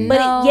like, energy.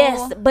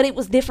 No. but it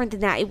was different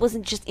than that. It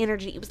wasn't just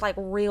energy. It was like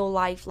real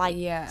life. Like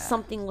Yeah.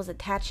 something was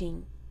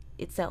attaching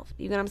itself.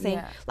 You know what I'm saying?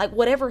 Yeah. Like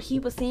whatever he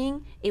was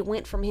seeing, it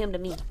went from him to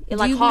me. It do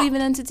like you hot. believe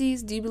in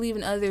entities? Do you believe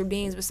in other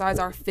beings besides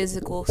our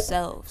physical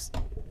selves?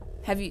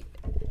 Have you?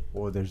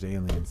 Oh, there's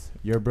aliens.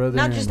 Your brother.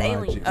 Not just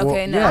aliens.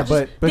 Okay, no. Yeah, Just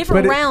but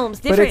different but realms,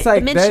 but different it's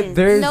like dimensions.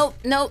 there's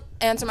Nope.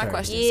 Answer my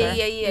question, Yeah,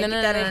 sir. yeah, No,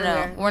 get that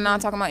everywhere. We're not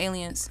talking about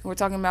aliens. We're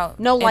talking about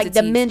No, like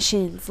entities.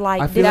 dimensions,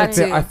 like I feel like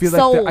that I too. feel like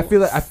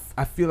souls.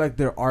 I feel like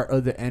there are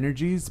other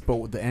energies,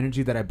 but the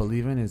energy that I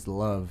believe in is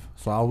love.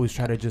 So I always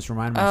try to just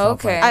remind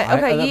myself. okay.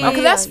 Like,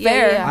 Okay, that's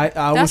fair. yeah. I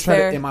always That's try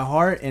fair. to in my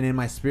heart and in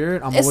my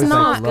spirit. I'm It's always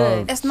not like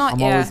love. It's not. I'm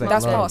Yeah, always like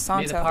that's love. Palo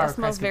May the Santo. power That of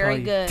smells Christ very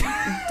compel you.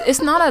 good.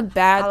 It's not a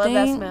bad I love thing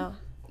that smell.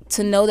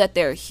 to know that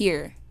they're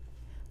here.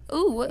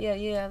 Ooh, what? Yeah.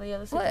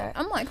 Let's What? see that.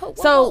 I'm like, oh,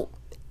 So,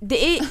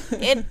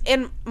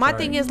 and my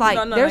thing is like,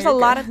 No, there's a you're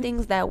lot good. of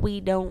things that we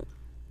don't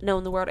know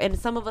in the world, and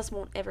some of us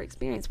won't ever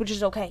experience, which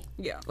is okay.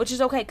 Yeah. Which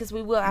is okay because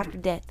we will after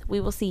death. We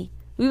will see.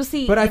 We will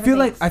see. But I feel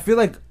different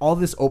like things. all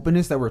this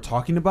openness that we're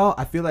talking about,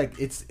 I feel like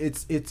it's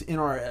in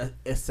our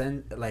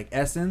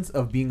essence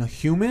of being a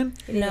human,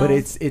 No. but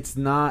it's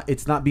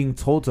not being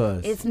told to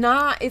us. It's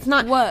not.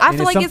 What? I And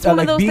feel like it's one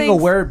of those being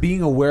things.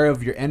 being aware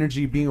of your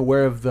energy, being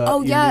aware of the. Oh, you know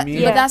what yeah, I mean?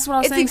 yeah. But that's what I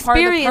was it's saying, part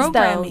of the experience though.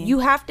 programming. You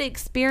have to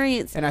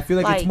experience. And I feel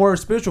like it's like- more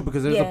spiritual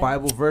because there's Yeah. a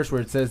Bible verse where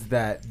it says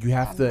that you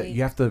have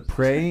to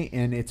pray,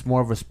 and it's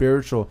more of a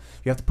spiritual.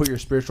 You have to put your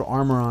spiritual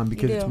armor on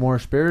because it's do. more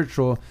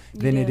spiritual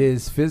than it do.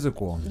 is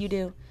physical. You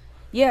do.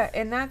 Yeah,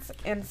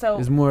 and so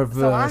It's more of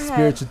so a I had-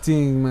 spiritual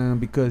thing, man,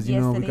 because you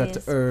Yes, know we it got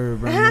is. the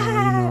herb right now.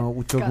 You know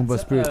we're talking about to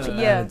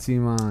spirituality,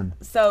 man.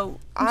 So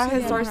I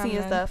had Yeah, started my seeing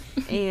bad.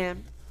 stuff,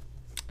 and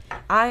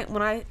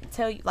when I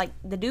tell you, like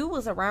the dude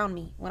was around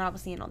me when I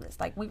was seeing all this.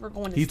 Like we were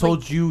going to He sleep.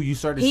 told you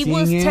started He seeing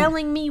was it.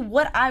 telling me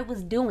what I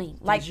was doing.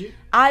 Like you?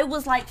 I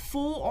was like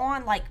full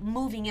on like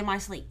moving in my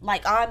sleep.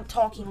 Like I'm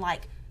talking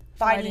like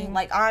fighting.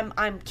 Like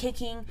I'm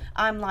kicking.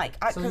 I'm like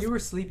So you were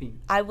sleeping.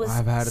 I was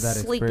I've had that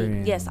sleeping.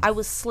 experience. Yes, I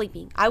was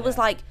sleeping. I was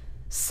like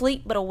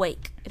sleep but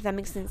awake, if that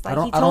makes sense. Like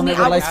don't- he I told don't me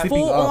ever I like was sleeping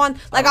full up. on,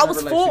 like I I don't was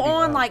ever like full sleeping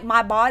on, up. like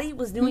my body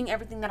was doing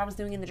everything that I was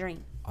doing in the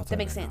dream. I'll That tell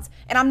makes you right sense.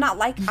 And I'm not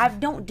like, I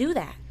don't do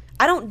that.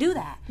 I don't do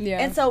that. Yeah.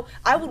 And so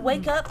I would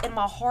wake up and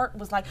my heart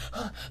was like,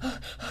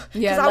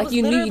 Yeah, 'cause I like was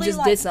you knew you literally,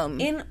 just did something.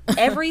 In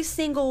every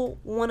single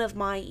one of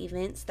my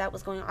events that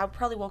was going on, I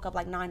probably woke up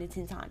like 9 to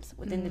 10 times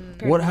within the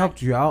period. What of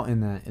helped you out in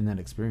that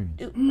experience?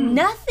 night.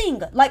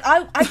 Nothing. Like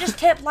I just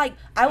kept like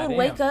I would Goddamn.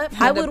 wake up.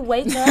 I would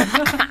wake up.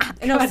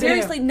 No, Goddamn.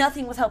 seriously,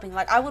 nothing was helping.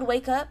 Like I would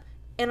wake up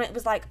and it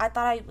was like I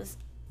thought I was.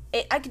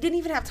 I didn't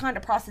even have time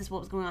to process what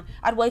was going on.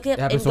 I'd wake up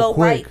and happened so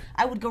go right. quick.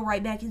 I would go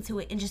right back into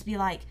it and just be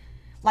like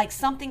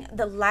something.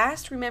 The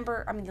last dream,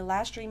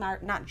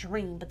 not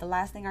dream, but the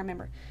last thing I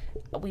remember,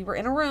 we were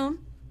in a room,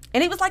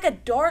 and it was like a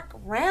dark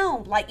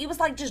round. Like it was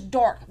like just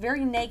dark,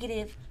 very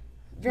negative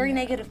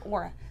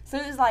aura. So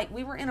it was like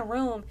we were in a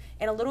room,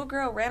 and a little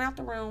girl ran out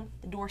the room.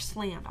 The door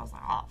slammed. I was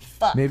like, oh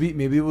fuck. Maybe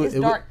it was.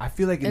 It's dark. I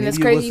feel like And maybe it's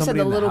it crazy was you said somebody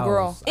the in little house.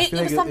 girl. I It feel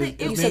was like something.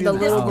 it You was said maybe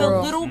the in the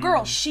house. little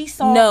girl. She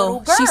saw a No, little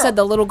girl. she said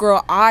the little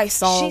girl. I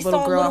saw She a little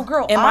saw girl. a little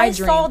girl. In my I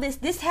dream. saw this.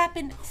 This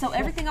happened. So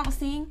everything I was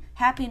seeing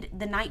happened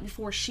the night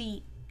before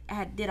she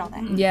did all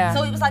that. Yeah.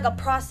 So it was like a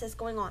process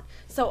going on.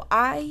 So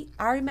I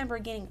remember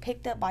getting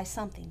picked up by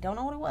something. Don't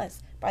know what it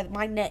was. By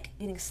my neck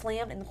getting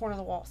slammed in the corner of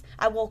the walls.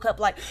 I woke up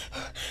like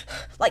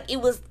it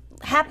was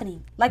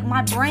happening. Like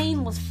my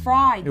brain was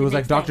fried. It was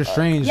like Doctor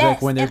Strange, Yes,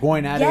 like when they're and-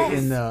 going at yes. it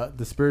in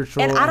the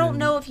spiritual. And I don't then-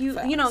 know if you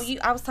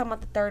I was talking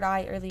about the third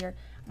eye earlier.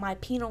 My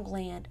pineal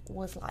gland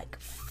was like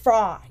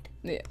fried.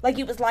 Yeah. Like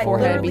it was like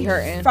Forehead be literally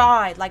hurting.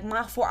 fried. Like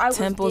I was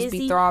Temples be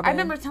dizzy. throbbing. I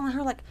remember telling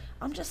her like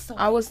I'm just so.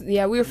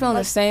 We were feeling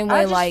the same way.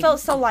 I just Like felt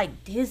so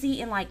like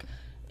dizzy and like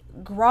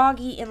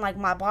groggy and like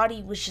my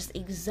body was just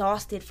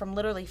exhausted from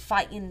literally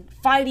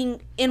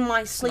fighting in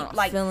my sleep. not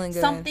Like feeling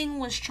good. something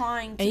was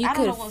trying to. and you I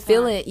don't know could what was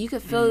feel going on. it. You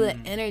could feel the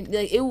energy.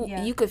 Like it.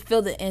 Yeah. You could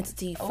feel the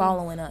entity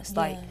following us.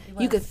 Like Yeah,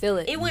 it you could was. feel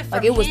it. It went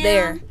like from it was him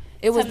there.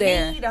 It was to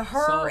there. me to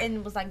her So-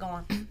 and was like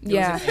gone.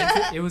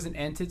 Yeah. It was an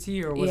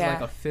entity, or was it Yeah.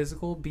 like a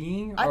physical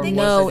being? I or think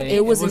was No, a-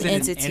 it was an an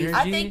entity. energy?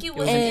 I think it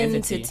was an an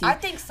entity. I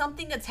think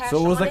something attached.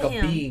 So it was like onto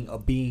a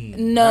him.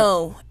 being.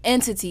 No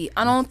entity.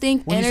 I don't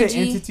think When energy.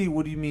 you say entity,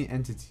 what do you mean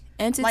entity?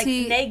 Like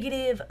Entity.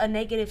 a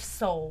negative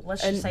soul.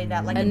 Let's just say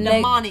that, like a a neg-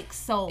 demonic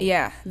soul.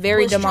 Yeah,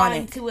 very was trying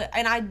demonic. to it,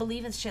 and I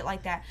believe in shit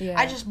like that. Yeah.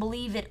 I just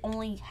believe it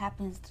only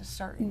happens to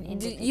certain Do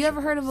individuals. you ever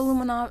heard of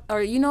Illuminati,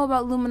 or you know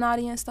about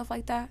Illuminati and stuff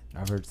like that?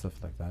 I've heard stuff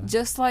like that.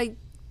 Just like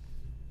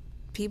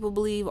people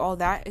believe all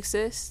that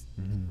exists,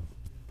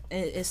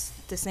 it's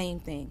the same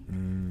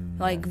thing.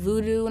 Like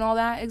voodoo and all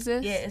that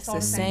exists. Yeah, it's it's all the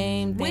the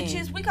same thing.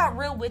 Witches, we got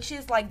real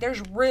witches. Like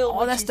there's real.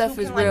 All that witches stuff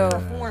who is can, real. Like,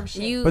 perform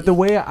shit. You, But the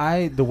way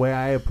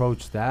I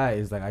approach that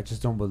is like I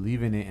just don't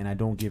believe in it and I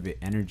don't give it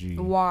energy.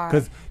 Why?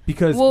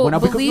 Because Well, when I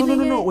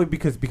believing no it- wait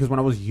because when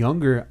I was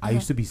younger I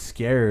used to be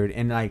scared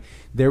and like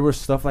there was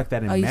stuff like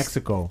that in Oh, you s-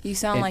 Mexico. you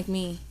sound And like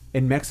me.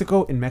 in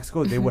Mexico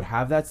they would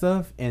have that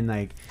stuff and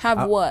like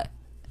Have what?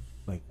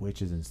 like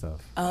witches and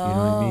stuff. You know what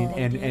I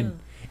mean? They do.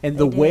 And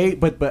the way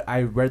but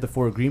I read the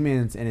 4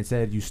 agreements and it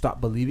said you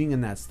stop believing in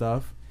that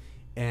stuff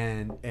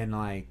and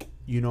like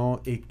you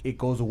know it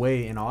goes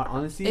away and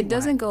honestly It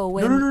doesn't go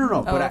away. No.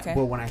 Oh, But okay.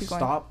 but when I Keep going.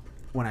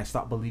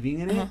 stopped believing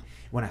in it,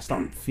 when I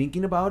stopped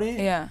thinking about it,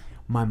 Yeah.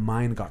 my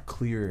mind got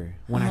clearer.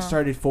 When I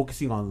started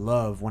focusing on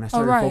love, when I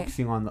started right.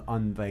 focusing on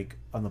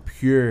the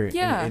pure,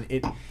 Yeah. and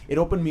it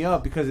opened me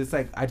up because it's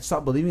like I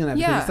stopped believing in that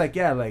Yeah. because it's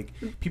like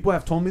like people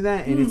have told me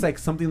that and it's like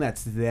something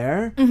that's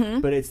there,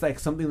 but it's like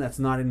something that's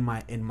not in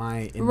my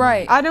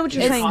Right. I know what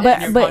you're It's saying, on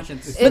but your but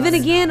conscience. It's but not then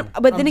in again,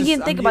 that. but then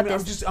again, think about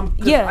this.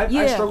 I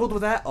I struggled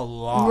with that a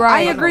lot.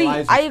 Right. I I'm not gonna lie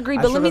agree. to I you. agree.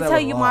 I But let me struggled tell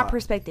with you that a my lot.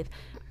 perspective.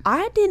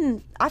 I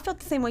felt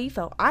the same way you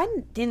felt. I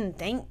didn't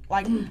think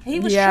like he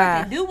was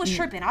Yeah. tripping. Dude was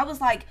tripping. I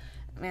was like,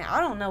 man, I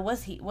don't know what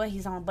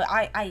he's on, but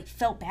I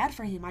felt bad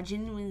for him. I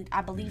genuinely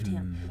believed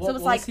him. So What- it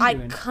was what like was he I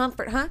doing?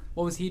 comfort, huh?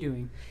 What was he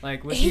doing?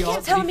 Like, was He he all?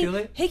 kept Did he telling feel me.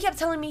 it? He kept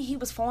telling me he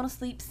was falling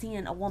asleep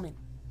seeing a woman.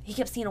 He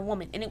kept seeing a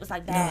woman, and it was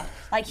like bad.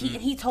 Like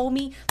he told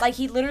me, like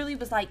he literally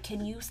was like,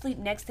 "Can you sleep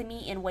next to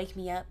me and wake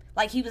me up?"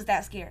 Like he was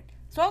that scared.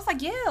 So I was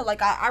like, "Yeah."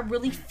 Like I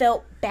really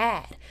felt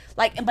bad.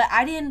 Like, but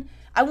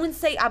I wouldn't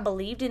say I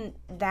believed in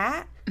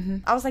that.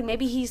 I was like,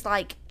 maybe he's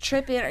like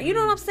tripping, or you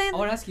know what I'm saying? I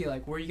want to ask you,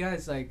 like, were you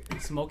guys like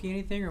smoking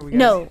anything, or were you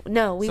guys?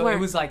 No, we so weren't. it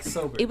was like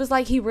sober. It was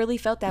like he really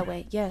felt that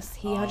way. Yes,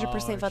 he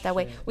 100% felt that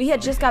way. shit. We had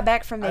just got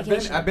back from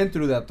vacation. I've been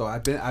through that though.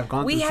 I've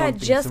gone. We through had something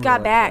just similar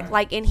got back, that.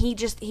 like, and he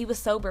was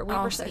sober. We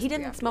Oh, were so he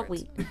didn't smoke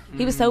afterwards. weed.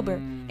 He was sober,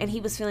 and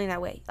he was feeling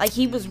that way. Like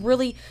he was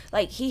really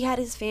like he had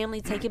his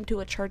family take him to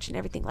a church and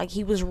everything. Like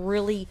he was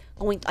really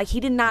going. Like he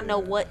did not know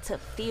what to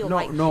feel. No,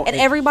 like, no, and it-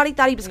 everybody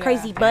thought he was Yeah.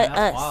 crazy, Man, but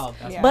that's us, wild.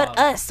 That's but wild.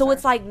 us. So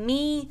it's like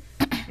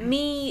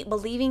me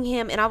believing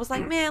him, and I was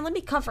like, man, let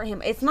me comfort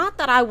him. It's not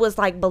that I was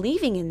like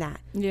believing in that.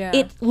 Yeah.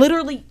 It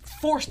literally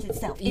forced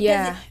itself. It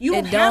Yeah. doesn't- you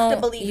don't It have to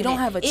don't- believe. you in don't it.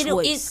 have a It's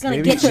choice. gonna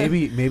maybe get you.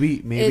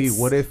 maybe It's-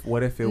 what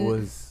if it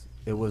was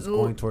it was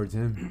going towards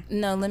him.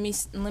 No, let me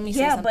say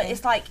Yeah, something. but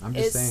it's like I'm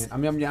just saying. I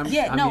mean, yeah,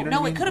 you know what I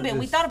it mean? could have been.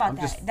 We thought about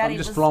that. That I'm it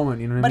just was flowing.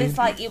 You know what I But mean? it's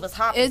like it was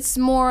hopping. It's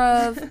more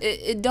of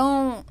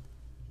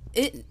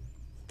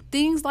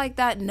things like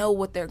that know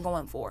what they're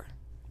going for.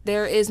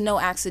 There is no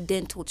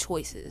accidental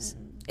choices.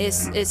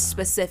 It's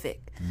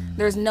specific.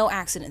 There's no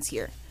accidents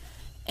here.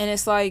 And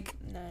it's like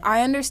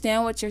I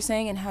understand what you're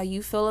saying and how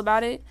you feel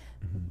about it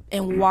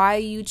and why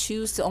you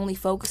choose to only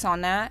focus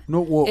on that.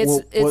 No,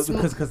 It's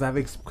because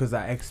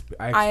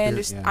I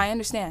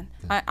understand.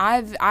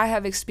 I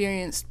have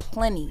experienced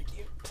plenty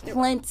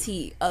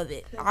of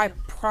it. I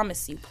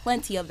promise you,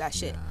 plenty of that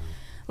shit.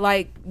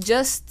 Like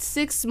just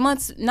 6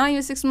 months, not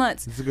even 6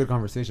 months. It's a good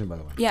conversation, by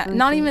the way. Yeah,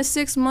 not even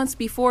 6 months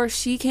before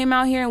she came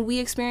out here and we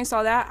experienced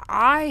all that.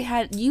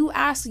 I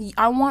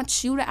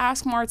want you to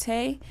ask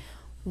Marte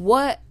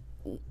what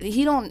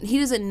he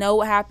doesn't know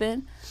what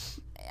happened.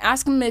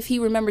 Ask him if he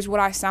remembers what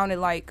I sounded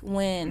like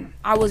when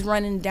I was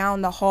running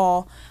down the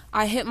hall.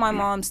 I hit my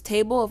mom's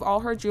table of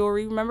all her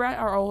jewelry. Remember at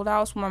our old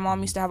house when my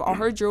mom used to have all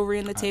her jewelry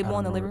in the table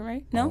in the living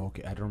room? No? Oh,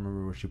 okay, I don't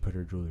remember where she put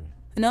her jewelry.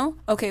 No?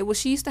 Okay, well,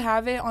 she used to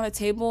have it on a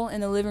table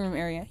in the living room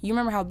area. You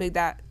remember how big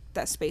that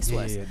space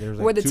was? Yeah, there was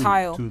like where the two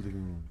tile. living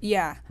rooms.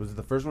 Yeah. Was it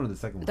the first one or the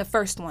second one? The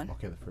first one.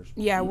 Okay, the first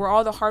one. Yeah, where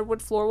all the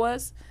hardwood floor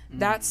was.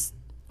 That's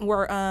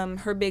where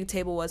her big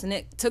table was, and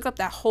it took up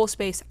that whole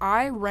space.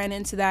 I ran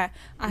into that.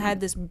 I had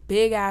this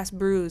big ass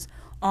bruise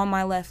on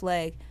my left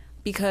leg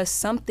because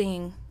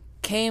something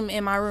came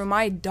in my room.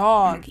 My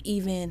dog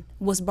even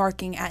was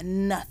barking at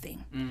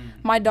nothing.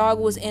 My dog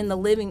was in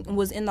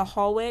the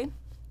hallway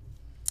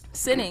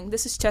sitting.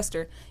 This is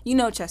Chester. You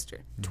know Chester.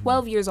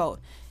 12 years old.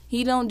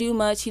 He don't do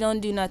much. He don't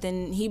do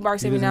nothing. He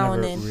barks every now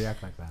and then.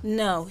 React like that.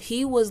 No,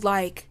 he was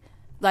like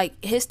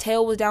his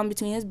tail was down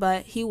between his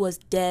butt. He was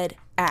dead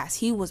ass.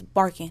 He was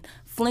barking,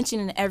 flinching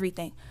and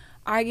everything.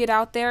 I get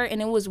out there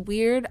and it was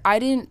weird. I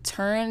didn't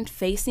turn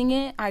facing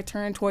it. I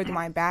turned towards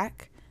my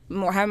back,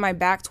 having my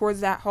back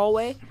towards that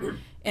hallway.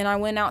 And I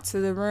went out to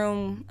the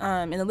room,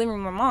 in the living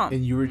room with my mom.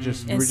 And you were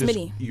just,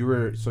 you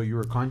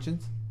were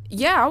conscious?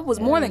 Yeah, I was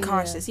more than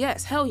conscious.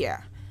 Yes, hell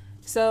yeah.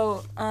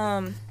 So,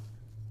 at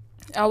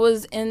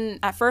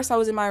first I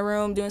was in my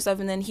room doing stuff,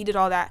 and then he did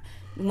all that.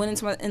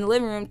 Went in the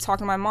living room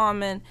talking to my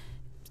mom, and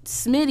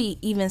Smitty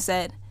even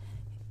said,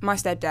 my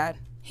stepdad.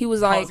 He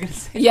was like,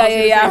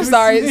 yeah. I'm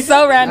sorry,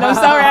 so random.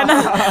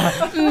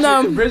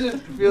 No, Bridget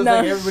feels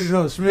like everybody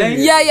knows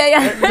Smitty.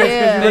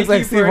 Yeah. He looks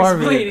like Steve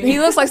Harvey. He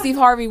looks like Steve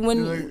Harvey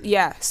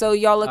so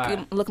y'all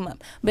look him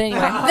up. But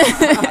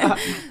anyway,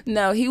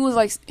 no, he was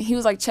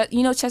like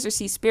Chester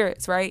C.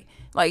 Spirits, right?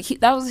 Like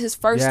that was his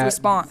first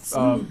response.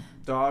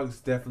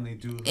 Dogs definitely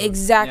do.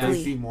 Exactly.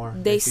 They see more.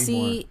 They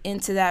see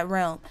into that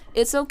realm.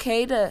 It's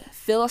okay to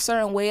feel a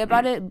certain way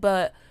about it,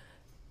 but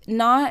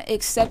not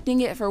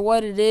accepting it for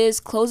what it is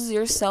closes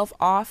yourself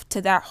off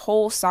to that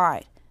whole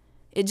side.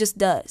 It just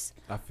does.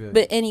 I feel.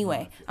 But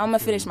anyway, I'm gonna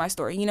finish my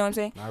story. You know what I'm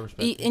saying? I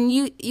respect and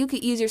you could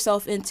ease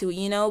yourself into it,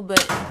 you know. But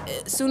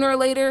sooner or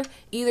later,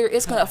 either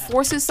it's gonna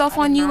force itself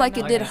on you like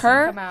it did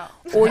her,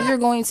 or you're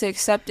going to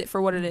accept it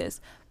for what it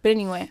is. But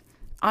anyway,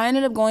 I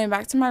ended up going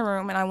back to my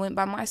room and I went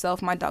by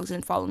myself. My dogs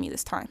didn't follow me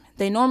this time.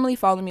 They normally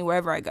follow me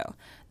wherever I go.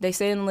 They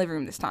stay in the living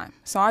room this time.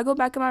 So I go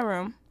back in my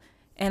room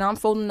and I'm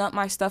folding up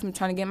my stuff. I'm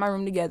trying to get my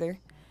room together.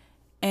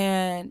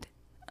 And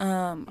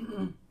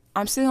I'm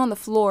sitting on the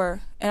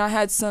floor and I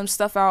had some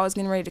stuff I was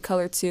getting ready to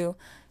color too.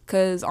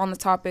 Because on the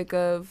topic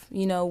of,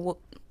 you know,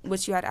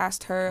 what you had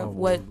asked her,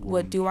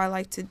 what do I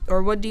like to,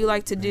 or what do you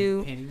like to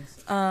do?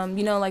 Paintings.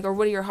 You know, like, or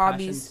what are your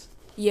hobbies? Passions.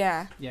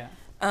 Yeah.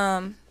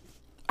 Yeah.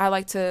 I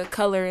like to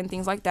color and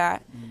things like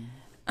that.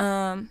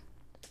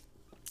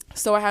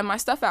 So I had my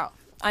stuff out.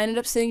 I ended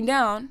up sitting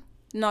down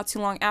not too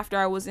long after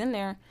I was in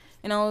there,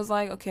 and I was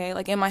like, okay,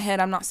 like in my head,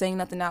 I'm not saying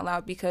nothing out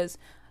loud because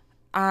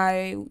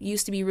I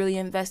used to be really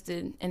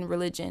invested in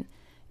religion.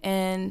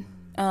 And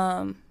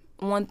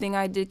one thing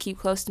I did keep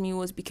close to me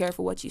was be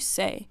careful what you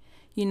say.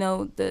 You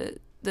know, the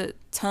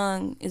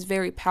tongue is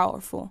very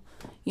powerful,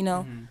 you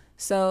know.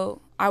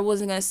 So I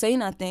wasn't going to say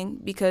nothing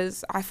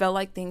because I felt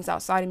like things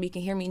outside of me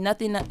can hear me.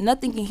 Nothing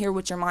can hear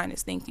what your mind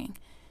is thinking,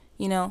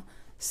 you know.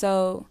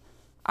 So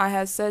I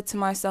had said to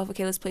myself,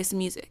 okay, let's play some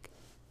music.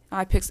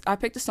 I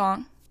picked a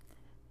song.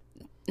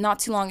 Not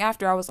too long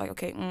after, I was like,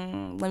 okay,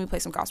 let me play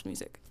some gospel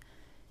music.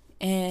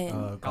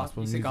 And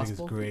gospel You say music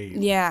gospel? is great.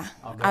 yeah,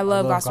 Okay. I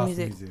love gospel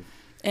music.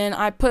 And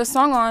I put a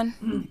song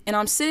on, and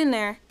I'm sitting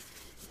there,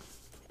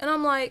 and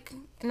I'm like,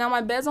 now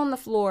my bed's on the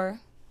floor,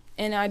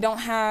 and I don't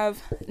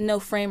have no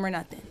frame or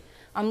nothing.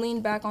 I'm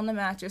leaned back on the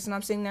mattress, and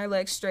I'm sitting there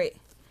legs straight.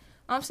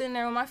 I'm sitting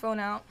there with my phone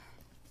out.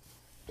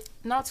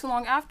 Not too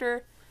long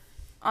after,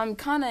 I'm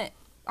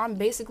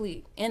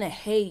basically in a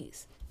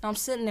haze. I'm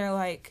sitting there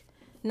like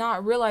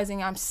not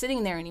realizing I'm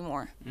sitting there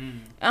anymore.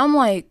 And I'm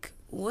like,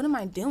 what am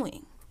I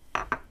doing?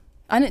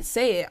 I didn't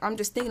say it. I'm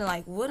just thinking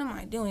like, what am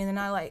I doing? And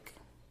I like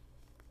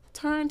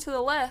turn to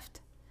the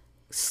left,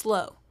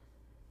 slow.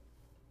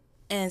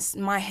 And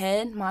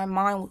my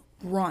mind would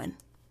run.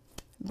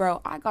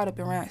 Bro, I got up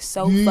and ran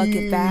so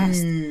fucking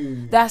fast.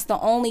 That's the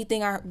only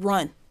thing I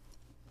run.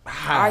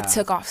 I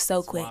took off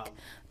so quick. Wow.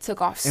 Took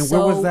off And so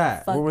where was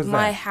that? Where was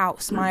my that?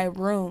 house, my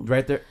room.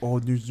 Right there. Oh,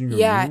 there's your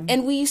Yeah, room?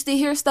 and we used to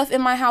hear stuff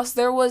in my house.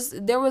 There was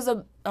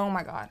a, oh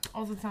my God.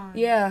 All the time.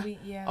 Yeah,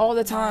 all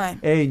the time.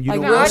 Hey, and you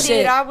Like, know real what?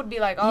 shit. I would be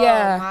like, oh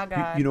Yeah. my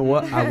God. You know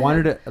what? I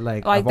wanted to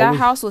like. Like I've that always,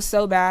 house was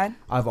so bad.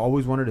 I've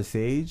always wanted a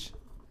Sage,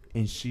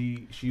 and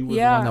she was the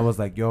Yeah. one that was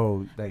like,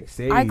 "Yo, like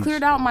Sage." I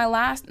cleared out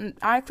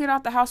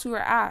the house we were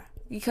at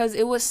because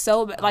it was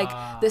so bad.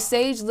 Like the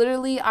Sage,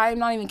 literally, I'm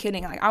not even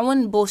kidding. Like I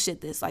wouldn't bullshit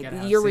this. Like Gotta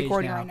have you're Sage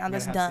recording now. right now. You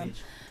That's gotta have dumb.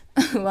 Sage.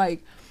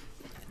 Like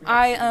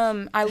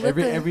I lit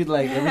every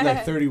like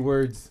 30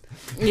 words.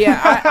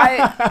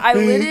 I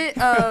lit it.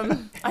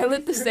 I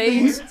lit the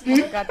Sage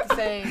got to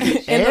say.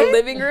 in the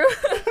living room.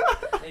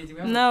 Hey, do we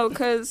have No,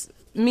 cause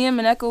me and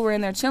Maneko were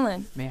in there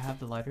chilling. May I have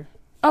the lighter?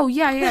 Oh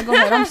yeah, go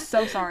ahead. I'm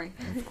so sorry.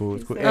 It's cool.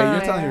 It's cool. Hey, Oh,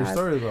 you're telling your yeah.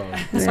 story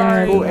though.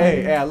 Sorry. Cool.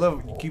 Hey, I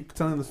love. Keep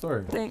telling the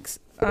story. Thanks.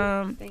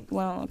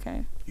 Well,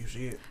 okay. You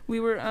see it. We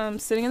were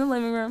sitting in the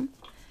living room,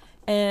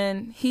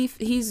 and he's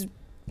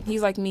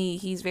like me.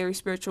 He's very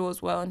spiritual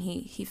as well, and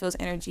he feels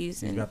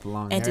energies You and got the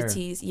long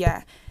entities.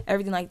 Yeah,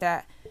 everything like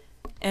that.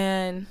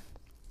 And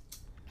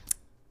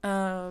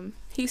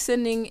he's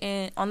sitting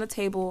at the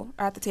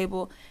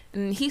table,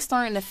 and he's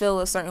starting to feel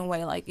a certain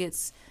way, like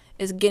it's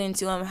getting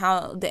to him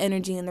how the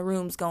energy in the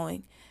room's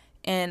going,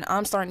 and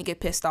I'm starting to get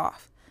pissed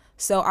off.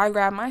 So I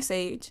grab my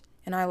Sage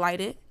and I light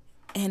it,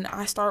 and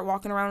I start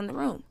walking around in the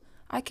room.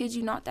 I kid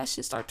you not, that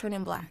shit start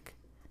turning black.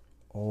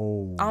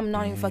 Oh. I'm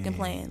not even fucking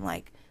playing.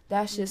 Like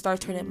that shit start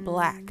turning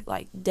black,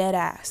 like dead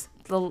ass.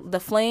 The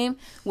flame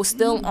was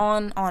still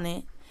on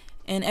it,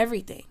 and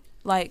everything.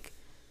 Like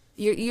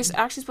you're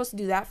actually supposed to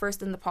do that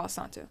first, then the Palo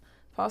Santo.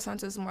 Palo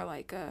Santo is more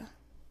like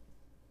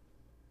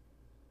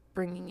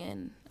bringing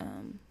in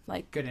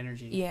like Good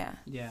energy. yeah.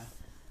 Yeah.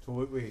 So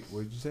wait,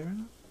 what did you say right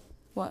now?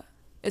 What?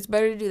 It's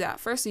better to do that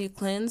first, so you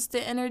cleanse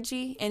the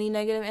energy, any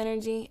negative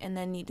energy, and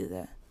then you do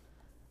the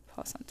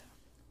Palo Santo.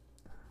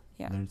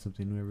 Yeah. Learn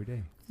something new every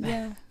day.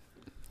 Yeah,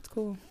 it's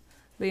cool.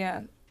 But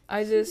yeah,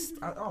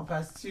 I'll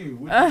pass it to you.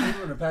 We're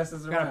gonna pass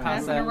this Gotta around.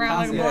 pass that. around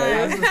pass like it. what?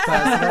 Yeah, let's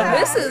pass it around.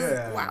 this is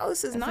Yeah. wow.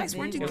 This is That's nice. a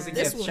Where'd you big It was a get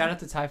this gift. one? Shout out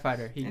to TIE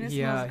Fighter. He And it he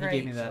smells he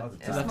gave me that.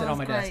 great. He It left it on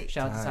my smells desk. great.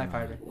 Shout out to TIE Time.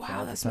 Fighter.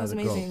 Wow, that It's smells time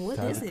to go. amazing. What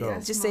Time is to it? go.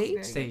 It's just Smells sage.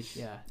 great. Sage.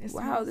 Yeah. It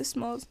Wow, smells- this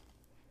smells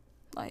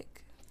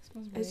like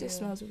it just real.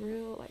 smells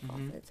real like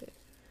Mhm. authentic.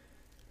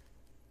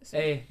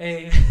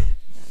 Hey.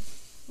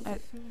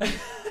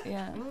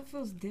 Yeah, Oh, it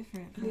feels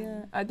different.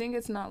 yeah. I think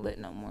it's not lit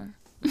no more.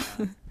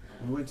 We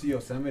went to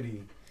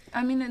Yosemite.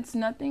 I mean, it's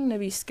nothing to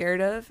be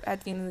scared of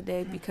at the end of the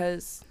day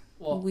because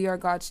Well, we are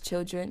God's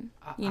children.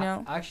 You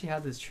know? I actually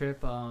had this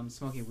trip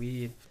smoking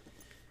weed.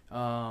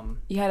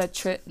 You had a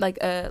trip like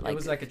It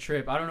was like a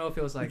trip. I don't know if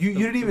it was like You the-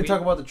 didn't the even weed-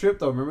 talk about the trip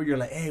though. Remember, you're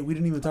like, hey, we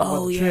didn't even talk about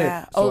Oh, the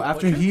yeah. trip. So Oh,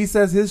 after what trip? he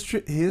says his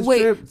trip, Wait,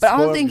 but I don't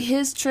spoiled think it.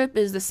 his trip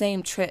is the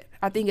same trip.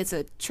 I think it's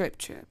a trip.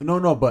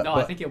 No, but No,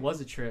 I think it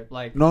was a trip.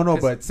 Like no,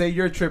 'cause- but say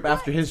your trip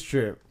after his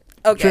trip.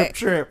 Okay.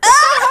 Trip.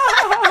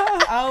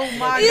 Oh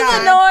my He's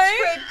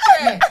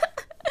God.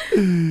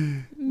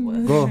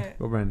 annoying. Go,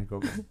 Brandon.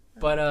 Go.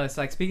 But it's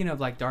like speaking of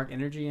like dark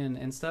energy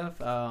and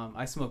stuff.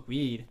 I smoke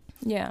weed,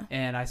 Yeah.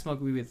 and I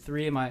smoked weed with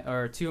two of my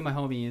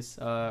homies.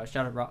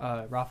 Shout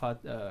out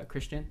Rafa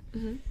Christian,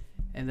 Mhm.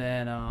 and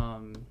then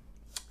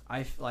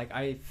I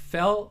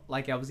felt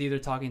like I was either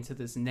talking to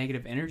this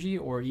negative energy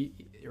or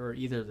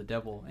either the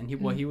devil. And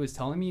what he was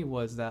telling me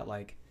was that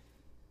like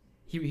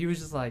he was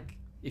just like,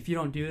 if you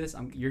don't do this,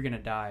 you're gonna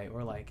die,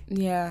 or like.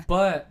 Yeah.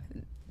 But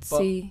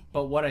See.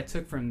 but what I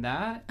took from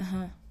that,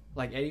 Uh-huh.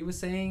 like Eddie was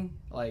saying,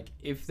 like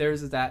if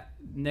there's that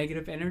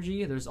negative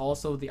energy, there's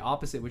also the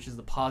opposite, which is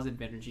the positive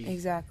energy.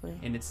 Exactly.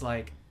 And it's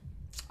like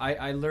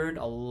I learned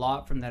a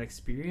lot from that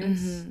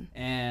experience, Mhm.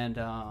 and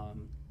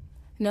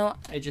No.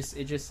 it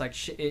just like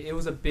it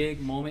was a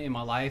big moment in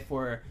my life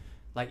where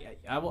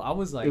like I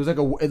was like It was like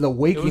an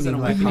awakening, an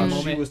like how awakening she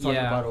moment, was talking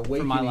yeah, about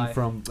for my awakening life.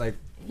 from like.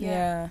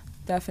 Yeah.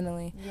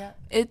 Definitely. Yeah.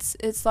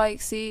 It's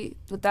like, see,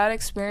 with that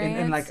experience.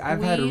 And like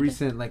I've had a weed-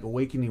 recent like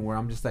awakening where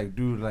I'm just like,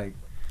 dude, like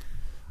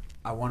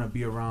I want to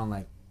be around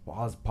like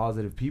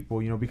positive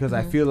people, you know, because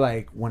I feel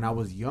like when I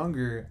was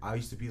younger, I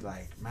used to be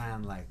like,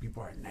 man, like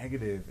people are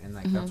negative, and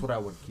like that's what I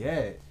would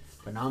get.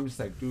 But now I'm just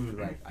like, dude,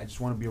 like I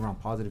just want to be around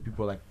positive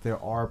people. Like there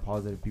are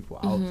positive people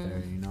out there,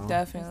 you know.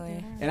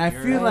 Definitely. And I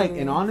feel like, and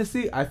Totally.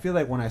 honestly, I feel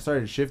like when I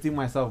started shifting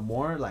myself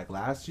more, like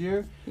last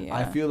year, Yeah.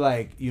 I feel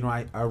like, you know,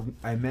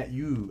 I met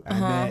you, I Uh-huh.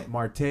 met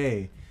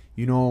Marte.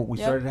 You know, we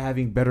Yep. started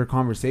having better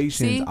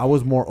conversations. See? I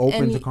was more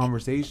open And to y-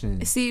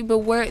 conversations. See, but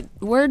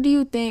where do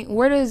you think,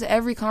 where does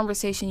every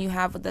conversation you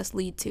have with us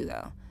lead to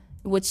though?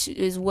 Which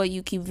is what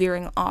you keep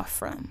veering off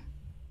from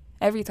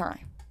every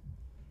time.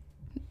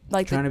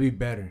 Like Trying to be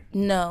better.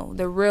 no,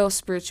 the real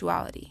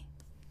spirituality.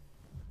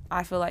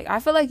 I feel like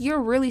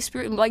you're really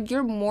like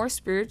you're more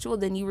spiritual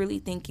than you really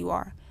think you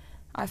are.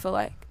 I feel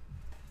like.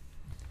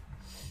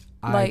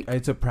 Like-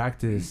 It's a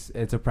practice.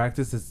 It's a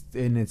practice.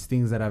 It's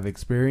things that I've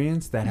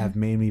experienced that have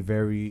made me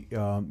very, you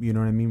know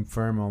what I mean,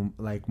 firm on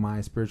like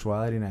my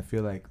spirituality. And I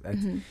feel like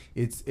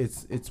that's,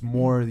 it's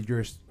more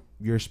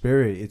your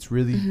spirit. It's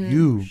really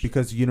you,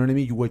 because you know what I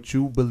mean. What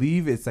you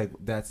believe, it's like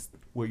that's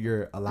what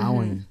you're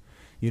allowing,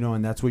 you know,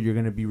 and that's what you're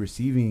gonna be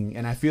receiving.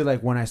 And I feel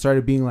like when I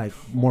started being like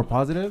more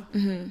positive,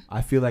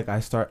 I feel like I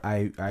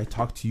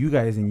talked to you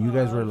guys, and you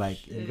guys were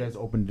like, you guys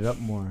opened it up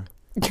more.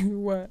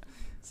 What?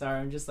 Sorry,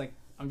 I'm just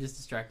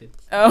distracted.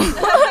 Oh.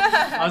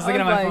 I was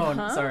looking at my like, phone.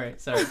 huh?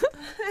 Sorry.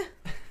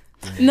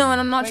 No, and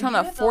I'm not Wait, trying do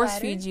you to have the force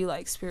ladder? feed you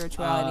like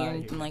spirituality or here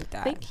anything you like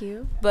that. Thank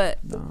you. But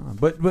Nah,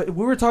 but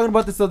we were talking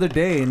about this the other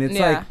day, and it's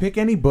Yeah. like pick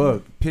any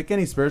book, pick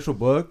any spiritual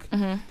book,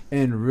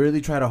 and really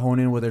try to hone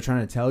in what they're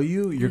trying to tell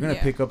you. You're gonna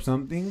Yeah. pick up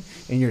something,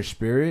 and your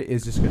spirit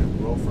is just gonna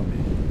grow from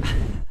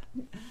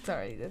it.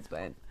 Sorry, that's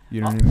bad.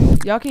 You know what I mean?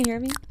 Y'all can hear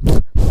me?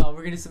 We're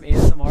gonna do some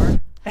ASMR.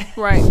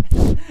 right.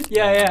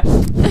 Yeah.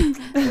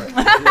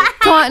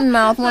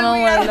 Cottonmouth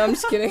 101. No, I'm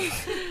just kidding.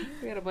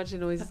 We got a bunch of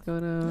noises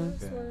going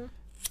on.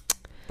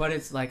 But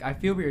it's like I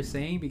feel what you're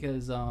saying,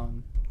 because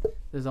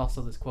there's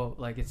also this quote,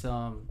 like it's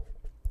where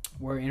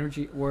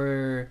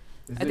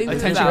I think this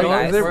is attention out, goes.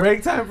 guys. Is it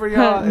break time for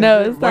y'all?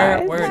 No, Is it it's Where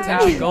not. where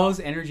attention goes,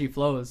 energy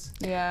flows.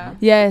 Yeah.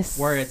 Yes.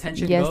 Where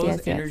attention Yes, goes, yes,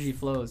 yes. energy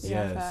flows.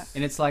 Yeah. Yes.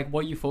 And it's like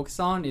what you focus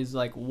on is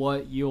like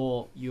what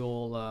you'll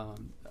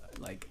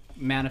like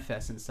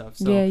manifest and stuff.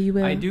 So Yeah, you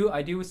will. I do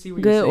see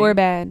what you're Good saying. or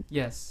bad.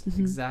 Yes, Mhm.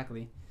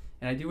 exactly.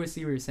 And I do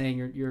see what you're saying.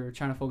 You're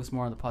trying to focus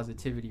more on the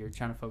positivity. You're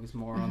trying to focus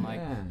more on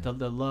like Yeah.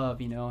 the love,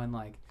 you know, and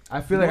like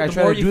I feel The like I more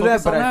try to you do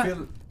that, focus but on I that,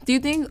 feel Do you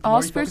think the all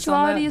more you focus on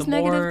spirituality that, is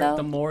negative though?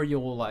 the more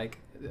you'll like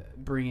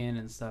bring in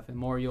and stuff, and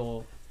more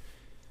you'll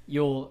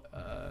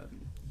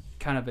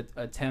kind of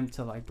attempt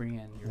to like bring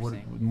in. what,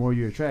 saying. the more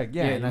you attract,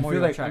 yeah. Yeah, And the I more feel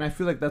you like, attract. and I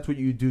feel like that's what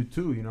you do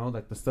too. You know,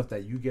 like the stuff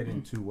that you get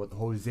into, what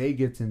Jose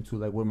gets into,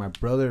 like what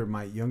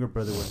my younger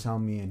brother would tell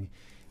me,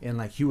 and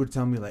like he would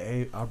tell me like,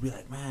 hey, I'll be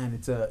like, man,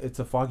 it's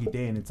a foggy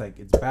day, and it's like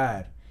it's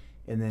bad,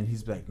 and then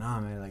he's like, nah,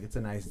 man, like it's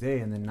a nice day,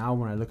 and then now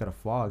when I look at a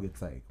fog,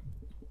 it's like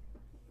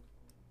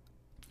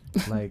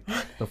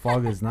the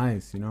fog is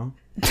nice, you know.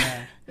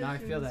 Yeah, now I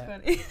feel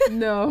that.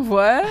 No,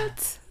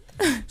 what?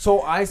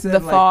 So I said The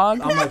like,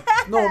 fog? I'm like,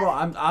 no,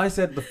 I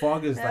said the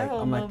fog is like, whole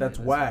I'm like, moment that's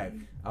was whack.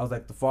 I was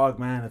like, the fog,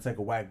 man, it's like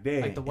a whack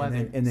day. Like the And weather.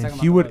 then, It's talking he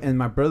about the would, weather. and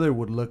my brother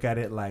would look at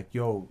it like,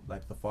 yo,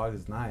 like the fog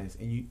is nice.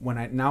 And when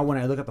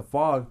I look at the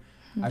fog,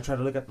 I try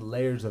to look at the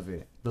layers of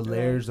it, the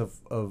layers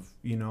of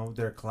you know,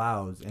 their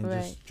clouds, and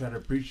Right. just try to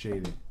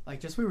appreciate it.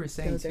 Like just we were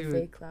saying Those are too.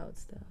 fake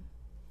clouds,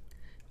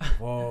 though.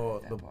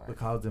 Oh, That part. the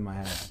clouds in my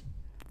head.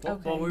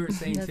 What we were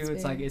saying That's too,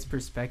 it's fair. like it's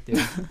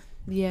perspective.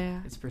 Yeah.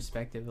 It's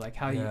perspective, like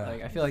how you Yeah.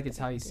 like. I feel like it's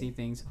how you see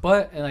things.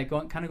 But like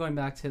going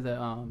back to the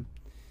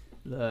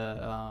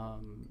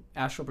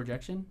astral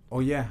projection. Oh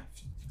yeah,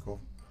 cool.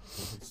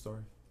 Go for the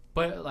story.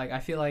 But like I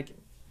feel like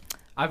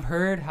I've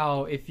heard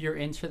how if you're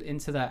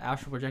into that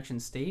astral projection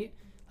state,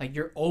 like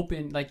you're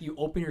open, like you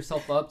open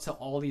yourself up to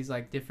all these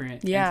like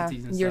different Yeah,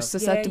 entities and you're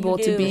stuff. susceptible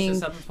do. to You're being.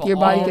 Susceptible to your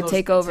body all could those-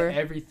 take to over.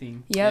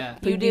 everything. Yep, Yeah,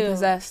 could You be do.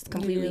 possessed You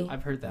completely. do.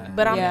 I've heard that.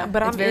 But Yeah, I'm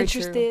it's I'm very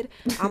true. interested.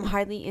 I'm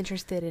highly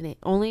interested in it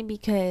only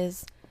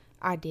because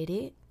I did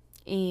it,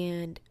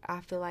 and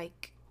I feel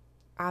like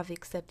I've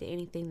accepted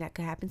anything that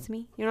could happen to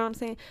me. You know what I'm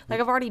saying? Like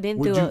I've already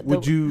been through.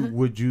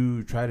 Would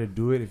you try to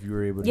do it if you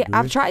were able to Yeah, do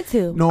I've it? tried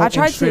to. No, I and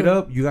tried straight to.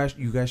 up, you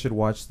guys should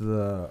watch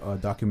the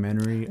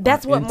documentary.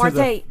 That's what Into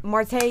the-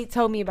 Marte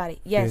told me about it.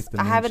 Yes, Fifth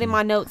I have it in Dimension.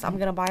 my notes. I'm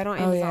gonna buy it on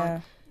Oh Amazon. yeah.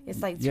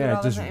 It's like $2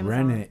 Yeah, just on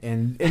Amazon. rent it,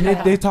 and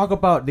they talk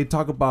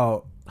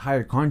about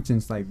higher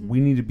conscience. Like we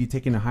need to be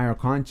taking a higher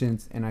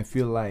conscience, and I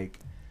feel like,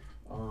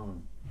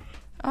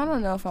 I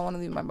don't know if I want to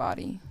leave my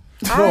body.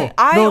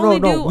 I no, only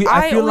no. do.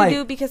 I I feel only like-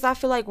 do because I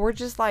feel like we're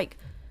just like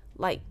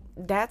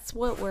that's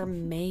what we're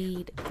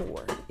made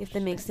for. If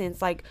that makes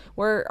sense. Like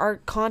our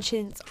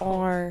conscience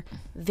are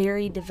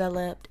very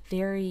developed,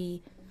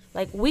 very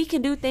like we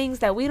can do things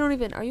that we don't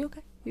even. Are you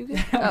okay? You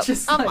good? I'm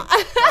just I'm- like,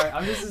 sorry,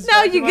 I'm just No,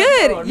 distracted you're by my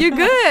good. phone. You're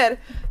good.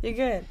 You're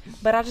good.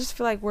 But I just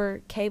feel like we're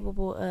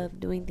capable of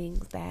doing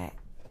things that,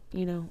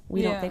 you know,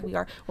 we don't Yeah. think we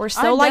are. We're I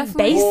so like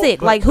definitely-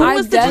 basic. Well, like who I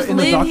wants to just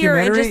definitely- live here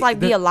and just documentary, like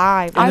be the-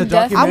 alive? in I the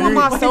definitely- I want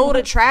documentary- my soul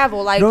to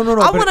travel. Like No, I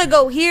but- want to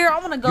go here. I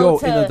want to go Yo,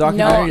 to in the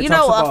documentary, you it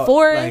know, talks a about,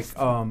 forest.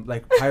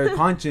 like higher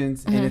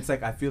conscience, and it's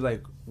like I feel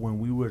like when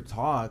we would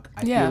talk,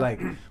 I Yeah. feel like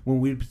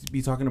when we'd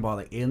be talking about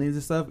like aliens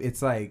and stuff,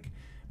 it's like,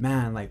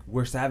 man, like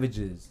we're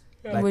savages.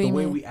 Like What do the you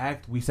way mean? we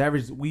act, we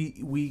savages.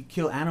 We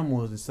kill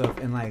animals and stuff,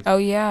 and like Oh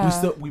yeah.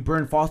 we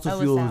burn fossil I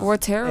was fuels. savage. We're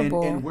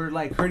terrible. and we're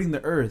like hurting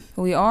the earth.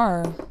 We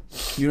are.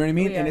 You know what I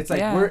mean? We And are. it's like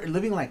Yeah. we're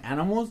living like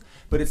animals,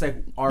 but it's like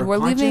our We're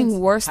living conscience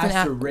worse than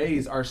has to an-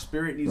 raise. Our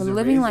spirit needs We're to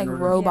living raise like in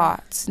order-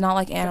 robots, not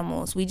like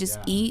animals. We just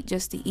Yeah. eat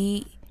just to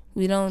eat.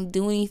 We don't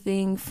do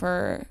anything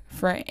for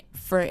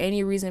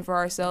any reason for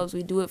ourselves.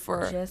 We do it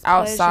for Just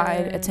outside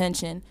pleasure.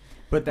 attention.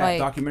 But that Like,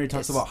 documentary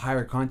talks just- about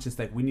higher conscience.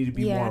 Like we need to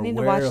be Yeah, I more need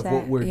to aware watch of what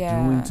that. we're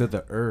Yeah. doing to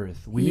the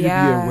earth. We need to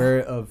Yeah. be aware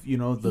of the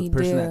You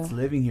person do. that's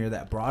living here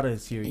that brought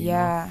us here. You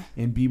Yeah.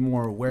 know? And be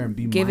more aware and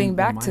be Giving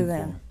back to mindful.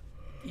 them.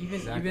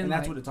 Even And even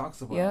that's like, what it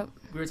talks about. Yep.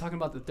 we were talking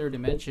about the third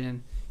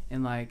dimension,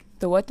 and like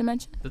The what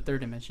dimension? the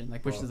third dimension,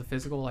 like which is the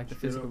physical, like the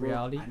physical bro.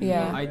 reality. I need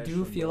Yeah. I that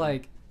do shit, feel bro.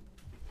 like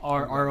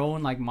our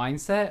own like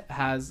mindset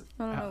has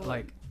I don't know.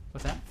 like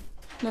what's that?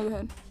 No, go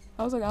ahead.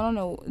 I was like, I don't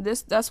know.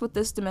 That's what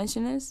this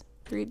dimension is.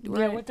 3D.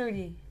 Yeah, Right? we're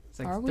 3D. It's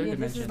like Are we? third Yeah, This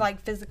dimension. is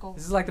like physical.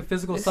 This is like the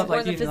physical This stuff, is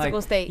like the you can physical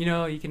like state. you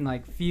know you can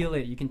like feel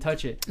it, you can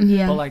touch it.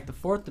 Yeah. But like the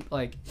fourth,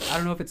 like I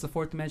don't know if it's the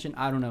fourth dimension,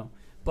 I don't know,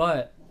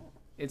 but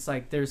it's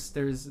like there's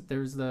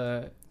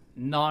the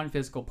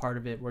non-physical part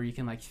of it where you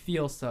can like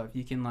feel stuff,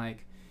 you can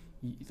like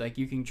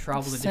you can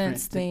travel to different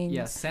Sense things.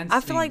 Yeah, sense. I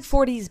feel like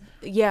things. 40's.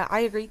 Yeah, I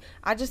agree.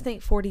 I just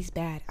think 40's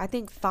bad. I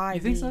think 5D. You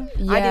think so? I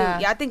Yeah.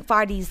 do. Yeah, I think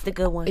 5D's the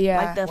good one. Yeah.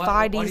 Like the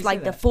Why do 5D's, you like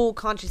say the that? full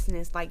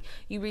consciousness. Like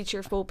you reach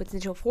your full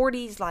potential.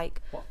 40's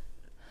like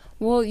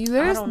Well, I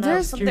there's don't know.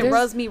 there's Something there's,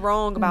 rubs me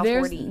wrong about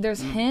there's 40.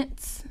 there's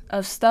hints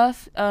of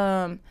stuff.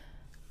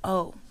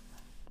 Oh,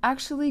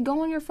 actually,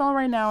 go on your phone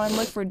right now and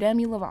look for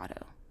Demi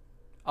Lovato.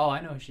 Oh,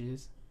 I know who she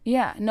is.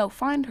 Yeah, no,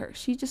 find her.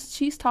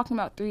 She's talking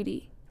about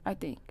 3D. I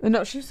think.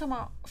 No, she was talking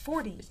about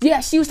 40.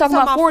 Yeah, she was talking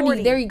about 40.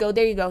 40. There you go.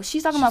 There you go.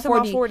 She's talking about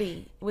 40.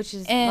 40, which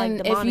is And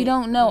like if you demonic.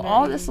 don't know, all the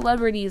Illuminati.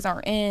 celebrities are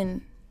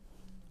in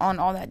on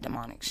all that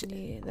demonic shit.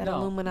 Yeah, that No.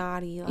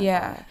 Illuminati. Like Yeah,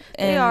 that.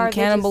 and are, they just-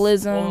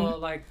 cannibalism. Well,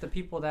 like the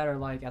people that are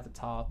like at the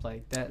top,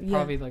 like that Yeah.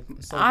 probably like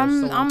sold their I'm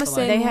soul gonna to,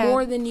 say They like, have-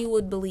 more than you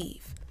would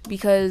believe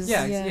because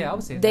yeah, I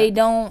would say they that.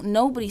 don't.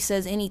 Nobody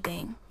says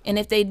anything, and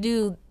if they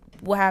do,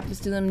 what happens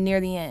to them near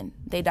the end?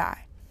 They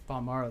die.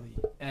 Bob Marley,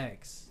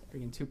 X,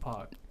 freaking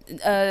Tupac.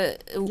 Yeah.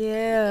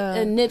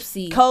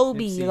 Nipsey.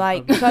 Kobe, Nipsey,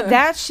 like Kobe.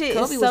 that shit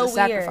Kobe is was so a weird.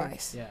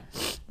 sacrifice. Yeah.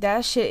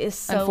 That shit is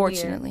so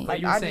Unfortunately. weird. Like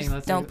Like you were I saying, just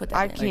let's don't say, put that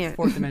I in. like can't.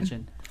 fourth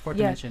dimension. Fourth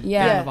Yeah. dimension.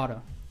 Yeah. Demi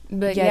Lovato.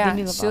 But Yeah, yeah,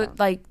 Demi should Lovato.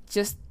 like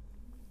just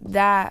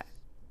that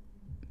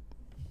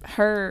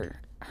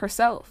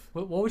herself.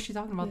 What was she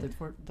talking about? The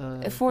For-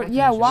 fourth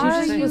yeah, dimension? why What are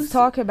was she she you saying? was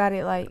talking about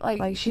it like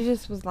like- she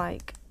just was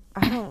like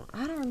I don't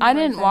remember I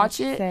didn't exactly watch what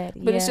she it, said.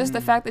 but it's Yeah. just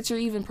the fact that you're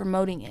even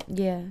promoting it.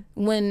 Yeah.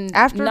 When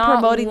After not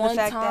promoting the one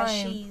fact that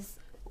time- she's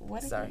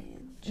what Sorry.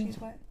 again? She's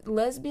what?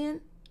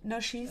 lesbian. No,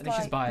 she's I think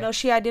she's like bi. no,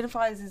 she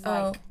identifies as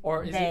like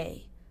Or is it?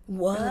 they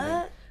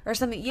What? or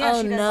something. Yeah,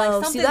 Oh, she does no. like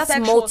See, something that's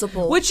sexual,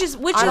 multiple. which is I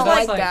don't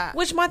like like that.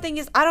 Which my thing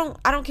is, I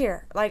don't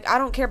care. Like I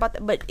don't care about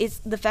that, but it's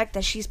the fact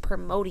that she's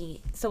promoting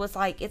it. So it's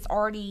like it's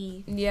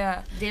already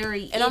Yeah,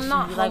 very. And I'm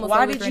not iffy. Like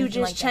why homophobic did or you anything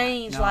just like that.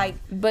 change? No. Like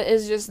but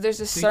it's just there's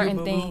just Do certain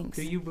you boo-boo? things.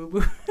 Do you boo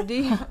boo? do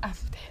you?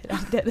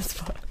 I'm dead as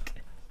fuck.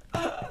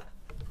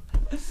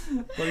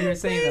 What you were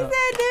saying He though?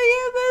 said, "Do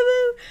you,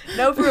 boo boo?"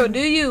 No, for real, do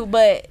you?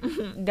 But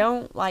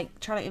don't like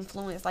try to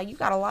influence. Like you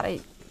got a lot of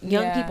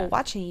young Yeah. people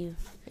watching you.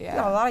 You got a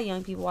Yeah, lot of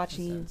young people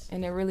watching you.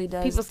 and it really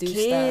does People's do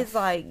kids,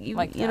 stuff. like you,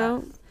 like you that.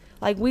 know,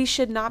 like we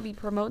should not be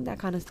promoting that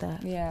kind of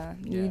stuff. Yeah,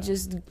 you Yeah.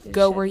 just It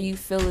go where shouldn't. you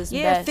feel is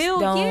Yeah, best. feel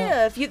Don't,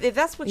 yeah. If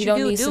that's what you you, don't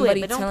do, need do somebody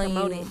it, but don't telling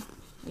promote you. it.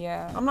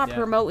 Yeah, I'm not Yeah.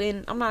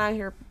 promoting. I'm not out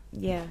here.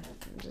 Yeah,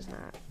 I'm just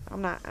not.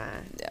 I'm not.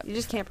 Yeah. You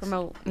just can't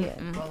promote. Yeah.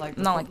 Mm-mm. But like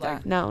Not like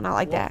that. No, not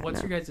like that.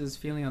 What's no. your guys'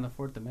 feeling on the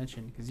fourth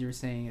dimension? Because you were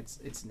saying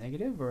it's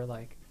negative or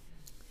like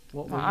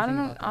what do you I don't think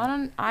know. about I that?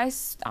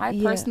 don't. I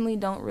Yeah. personally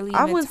don't really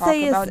I even wouldn't talk say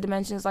it's- about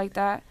dimensions like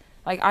that.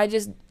 Like I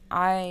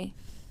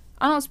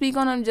don't speak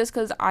on them just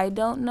because I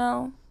don't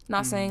know.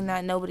 Not saying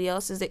that nobody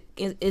else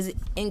is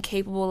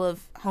incapable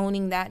of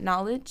honing that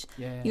knowledge.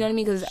 Yeah. You know what I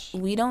mean? Because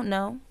we don't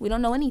know. We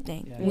don't know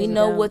anything. Yeah. We We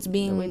know don't. what's No, we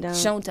being don't.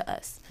 shown to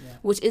us, Yeah.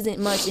 which isn't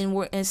much,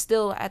 and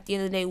still at the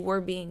end of the day, we're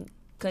being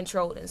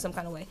controlled in some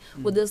kind of way.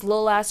 With this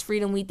little ass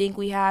freedom we think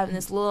we have, and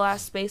this little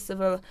ass space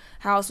of a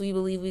house we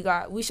believe we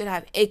got, we should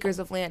have acres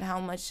of land. How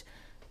much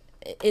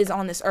is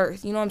on this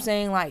earth? You know what I'm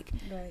saying? Like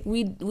Right.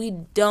 we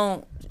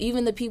don't.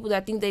 Even the people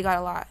that think they got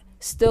a lot,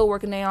 still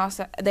working their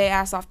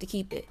ass off to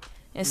keep it.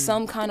 In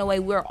some kind of way,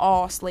 we're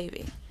all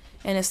slaving,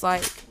 and it's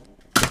like,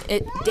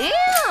 it.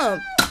 Damn,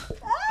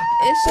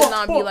 it should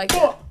not be like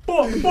that.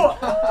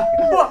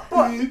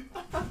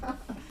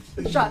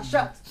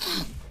 Shot.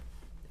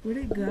 Where'd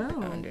it go?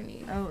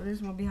 Underneath. Oh,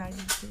 there's one behind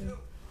you too.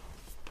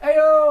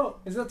 Ayo!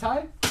 Is that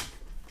tie?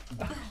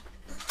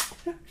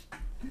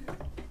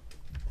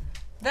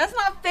 That's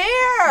not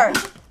fair.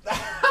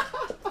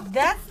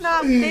 That's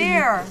not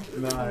fair.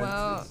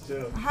 Well,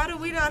 How do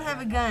we not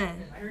have a gun?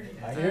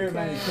 I hear it,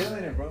 man. You're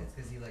killing it, bro. It's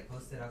because he like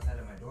posted outside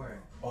of my door.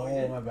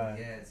 Oh, my bad.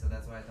 Yeah, so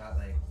that's why I thought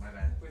like my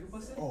bad.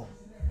 Oh,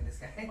 This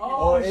guy.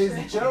 oh, is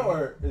it chill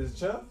or is it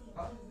chill?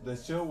 The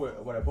chill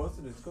what I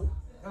posted is cool.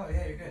 Oh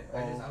yeah, you're good.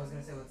 I was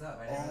gonna say what's up.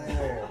 I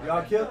didn't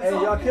realize.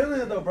 Y'all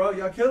killing it though, bro.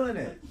 Y'all killing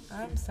it.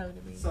 I'm so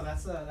demeaned. So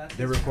that's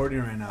They're recording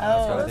right now. Oh,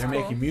 That's why that's they're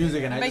cool. making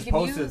music, and I just Making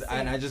posted, music.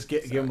 and I just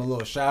give them a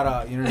little shout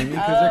out. You know what I mean?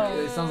 Because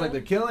it sounds like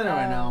they're killing it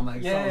right now. I'm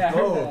like, Yeah, sounds I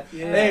heard dope. that.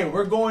 Yeah. Hey,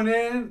 we're going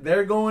in.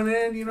 They're going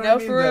in. You know what I No,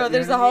 mean? for real. But,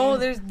 There's you a know what I whole. mean?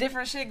 There's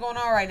different shit going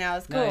on right now.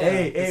 It's cool. Yeah.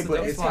 Hey, It's but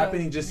a it's dope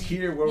happening just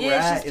here where Yeah, we're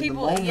it's at just in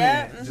people- the moment.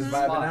 yeah, Just mhm. vibing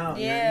out. You know what I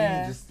Yeah.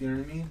 mean? Just, you know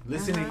what I mean?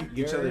 Listening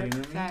to each other. You know what I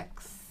mean?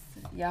 Facts.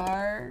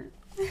 Yard.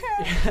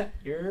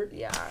 You're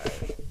Yard.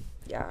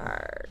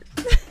 Yard.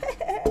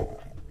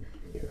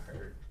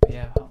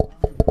 yeah. How long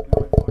are we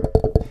going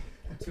for?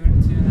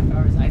 2.5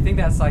 hours. I think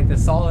that's like the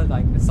solid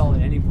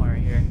ending point right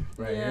here.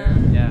 Right Yeah.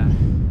 here. Yeah.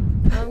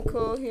 I'm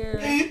cool here.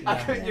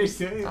 You're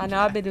serious. I know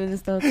I've been doing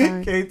this the whole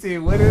time. KT,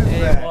 what is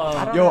Hey, that? well,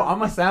 I don't Yo, know. I'm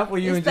gonna sample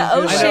you It's and the just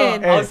be like,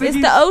 ocean. I was It's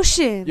thinking- the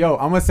ocean. yo,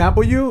 I'm gonna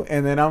sample you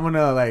and then I'm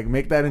gonna like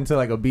make that into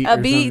like a beat. A or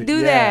beat, something. do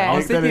Yeah, that. I make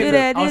was thinking, do into-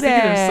 that. I was thinking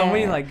there's so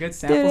many that. like good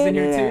samples in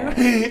here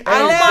too. Hey,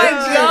 Oh my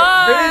Bridget,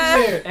 God.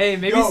 Bridget. Hey,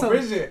 maybe Yo, some.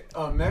 Bridget,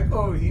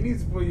 Mecco, he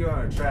needs to put you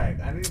on a track.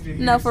 I need you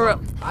to No, hear for real.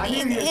 something. I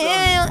need to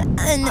hear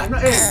something. I know,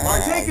 hey,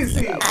 Marte can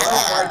sing.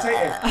 Marte,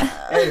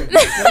 hey, Marte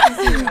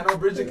can sing. I know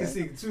Bridget can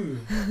sing too.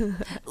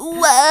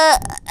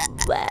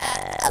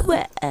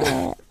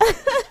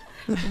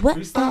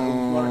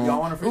 Freestyle? Y'all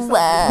want to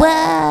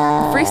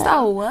freestyle?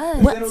 Freestyle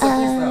what? Then it was a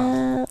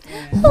freestyle.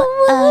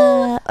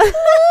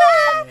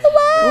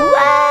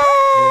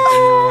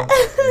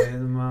 Hit the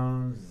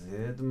mouse,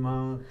 hit the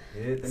mouse,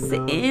 hit the mouse.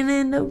 Sitting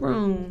in the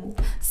room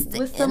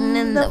with some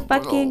of the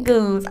fucking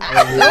goons.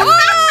 Hey,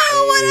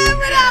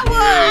 Whatever that was.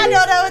 I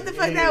don't know what the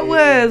fuck that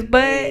was,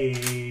 but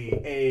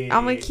hey,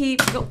 I'm gonna keep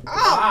going. Oh,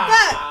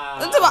 Ah,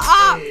 fuck. Oh,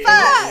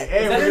 fuck.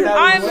 hey, that we're it? not-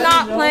 I'm what?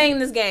 not playing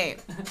this game.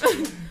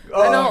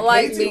 Oh, I don't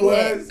like Katie being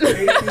hit. was,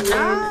 Katie was.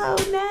 Oh,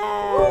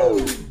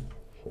 no.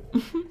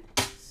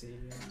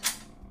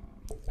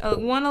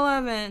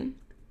 111.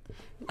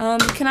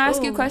 Can I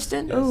ask you a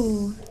question?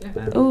 Ooh.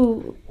 Yeah.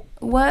 Ooh.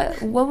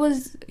 What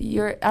was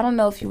your? I don't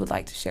know if you would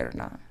like to share it or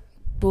not.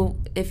 But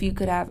if you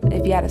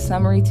had a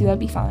summary too, that'd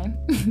be fine.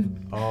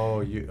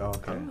 Oh, you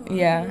okay?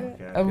 Yeah.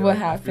 Okay, I Of feel what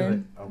like- I feel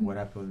happened? like, what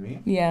happened with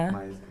me? Yeah.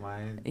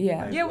 Mine.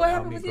 Yeah. like, Yeah, what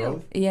helped happened me with you?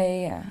 growth?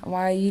 Yeah.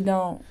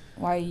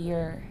 Why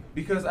you're?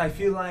 Because I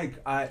feel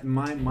like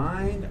my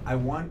mind, I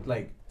want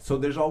like, so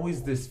there's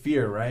always this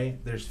fear,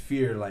 right? There's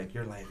fear, like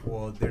you're like,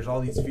 well, there's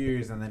all these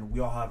fears, and then we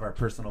all have our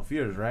personal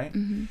fears, right?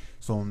 Mm-hmm.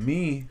 So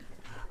me,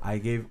 I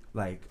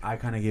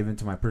kind of gave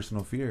into my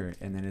personal fear,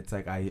 and then it's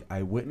like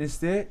I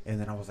witnessed it, and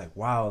then I was like,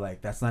 wow,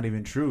 like that's not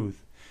even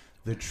truth.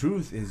 The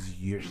truth is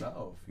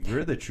yourself.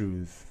 You're the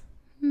truth.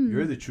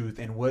 You're the truth,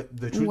 and what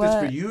the truth is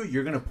for What? you,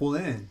 you're gonna pull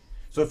in.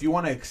 So if you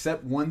want to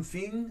accept one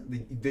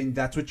thing, then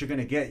that's what you're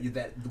gonna get.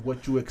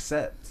 What you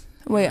accept.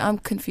 Wait, I'm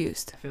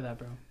confused. I feel that,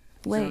 bro.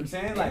 See what I'm Wait.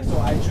 saying? Like, so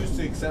I choose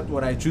to accept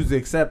what I choose to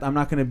accept. I'm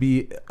not gonna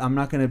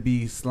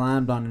be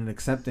slammed on an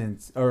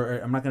acceptance, or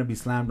I'm not gonna be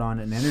slammed on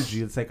an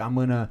energy. It's like I'm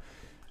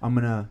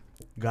gonna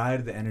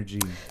guide the energy.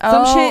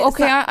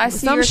 Okay. I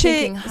see. Some You're shit.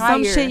 thinking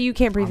higher. Some shit you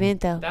can't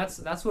prevent though.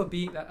 That's what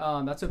being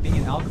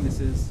an alchemist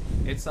is.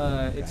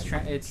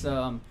 It's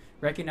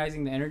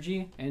recognizing the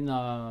energy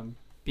and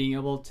being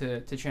able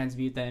to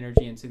transmute that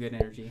energy into good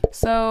energy.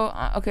 So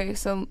okay.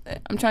 So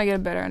I'm trying to get a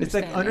better It's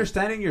understanding. like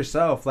understanding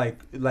yourself, like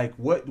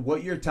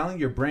what you're telling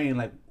your brain,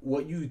 like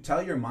what you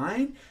tell your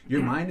mind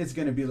is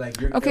gonna be like,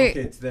 you're Okay,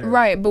 it's there.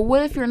 Right, but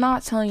what if you're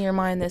not telling your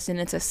mind this, and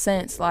it's a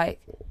sense like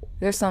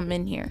there's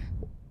something in here?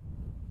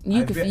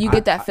 You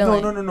get that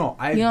feeling. No.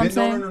 I've You know what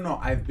been I'm saying? no.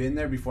 I've been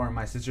there before. And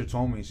my sister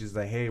told me, she's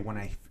like, hey, when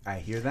I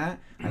hear that,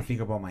 I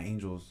think about my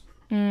angels.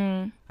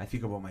 I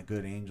think about my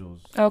good angels.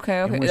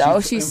 Okay. And when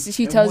Oh, she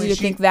she tells when you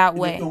to think that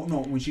way. No.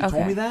 When she Okay.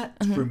 told me that,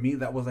 for me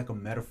that was like a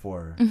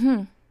metaphor.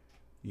 Mm-hmm.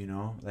 You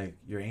know, like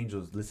your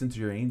angels. Listen to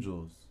your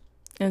angels.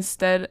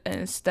 Instead.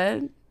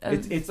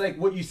 It's like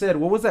what you said.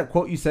 What was that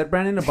quote you said,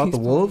 Brandon, about He's the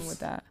playing wolves? With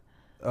that.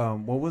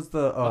 What was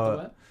the? About the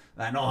what?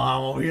 I know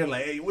I'm over here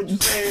like, hey, what you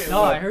say?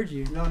 No, I heard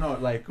you. No,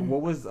 like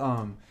what was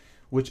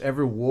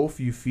whichever wolf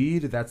you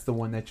feed, that's the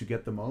one that you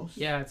get the most.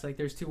 Yeah, it's like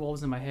there's two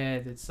wolves in my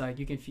head. It's like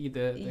you can feed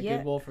the Yeah.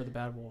 good wolf or the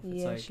bad wolf. It's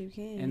Yes, like, you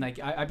can. and like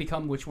I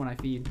become which one I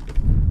feed.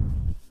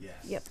 Yes.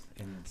 Yep.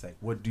 And it's like,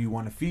 what do you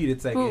want to feed?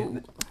 It's like.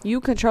 Who- You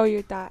control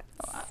your thoughts.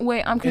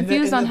 Wait, I'm and the-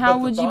 confused and on the- how but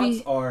the would you be?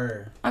 thoughts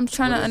Are, I'm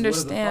trying to what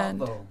is the thought,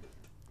 understand. though?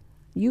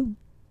 You.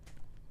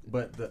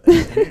 But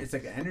it's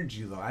like an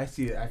energy though. I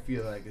see it. I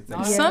feel like it's No,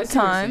 like I see what you're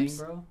Sometimes.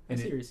 saying, bro. I and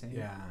see it- what you're saying.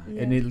 yeah,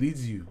 and it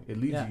leads you. It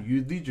leads Yeah. you.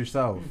 You lead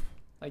yourself.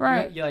 Like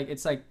Right. yeah, like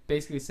it's like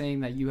basically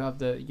saying that you have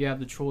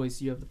the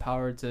choice, you have the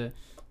power to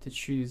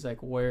choose like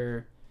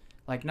where,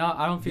 like not.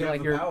 I don't feel You have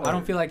like the you're. power. I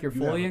don't feel like you're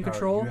You have fully the in power.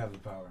 control. You have the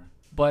power.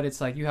 But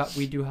it's like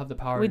we do have the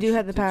power. We do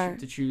have the to power.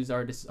 to choose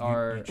our you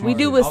We Are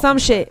do you with some outcome.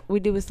 shit. We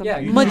do with some. Yeah,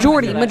 you do.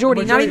 Majority, I feel that.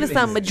 majority, not even Majority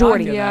some. things.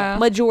 Majority, Yeah.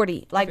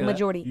 majority, like feel that.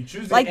 majority. You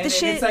choose Like it, the and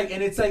shit-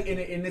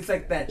 it's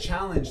like that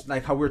challenge,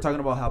 like how we were talking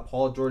about how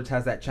Paul George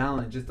has that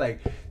challenge. It's like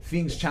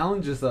things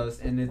challenges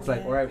us, and it's like,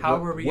 Yeah. all right, How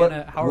what, are we what-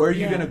 gonna- how are where are we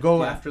you gonna- gonna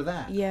go Yeah. after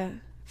that? Yeah,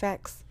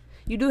 facts.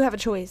 You do have a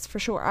choice for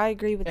sure. I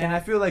agree with And I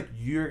that. feel like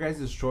your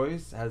guys'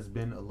 choice has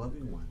been a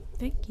loving one.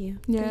 Thank you.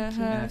 Yeah. Thank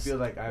you. And I Yes. feel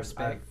like I've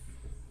Respect.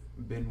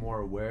 been more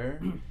aware,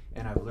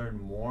 and I've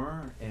learned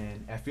more,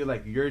 and I feel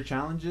like your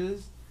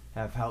challenges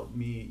have helped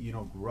me,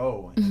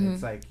 grow. And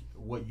it's like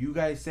what you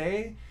guys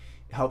say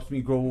helps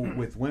me grow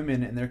with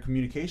women and their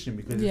communication,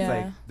 because it's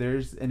like Yeah.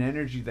 there's an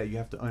energy that you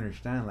have to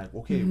understand. Like,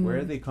 okay, where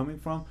are they coming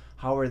from?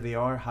 How are they?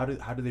 How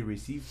do they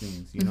receive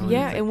things? You know?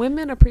 Yeah, it's and like,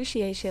 women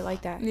appreciate shit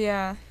like that.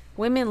 Yeah.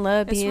 Women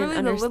love It's being really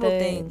the little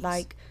understood. things.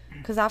 Like,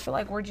 because I feel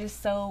like we're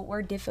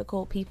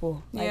difficult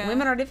people. Like, Yeah.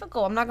 women are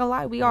difficult. I'm not gonna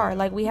lie, we are.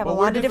 Like, we have but a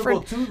we're lot of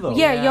different. difficult too, though.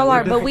 Yeah, y'all we're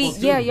are, but we,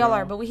 difficult too, yeah, y'all bro.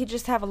 are, but we could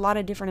just have a lot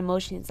of different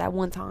emotions at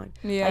one time.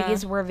 Yeah. I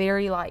guess we're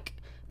very like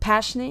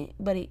passionate,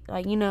 but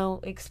like, you know,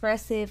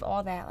 expressive,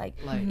 all that. Like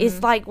Like-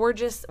 it's like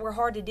we're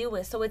hard to deal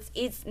with. So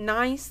it's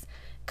nice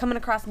coming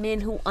across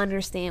men who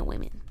understand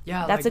women.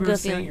 Yeah, That's like a we were good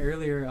saying feeling.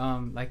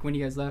 earlier, like when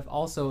you guys left,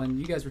 also, and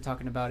you guys were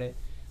talking about it,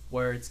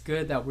 where it's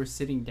good that we're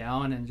sitting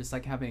down and just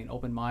like having an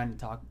open mind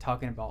and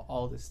talking about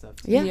all this stuff.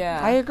 too. Yeah, Yeah.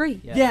 I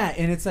agree. Yeah,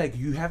 and it's like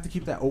you have to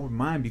keep that open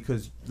mind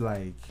because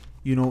like,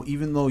 you know,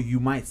 even though you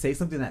might say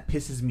something that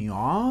pisses me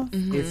off,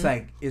 it's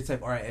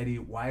like all right, Eddie,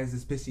 why is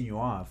this pissing you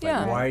off? Like,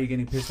 Yeah. why are you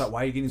getting pissed off?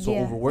 Why are you getting so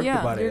Yeah. overworked Yeah.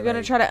 about it? You're gonna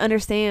Like, try to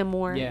understand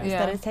more Yeah.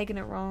 instead Yeah. of taking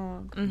it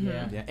wrong.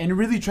 Yeah. yeah, and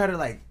really try to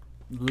like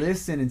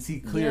listen and see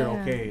clear.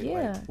 Yeah, Okay,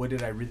 yeah. like, what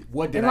did I really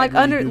And like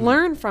really do?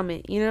 learn from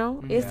it, you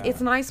know. Yeah.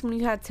 It's nice when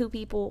you have two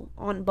people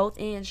on both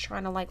ends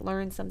trying to like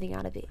learn something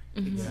out of it.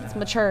 Mm-hmm. It's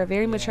mature,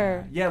 very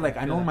mature. Yeah, like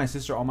I know Yeah. my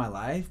sister all my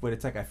life, but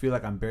it's like I feel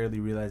like I'm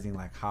barely realizing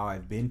like how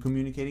I've been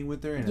communicating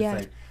with her, and Yeah.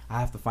 it's like I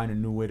have to find a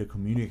new way to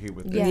communicate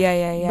with her.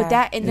 Yeah. Yeah. But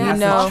that And that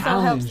that's a also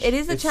challenge. helps. It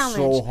is a It's challenge.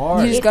 so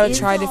hard. You just It gotta is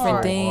try different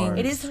hard. things.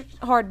 It is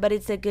hard, but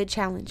it's a good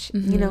challenge.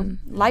 You know, Mhm.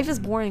 life is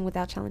boring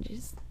without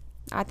challenges.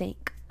 I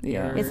think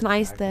Yeah. it's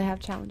nice to have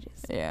challenges.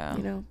 Yeah.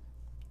 You know.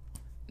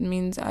 It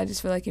means I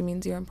just feel like it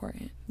means you're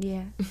important.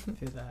 Yeah. I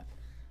feel that.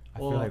 I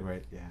Well, feel like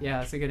right. Yeah.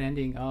 Yeah, it's a good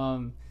ending.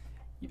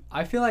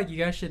 I feel like you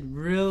guys should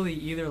really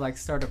either like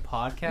start a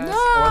podcast No!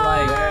 or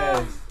like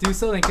Yes. do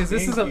something because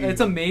this Thank is you.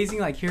 it's amazing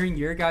like hearing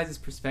your guys'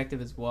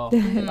 perspective as well.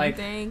 Like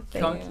Thank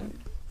come- you.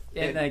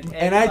 and like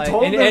And I like,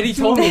 told and him Eddie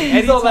too. told me. He's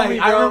Eddie all told like, me,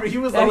 I bro. remember he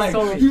was all Eddie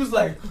told like, me. he was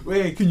like,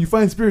 wait, can you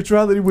find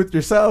spirituality with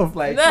yourself?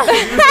 Like,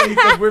 seriously,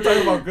 because we're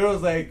talking about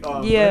girls, like, Yeah.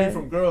 learning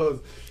from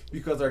girls,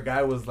 because our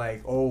guy was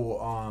like,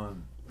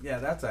 yeah,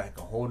 that's like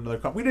a whole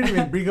nother. We didn't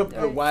even bring up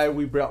why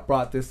we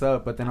brought this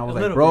up, but then I was A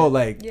like, little bro, bit.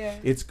 like, Yeah.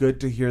 it's good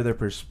to hear their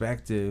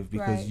perspective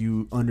because Right.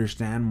 you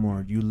understand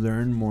more, you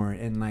learn more,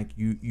 and like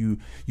you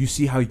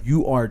see how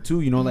you are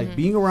too. You know, like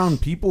being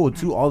around people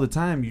too all the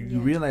time,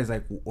 you realize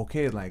like,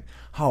 okay, like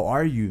how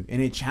are you,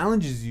 and it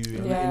challenges you,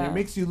 and Yeah. it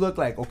makes you look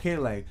like, okay,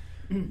 like.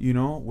 You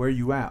know, where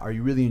you at? Are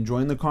you really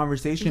enjoying the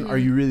conversation? Are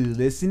you really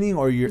listening,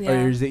 or Yeah.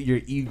 or is it your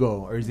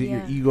ego, or is it your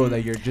Yeah. ego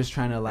that you're just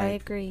trying to I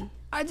like? agree.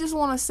 I just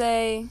want to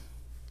say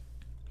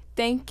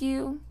thank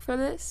you for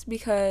this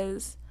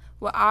because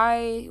what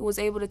I was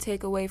able to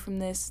take away from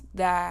this,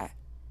 that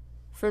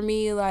for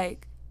me,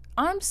 like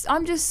I'm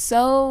just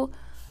so,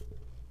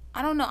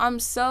 I don't know, I'm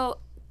so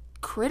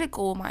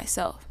critical of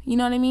myself. You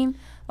know what I mean?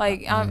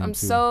 Like I am I'm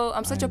too. such I a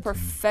am too.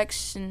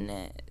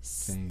 perfectionist.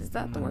 Same. Is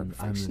that the word? I'm the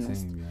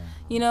Perfectionist. same, yeah.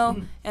 You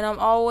know, and I'm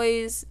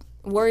always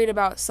worried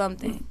about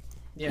something.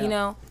 Yeah. You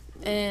know,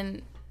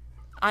 and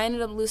I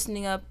ended up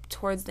loosening up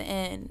towards the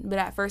end, but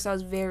at first I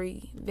was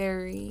very,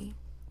 very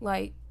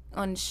like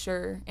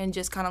unsure and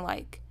just kind of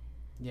like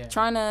Yeah.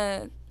 trying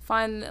to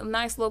find a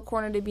nice little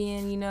corner to be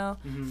in, you know,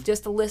 Mhm.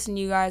 just to listen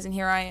to you guys, and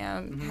here I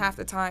am Mhm. half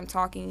the time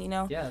talking, you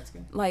know. Yeah, that's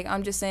good. Like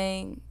I'm just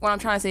saying, what I'm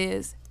trying to say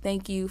is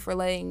thank you for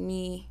letting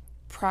me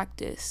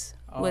practice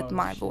with Oh,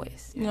 my shit.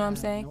 voice. You know what I'm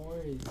Yeah, saying? No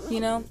worries. You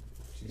know?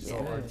 She's Yeah.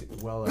 so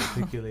well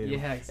articulated.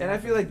 Yeah, And I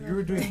feel exactly. like you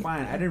were doing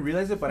fine. I didn't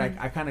realize it, but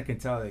I kind of can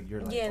tell that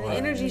you're like, Yeah, the alright.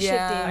 energy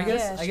Yeah. shifted. I guess-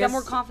 yeah, I she got more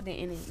guess- confident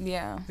in it.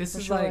 Yeah. This For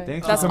is sure. like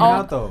Thanks That's for coming all-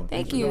 out, though. thank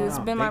Thanks for you. coming It's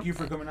out. been my- Thank you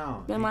for coming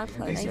out. been my Thank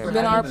you pleasure. for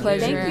Been our having us.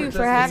 pleasure. Thank you It's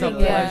for a having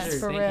pleasure. us. For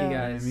Thank real. you You know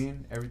what I guys.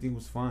 mean? Everything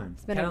was fun.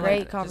 It's been Kinda a great like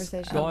just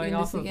conversation. Going Doing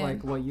off this of again.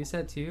 like what you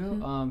said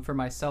too, for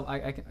myself,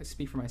 I can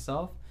speak for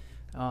myself.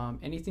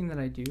 Anything that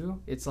I do,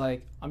 it's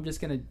like I'm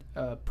just gonna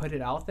put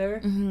it out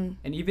there, Mhm.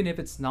 and even if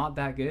it's not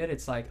that good,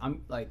 it's like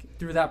I'm like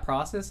through that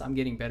process, I'm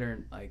getting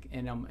better,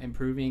 and I'm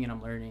improving and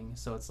I'm learning.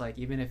 So it's like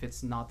even if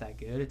it's not that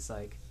good, it's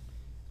like,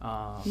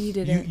 You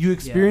did You it. you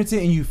experience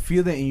it and you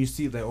feel it and you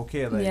see like,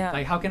 okay, like, Yeah.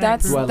 like how can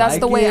That's- I do I improve? that's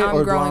like the way it, I'm or do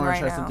I growing wanna right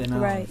try now. something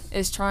else? Right.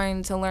 Is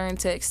trying to learn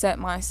to accept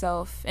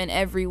myself in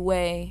every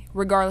way,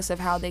 regardless of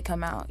how they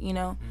come out, you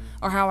know,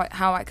 or how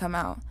I come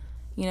out,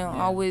 you know.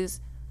 Yeah.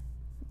 Always,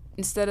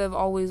 instead of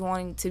always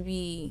wanting to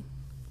be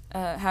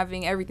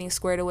having everything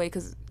squared away,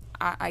 because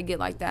I get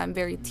like that. I'm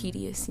very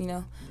tedious, you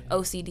know, Yeah.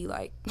 OCD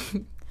like.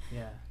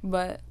 Yeah.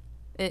 But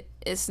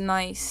it's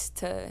nice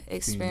to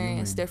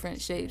experience human.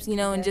 different shapes, you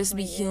know, and just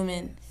be Definitely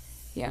human.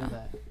 Feel Yeah.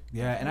 that.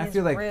 Yeah, and I It's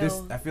feel like real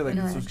this. I feel like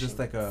this was just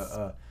like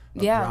a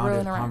Yeah,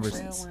 real grounded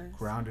interactions.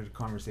 grounded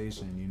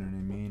conversation. You know what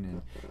I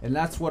mean? And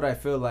that's what I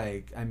feel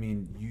like. I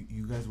mean,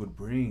 you guys would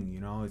bring.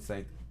 You know, it's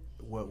like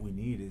what we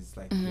need is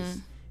like this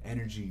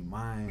energy,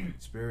 mind,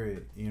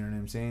 spirit. You know what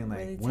I'm saying? Like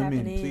Really women,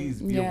 tapping in.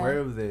 please be Yeah. aware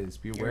of this.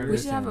 Be aware of We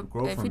this should have and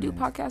grow if from we do this.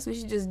 podcasts, we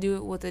should just do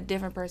it with a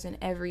different person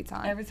every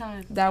time. Every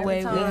time. That Every way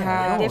we time.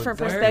 have- different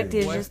Where-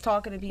 perspectives, where- just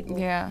talking to people.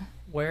 Yeah.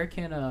 Where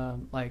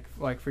can like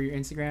for your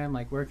Instagram,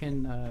 like where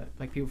can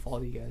like people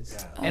follow you guys?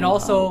 Yeah. And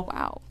also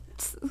wow.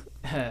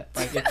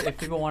 like if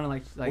people want to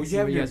like Well, see you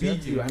have what you your guys are up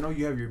BU. to. I know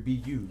you have your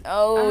BU. I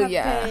Oh have a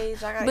yeah.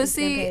 page, I got But Instagram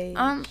see, page.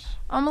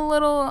 I'm a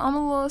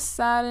little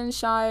sad and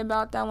shy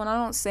about that one. I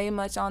don't say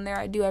much on there.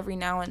 I do every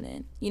now and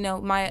then. You know,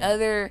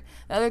 the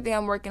other thing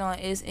I'm working on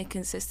is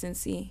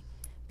inconsistency,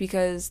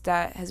 because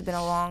that has been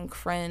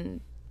a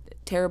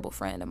terrible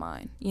friend of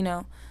mine. You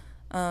know,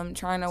 trying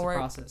to It's a work.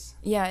 process.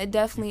 Yeah, it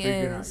definitely You're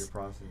figuring out is. your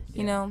process.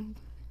 You know,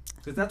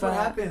 Because that's what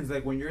happens.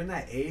 Like when you're in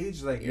that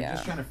age, like you're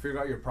just trying to figure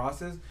out your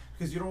process.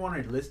 Because you don't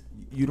want to listen.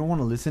 You don't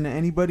want to listen to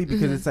anybody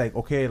because it's like,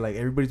 okay, like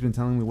everybody's been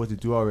telling me what to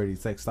do already.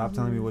 It's like, stop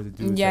telling me what to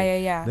do. It's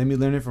like, let me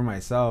learn it for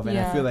myself. And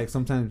I feel like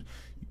sometimes,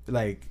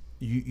 like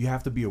you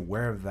have to be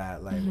aware of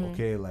that. Like,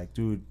 okay, like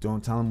dude,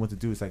 don't tell them what to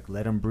do. It's like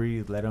let them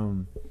breathe. Let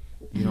them,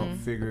 you know,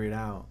 figure it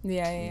out. You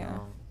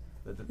know?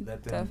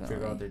 Let them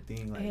figure out their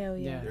thing. Like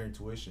their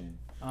intuition.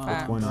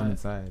 What's going on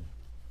inside.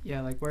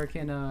 Yeah, like where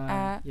can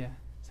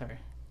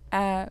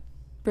sorry.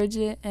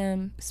 Bridget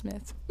M.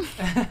 Smith.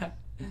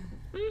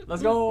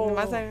 Let's go.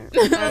 My turn.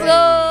 Let's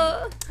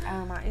go.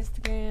 My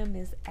Instagram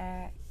is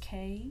at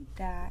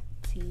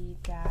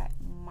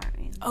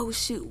k.t.martin. Oh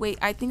shoot! Wait,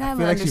 I think I have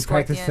feel an like she underscore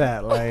at the practiced end.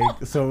 that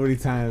like so many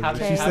times.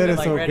 Okay. She said it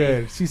Like so ready.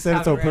 good. She said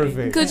it so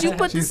perfect. Could you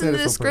put She this in said the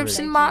it so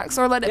description perfect. box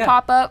or let it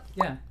pop up?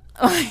 Yeah.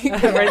 Like,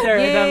 Right there.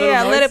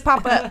 Yeah, let it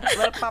pop up.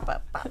 Let it pop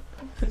up.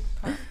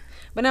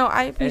 But no,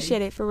 I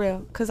appreciate it for real,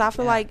 because I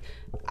feel like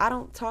I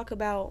don't talk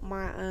about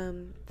my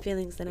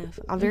feelings enough.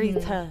 I'm very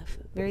tough,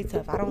 very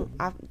tough.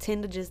 I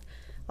tend to just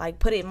like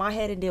put it in my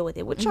head and deal with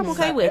it, which I'm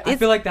okay with. I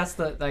feel like that's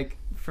the like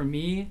for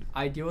me,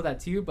 I deal with that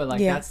too, but like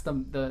that's the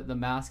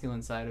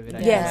masculine side of it.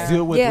 Yes.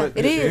 Deal with what,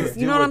 it is.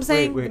 You know what I'm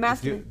saying? The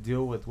masculine.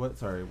 Deal with what?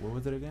 Sorry, what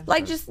was it again?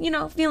 Like just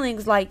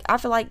feelings. Like I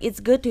feel like it's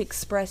good to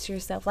express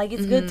yourself. Like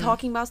it's good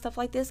talking about stuff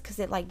like this because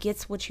it like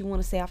gets what you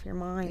want to say off your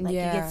mind. Like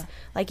it gets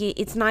like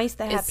it's nice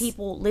to have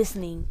people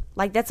listening.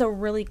 Like that's a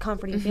really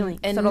comforting feeling.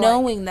 And so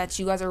knowing that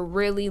you guys are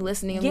really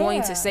listening and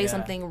wanting to say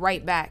something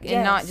right back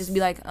and not just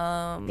be like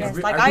Yes,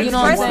 like I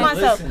express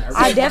myself.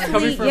 I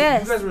definitely You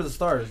guys were the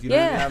stars. You know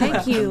yeah,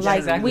 thank you. Like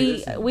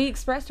exactly. we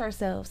expressed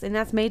ourselves, and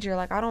that's major.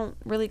 Like I don't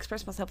really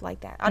express myself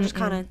like that. I just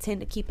kind of tend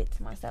to keep it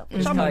to myself,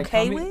 which I'm like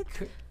okay with.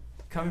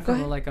 Coming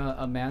from like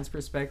a man's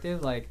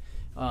perspective, like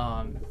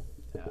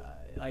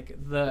like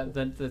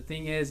the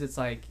thing is, it's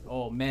like,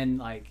 oh, men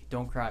like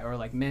don't cry, or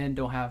like men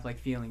don't have like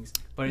feelings,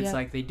 but it's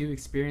like they do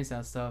experience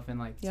that stuff, and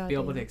like to be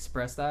able to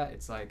express that,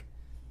 it's like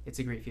it's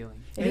a great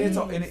feeling.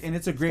 And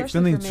it's a great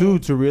Especially feeling for too men.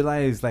 to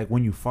realize like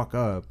when you fuck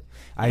up.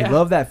 I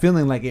love that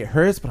feeling. Like it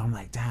hurts, but I'm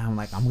like, damn,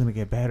 like I'm gonna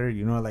get better.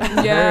 You know, like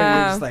you're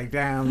just like,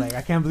 damn, like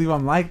I can't believe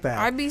I'm like that.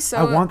 I'd be so.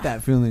 I want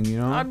that feeling. You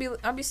know.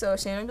 I'd be so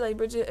ashamed. I'd be like,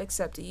 Bridget,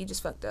 accept it. You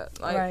just fucked up.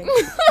 Like, Right.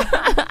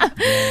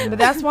 But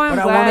that's why I'm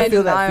But I want glad. to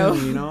feel that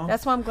feeling. You know.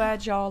 That's why I'm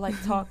glad y'all like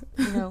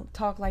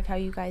talk like how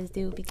you guys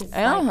do, because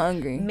And I'm like,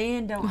 hungry.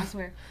 men don't. I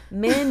swear,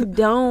 men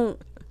don't.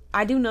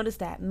 I do notice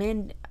that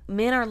men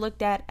are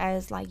looked at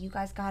as like, you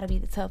guys gotta be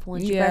the tough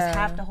ones. You guys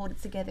have to hold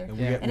it together.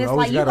 And it's we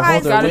like, you gotta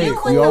guys hold our deal weight.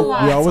 with We a al-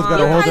 lot. we always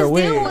gotta hold our You guys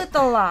weight. deal with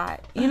a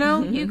lot. You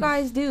know, you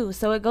guys do.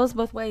 So it goes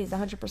both ways,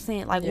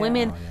 100%. Like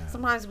women,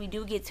 sometimes we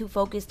do get too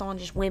focused on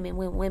just women,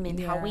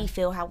 how we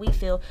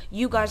feel.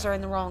 You guys are in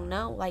the wrong.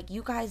 No, like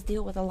you guys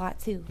deal with a lot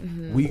too.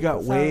 We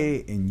got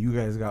way and you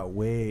guys got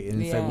way,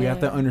 and it's like we have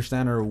to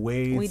understand our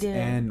ways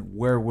and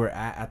where we're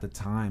at the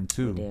time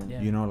too.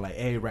 You know, like,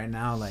 hey, right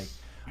now, like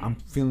I'm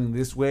feeling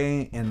this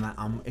way and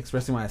I'm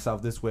expressing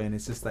myself this way, and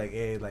it's just like,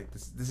 hey, like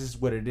this is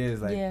what it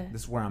is. Like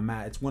this is where I'm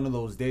at. It's one of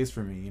those days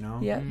for me, you know.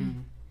 Yeah.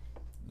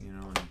 You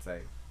know, and it's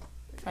like,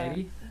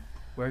 Eddie,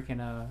 where can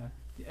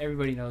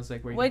everybody knows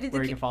like where Wait, you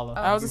did can follow?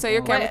 I was gonna say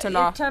your camera turned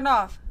off. Turned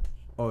off.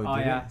 oh Oh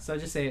did yeah, it? so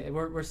just say it.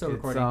 We're still It's,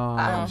 recording.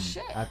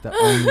 at the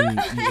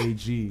only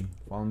EAG.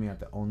 Follow me at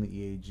the only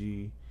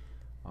EAG.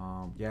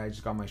 I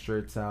just got my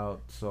shirts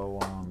out, so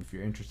if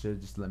you're interested,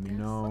 just let me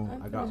know.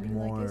 I got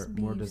more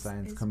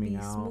designs coming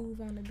out.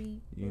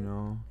 You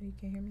know. You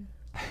can hear me.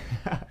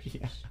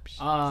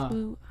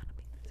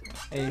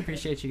 Hey,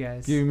 appreciate you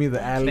guys. Giving me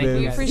the ad Thank you,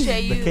 libs, guys.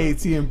 Appreciate you. the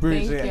KT and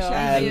Bridget you.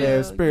 ad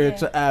libs,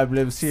 spiritual ad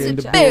libs here in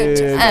the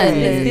Spiritual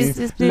ad-libs.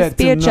 building. Let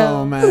them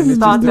know, man. This is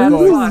Start the that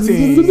Ghost podcast.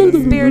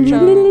 team.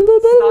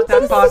 Spiritual. Start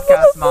that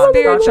podcast, man.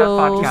 Spiritual. Start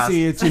that You podcast.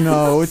 see it, you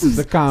know, it's just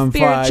a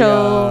campfire.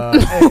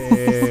 Spiritual.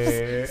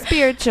 Hey.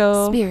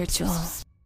 Spiritual. Spiritual.